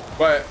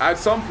 But at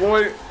some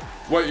point,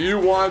 what you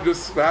want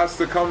just has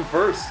to come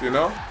first, you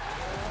know?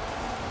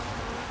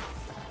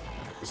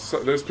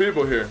 So, there's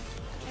people here.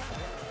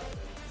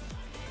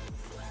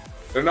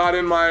 They're not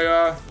in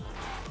my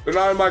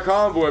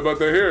convoy, but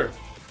they're here.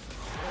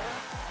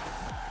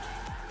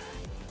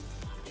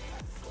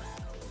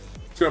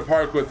 Just gonna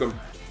park with them.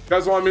 You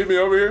guys want to meet me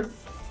over here?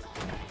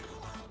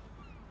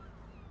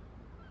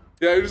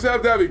 Yeah, you just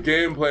have to have a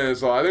game plan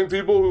as well. I think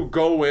people who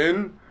go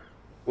in,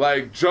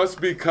 like,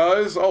 just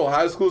because, oh,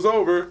 high school's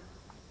over,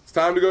 it's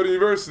time to go to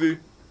university,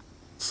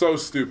 so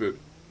stupid.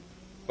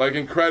 Like,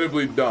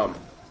 incredibly dumb.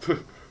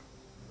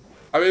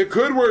 I mean, it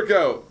could work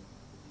out.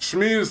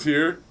 Shmee's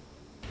here.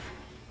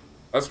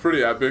 That's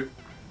pretty epic.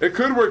 It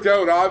could work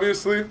out,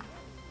 obviously,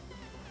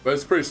 but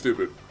it's pretty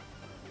stupid.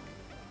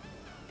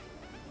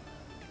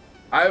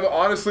 I've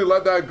honestly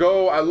let that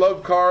go. I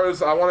love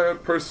cars. I want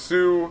to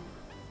pursue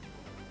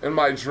in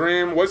my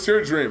dream. What's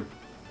your dream?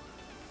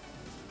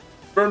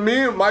 For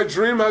me, my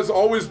dream has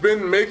always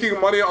been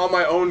making money on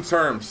my own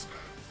terms.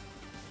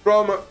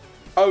 From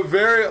a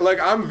very,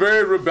 like, I'm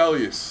very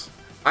rebellious.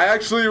 I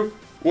actually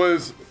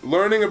was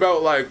learning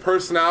about, like,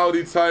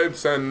 personality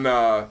types and,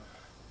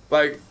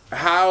 like,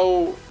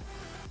 how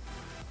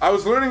I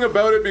was learning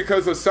about it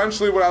because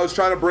essentially what I was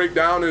trying to break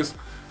down is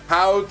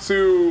how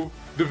to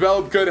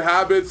develop good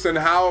habits and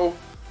how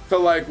to,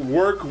 like,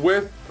 work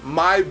with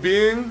my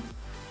being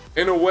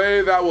in a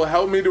way that will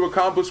help me to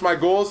accomplish my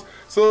goals.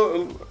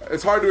 So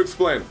it's hard to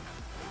explain,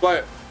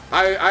 but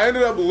I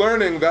ended up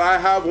learning that I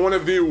have one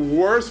of the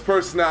worst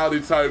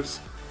personality types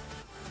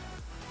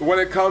when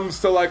it comes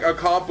to, like,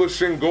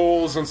 accomplishing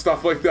goals and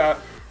stuff like that,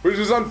 which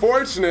is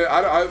unfortunate.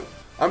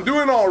 I'm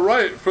doing all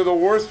right for the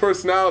worst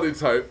personality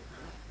type,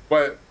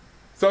 but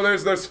so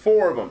there's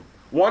 4 of them.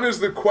 One is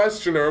the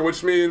questioner,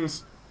 which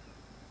means,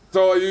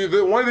 so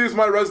one of these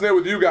might resonate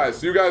with you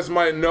guys. You guys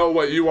might know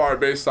what you are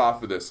based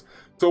off of this.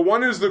 So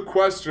one is the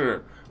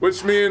questioner,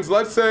 which means,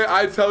 let's say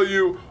I tell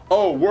you,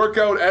 oh, work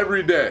out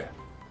every day.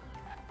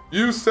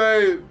 You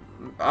say,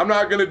 I'm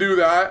not gonna do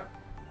that.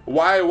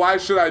 Why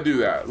should I do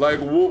that? Like,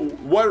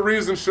 what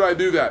reason should I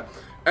do that?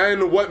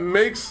 And what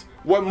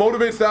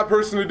motivates that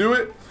person to do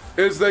it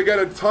is they get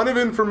a ton of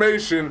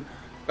information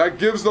that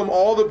gives them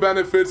all the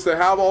benefits. They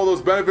have all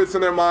those benefits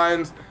in their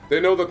minds. They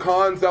know the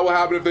cons that will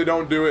happen if they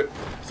don't do it.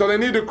 So they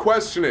need to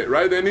question it,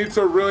 right? They need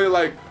to really,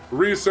 like,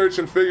 research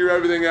and figure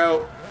everything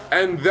out.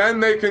 And then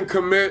they can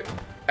commit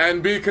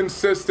and be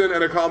consistent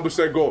and accomplish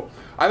their goal.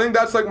 I think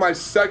that's, like, my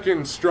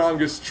second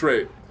strongest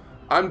trait.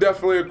 I'm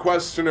definitely a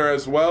questioner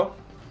as well.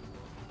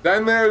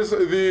 Then there's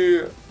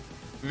the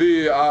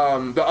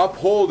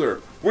upholder,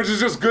 which is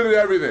just good at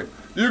everything.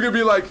 You could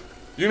be like,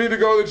 you need to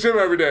go to the gym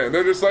every day. And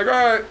they're just like, all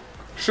right,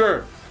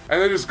 sure.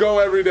 And they just go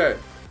every day.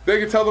 They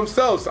can tell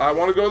themselves, I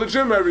want to go to the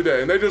gym every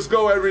day. And they just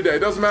go every day. It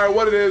doesn't matter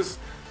what it is.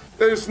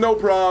 There's no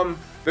problem.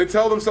 They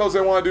tell themselves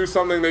they want to do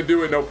something. They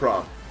do it, no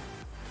problem.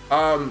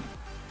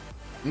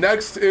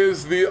 Next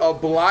is the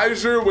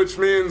obliger, which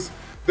means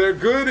they're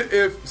good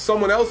if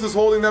someone else is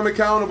holding them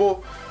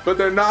accountable, but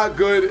they're not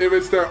good if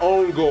it's their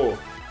own goal.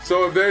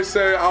 So if they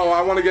say, oh,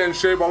 I want to get in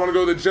shape, I want to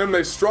go to the gym,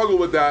 they struggle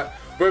with that.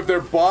 But if their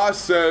boss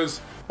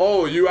says,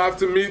 oh, you have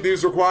to meet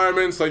these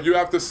requirements, like you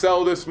have to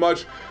sell this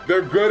much,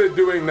 they're good at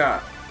doing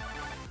that.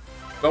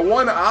 The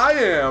one I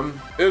am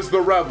is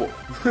the rebel.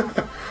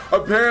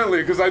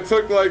 Apparently, because I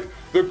took, like,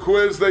 the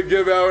quiz they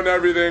give out and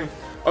everything.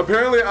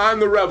 Apparently I'm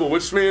the rebel,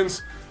 which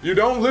means you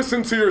don't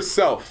listen to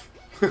yourself.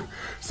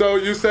 So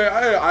you say,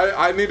 hey,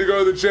 I need to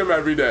go to the gym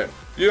every day.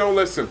 You don't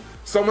listen.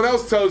 Someone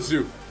else tells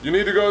you, you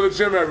need to go to the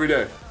gym every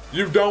day.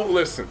 You don't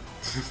listen.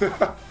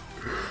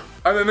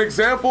 And an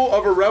example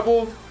of a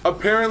rebel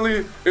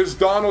apparently is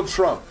Donald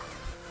Trump,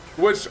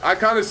 which I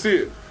kind of see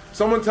it.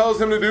 Someone tells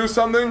him to do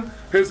something,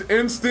 his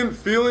instant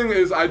feeling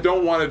is, I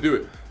don't want to do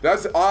it.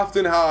 That's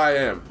often how I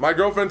am. My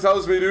girlfriend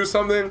tells me to do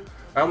something, and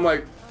I'm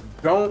like,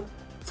 don't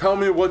tell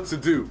me what to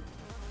do.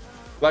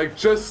 Like,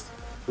 just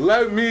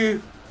let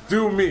me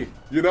do me,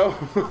 you know?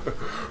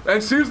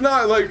 And she's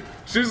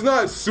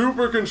not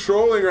super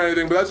controlling or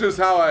anything, but that's just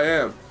how I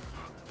am.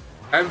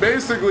 And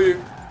basically,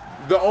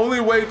 the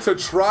only way to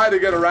try to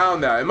get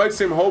around that, it might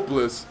seem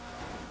hopeless,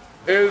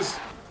 is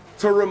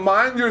to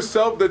remind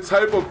yourself the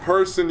type of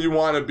person you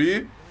want to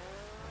be,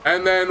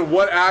 and then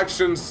what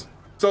actions.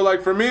 So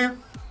like for me,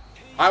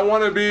 I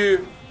want to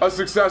be a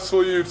successful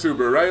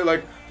YouTuber, right?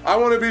 Like I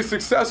want to be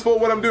successful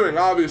at what I'm doing,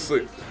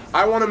 obviously.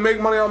 I want to make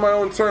money on my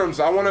own terms.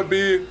 I want to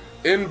be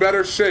in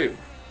better shape.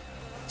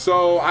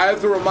 So I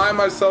have to remind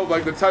myself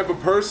like the type of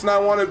person I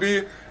want to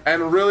be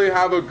and really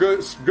have a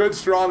good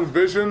strong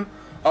vision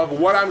of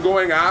what I'm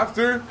going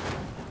after,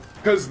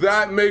 because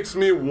that makes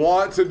me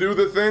want to do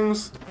the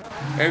things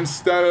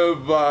instead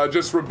of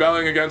just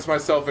rebelling against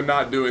myself and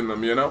not doing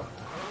them, you know?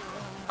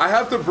 I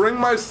have to bring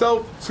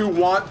myself to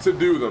want to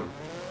do them.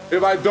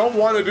 If I don't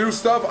want to do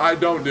stuff, I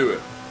don't do it.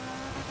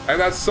 And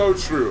that's so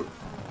true.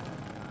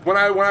 When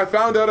I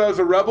found out I was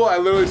a rebel, I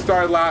literally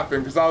started laughing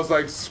because I was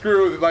like,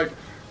 screw it,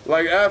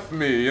 like F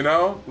me, you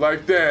know?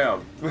 Like,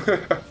 damn.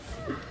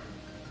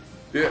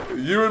 Yeah,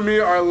 you and me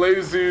are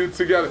lazy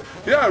together.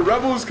 Yeah,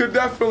 rebels could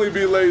definitely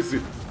be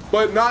lazy,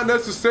 but not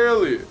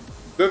necessarily.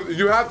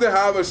 You have to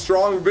have a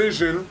strong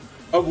vision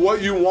of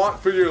what you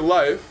want for your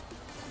life,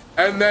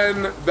 and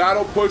then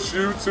that'll push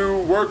you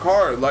to work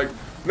hard. Like,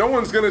 no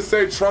one's gonna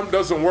say Trump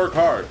doesn't work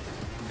hard.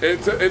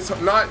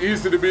 It's not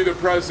easy to be the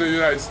president of the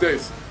United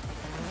States.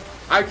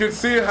 I can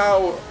see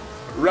how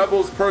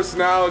rebels'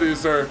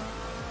 personalities are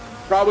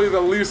probably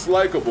the least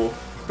likable.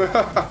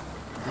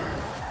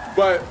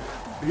 But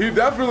he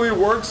definitely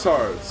works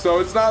hard. So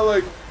it's not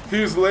like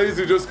he's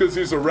lazy just because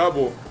he's a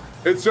rebel.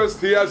 It's just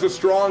he has a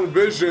strong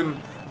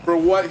vision for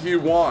what he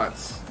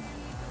wants.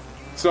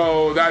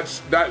 So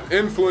that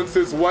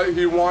influences what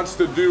he wants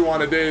to do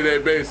on a day-to-day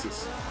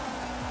basis.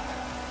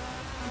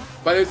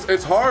 But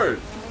it's hard.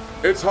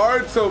 It's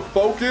hard to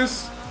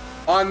focus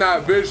on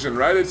that vision,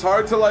 right? It's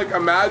hard to like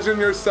imagine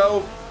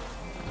yourself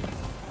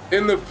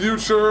in the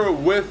future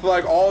with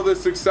like all the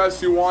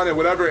success you want in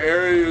whatever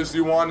areas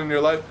you want in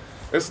your life.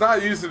 It's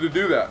not easy to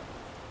do that.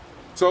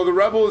 So the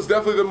rebel is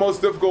definitely the most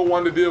difficult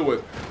one to deal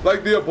with.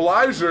 Like the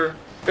obliger,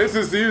 it's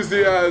as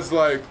easy as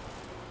like,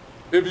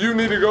 if you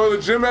need to go to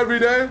the gym every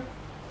day,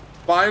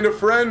 find a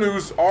friend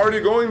who's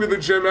already going to the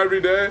gym every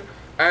day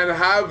and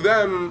have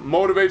them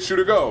motivate you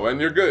to go,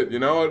 and you're good, you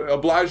know?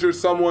 Obliger is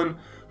someone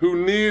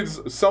who needs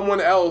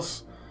someone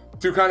else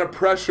to kind of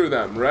pressure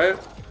them, right?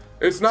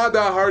 It's not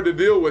that hard to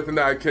deal with in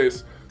that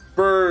case.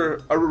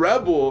 For a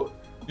rebel,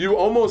 you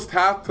almost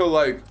have to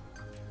like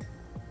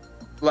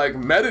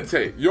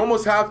meditate. You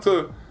almost have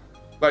to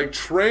like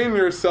train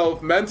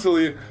yourself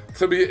mentally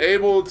to be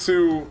able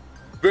to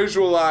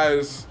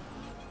visualize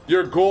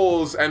your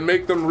goals and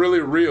make them really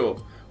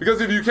real.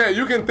 Because if you can't,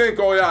 you can think,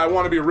 oh yeah, I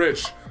want to be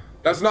rich.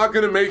 That's not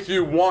gonna make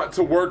you want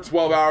to work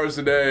 12 hours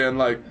a day and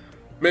like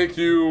make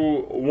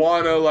you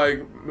want to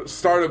like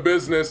start a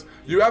business.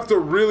 You have to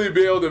really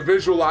be able to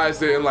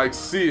visualize it and like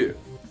see it.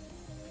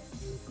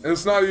 And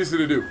it's not easy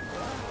to do.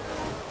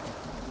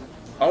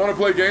 I want to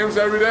play games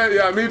every day.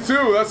 Yeah, me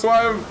too. That's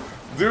why I'm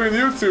doing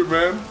YouTube,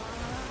 man.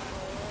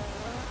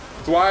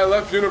 That's why I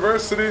left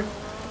university.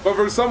 But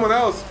for someone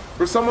else,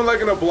 for someone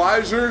like an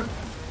obliger,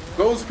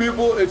 those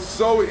people, it's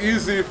so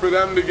easy for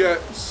them to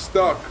get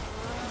stuck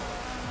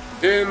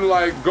in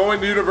like going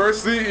to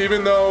university,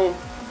 even though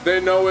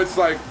they know it's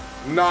like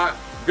not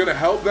gonna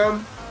help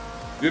them.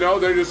 You know,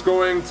 they're just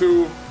going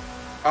to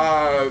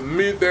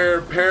meet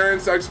their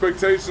parents'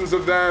 expectations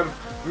of them,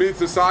 meet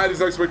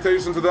society's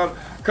expectations of them,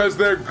 because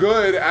they're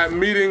good at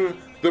meeting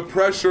the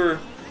pressure,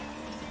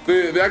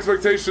 the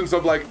expectations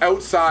of like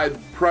outside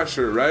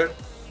pressure, right?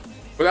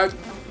 But that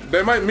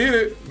they might meet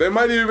it. They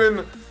might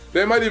even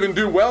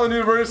do well in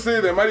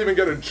university. They might even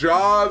get a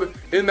job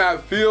in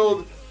that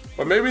field.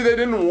 But maybe they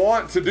didn't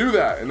want to do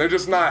that and they're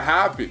just not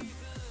happy.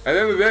 At the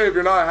end of the day, if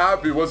you're not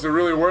happy, was it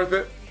really worth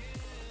it?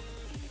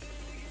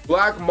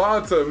 Black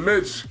Manta,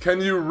 Mitch, can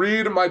you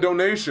read my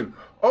donation?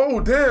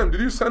 Oh, damn,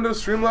 did you send a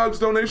Streamlabs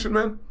donation,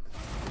 man?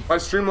 My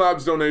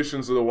Streamlabs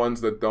donations are the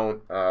ones that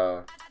don't,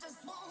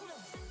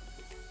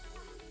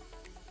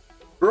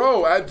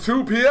 Bro, at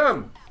 2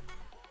 p.m.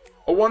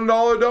 A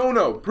 $1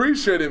 dono.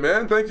 Appreciate it,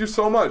 man. Thank you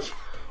so much.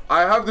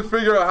 I have to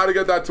figure out how to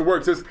get that to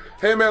work. It says,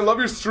 hey, man, love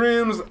your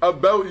streams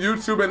about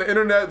YouTube and the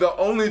internet. The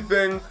only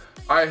thing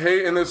I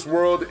hate in this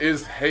world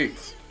is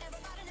hate.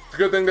 It's a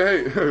good thing to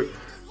hate.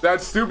 That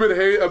stupid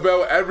hate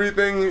about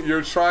everything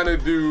you're trying to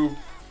do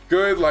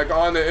good, like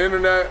on the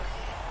internet,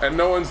 and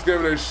no one's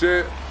giving a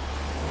shit.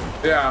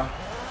 Yeah,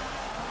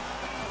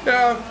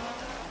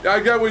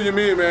 I get what you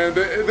mean, man.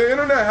 The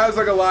internet has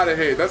like a lot of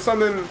hate. That's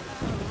something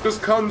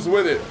just comes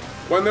with it.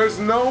 When there's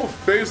no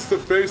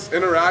face-to-face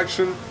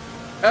interaction,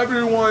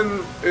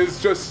 everyone's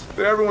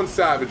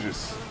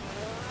savages.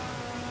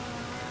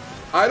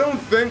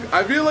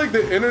 I feel like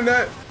the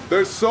internet,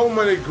 there's so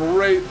many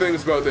great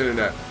things about the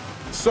internet.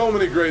 So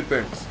many great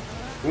things.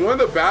 One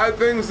of the bad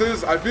things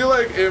is, I feel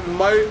like it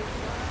might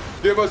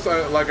give us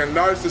a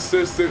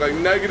narcissistic, like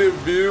negative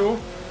view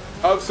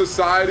of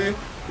society.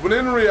 When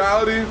in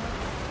reality,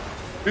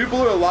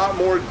 people are a lot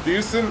more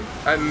decent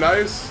and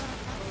nice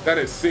than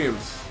it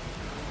seems.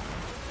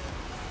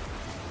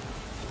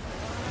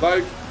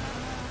 Like,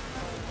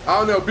 I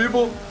don't know,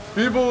 people,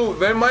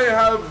 they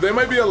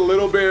might be a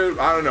little bit,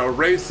 I don't know,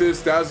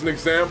 racist as an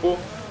example,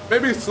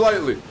 maybe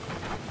slightly,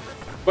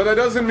 but that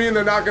doesn't mean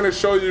they're not gonna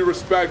show you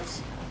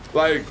respect,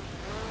 like,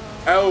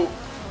 out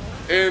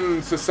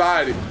in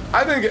society.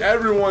 I think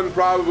everyone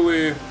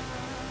probably,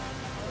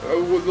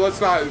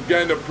 let's not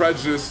get into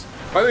prejudice,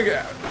 I think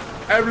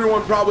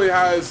everyone probably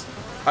has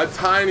a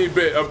tiny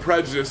bit of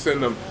prejudice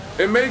in them.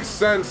 It makes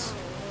sense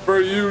for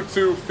you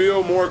to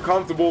feel more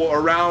comfortable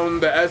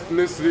around the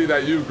ethnicity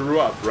that you grew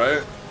up,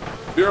 right?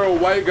 If you're a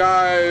white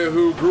guy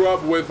who grew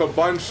up with a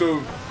bunch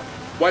of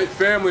white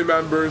family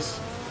members,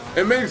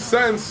 it makes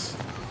sense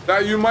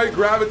that you might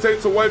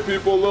gravitate to white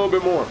people a little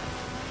bit more.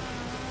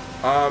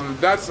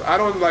 I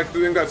don't like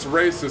to think that's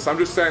racist. I'm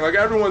just saying, like,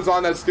 everyone's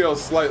on that scale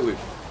slightly.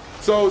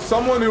 So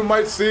someone who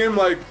might seem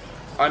like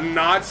a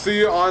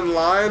Nazi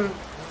online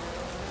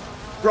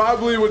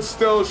probably would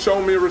still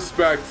show me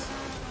respect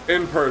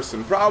in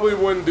person. Probably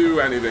wouldn't do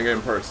anything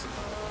in person,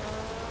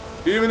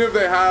 even if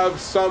they have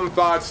some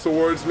thoughts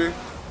towards me.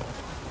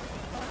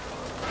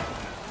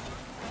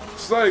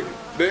 It's like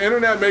the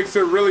internet makes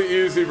it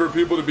really easy for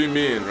people to be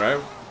mean, right?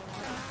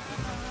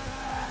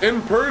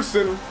 In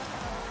person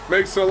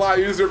makes it a lot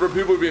easier for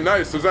people to be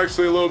nice. There's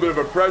actually a little bit of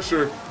a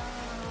pressure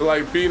to,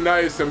 like, be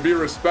nice and be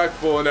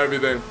respectful and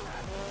everything.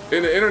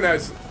 On the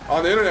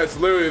internet, it's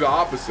literally the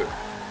opposite.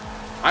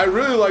 I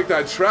really like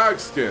that track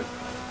skin.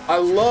 I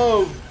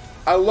love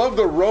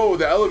the road,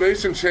 the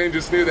elevation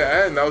changes near the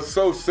end. That was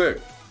so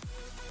sick.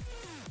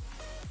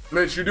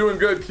 Mitch, you're doing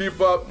good. Keep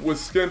up with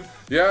skin.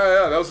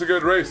 Yeah, that was a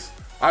good race.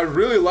 I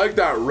really like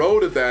that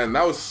road at the end.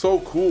 That was so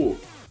cool.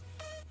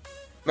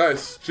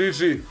 Nice.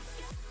 GG.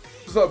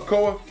 What's up,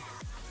 Koa?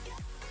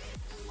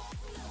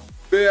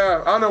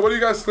 Yeah, I don't know. What do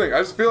you guys think? I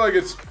just feel like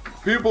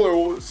people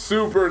are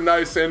super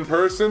nice in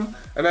person,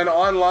 and then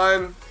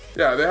online,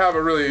 yeah, they have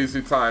a really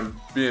easy time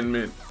being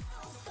mean.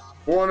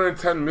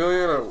 410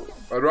 million.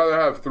 I'd rather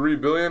have 3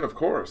 billion, of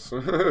course.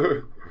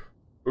 Of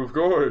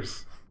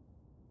course.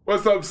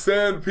 What's up,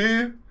 Sand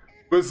P?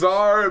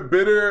 Bizarre,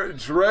 Bitter,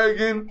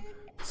 Dragon,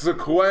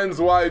 Sequens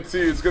YT.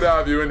 It's good to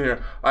have you in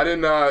here. I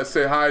didn't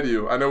say hi to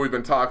you. I know we've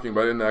been talking,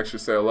 but I didn't actually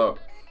say hello.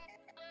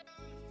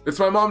 It's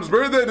my mom's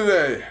birthday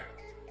today.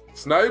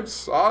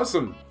 Snipes,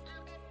 awesome.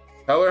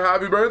 Tell her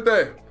happy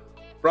birthday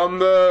from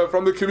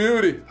the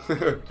community.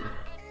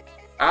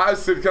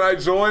 Acid, can I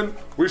join?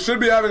 We should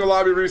be having a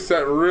lobby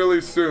reset really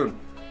soon.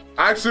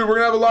 Actually, we're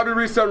gonna have a lobby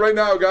reset right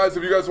now, guys,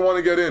 if you guys want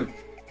to get in.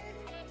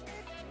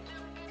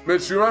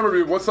 Mitch, you remember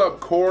me? What's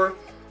up, Core?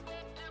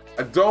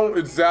 I don't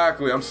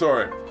exactly, I'm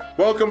sorry.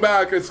 Welcome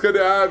back, it's good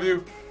to have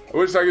you. I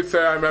wish I could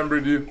say I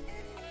remembered you.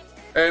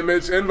 Hey,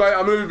 Mitch, invite,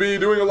 I'm gonna be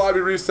doing a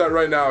lobby reset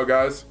right now,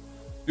 guys.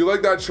 If you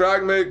like that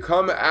track, mate,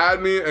 come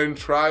add me and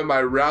try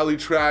my rally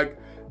track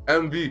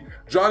MV.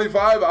 Johnny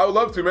 5, I would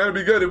love to, man, it'd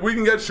be good. If we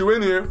can get you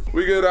in here,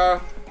 we could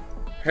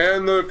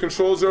hand the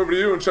controls over to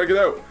you and check it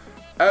out.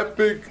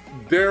 Epic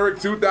Derek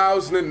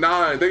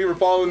 2009, thank you for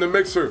following the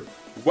mixer.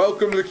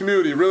 Welcome to the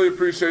community, really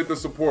appreciate the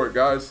support,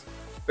 guys.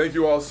 Thank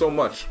you all so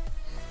much.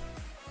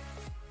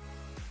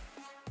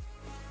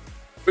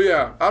 But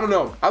yeah, I don't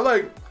know, I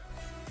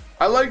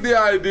like the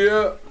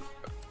idea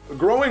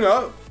growing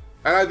up,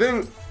 and I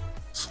think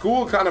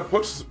school kind of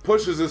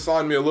pushes this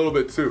on me a little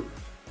bit too.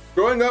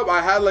 Growing up,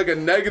 I had like a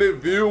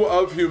negative view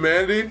of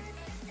humanity.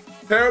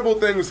 Terrible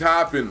things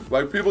happen,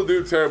 like people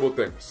do terrible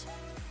things.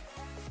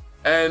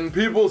 And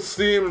people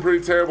seem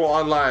pretty terrible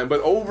online, but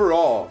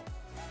overall,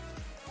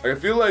 like, I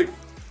feel like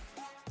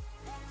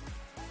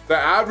the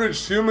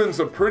average human's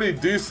a pretty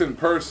decent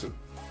person.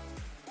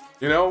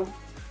 You know?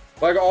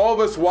 Like, all of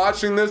us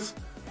watching this,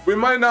 we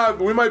might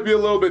be a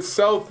little bit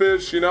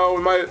selfish, you know,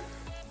 we might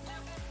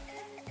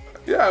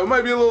be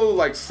a little,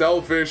 like,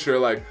 selfish or,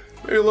 like,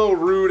 maybe a little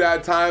rude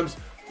at times,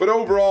 but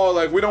overall,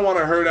 like, we don't want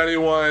to hurt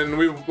anyone,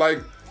 we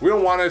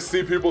don't want to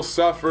see people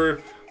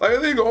suffer. Like,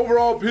 I think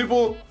overall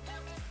people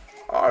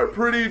are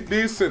pretty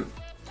decent,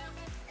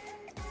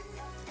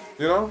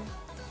 you know?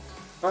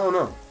 I don't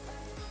know.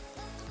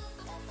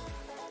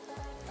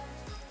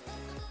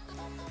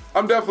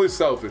 I'm definitely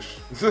selfish,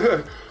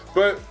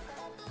 but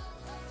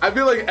I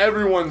feel like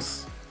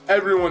everyone's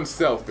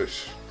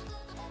selfish.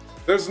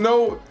 There's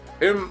no,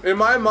 in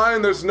my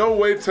mind, there's no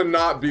way to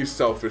not be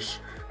selfish.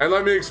 And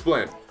let me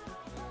explain.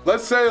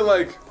 Let's say,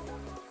 like,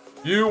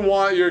 you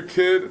want your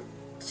kid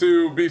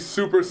to be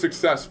super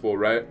successful,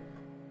 right?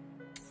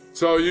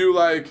 So you,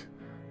 like,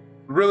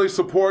 really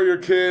support your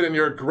kid and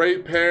you're a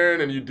great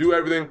parent and you do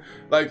everything.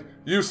 Like,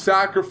 you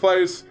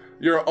sacrifice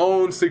your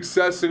own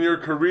success in your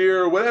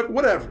career,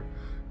 whatever,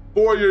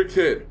 for your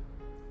kid.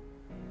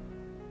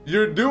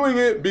 You're doing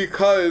it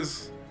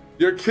because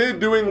your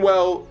kid doing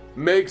well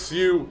makes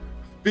you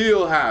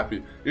feel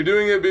happy. You're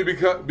doing it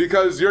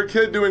because your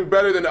kid doing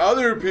better than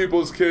other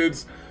people's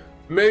kids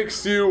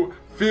makes you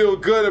feel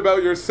good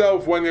about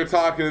yourself when you're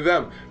talking to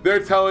them.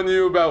 They're telling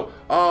you about,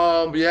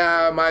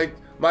 yeah,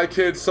 my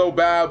kid's so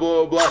bad,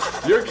 blah, blah,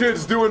 blah. Your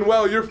kid's doing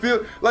well. You're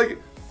feeling like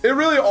it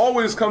really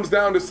always comes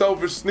down to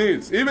selfish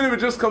needs. Even if it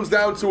just comes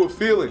down to a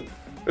feeling,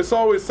 it's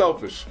always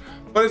selfish.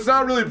 But it's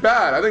not really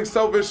bad. I think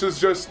selfish is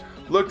just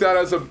looked at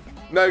as a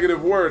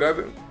negative word. I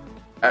think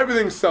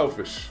everything's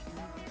selfish.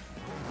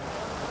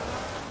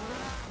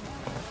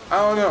 I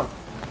don't know.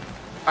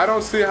 I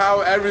don't see how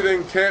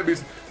everything can't be.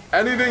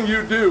 Anything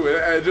you do,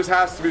 it just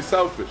has to be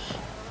selfish.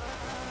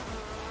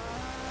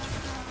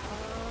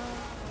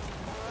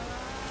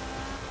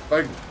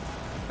 Like,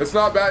 it's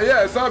not bad.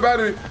 Yeah, it's not bad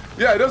to be.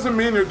 Yeah, it doesn't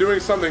mean you're doing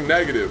something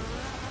negative,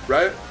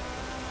 right?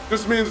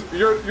 Just means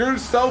your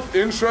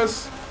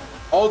self-interests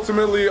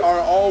ultimately are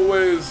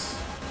always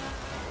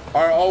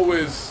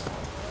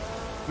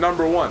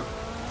number one.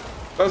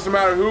 Doesn't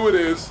matter who it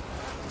is.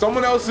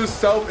 Someone else's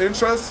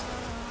self-interests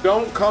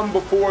don't come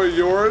before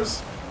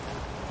yours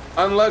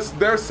unless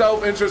their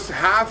self-interests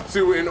have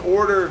to in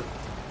order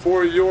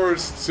for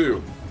yours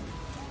to.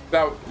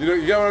 Now,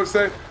 you get what I'm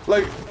saying?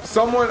 Like,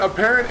 a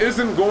parent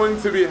isn't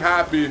going to be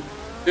happy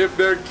if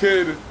their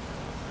kid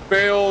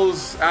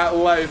fails at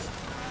life,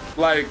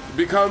 like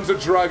becomes a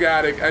drug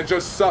addict and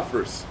just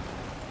suffers.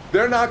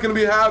 They're not going to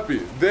be happy.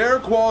 Their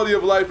quality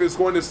of life is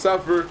going to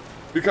suffer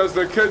because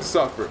their kid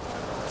suffers.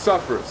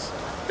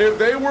 If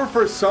they were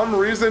for some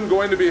reason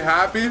going to be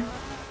happy,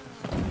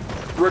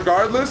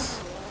 regardless,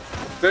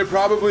 they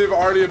probably have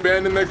already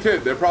abandoned their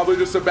kid. They're probably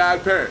just a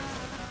bad parent.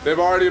 They've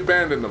already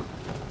abandoned them.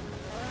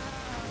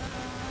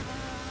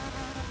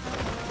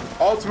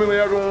 Ultimately,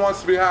 everyone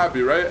wants to be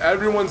happy, right?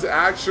 Everyone's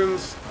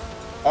actions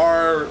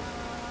are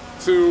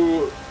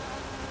to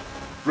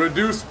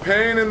reduce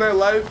pain in their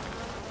life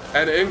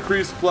and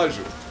increase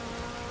pleasure.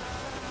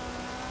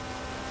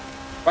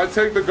 If I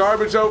take the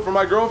garbage out for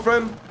my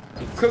girlfriend,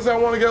 it's because I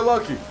want to get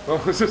lucky.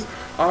 It's just,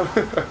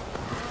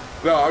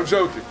 no, I'm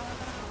joking.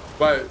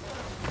 But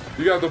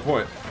you got the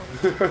point.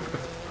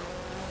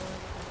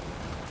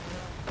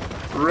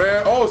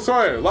 Oh,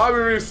 sorry, lobby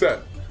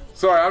reset.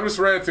 Sorry, I'm just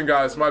ranting,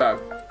 guys, my bad.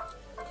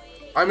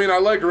 I mean, I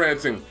like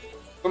ranting.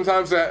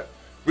 Sometimes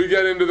we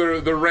get into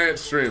the rant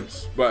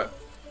streams, but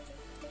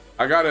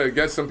I gotta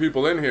get some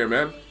people in here,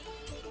 man.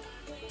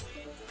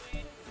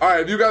 All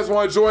right, if you guys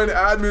want to join,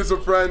 add me as a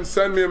friend,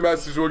 send me a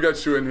message, we'll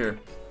get you in here.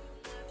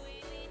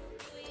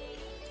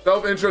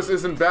 Self-interest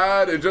isn't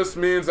bad. It just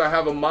means I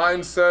have a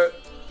mindset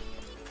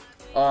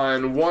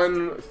on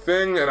one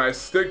thing and I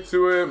stick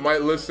to it.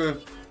 Might listen,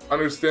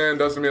 understand,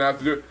 doesn't mean I have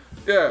to do it.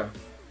 Yeah,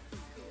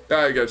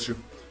 I get you.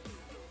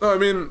 No, I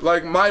mean,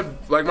 like my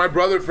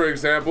brother, for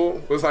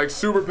example, was like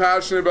super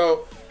passionate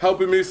about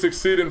helping me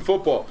succeed in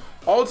football.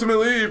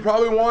 Ultimately, he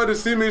probably wanted to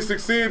see me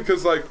succeed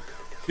because, like,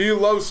 he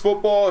loves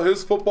football.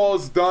 His football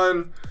is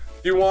done.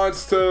 He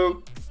wants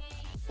to,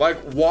 like,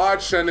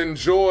 watch and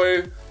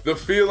enjoy the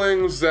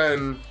feelings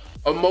and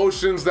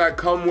emotions that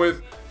come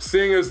with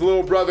seeing his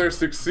little brother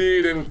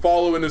succeed and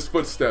follow in his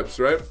footsteps,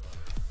 right?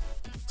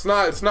 It's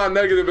not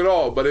negative at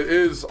all, but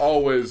it's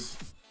always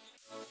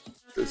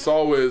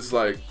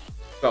like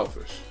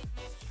selfish.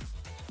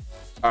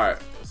 All right,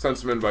 send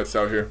some invites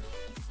out here.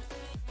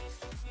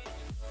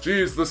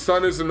 Jeez, the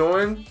sun is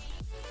annoying.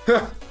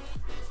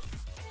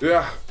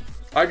 Yeah,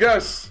 I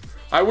guess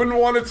I wouldn't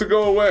want it to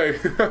go away.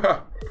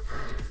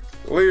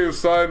 Leave,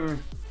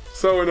 son.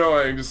 So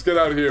annoying. Just get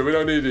out of here. We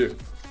don't need you.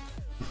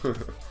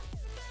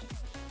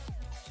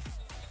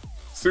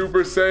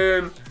 Super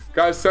Saiyan.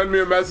 Guys, send me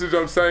a message.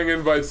 I'm sending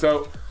invites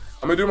out.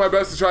 I'm going to do my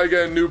best to try to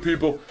get in new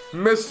people.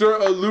 Mr.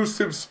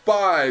 Elusive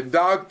Spy.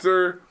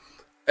 Dr.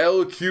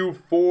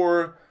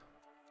 LQ4.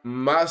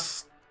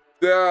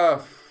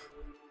 Mastaf.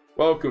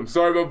 Welcome.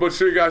 Sorry about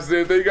butchering you guys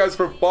today. Thank you guys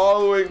for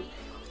following.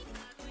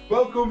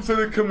 Welcome to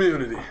the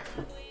community.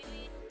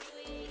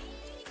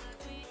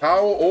 How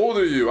old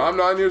are you? I'm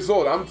 9 years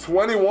old. I'm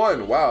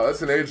 21. Wow,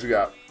 that's an age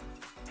gap.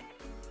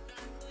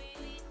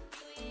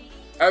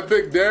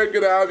 Epic Derek,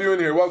 good to have you in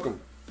here.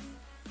 Welcome.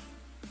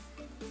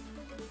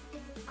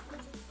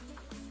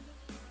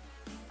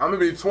 I'm gonna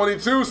be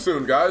 22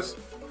 soon, guys.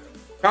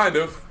 Kind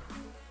of.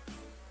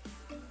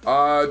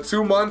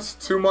 2 months.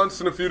 2 months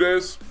and a few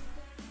days.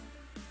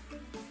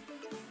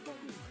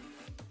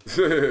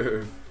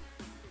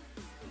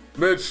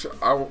 Mitch,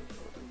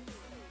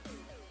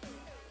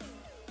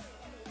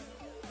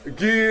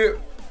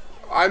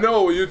 I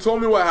know, you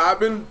told me what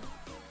happened.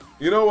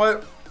 You know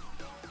what?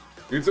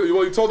 You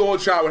told the whole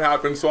chat what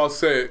happened, so I'll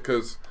say it,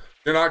 because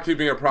you're not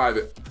keeping it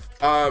private.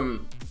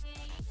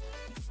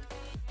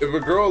 If a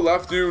girl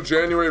left you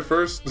January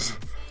 1st,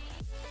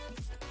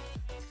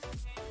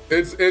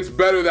 it's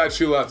better that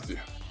she left you.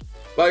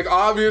 Like,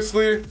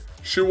 obviously,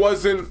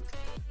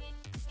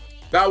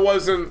 that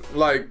wasn't,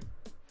 like,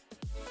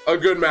 a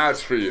good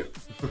match for you.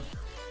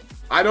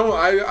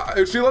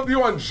 If she left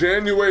you on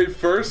January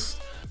 1st,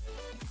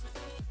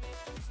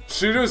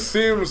 she just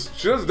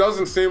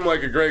doesn't seem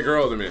like a great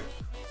girl to me.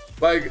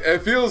 Like,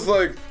 it feels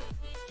like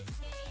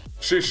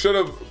she should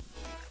have,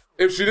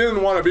 if she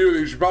didn't want to be with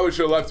you, she probably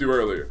should have left you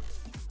earlier.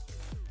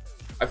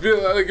 I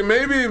feel like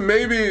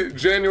maybe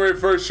January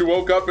 1st she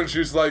woke up and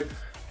she's like,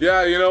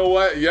 yeah, you know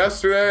what,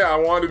 yesterday I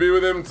wanted to be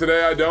with him,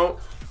 today I don't.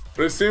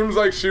 But it seems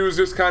like she was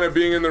just kind of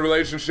being in the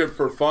relationship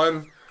for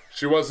fun.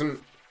 She wasn't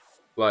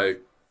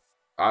like,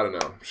 I don't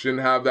know, she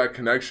didn't have that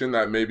connection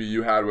that maybe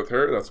you had with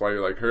her. That's why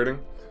you're like hurting.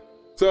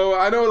 So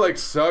I know it like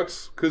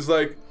sucks, cause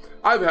like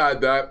I've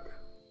had that.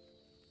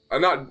 I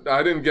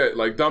didn't get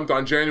like dumped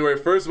on January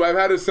 1st, but I've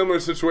had a similar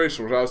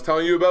situation, which I was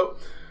telling you about.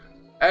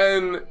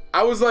 And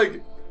I was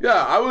like,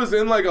 yeah, I was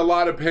in like a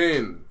lot of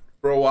pain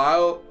for a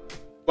while,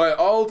 but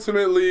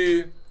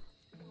ultimately,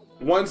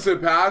 once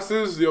it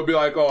passes, you'll be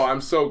like, oh,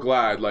 I'm so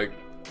glad like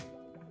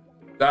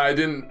that I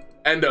didn't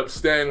end up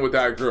staying with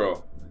that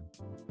girl.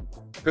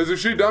 Because if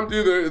she dumped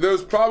you,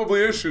 there's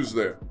probably issues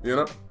there, you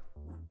know?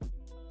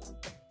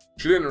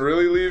 She didn't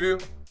really leave you.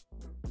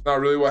 Not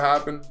really what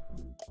happened.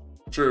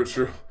 True.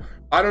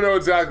 I don't know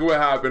exactly what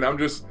happened. I'm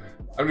just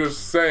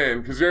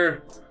saying, because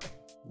you're,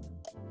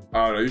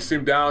 I don't know, you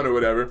seem down or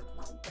whatever.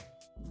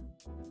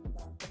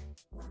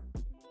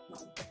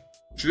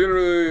 She didn't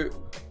really,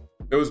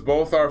 it was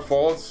both our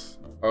faults.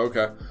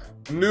 Okay.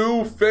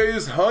 New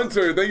Phase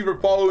Hunter, thank you for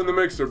following the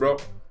mixer, bro.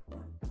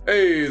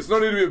 Hey, it's no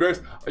need to be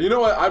embarrassed. You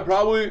know what,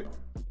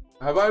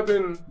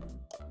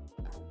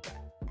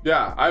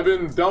 yeah, I've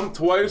been dumped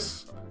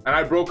twice, and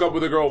I broke up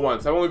with a girl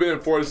once. I've only been in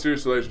 4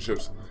 serious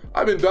relationships.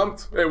 I've been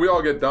dumped. Hey, we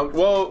all get dumped.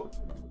 Well,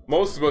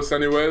 most of us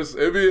anyways.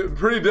 It'd be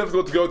pretty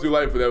difficult to go through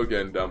life without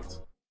getting dumped.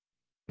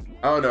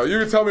 I don't know. You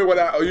can tell me what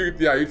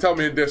you tell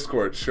me in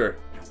Discord, sure.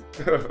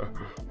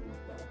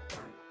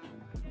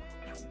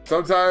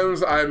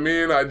 Sometimes, I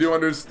mean, I do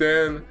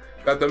understand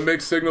that the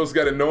mixed signals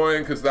get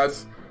annoying because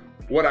that's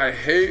what I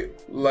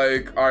hate.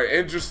 Like, are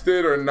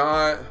interested or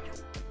not,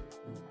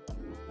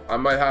 I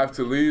might have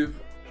to leave.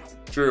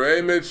 True.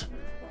 Hey, Mitch,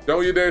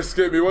 don't you dare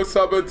skip me. What's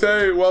up,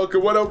 Ate?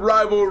 Welcome. What up,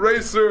 Rival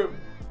Racer?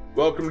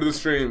 Welcome to the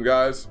stream,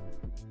 guys.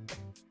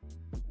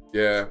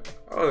 Yeah.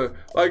 I don't know.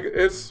 Like,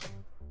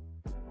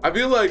 I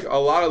feel like a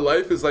lot of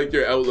life is like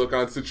your outlook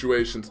on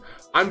situations.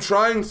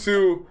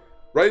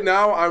 Right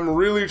now, I'm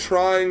really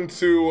trying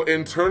to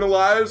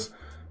internalize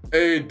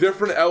a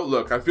different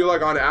outlook. I feel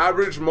like on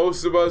average,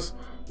 most of us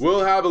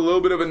will have a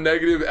little bit of a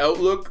negative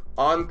outlook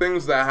on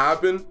things that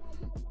happen.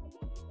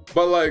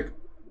 But like,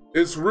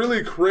 it's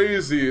really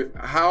crazy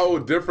how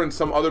different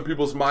some other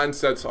people's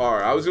mindsets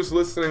are. I was just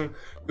listening to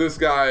this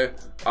guy,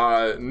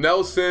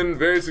 Nelson,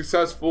 very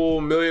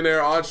successful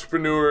millionaire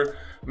entrepreneur.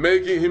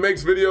 He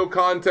makes video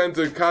content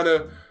to kind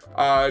of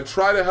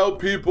try to help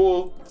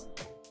people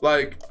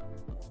like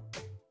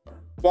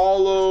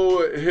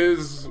follow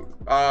his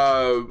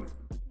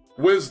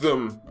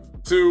wisdom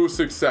to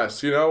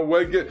success, you know,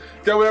 get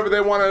whatever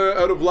they want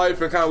out of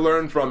life and kind of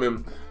learn from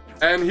him.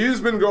 And he's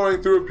been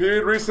going through a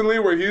period recently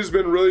where he's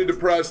been really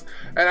depressed,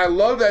 and I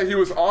love that he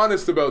was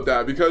honest about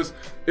that, because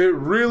it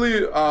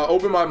really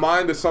opened my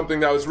mind to something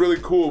that was really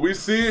cool. We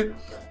see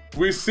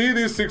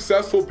these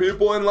successful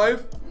people in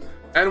life,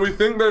 and we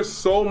think they're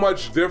so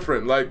much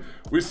different. Like,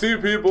 we see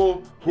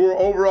people who are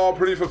overall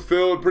pretty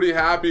fulfilled, pretty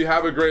happy,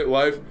 have a great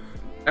life,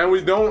 and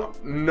we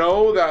don't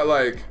know that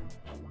like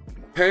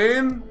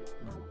pain,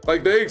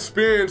 like they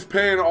experience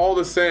pain all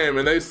the same,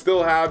 and they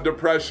still have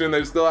depression,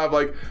 they still have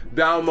like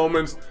down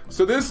moments.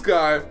 So this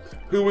guy,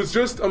 who was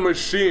just a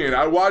machine,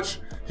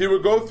 he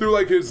would go through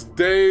like his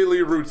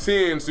daily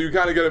routine, so you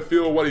kind of get a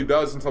feel of what he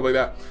does and stuff like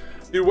that.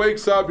 He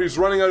wakes up, he's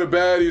running out of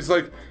bed, he's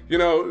like, you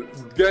know,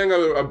 getting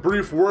a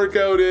brief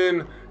workout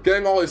in,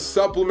 getting all his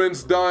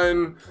supplements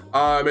done,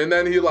 and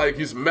then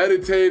he's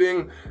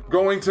meditating,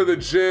 going to the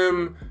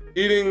gym,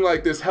 eating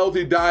like this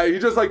healthy diet. He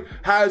just like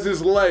has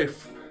his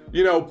life,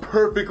 you know,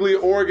 perfectly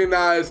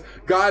organized,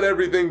 got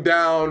everything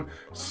down,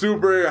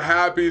 super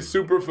happy,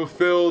 super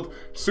fulfilled,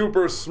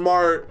 super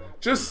smart.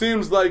 Just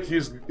seems like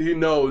he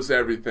knows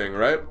everything,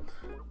 right?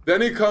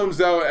 Then he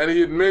comes out and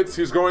he admits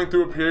he's going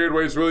through a period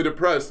where he's really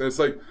depressed. And it's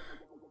like,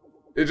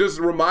 it just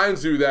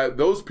reminds you that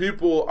those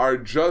people are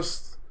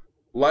just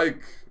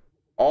like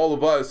all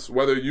of us,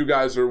 whether you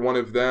guys are one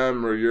of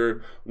them or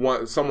you're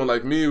someone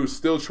like me who's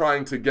still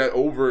trying to get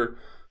over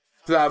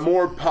to that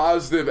more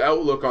positive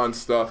outlook on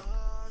stuff.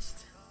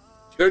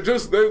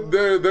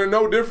 They're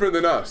no different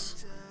than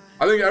us.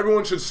 I think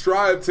everyone should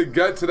strive to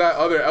get to that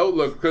other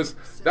outlook, because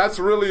that's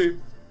really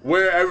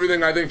where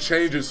everything, I think,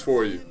 changes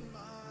for you.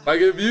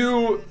 Like,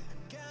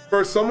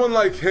 for someone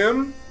like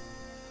him,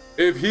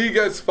 if he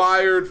gets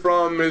fired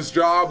from his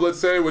job, let's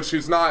say, which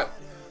he's not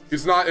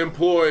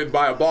employed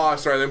by a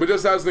boss or anything, but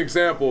just as an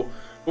example,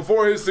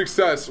 before his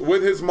success,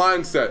 with his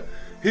mindset,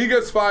 he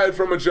gets fired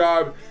from a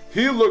job,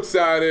 he looks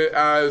at it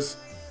as,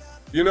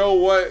 you know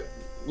what,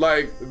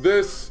 like,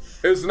 this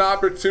is an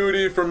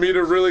opportunity for me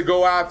to really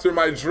go after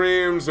my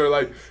dreams, or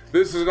like,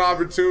 this is an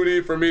opportunity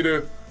for me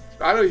to,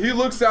 he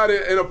looks at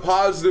it in a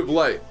positive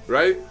light,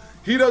 right?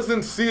 He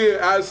doesn't see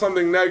it as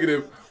something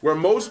negative, where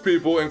most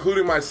people,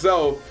 including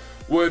myself,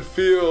 would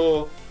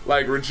feel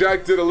like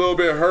rejected, a little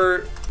bit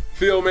hurt,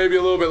 feel maybe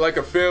a little bit like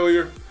a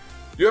failure.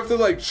 You have to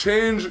like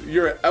change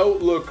your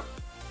outlook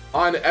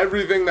on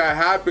everything that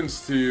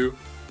happens to you.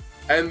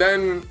 And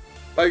then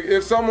like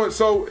if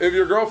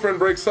your girlfriend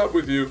breaks up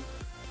with you,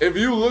 if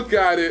you look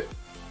at it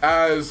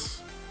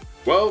as,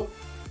 well,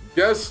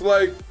 guess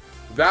like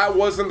that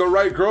wasn't the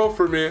right girl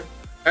for me,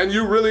 and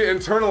you really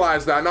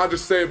internalize that, not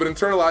just say it, but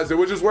internalize it,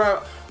 which is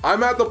where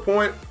I'm at the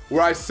point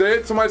where I say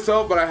it to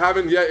myself, but I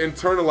haven't yet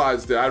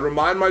internalized it. I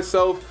remind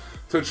myself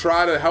to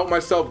try to help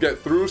myself get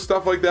through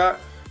stuff like that,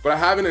 but I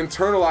haven't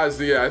internalized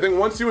it yet. I think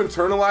once you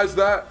internalize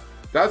that,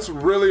 that's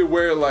really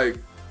where like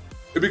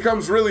it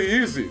becomes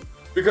really easy,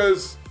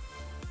 because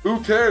who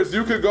cares?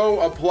 You could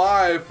go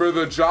apply for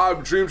the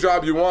job, dream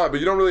job you want, but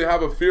you don't really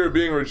have a fear of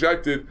being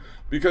rejected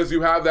because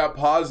you have that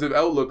positive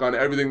outlook on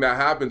everything that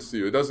happens to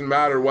you. It doesn't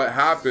matter what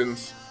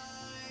happens.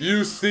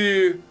 You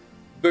see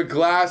the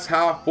glass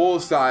half full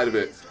side of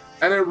it.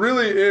 And it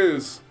really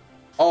is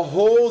a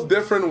whole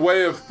different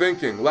way of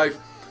thinking. Like,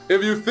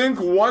 if you think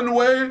one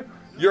way,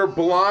 you're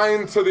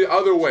blind to the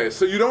other way.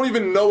 So you don't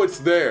even know it's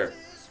there,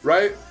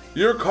 right?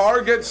 Your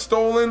car gets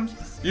stolen.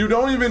 You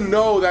don't even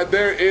know that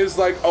there is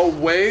like a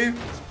way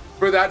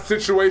for that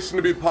situation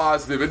to be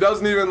positive. It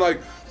doesn't even like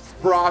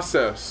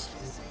process.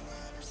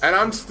 And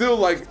I'm still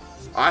like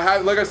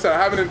I said,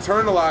 I haven't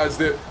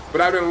internalized it, but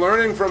I've been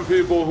learning from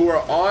people who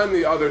are on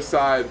the other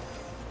side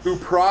who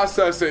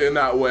process it in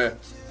that way.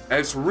 And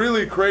it's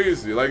really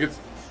crazy. Like, it's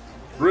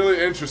really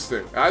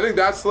interesting. And I think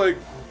that's like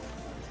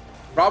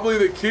probably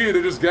the key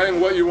to just getting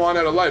what you want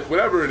out of life,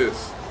 whatever it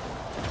is.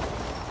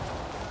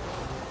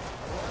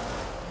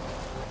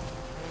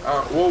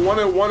 Well,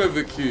 one of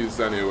the keys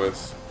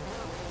anyways.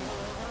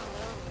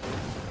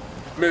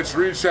 Mitch,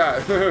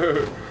 re-chat.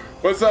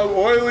 What's up,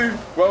 Oily?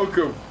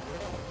 Welcome.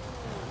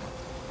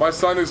 My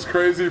son is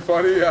crazy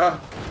funny, yeah.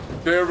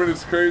 Cameron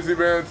is crazy,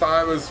 man.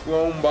 Time has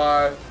flown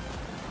by.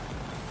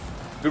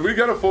 Did we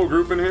get a full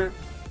group in here?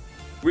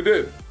 We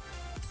did.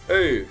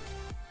 Hey,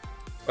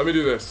 let me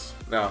do this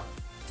now.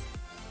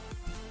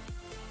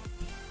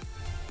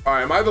 All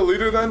right, am I the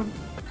leader then?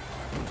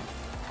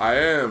 I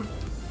am.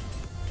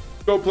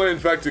 Go play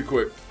Infected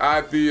quick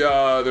at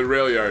the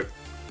rail yard.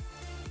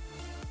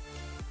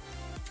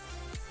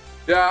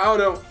 Yeah, I don't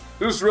know.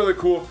 This is really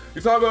cool.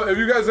 You talk about, if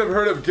you guys have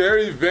heard of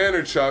Gary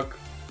Vaynerchuk,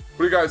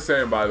 what are you guys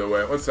saying, by the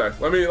way? One sec.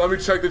 Let me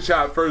check the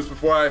chat first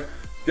before I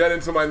get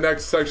into my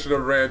next section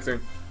of ranting.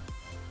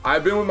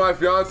 I've been with my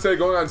fiance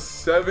going on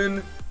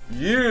 7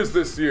 years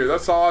this year.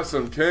 That's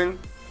awesome, King.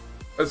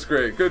 That's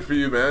great. Good for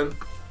you, man.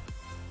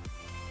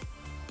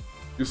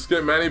 You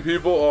skip many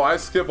people? Oh, I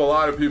skip a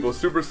lot of people.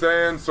 Super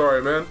Saiyan,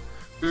 sorry, man.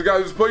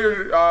 Just put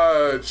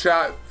your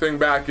chat thing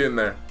back in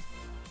there.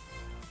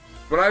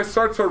 When I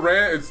start to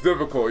rant, it's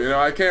difficult. You know,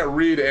 I can't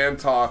read and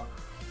talk.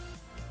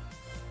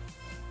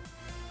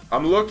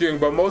 I'm looking,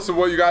 but most of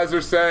what you guys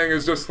are saying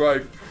is just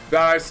like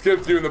that I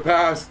skipped you in the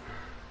past.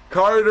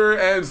 Carter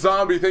and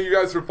Zombie, thank you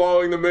guys for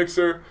following the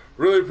mixer.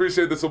 Really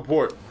appreciate the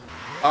support.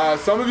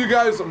 Some of you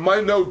guys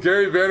might know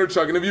Gary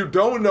Vaynerchuk, and if you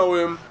don't know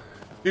him,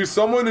 he's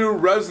someone who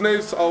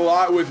resonates a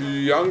lot with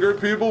younger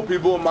people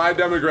in my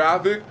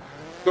demographic.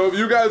 So if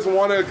you guys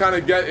want to kind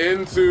of get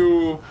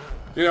into,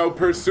 you know,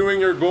 pursuing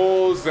your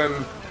goals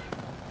and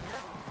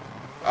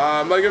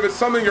like if it's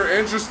something you're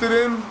interested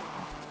in,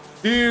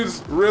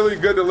 he's really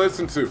good to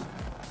listen to.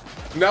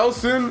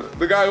 Nelson,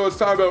 the guy who I was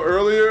talking about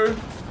earlier,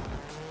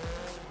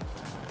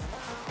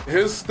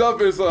 his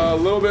stuff is a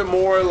little bit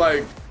more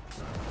like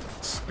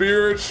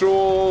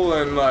spiritual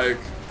and like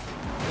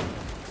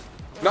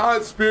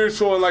not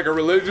spiritual in like a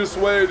religious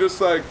way, just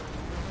like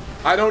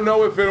I don't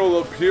know if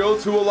it'll appeal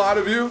to a lot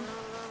of you.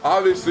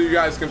 Obviously you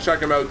guys can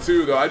check him out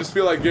too though. I just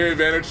feel like Gary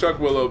Vaynerchuk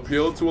will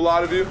appeal to a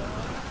lot of you.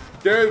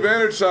 Gary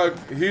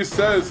Vaynerchuk, he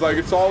says like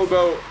it's all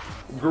about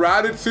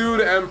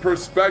gratitude and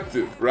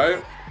perspective,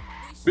 right?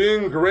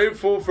 Being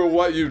grateful for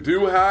what you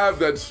do have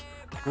that's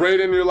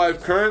great in your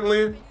life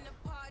currently,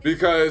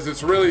 because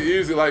it's really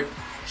easy. Like,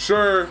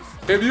 sure,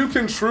 if you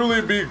can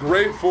truly be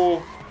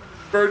grateful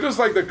for just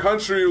like the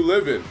country you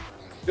live in,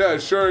 yeah,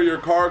 sure, your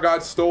car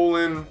got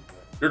stolen,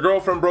 your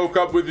girlfriend broke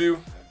up with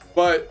you,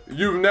 but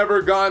you've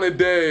never gone a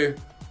day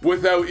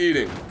without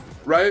eating,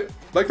 right?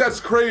 Like, that's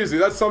crazy.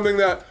 That's something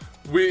that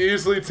we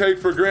easily take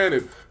for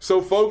granted.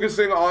 So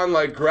focusing on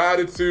like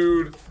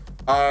gratitude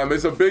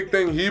is a big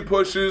thing he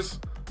pushes.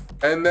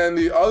 And then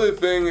the other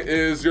thing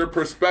is your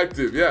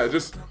perspective. Yeah,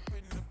 just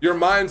your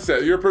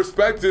mindset. Your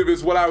perspective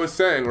is what I was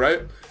saying,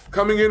 right?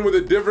 Coming in with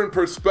a different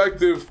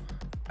perspective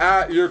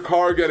at your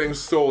car getting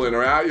stolen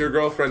or at your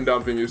girlfriend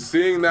dumping you.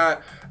 Seeing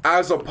that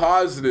as a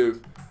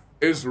positive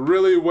is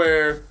really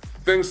where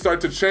things start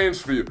to change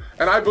for you.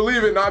 And I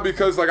believe it not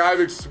because like I've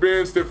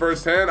experienced it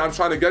firsthand, I'm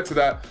trying to get to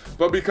that,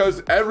 but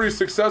because every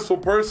successful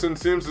person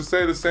seems to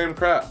say the same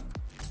crap.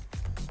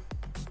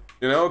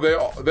 You know,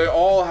 they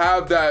all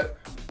have that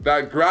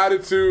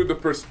gratitude, the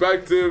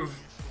perspective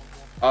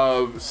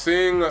of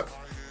seeing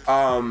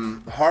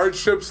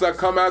hardships that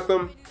come at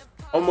them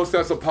almost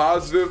as a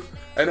positive.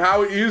 And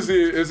how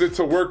easy is it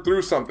to work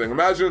through something?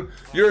 Imagine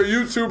you're a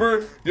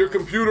YouTuber, your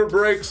computer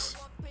breaks,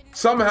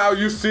 somehow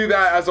you see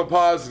that as a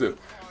positive.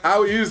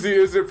 How easy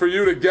is it for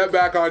you to get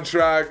back on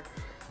track,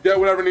 get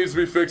whatever needs to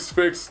be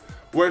fixed,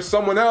 where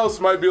someone else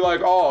might be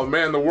like, oh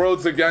man, the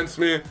world's against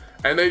me,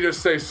 and they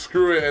just say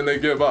screw it and they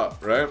give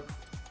up, right?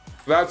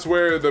 That's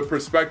where the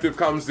perspective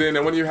comes in.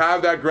 And when you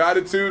have that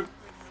gratitude,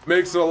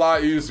 makes it a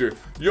lot easier.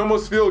 You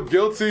almost feel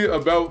guilty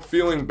about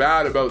feeling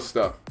bad about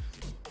stuff.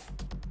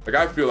 Like,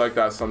 I feel like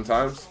that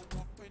sometimes.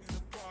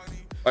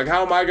 Like,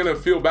 how am I gonna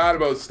feel bad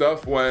about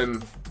stuff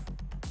when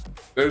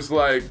there's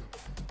like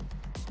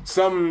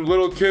some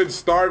little kid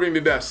starving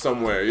to death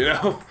somewhere, you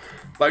know?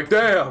 Like,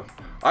 damn,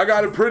 I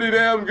got it pretty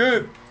damn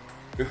good.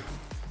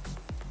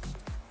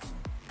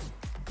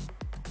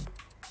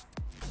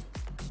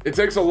 It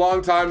takes a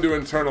long time to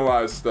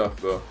internalize stuff,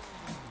 though.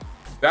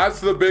 That's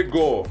the big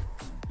goal.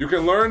 You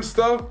can learn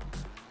stuff,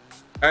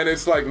 and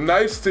it's like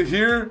nice to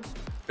hear.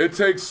 It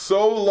takes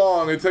so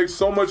long, it takes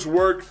so much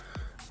work,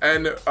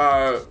 and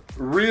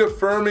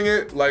reaffirming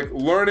it, like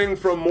learning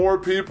from more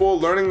people,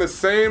 learning the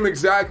same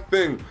exact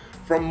thing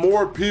from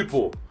more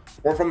people,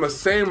 or from the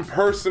same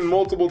person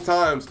multiple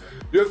times.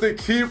 You have to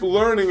keep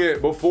learning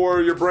it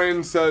before your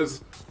brain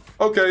says,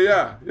 okay,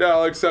 yeah,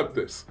 I'll accept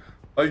this.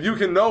 Like, you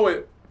can know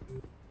it,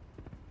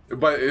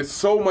 but it's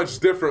so much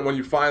different when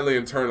you finally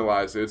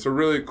internalize it. It's a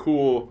really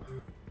cool,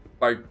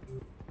 like,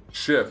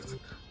 shift.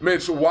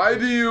 Mitch, why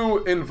do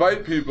you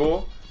invite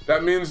people?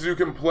 That means you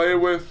can play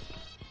with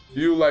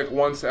you like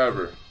once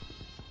ever.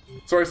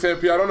 Sorry, Sam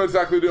P, I don't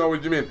exactly know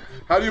what you mean.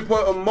 How do you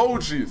put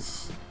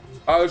emojis?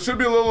 There should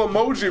be a little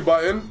emoji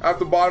button at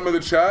the bottom of the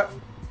chat.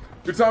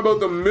 You're talking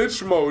about the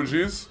Mitch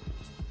emojis.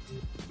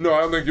 No,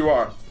 I don't think you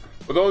are.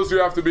 But those you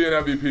have to be an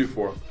MVP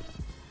for.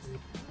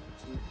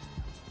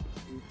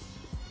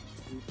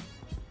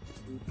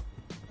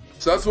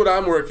 So that's what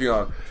I'm working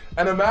on.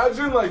 And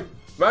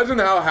imagine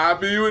how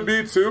happy you would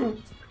be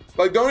too.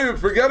 Like, don't even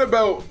forget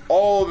about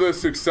all the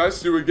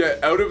success you would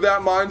get out of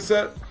that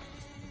mindset.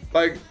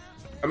 Like,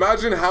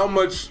 imagine how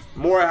much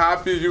more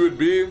happy you would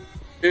be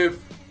if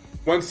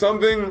when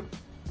something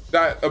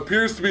that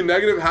appears to be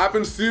negative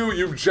happens to you,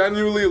 you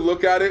genuinely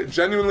look at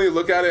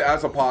it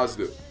as a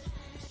positive.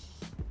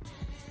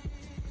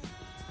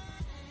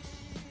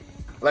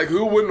 Like,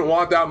 who wouldn't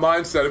want that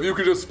mindset? If you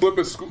could just flip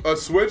a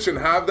switch and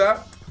have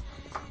that.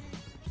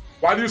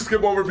 Why do you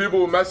skip over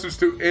people who message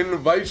to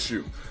invite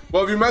you?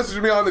 Well, if you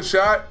message me on the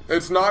chat,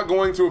 it's not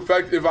going to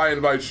affect if I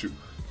invite you.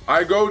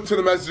 I go to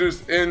the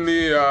messages in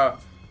the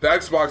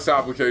Xbox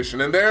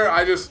application, and there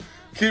I just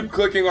keep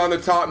clicking on the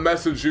top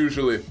message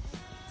usually.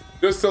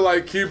 Just to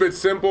like keep it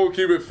simple,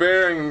 keep it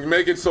fair, and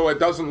make it so it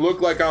doesn't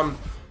look like I'm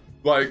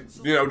like,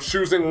 you know,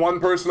 choosing one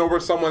person over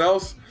someone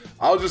else.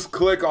 I'll just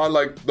click on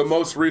like the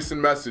most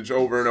recent message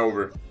over and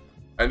over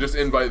and just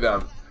invite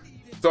them.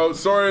 So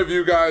sorry if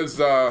you guys,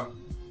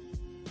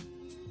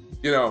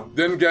 you know,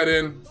 didn't get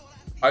in.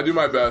 I do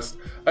my best.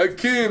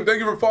 Akeem, thank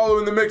you for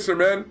following the mixer,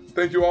 man.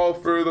 Thank you all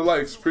for the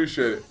likes.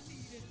 Appreciate it.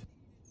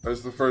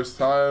 That's the first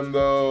time,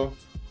 though.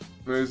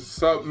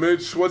 What's up,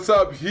 Mitch? What's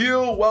up,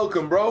 Heel?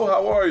 Welcome, bro.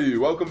 How are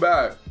you? Welcome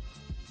back.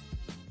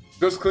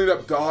 Just cleaned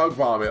up dog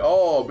vomit.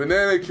 Oh,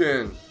 Banana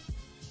King.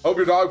 Hope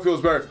your dog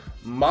feels better.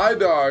 My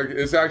dog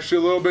is actually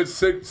a little bit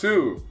sick,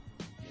 too.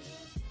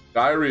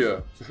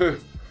 Diarrhea. I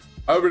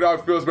hope your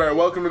dog feels better.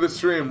 Welcome to the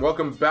stream.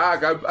 Welcome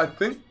back. I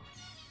think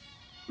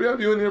we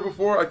have you in here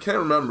before. I can't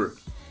remember.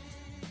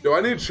 Yo,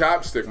 I need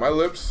chapstick. My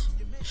lips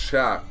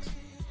chapped.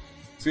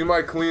 See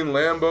my clean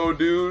Lambo,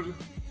 dude?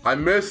 I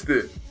missed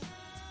it.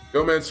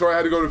 Yo, man, sorry I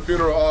had to go to a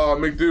funeral. Oh,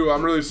 McDo,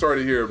 I'm really sorry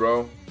to hear,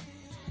 bro.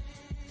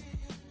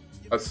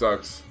 That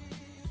sucks.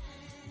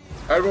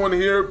 Everyone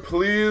here,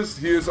 please.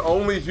 He is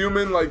only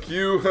human like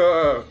you.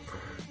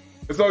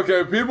 It's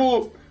okay.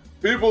 People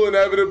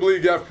inevitably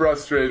get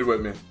frustrated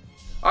with me.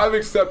 I've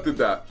accepted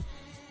that.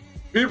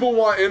 People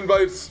want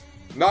invites.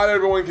 Not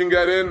everyone can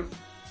get in.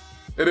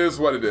 It is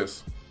what it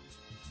is.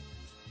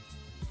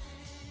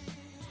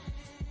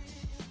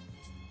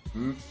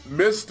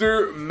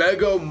 Mr.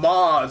 Mega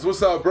Mods,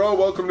 what's up, bro?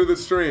 Welcome to the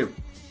stream.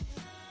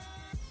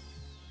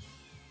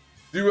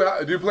 Do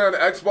you play on the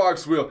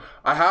Xbox wheel?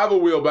 I have a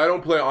wheel, but I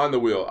don't play on the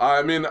wheel.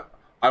 I mean,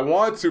 I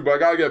want to, but I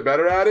gotta get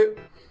better at it.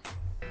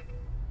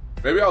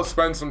 Maybe I'll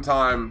spend some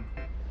time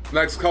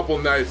next couple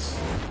nights,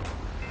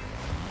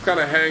 kind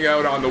of hang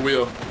out on the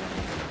wheel.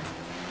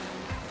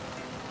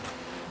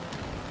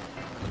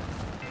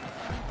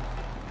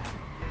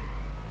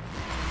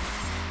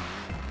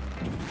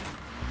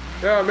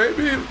 Yeah,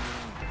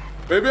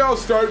 maybe I'll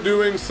start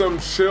doing some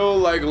chill,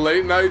 like,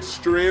 late night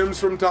streams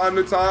from time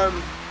to time.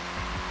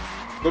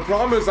 The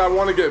problem is I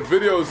want to get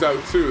videos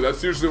out too.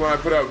 That's usually when I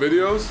put out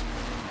videos.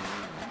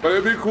 But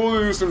it'd be cool to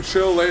do some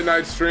chill late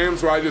night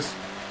streams where I just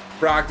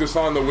practice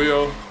on the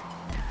wheel.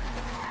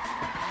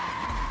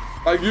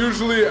 Like,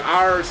 usually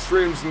our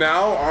streams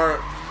now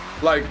aren't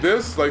like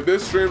this. Like,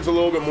 this stream's a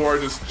little bit more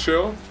just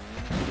chill.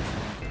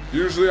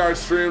 Usually our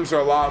streams are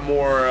a lot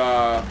more,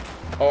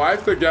 oh, I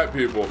forget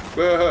people.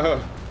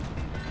 A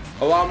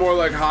lot more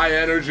like high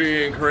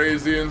energy and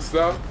crazy and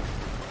stuff.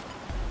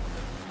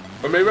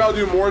 But maybe I'll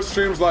do more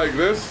streams like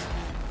this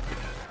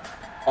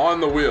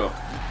on the wheel.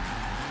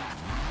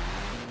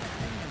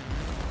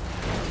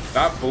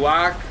 That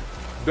black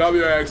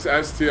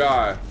WX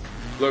STI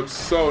looks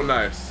so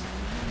nice.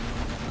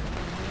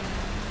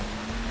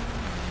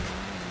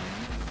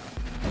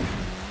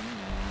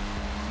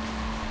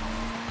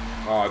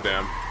 Oh,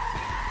 damn.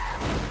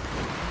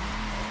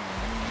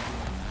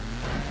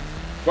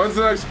 When's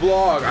the next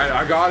vlog?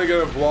 I gotta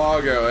get a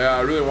vlog out. Yeah,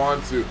 I really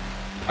want to.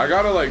 I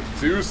gotta like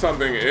do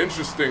something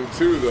interesting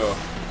too though.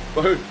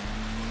 Like,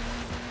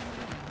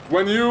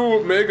 when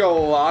you make a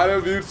lot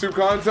of YouTube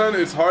content,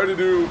 it's hard to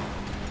do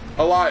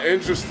a lot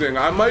interesting.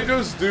 I might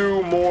just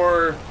do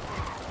more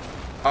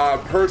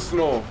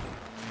personal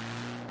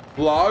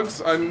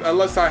vlogs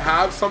unless I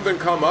have something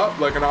come up,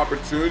 like an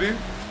opportunity.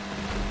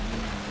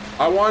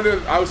 I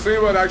was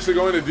thinking about actually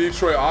going to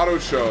Detroit Auto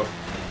Show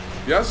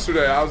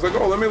yesterday. I was like,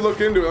 oh, let me look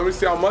into it. Let me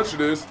see how much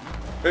it is.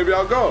 Maybe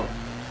I'll go.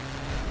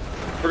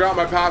 Forgot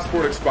my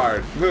passport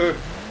expired.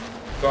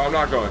 So I'm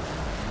not going.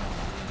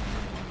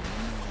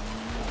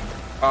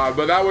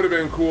 But that would have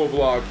been a cool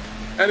vlog.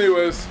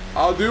 Anyways,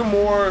 I'll do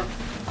more.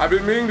 I've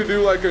been meaning to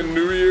do like a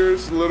New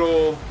Year's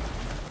little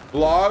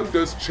vlog,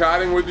 just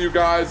chatting with you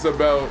guys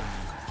about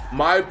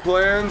my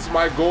plans,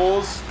 my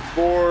goals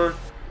for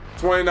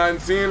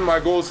 2019, my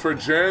goals for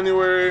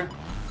January.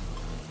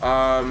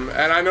 And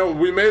I know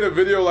we made a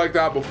video like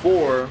that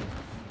before.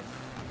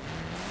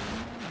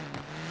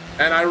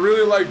 And I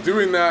really like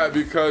doing that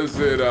because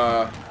it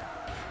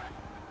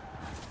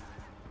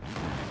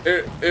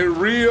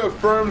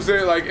reaffirms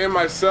it like in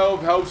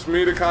myself, helps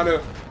me to kind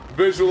of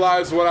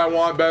visualize what I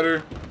want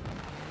better,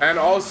 and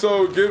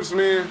also gives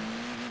me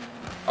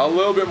a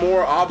little bit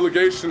more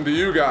obligation to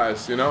you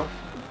guys, you know?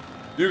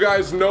 You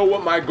guys know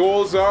what my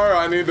goals are.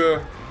 I need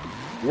to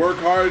work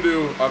hard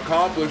to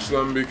accomplish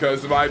them,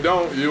 because if I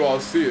don't, you all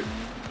see it.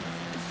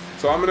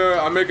 So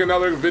I'll make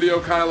another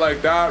video kind of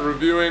like that,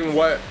 reviewing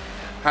what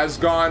has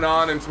gone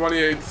on in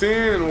 2018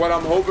 and what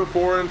I'm hoping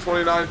for in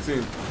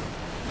 2019.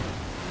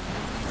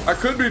 I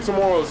could be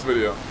tomorrow's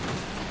video.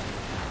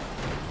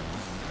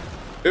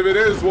 If it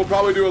is, we'll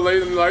probably do a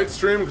late in the night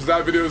stream, because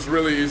that video is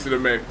really easy to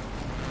make.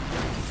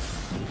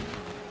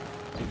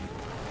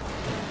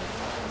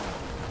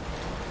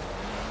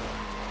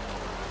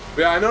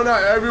 But yeah, I know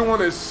not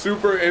everyone is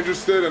super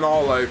interested in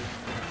all like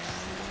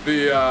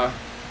the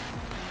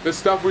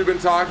stuff we've been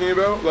talking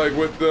about, like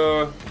with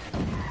the,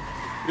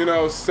 you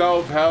know,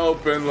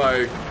 self-help and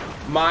like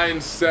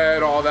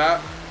mindset, all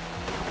that.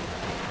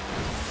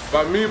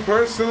 But me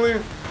personally,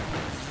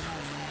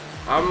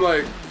 I'm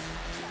like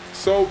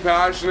so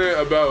passionate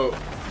about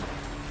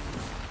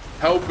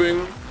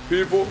helping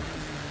people.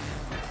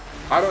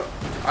 I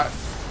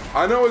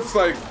know it's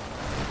like,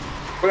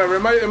 whatever,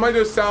 it might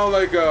just sound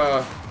like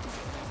a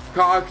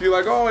cocky,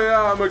 like, oh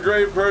yeah, I'm a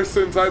great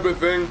person type of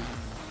thing.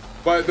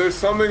 But there's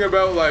something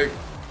about like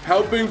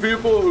helping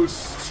people who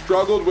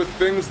struggled with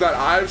things that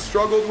I've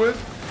struggled with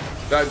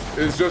that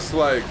is just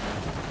like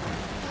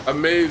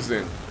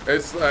amazing.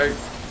 It's like,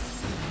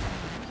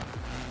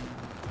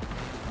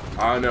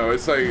 I don't know,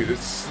 it's like, it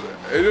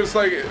just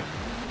like, it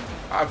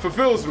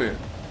fulfills me.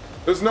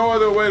 There's no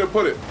other way to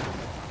put it.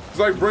 It's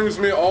like brings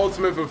me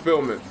ultimate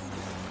fulfillment.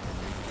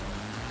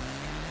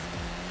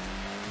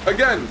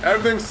 Again,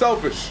 everything's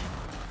selfish.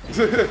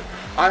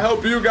 I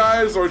help you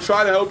guys, or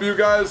try to help you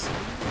guys,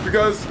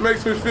 because it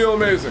makes me feel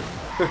amazing.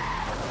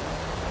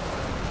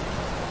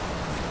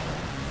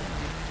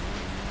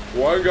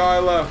 One guy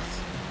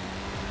left.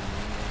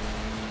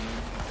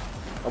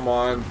 Come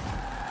on.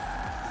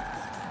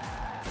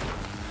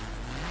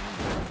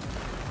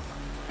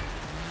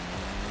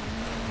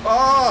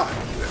 Ah!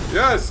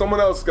 Yes, someone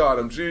else got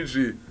him.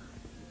 GG.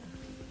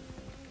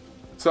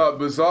 What's up,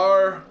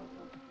 Bizarre?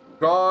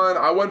 Gone.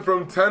 I went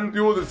from 10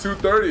 fuel to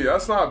 230.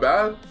 That's not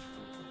bad.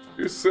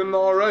 You're sitting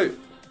all right.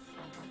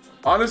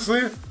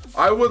 Honestly,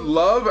 I would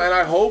love, and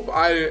I hope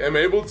I am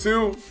able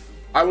to.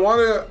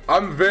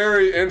 I'm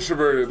very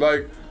introverted.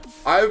 Like,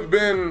 I've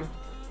been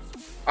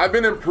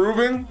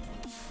improving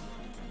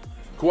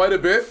quite a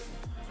bit,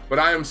 but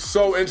I am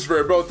so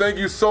introverted. Bro, thank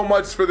you so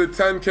much for the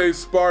 10K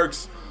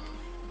Sparks.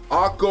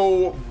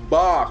 Akko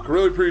Bach.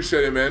 Really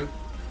appreciate it, man.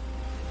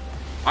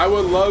 I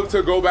would love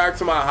to go back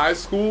to my high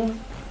school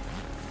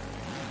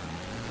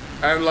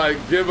and like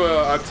give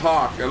a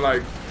talk and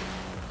like,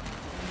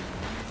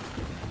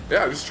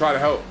 yeah, just try to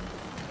help.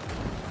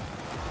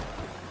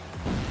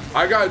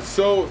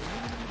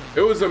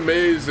 It was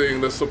amazing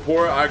the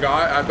support I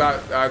got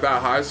at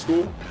that high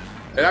school.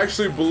 It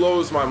actually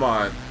blows my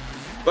mind.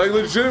 Like,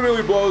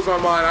 legitimately blows my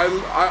mind.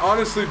 I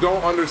honestly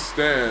don't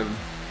understand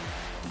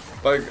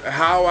like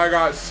how I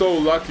got so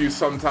lucky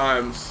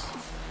sometimes.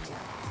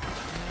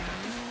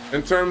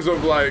 In terms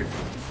of like,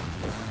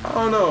 I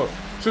don't know.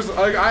 Just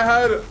like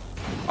I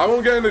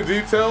won't get into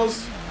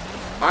details.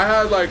 I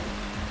had like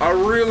a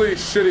really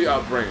shitty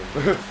upbringing.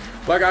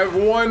 Like, I've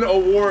won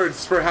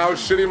awards for how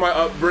shitty my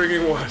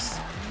upbringing was.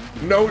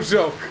 No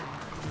joke.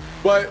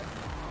 But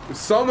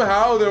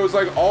somehow there was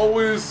like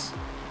always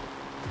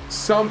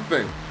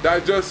something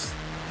that just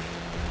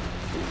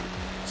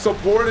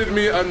supported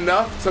me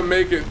enough to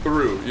make it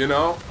through, you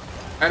know?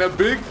 And a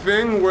big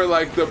thing were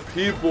like the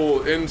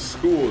people in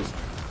schools.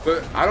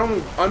 But I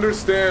don't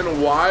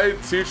understand why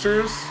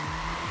teachers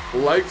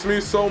liked me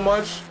so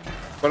much,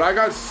 but I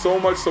got so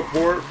much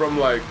support from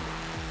like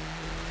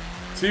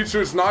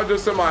teachers, not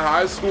just in my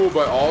high school,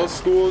 but all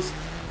schools.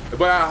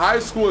 But at high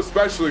school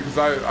especially, because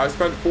I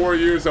spent 4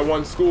 years at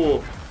one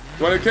school,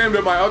 when it came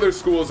to my other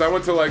schools, I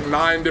went to like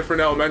 9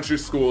 different elementary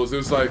schools. It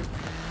was like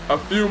a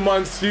few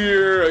months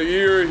here, a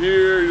year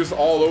here, just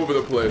all over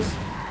the place.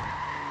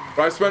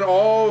 But I spent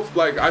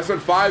I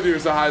spent 5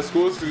 years of high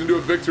school, because you can do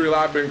a victory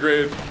lap in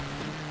grade.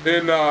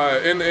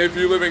 If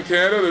you live in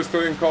Canada, there's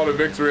something called a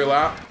victory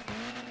lap.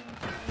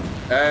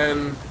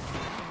 And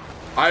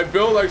I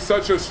built like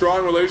such a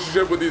strong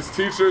relationship with these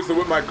teachers and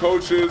with my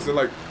coaches, and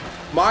like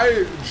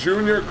my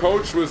junior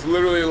coach was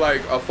literally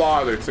like a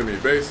father to me,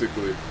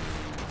 basically.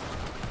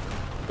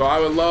 So I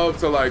would love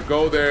to like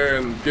go there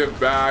and give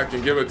back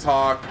and give a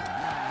talk.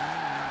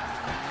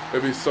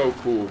 It'd be so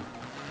cool.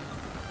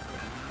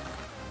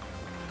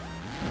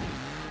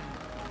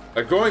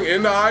 Like going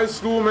into high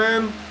school,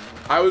 man,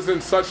 I was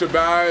in such a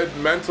bad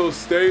mental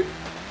state.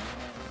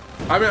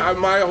 I mean,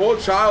 my whole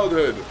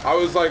childhood, I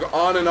was like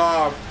on and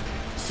off,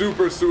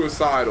 super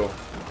suicidal.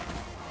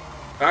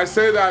 And I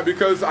say that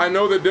because I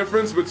know the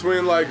difference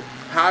between like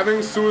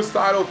having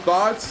suicidal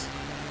thoughts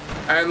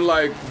and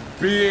like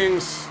being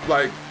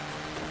like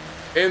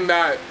in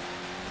that.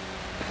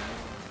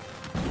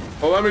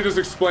 Well, let me just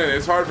explain it.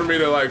 It's hard for me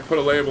to like put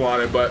a label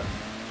on it, but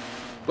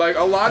like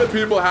a lot of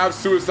people have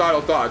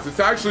suicidal thoughts. It's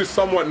actually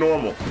somewhat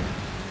normal.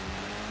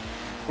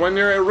 When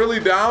you're really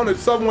down,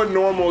 it's somewhat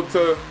normal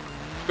to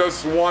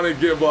just want to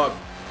give up.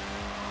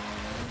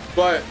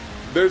 But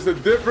there's a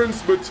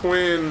difference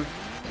between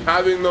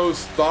having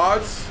those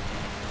thoughts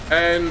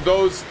and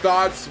those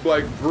thoughts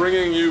like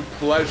bringing you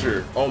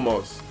pleasure,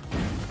 almost.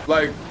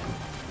 Like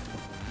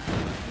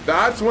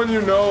that's when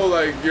you know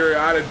like you're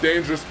at a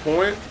dangerous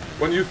point,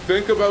 when you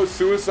think about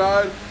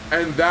suicide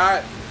and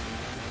that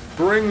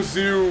brings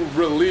you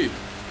relief.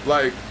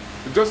 Like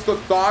just the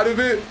thought of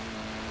it,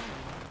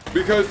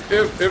 because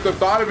if the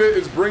thought of it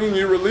is bringing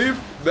you relief,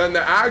 then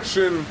the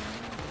action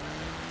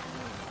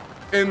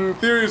in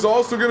theory is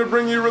also going to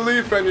bring you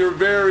relief, and you're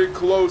very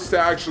close to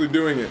actually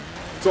doing it.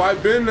 So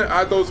I've been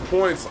at those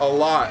points a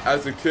lot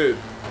as a kid,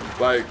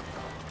 like,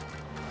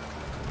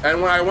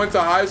 and when I went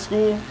to high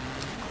school,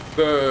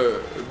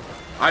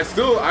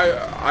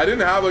 I didn't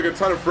have like a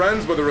ton of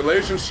friends, but the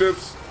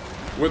relationships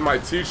with my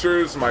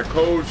teachers, my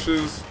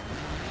coaches,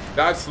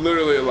 that's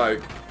literally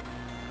like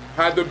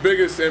had the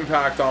biggest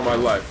impact on my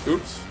life.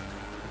 Oops.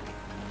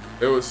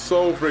 It was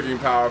so freaking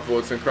powerful.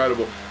 It's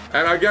incredible.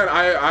 And again,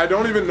 I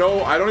don't even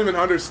know, I don't even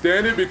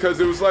understand it,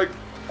 because it was like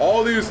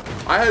all these,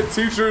 I had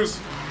teachers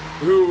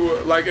who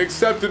like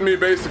accepted me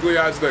basically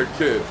as their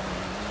kid.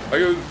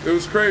 Like it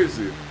was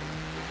crazy.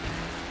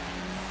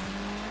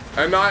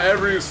 And not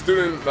every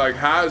student like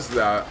has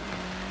that.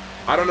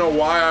 I don't know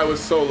why I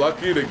was so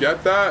lucky to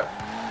get that,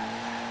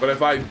 but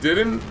if I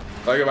didn't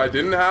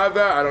have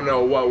that, I don't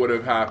know what would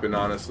have happened,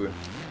 honestly.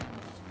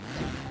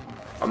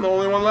 I'm the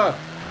only one left.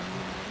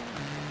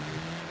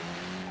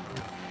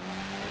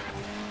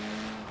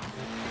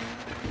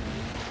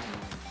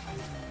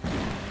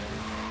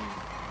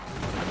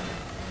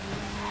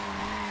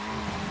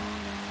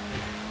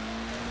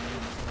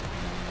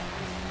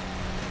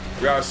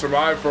 We gotta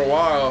survive for a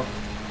while.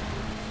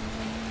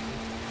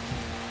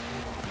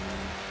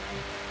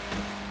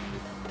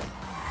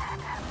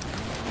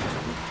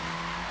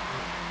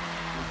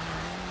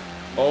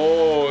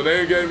 Oh,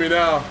 they ain't getting me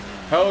now.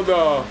 Hell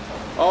no.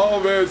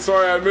 Oh man,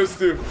 sorry I missed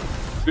you.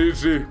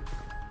 GG.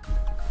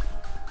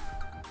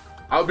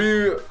 I'll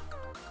be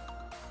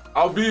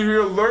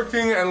here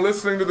lurking and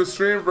listening to the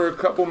stream for a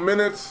couple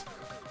minutes.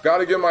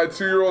 Gotta get my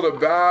 2-year-old a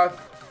bath.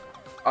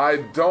 If I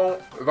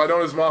don't,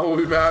 his mom will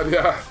be mad.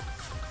 Yeah,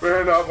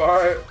 fair enough. All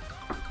right.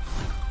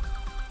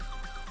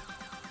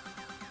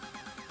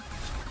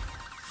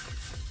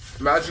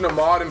 Imagine a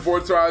mod in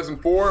Forza Horizon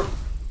 4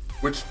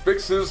 which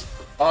fixes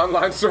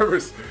online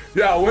servers.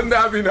 Yeah, wouldn't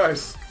that be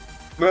nice?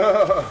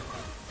 Oh,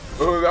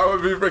 that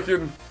would be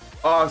freaking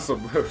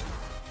awesome.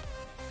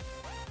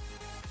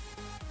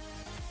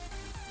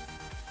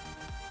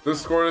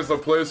 Discord is a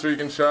place where you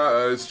can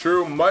chat. It's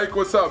true. Mike,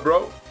 what's up,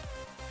 bro?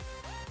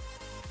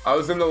 I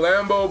was in the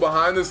Lambo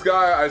behind this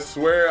guy. I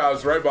swear I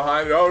was right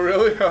behind it. Oh,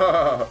 really?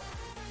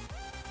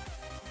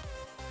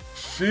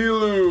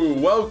 Shilu,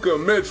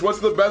 welcome. Mitch, what's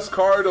the best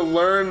car to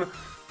learn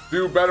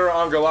do better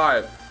on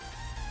Goliath?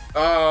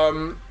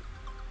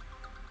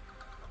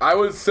 I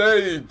would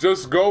say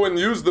just go and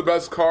use the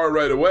best car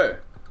right away,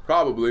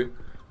 probably.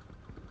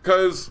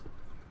 Because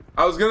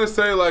I was gonna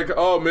say like,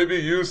 oh, maybe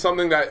use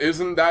something that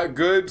isn't that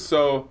good.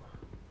 So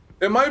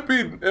it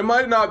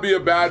might not be a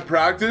bad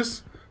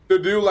practice to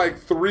do like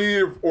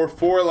 3 or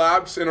 4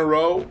 laps in a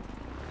row,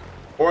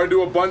 or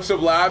do a bunch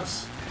of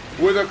laps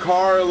with a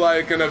car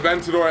like an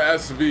Aventador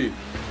SV,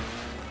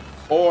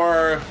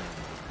 or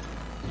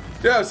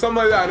yeah, something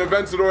like that. An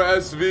Aventador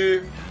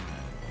SV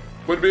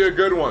would be a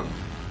good one.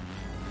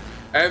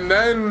 And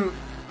then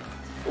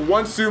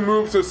once you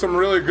move to some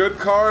really good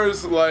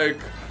cars like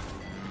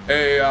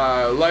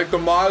like the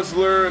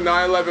Mosler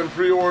 911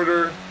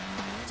 Preorder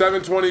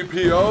 720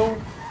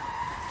 PO,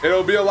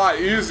 it'll be a lot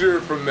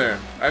easier from there,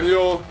 and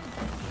you're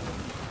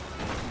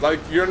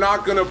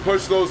not gonna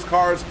push those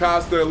cars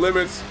past their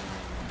limits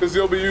because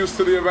you'll be used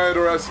to the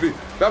Aventador SV.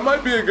 That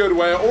might be a good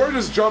way, or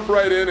just jump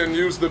right in and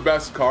use the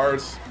best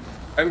cars.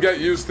 and get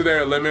used to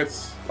their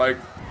limits. Like,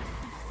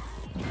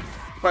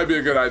 might be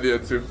a good idea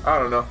too. I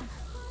don't know.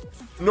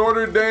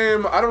 Notre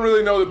Dame, I don't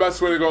really know the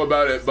best way to go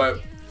about it,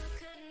 but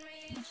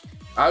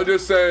I would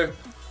just say,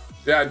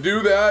 yeah,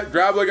 do that.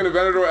 Grab like an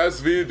Aventador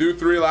SV, do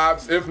 3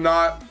 laps. If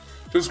not,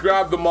 just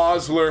grab the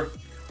Mosler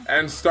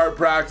and start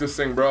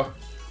practicing, bro.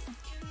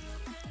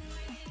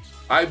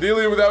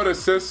 Ideally without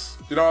assists.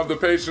 If you don't have the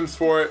patience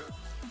for it,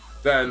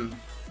 then,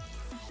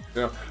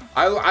 you know,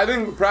 I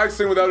think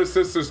practicing without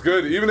assists is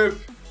good. Even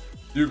if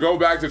you go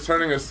back to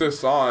turning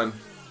assists on,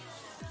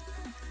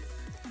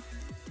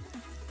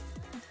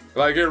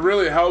 like, it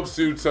really helps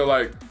you to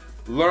like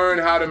learn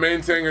how to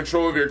maintain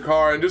control of your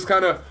car and just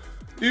kind of,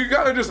 you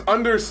gotta just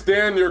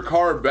understand your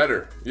car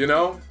better, you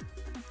know?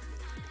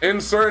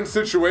 In certain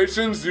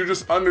situations, you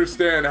just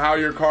understand how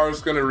your car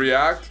is gonna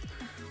react.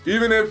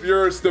 Even if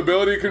your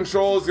stability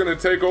control is gonna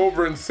take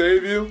over and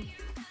save you,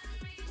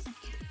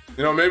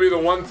 you know, maybe the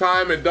one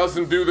time it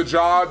doesn't do the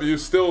job, you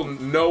still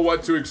know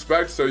what to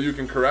expect so you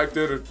can correct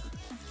it.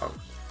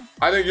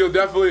 I think you'll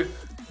definitely,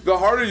 the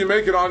harder you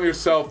make it on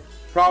yourself,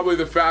 probably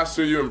the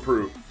faster you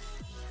improve.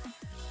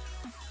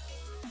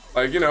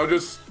 Like, you know,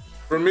 just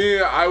for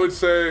me, I would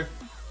say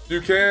you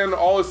can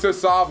all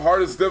assists off,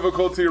 hardest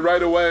difficulty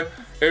right away.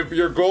 If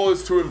your goal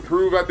is to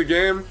improve at the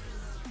game,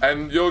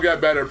 and you'll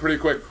get better pretty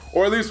quick.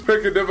 Or at least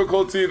pick a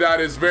difficulty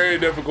that is very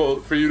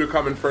difficult for you to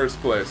come in first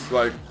place.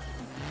 Like,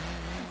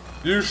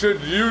 you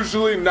should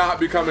usually not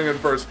be coming in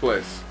first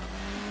place.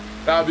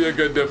 That would be a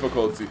good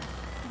difficulty.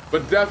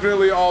 But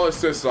definitely all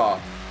assists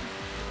off.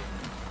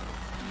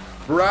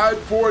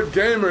 Bradford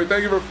Gamer,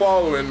 thank you for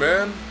following,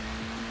 man.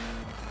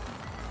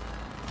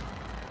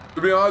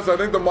 To be honest, I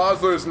think the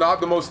Mosler is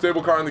not the most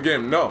stable car in the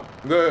game. No.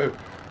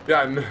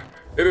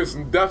 It is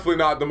definitely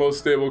not the most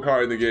stable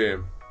car in the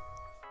game.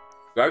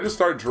 Did I just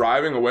start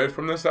driving away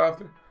from this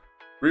after?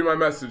 Read my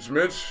message,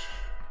 Mitch.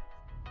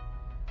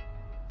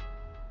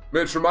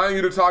 Mitch, reminding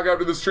you to talk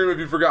after the stream if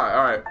you forgot.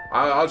 All right,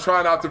 I'll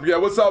try not to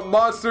forget. What's up,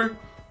 Monster?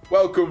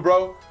 Welcome,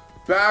 bro.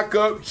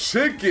 Backup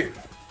Chicken.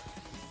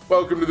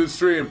 Welcome to the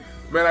stream.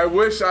 Man, I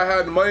wish I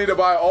had money to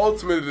buy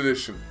Ultimate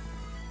Edition.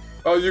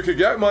 Oh, you could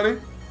get money.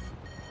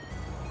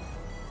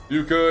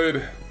 You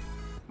could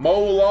mow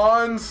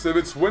lawns. If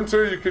it's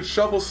winter, you could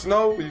shovel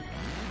snow.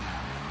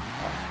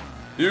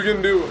 You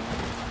can do it.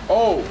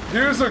 Oh,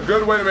 here's a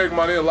good way to make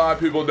money a lot of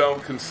people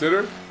don't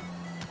consider.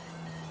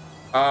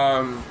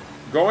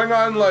 Going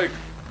on like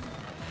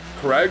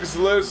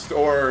Craigslist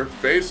or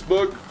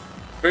Facebook,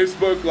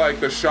 like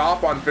the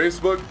shop on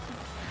Facebook,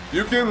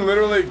 you can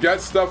literally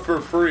get stuff for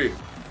free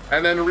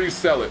and then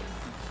resell it.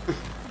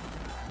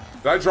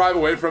 Did I drive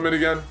away from it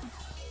again?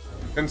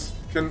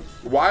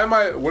 What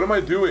am I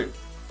doing?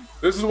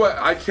 This is what,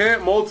 I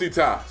can't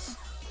multitask.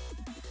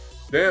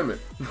 Damn it.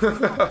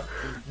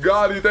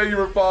 Gotti, thank you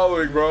for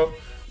following, bro.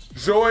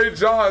 Joy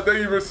John, thank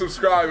you for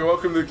subscribing.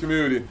 Welcome to the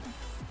community.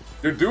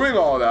 You're doing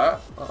all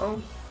that.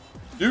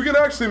 You can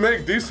actually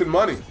make decent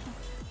money.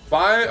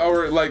 Buy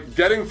or like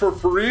getting for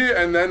free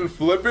and then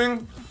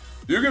flipping.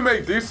 You can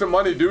make decent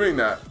money doing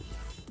that.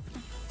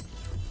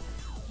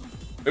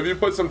 If you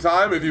put some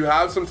time, if you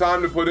have some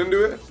time to put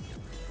into it,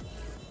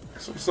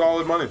 some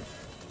solid money.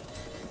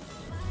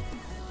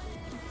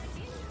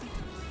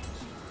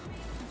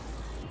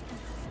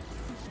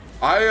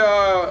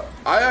 I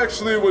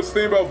actually was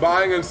thinking about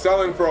buying and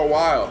selling for a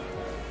while,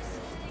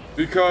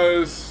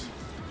 because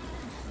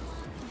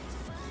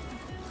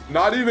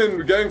not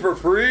even getting for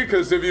free,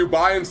 because if you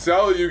buy and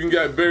sell, you can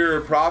get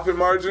bigger profit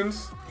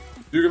margins.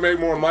 You can make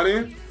more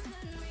money.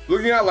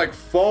 Looking at like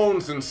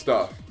phones and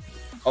stuff,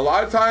 a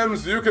lot of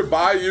times you could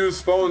buy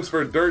used phones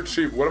for dirt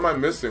cheap. What am I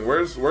missing?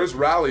 Where's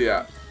Rally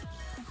at?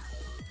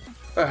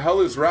 The hell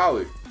is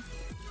Rally?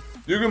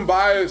 You can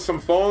buy some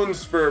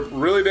phones for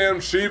really damn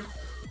cheap,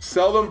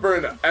 sell them for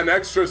an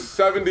extra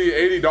 $70,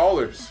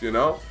 $80, you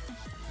know?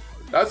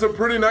 That's a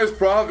pretty nice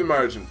profit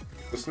margin.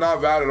 It's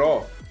not bad at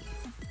all.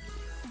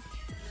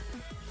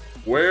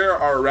 Where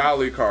are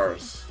Rally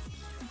cars?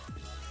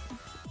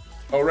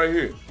 Oh, right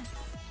here.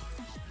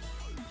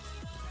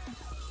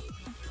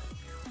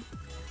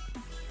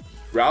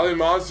 Rally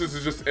Monsters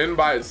is just in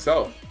by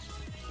itself.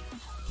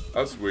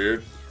 That's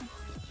weird.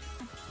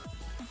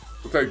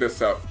 We'll take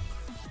this out.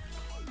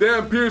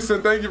 Dan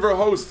Pearson, thank you for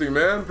hosting,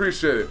 man.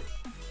 Appreciate it.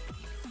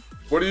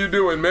 What are you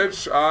doing,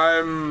 Mitch?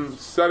 I'm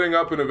setting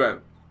up an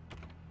event.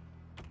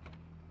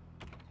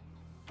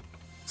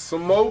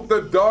 Smoke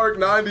the Dark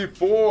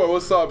 94.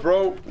 What's up,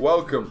 bro?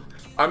 Welcome.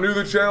 I'm new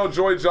to the channel,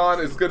 Joy John.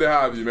 It's good to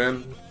have you,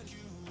 man.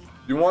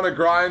 You want to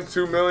grind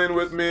 2 million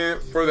with me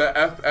for the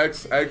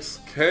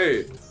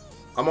FXXK?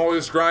 I'm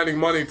always grinding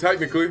money,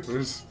 technically.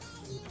 Just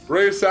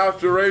race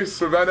after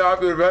race, event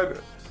after event.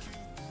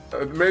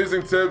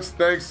 Amazing tips.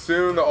 Thanks.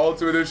 Soon the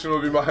Ultimate Edition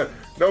will be mine.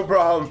 No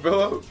problem,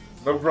 Phillips.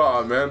 No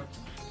problem, man.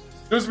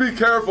 Just be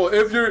careful.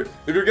 If you're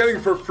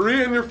getting for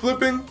free and you're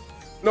flipping,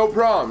 no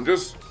problem.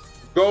 Just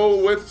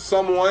go with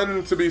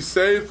someone to be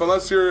safe,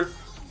 unless you're,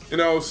 you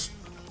know,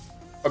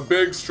 a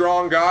big,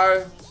 strong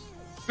guy.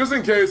 Just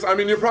in case. I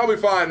mean, you're probably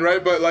fine,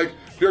 right? But like,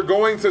 if you're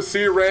going to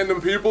see random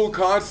people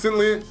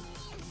constantly,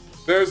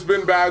 There's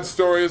been bad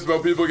stories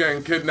about people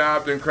getting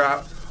kidnapped and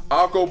crap.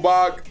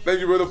 Akobach, thank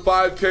you for the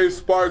 5K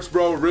Sparks,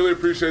 bro. Really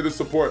appreciate the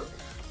support.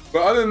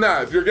 But other than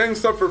that, if you're getting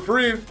stuff for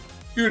free,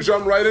 you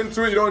jump right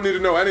into it. You don't need to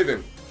know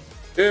anything.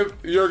 If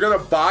you're gonna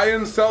buy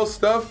and sell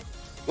stuff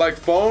like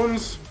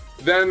phones,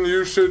 then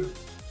you should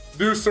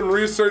do some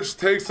research,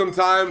 take some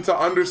time to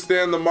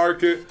understand the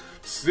market,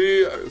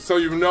 see so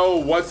you know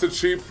what's a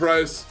cheap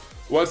price,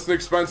 what's an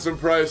expensive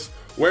price,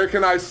 where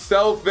can I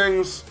sell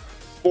things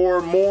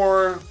for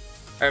more,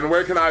 and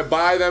where can I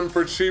buy them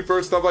for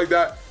cheaper, stuff like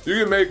that. You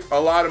can make a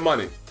lot of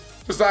money.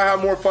 Just I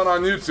have more fun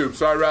on YouTube,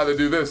 so I'd rather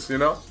do this, you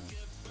know?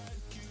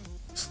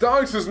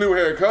 Stonks' new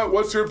haircut,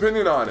 what's your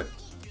opinion on it?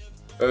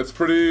 It's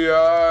pretty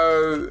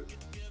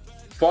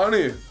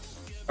funny.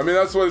 I mean,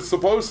 that's what it's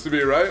supposed to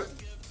be, right?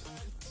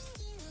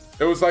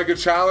 It was like a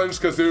challenge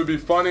because it would be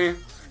funny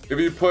if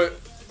you put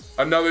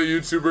another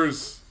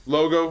YouTuber's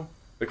logo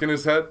like in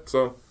his head,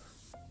 so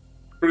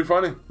pretty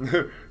funny.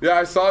 Yeah,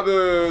 I saw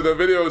the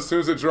video as soon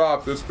as it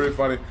dropped. It's pretty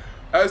funny.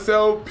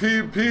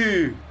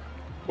 SLPP,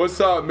 what's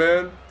up,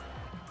 man?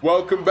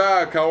 Welcome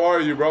back. How are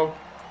you, bro?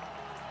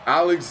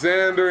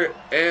 Alexander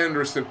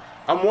Anderson.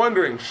 I'm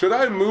wondering, should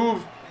I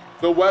move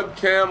the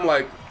webcam,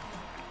 like,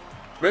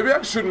 maybe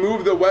I should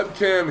move the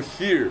webcam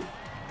here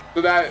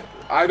so that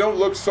I don't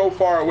look so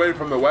far away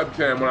from the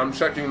webcam when I'm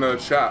checking the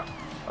chat.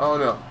 I don't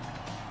know.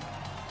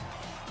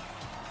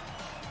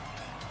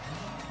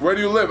 Where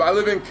do you live? I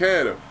live in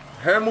Canada.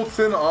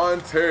 Hamilton,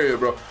 Ontario,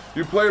 bro.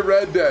 You play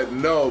Red Dead?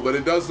 No, but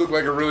it does look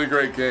like a really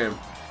great game.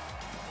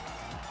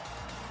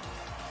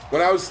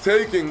 When I was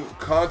taking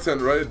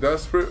content, right?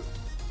 Desperate?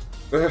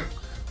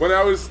 When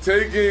I was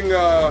taking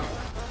a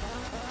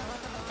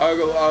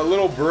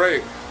little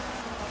break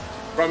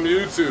from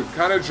YouTube,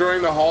 kind of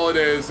during the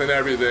holidays and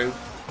everything,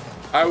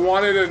 I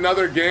wanted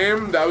another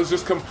game that was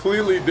just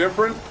completely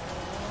different.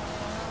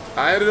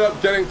 I ended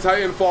up getting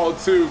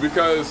Titanfall 2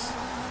 because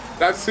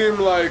that seemed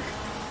like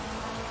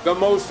the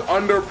most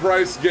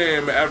underpriced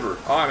game ever,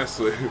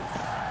 honestly.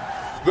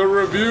 The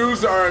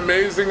reviews are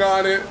amazing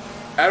on it.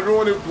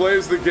 Everyone who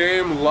plays the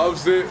game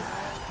loves it,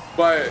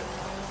 but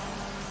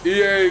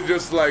EA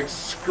just like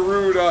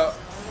screwed up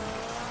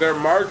their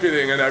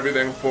marketing and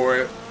everything for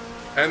it,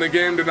 and the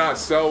game did not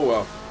sell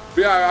well.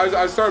 But yeah,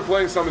 I started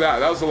playing some of that.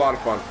 That was a lot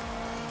of fun.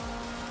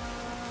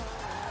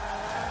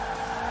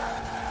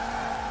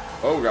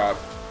 Oh God.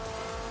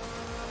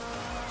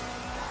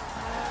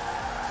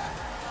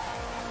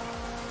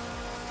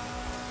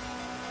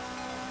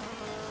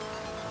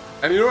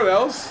 And you know what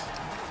else?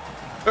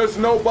 There's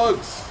no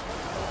bugs.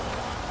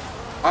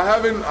 I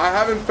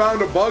haven't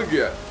found a bug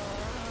yet.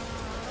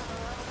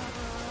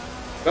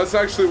 That's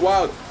actually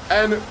wild.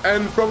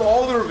 And from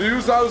all the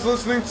reviews I was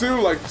listening to,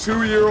 like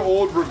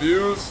 2-year-old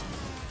reviews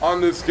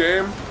on this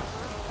game,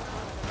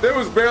 there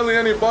was barely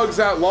any bugs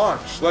at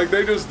launch. Like,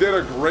 they just did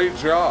a great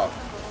job.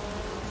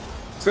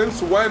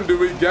 Since when do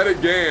we get a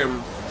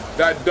game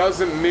that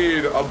doesn't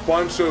need a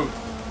bunch of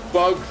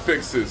bug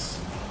fixes?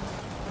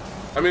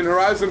 I mean,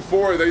 Horizon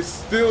 4, they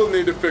still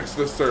need to fix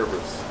the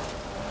servers.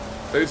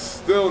 They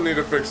still need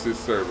to fix these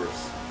servers.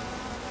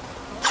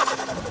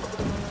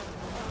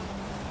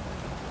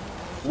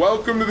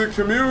 Welcome to the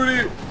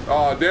community.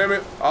 Oh, damn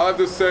it. I'll have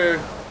to say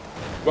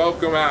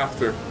welcome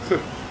after.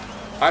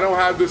 I don't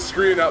have the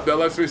screen up that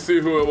lets me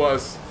see who it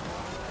was.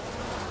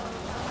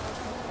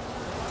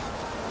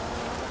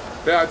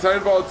 Yeah,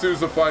 Titanfall 2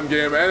 is a fun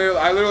game, and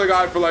I literally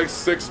got it for like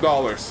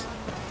 $6.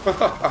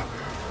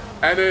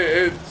 And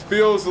it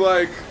feels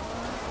like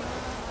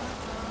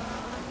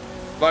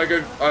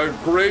a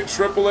great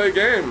AAA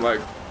game.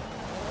 Like,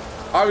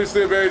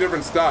 obviously a very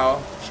different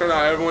style. Sure,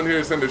 not everyone here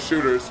is into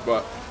shooters,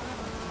 but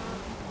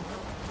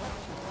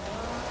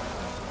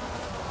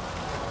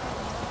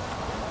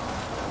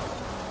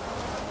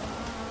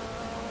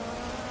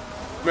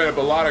made up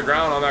a lot of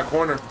ground on that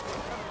corner.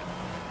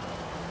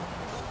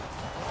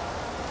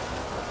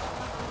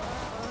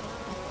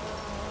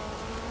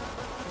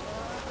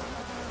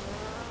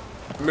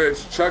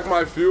 Mitch, check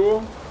my fuel.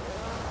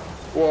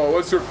 Whoa,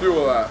 what's your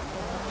fuel at?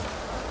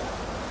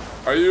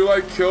 Are you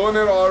like killing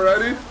it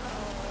already?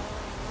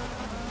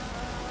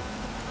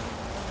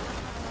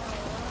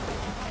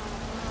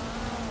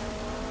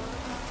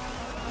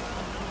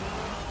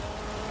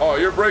 Oh,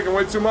 you're braking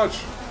way too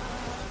much.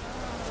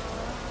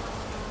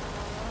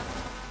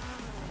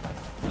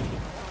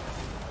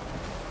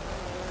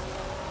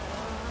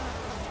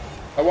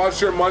 I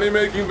watched your money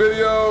making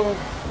video.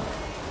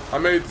 I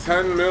made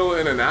 10 mil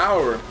in an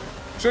hour.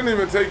 Shouldn't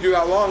even take you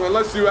that long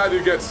unless you had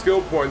to get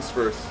skill points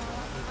first.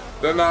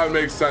 Then that would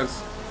make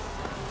sense.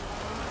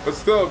 But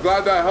still,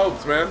 glad that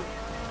helped, man.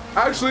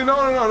 Actually,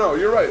 no,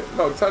 you're right.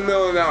 No, 10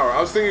 mil in an hour.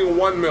 I was thinking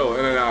 1 mil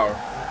in an hour.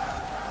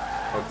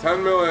 Oh,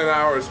 10 mil in an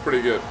hour is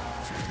pretty good.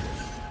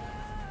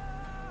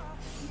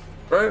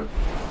 Right?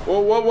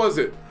 Well, what was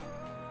it?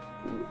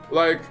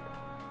 Like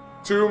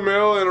 2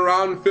 mil in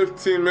around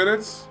 15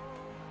 minutes?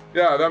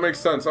 Yeah, that makes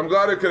sense. I'm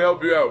glad it could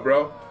help you out,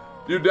 bro.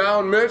 You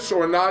down, Mitch,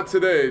 or not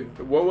today?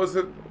 What was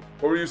it?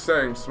 What were you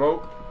saying?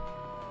 Smoke?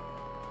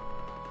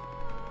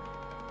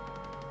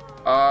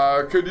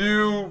 Could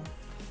you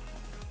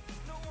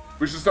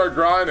We should start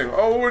grinding.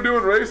 Oh, we're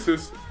doing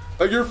races.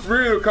 Like, you're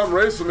free to come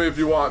race with me if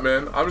you want,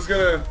 man. I'm just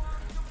gonna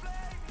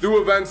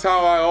do events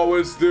how I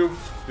always do,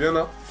 you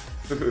know?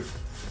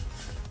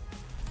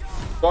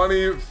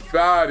 Funny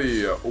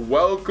Fatty,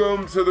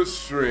 welcome to the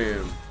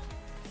stream.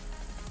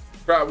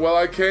 Crap, well,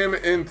 I came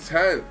in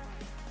 10.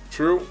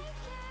 True.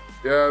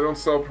 Yeah, don't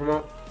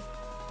self-promote.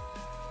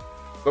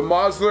 The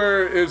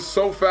Mosler is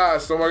so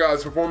fast. Oh my god,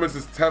 his performance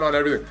is 10 on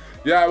everything.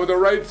 Yeah, with the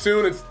right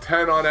tune, it's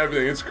 10 on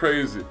everything. It's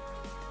crazy.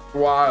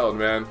 Wild,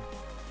 man.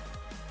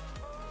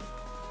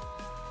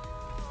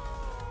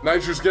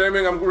 Nitrous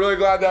Gaming, I'm really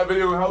glad that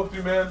video helped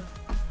you, man.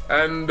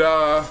 And,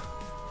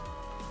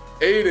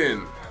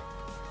 Aiden.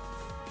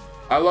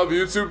 I love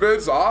YouTube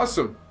vids.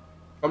 Awesome.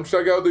 Come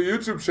check out the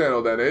YouTube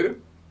channel then, Aiden.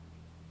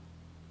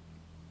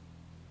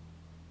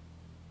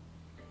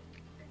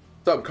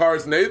 What's up,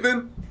 Cars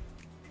Nathan?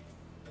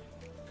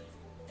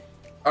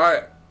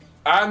 Alright,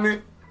 add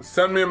me,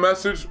 send me a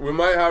message. We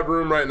might have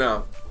room right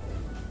now.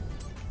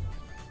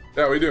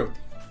 Yeah, we do.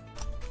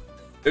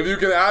 If you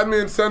can add me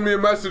and send me a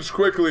message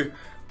quickly,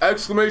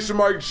 exclamation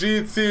mark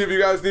GT if you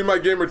guys need my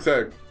gamer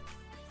tag.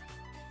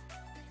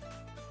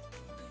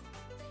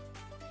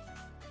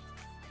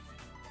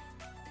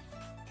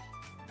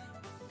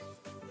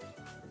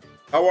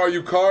 How are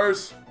you,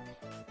 Cars?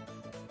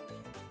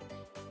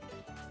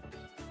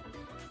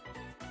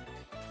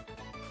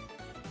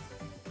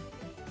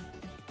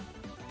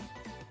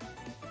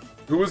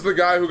 Who was the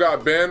guy who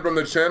got banned from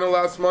the channel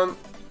last month?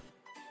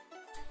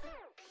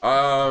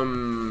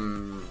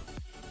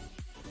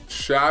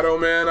 Shadow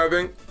Man, I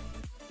think.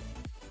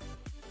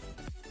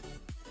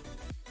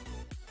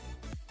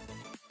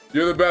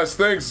 You're the best.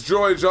 Thanks,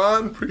 Joy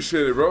John.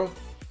 Appreciate it, bro.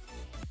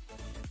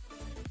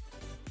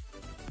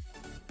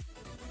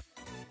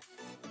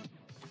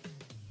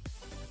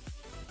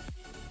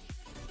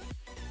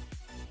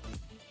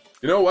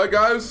 You know what,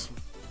 guys?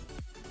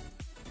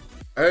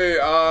 Hey,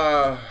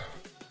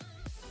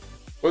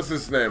 what's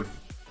his name?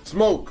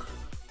 Smoke.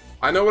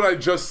 I know what I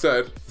just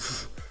said,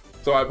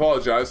 so I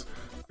apologize.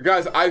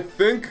 Guys, I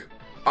think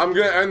I'm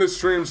gonna end the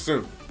stream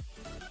soon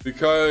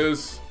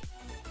because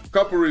a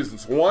couple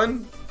reasons.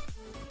 One,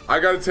 I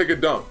gotta take a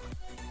dump.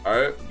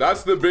 Alright?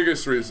 That's the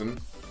biggest reason.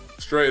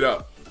 Straight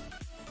up.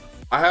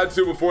 I had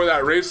to before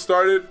that race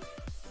started.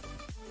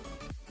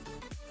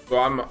 So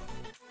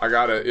I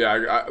gotta,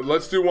 yeah,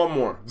 let's do one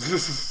more.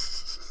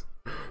 Let's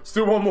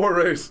do one more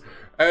race.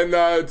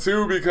 And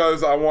two,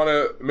 because I want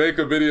to make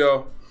a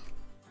video.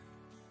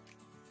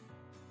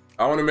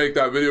 I want to make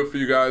that video for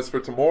you guys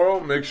for tomorrow.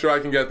 Make sure I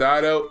can get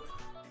that out.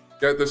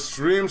 Get the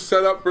stream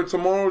set up for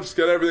tomorrow. Just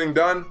get everything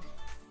done.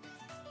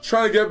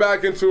 Trying to get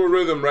back into a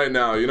rhythm right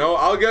now, you know?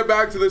 I'll get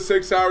back to the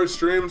 6-hour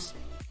streams.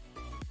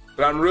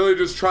 But I'm really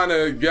just trying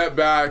to get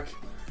back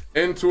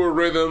into a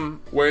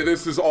rhythm where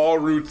this is all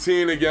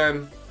routine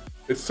again.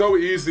 It's so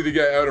easy to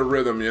get out of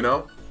rhythm, you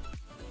know?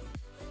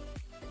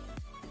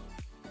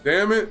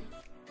 Damn it.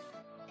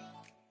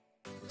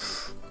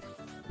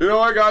 You know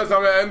what, guys?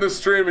 I'm gonna end the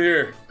stream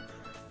here.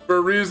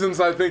 For reasons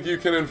I think you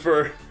can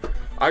infer.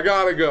 I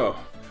gotta go.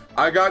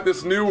 I got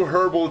this new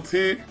herbal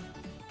tea.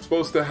 It's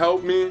supposed to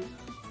help me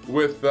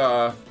with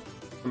some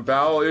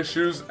bowel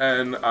issues,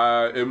 and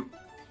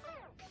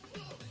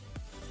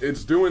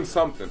it's doing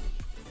something.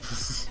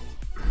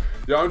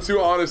 Yeah, I'm too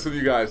honest with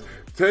you guys.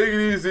 Take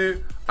it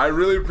easy. I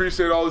really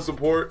appreciate all the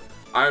support.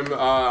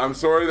 I'm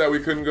sorry that we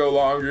couldn't go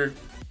longer.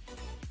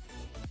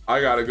 I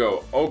gotta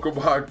go.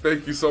 Okabak,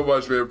 thank you so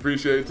much, man.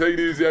 Appreciate it. Take it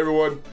easy, everyone.